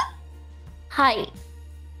 Hi.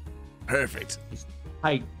 Perfect.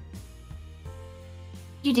 Hey.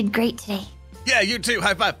 You did great today. Yeah, you too.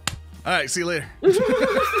 High five. All right, see you later.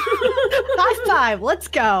 High five. Let's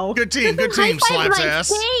go. Good team. Good team. Slaps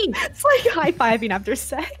ass. It's like high fiving after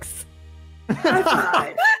sex. High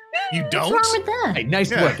five. You don't? What's wrong with that? Hey,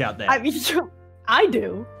 nice work out there. I mean, I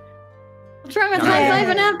do. What's wrong with high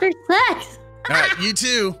fiving after sex? All right, you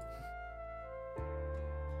too.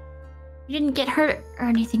 You didn't get hurt or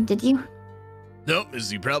anything, did you? Nope,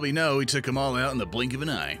 as you probably know, we took them all out in the blink of an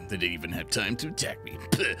eye. They didn't even have time to attack me.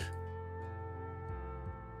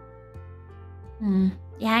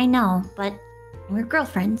 Yeah, I know, but we're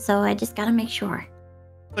girlfriends, so I just gotta make sure.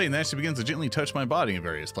 Playing that, she begins to gently touch my body in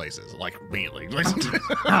various places, like immediately.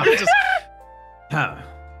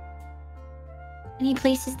 Any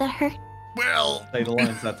places that hurt? Well, say the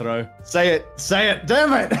lines I throw. Say it,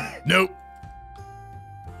 damn it. Nope.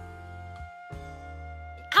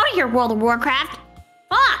 Out of here, World of Warcraft.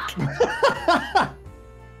 Fuck.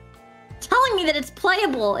 Telling me that it's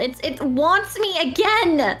playable. It wants me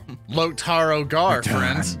again. Lotaro Gar,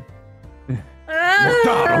 friends.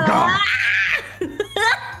 Lotaro Gar.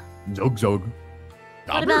 Zog zog.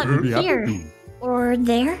 What about here? Or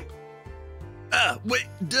there? Wait,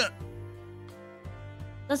 duh.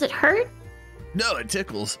 Does it hurt? No, it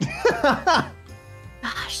tickles.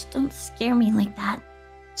 Gosh, don't scare me like that.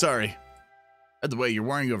 Sorry. By the way, you're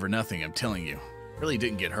worrying over nothing, I'm telling you. Really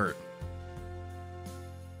didn't get hurt.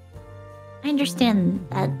 I understand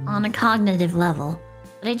that on a cognitive level,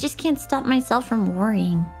 but I just can't stop myself from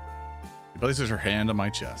worrying. She places her hand on my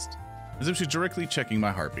chest, as if she's directly checking my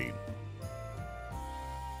heartbeat.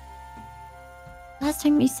 Last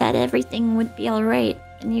time you said everything would be alright,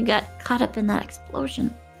 and you got caught up in that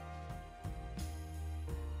explosion.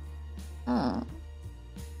 Oh.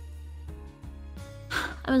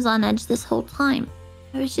 I was on edge this whole time.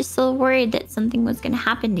 I was just so worried that something was going to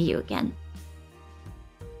happen to you again.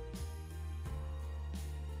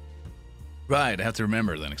 Right, I have to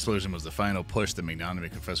remember that explosion was the final push that made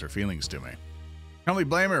Nanami confess her feelings to me. Can't really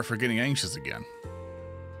blame her for getting anxious again.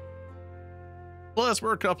 Plus,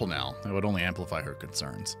 we're a couple now. That would only amplify her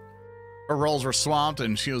concerns. Her roles were swamped,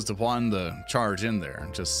 and she was the one to charge in there.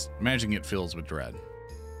 Just imagining it fills with dread.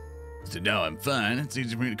 So now I'm fine. It's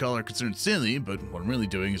easy for me to call her concerns silly, but what I'm really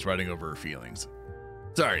doing is writing over her feelings.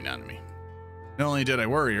 Sorry, Nanami. Not only did I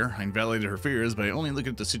worry her, I invalidated her fears by only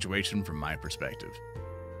looking at the situation from my perspective.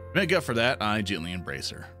 To make up for that, I gently embrace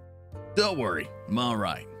her. Don't worry, I'm all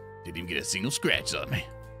right. Didn't even get a single scratch on me.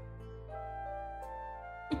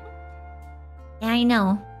 Yeah, I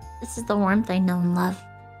know. This is the warmth I know and love.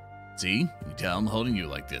 See? You tell I'm holding you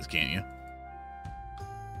like this, can't you?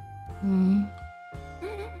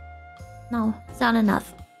 No, it's not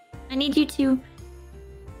enough. I need you to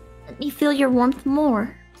let me feel your warmth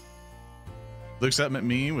more. Looks up at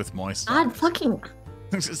me with moist God eyes. fucking...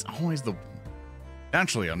 This is always the...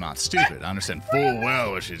 Naturally, I'm not stupid. I understand full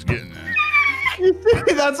well what she's getting at.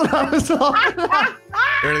 That's what I was talking about.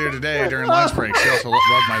 Earlier today, during lunch break, she also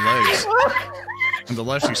rubbed my legs. And the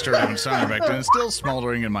left she stirred in summer back then is still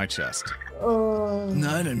smoldering in my chest.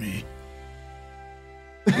 Not in me.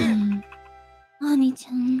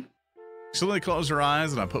 Honey-chan. She slowly closed her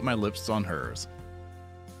eyes, and I put my lips on hers.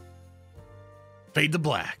 Fade to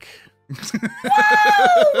black.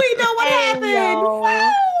 Whoa, we know what happened.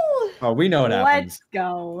 Whoa. Oh, we know what happens. Let's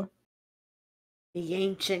go. The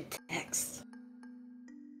ancient text.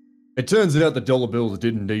 It turns out the dollar bills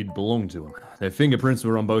did indeed belong to him. Their fingerprints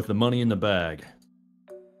were on both the money and the bag.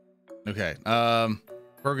 Okay.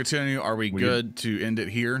 For continue, are we good to end it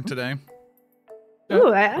here today?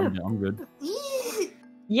 Ooh, I'm good.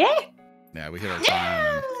 yeah. Yeah, we hit our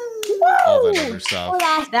time and all that other stuff.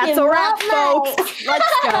 That's a wrap, folks. Let's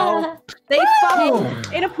go. They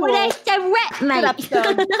fought in a pool. That's a wrap, mate. Good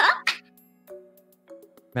episode.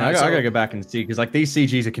 Man, I gotta go back and see, because like these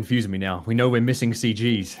CGs are confusing me now. We know we're missing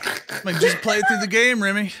CGs. Like, just play through the game,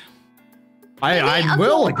 Remy. I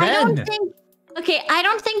will again. I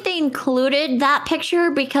don't think they included that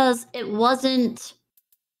picture because it wasn't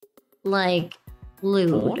like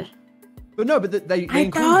lewd. But no, but they I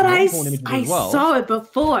include thought I porn images as well. saw it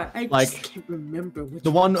before. I Like, just can't remember which The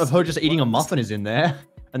one of her just it eating a was. muffin is in there,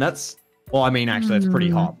 and that's, well, I mean, actually, that's pretty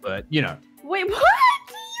hot, but you know. Wait, what?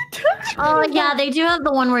 Oh yeah, they do have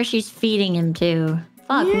the one where she's feeding him too.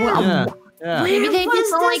 Fuck. Yeah. Yeah. Maybe they Where just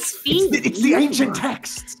don't like was feed. It's the ancient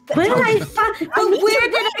text. Where did I find? But where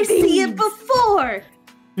did I see it before?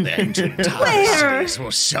 The ancient Where? times will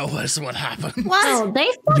show us what happened. Oh, they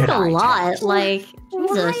fuck a lot. Like,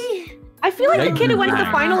 Jesus. I feel like They the kid who went to the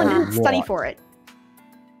do final and didn't a study lot. for it.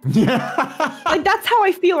 Like, that's how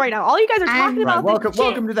I feel right now. All you guys are talking Right, about the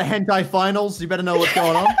welcome to the hentai finals. You better know what's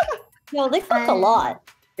going on. No, they fuck a lot.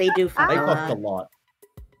 They do fuck They a fucked a lot. lot.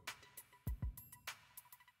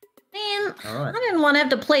 Man, All right. I didn't want to have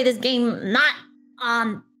to play this game not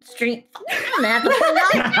on stream. I'm gonna have to play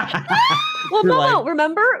that. Well, You're no, like- no.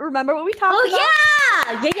 Remember what we talked Oh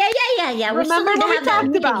about? yeah. We're still Remember going to what we have that talked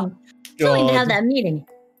meeting. about? Still need to have God. that meeting.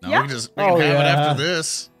 No, Yeah. we can Oh, have it yeah. after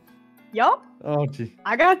this. Yup. Oh, gee.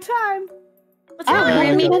 I got time. What's wrong, Oh,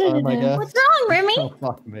 Remy? I guess. What's wrong, Remy? Oh,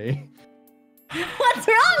 fuck me. What's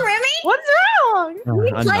wrong, Remy? What's wrong? We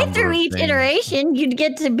A play number through of each things. iteration. You'd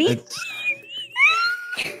get to beat. It's-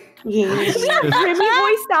 Yes. Remy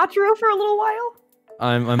voice Saturo for a little while.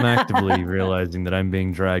 I'm actively realizing that I'm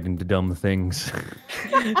being dragged into dumb things.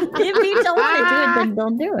 If you don't want to do it, then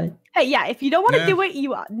don't do it. Hey, yeah, if you don't want to Yeah. do it,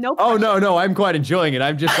 you no. Oh no, I'm quite enjoying it.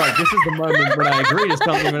 I'm just like, this is the moment when I agree to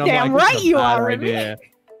something and I'm Damn like, this right is a you bad are, Remy. idea.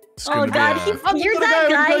 It's Oh gonna be, God, you're that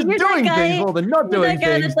guy. You're that doing guy. things more than not You're doing that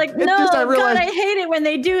guy things. that's like, It's no, just I God, realized I hate it when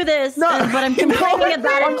they do this. No. But I'm complaining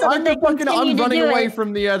about it so that they continue I'm to running do away it.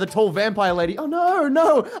 from the tall vampire lady. Oh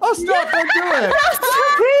no! Oh stop! Don't do it!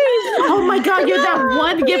 Oh my god, you're that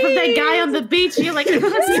one gift of that guy on the beach. You're like, stop.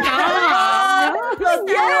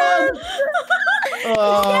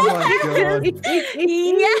 Oh my god!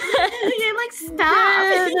 You're like,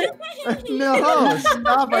 stop. No!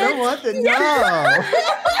 Stop! I don't want it. No!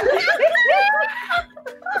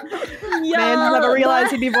 Man never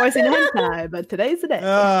realized he'd be voicing hentai, but today's the day.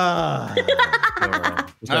 Ah.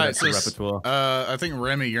 All right, so repertoire. I think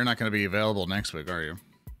Remy, you're not going to be available next week, are you?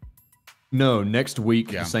 No, next week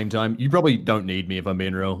at Yeah. the same time. You probably don't need me if I'm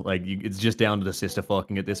being real. Like, it's just down to the sister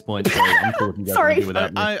fucking at this point. So I'm cool if you guys Sorry. want to do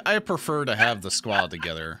without me. I prefer to have the squad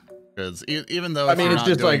together because even though I if mean, you're it's not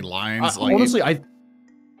just doing like lines, like honestly,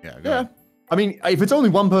 yeah, go ahead. I mean, if it's only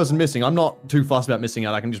one person missing, I'm not too fussed about missing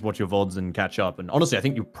out. I can just watch your VoDs and catch up. And honestly, I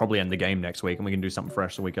think you'll probably end the game next week and we can do something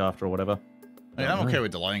fresh the week after or whatever. I mean, I'm okay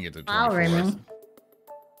with delaying it to Wow, 24th.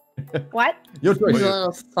 Remy. What? Your He's a choice.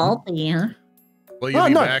 little salty, huh? Will you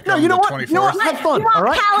be back on you know the what? 24th? You know what? Have fun, You want all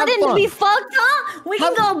right? Paladin Have to be fun. fucked, huh? We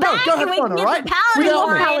can go back go have and we fun, can all get right? the Paladin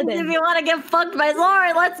Without me. lines if you want to get fucked by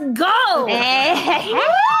Zoran. Let's go!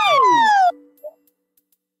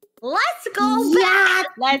 Let's go back!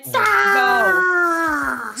 Let's go.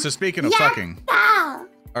 Ah! So speaking of fucking,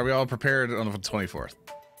 are we all prepared on the 24th?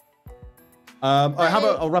 All right, how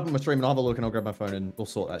about I'll wrap up my stream and I'll have a look and I'll grab my phone and we'll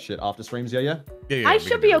sort that shit after streams. Yeah. Yeah, I we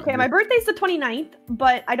should can be do okay. it. My birthday's the 29th,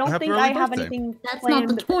 but I don't Happy think early I have birthday. anything That's planned.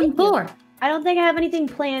 not the 24. I don't think I have anything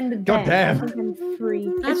planned. God then. damn. I think I'm free.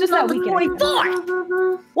 That's It's just not that the weekend.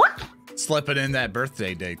 24. What? Slipping in that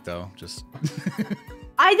birthday date though, just.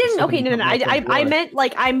 I didn't. Okay, no. Something I like meant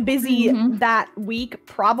like I'm busy Mhm. that week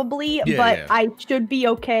probably, Yeah, but yeah. I should be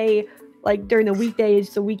okay. Like during the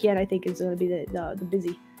weekdays, the weekend I think is gonna be the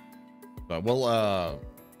busy. But we'll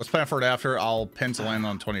let's plan for it after. I'll pencil in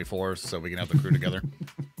on 24th so we can have the crew together.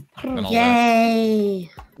 And all that. Yay!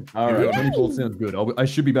 All right, 24th sounds good. I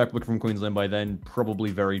should be back from Queensland by then,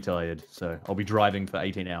 probably very tired. So I'll be driving for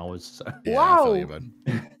 18 hours. So. Yeah, I feel Wow. you, bud.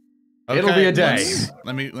 It'll be a day.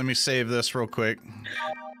 Let me save this real quick,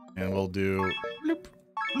 and we'll do. Bloop,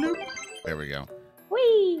 bloop. There we go.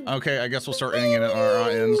 Whee! Okay, I guess we'll start ending it on our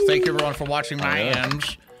ends. Thank you everyone for watching my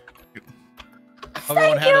ends. Hope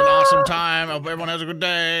everyone had an awesome time. Hope everyone has a good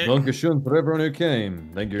day. Dankeschön for everyone who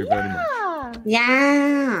came. Thank you very much.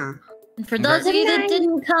 Yeah! And for those of you that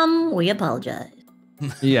didn't come, we apologize.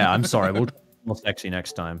 Yeah, I'm sorry. We'll be more sexy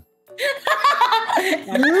next time.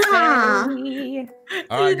 Yeah!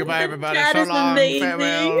 All right, goodbye everybody. That So is long. amazing.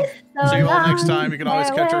 Farewell. See you all next time. You can always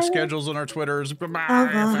catch our schedules on our Twitters. Goodbye.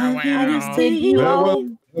 Bye-bye. Farewell. Thank you all.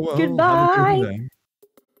 Farewell. Goodbye. Have a good day.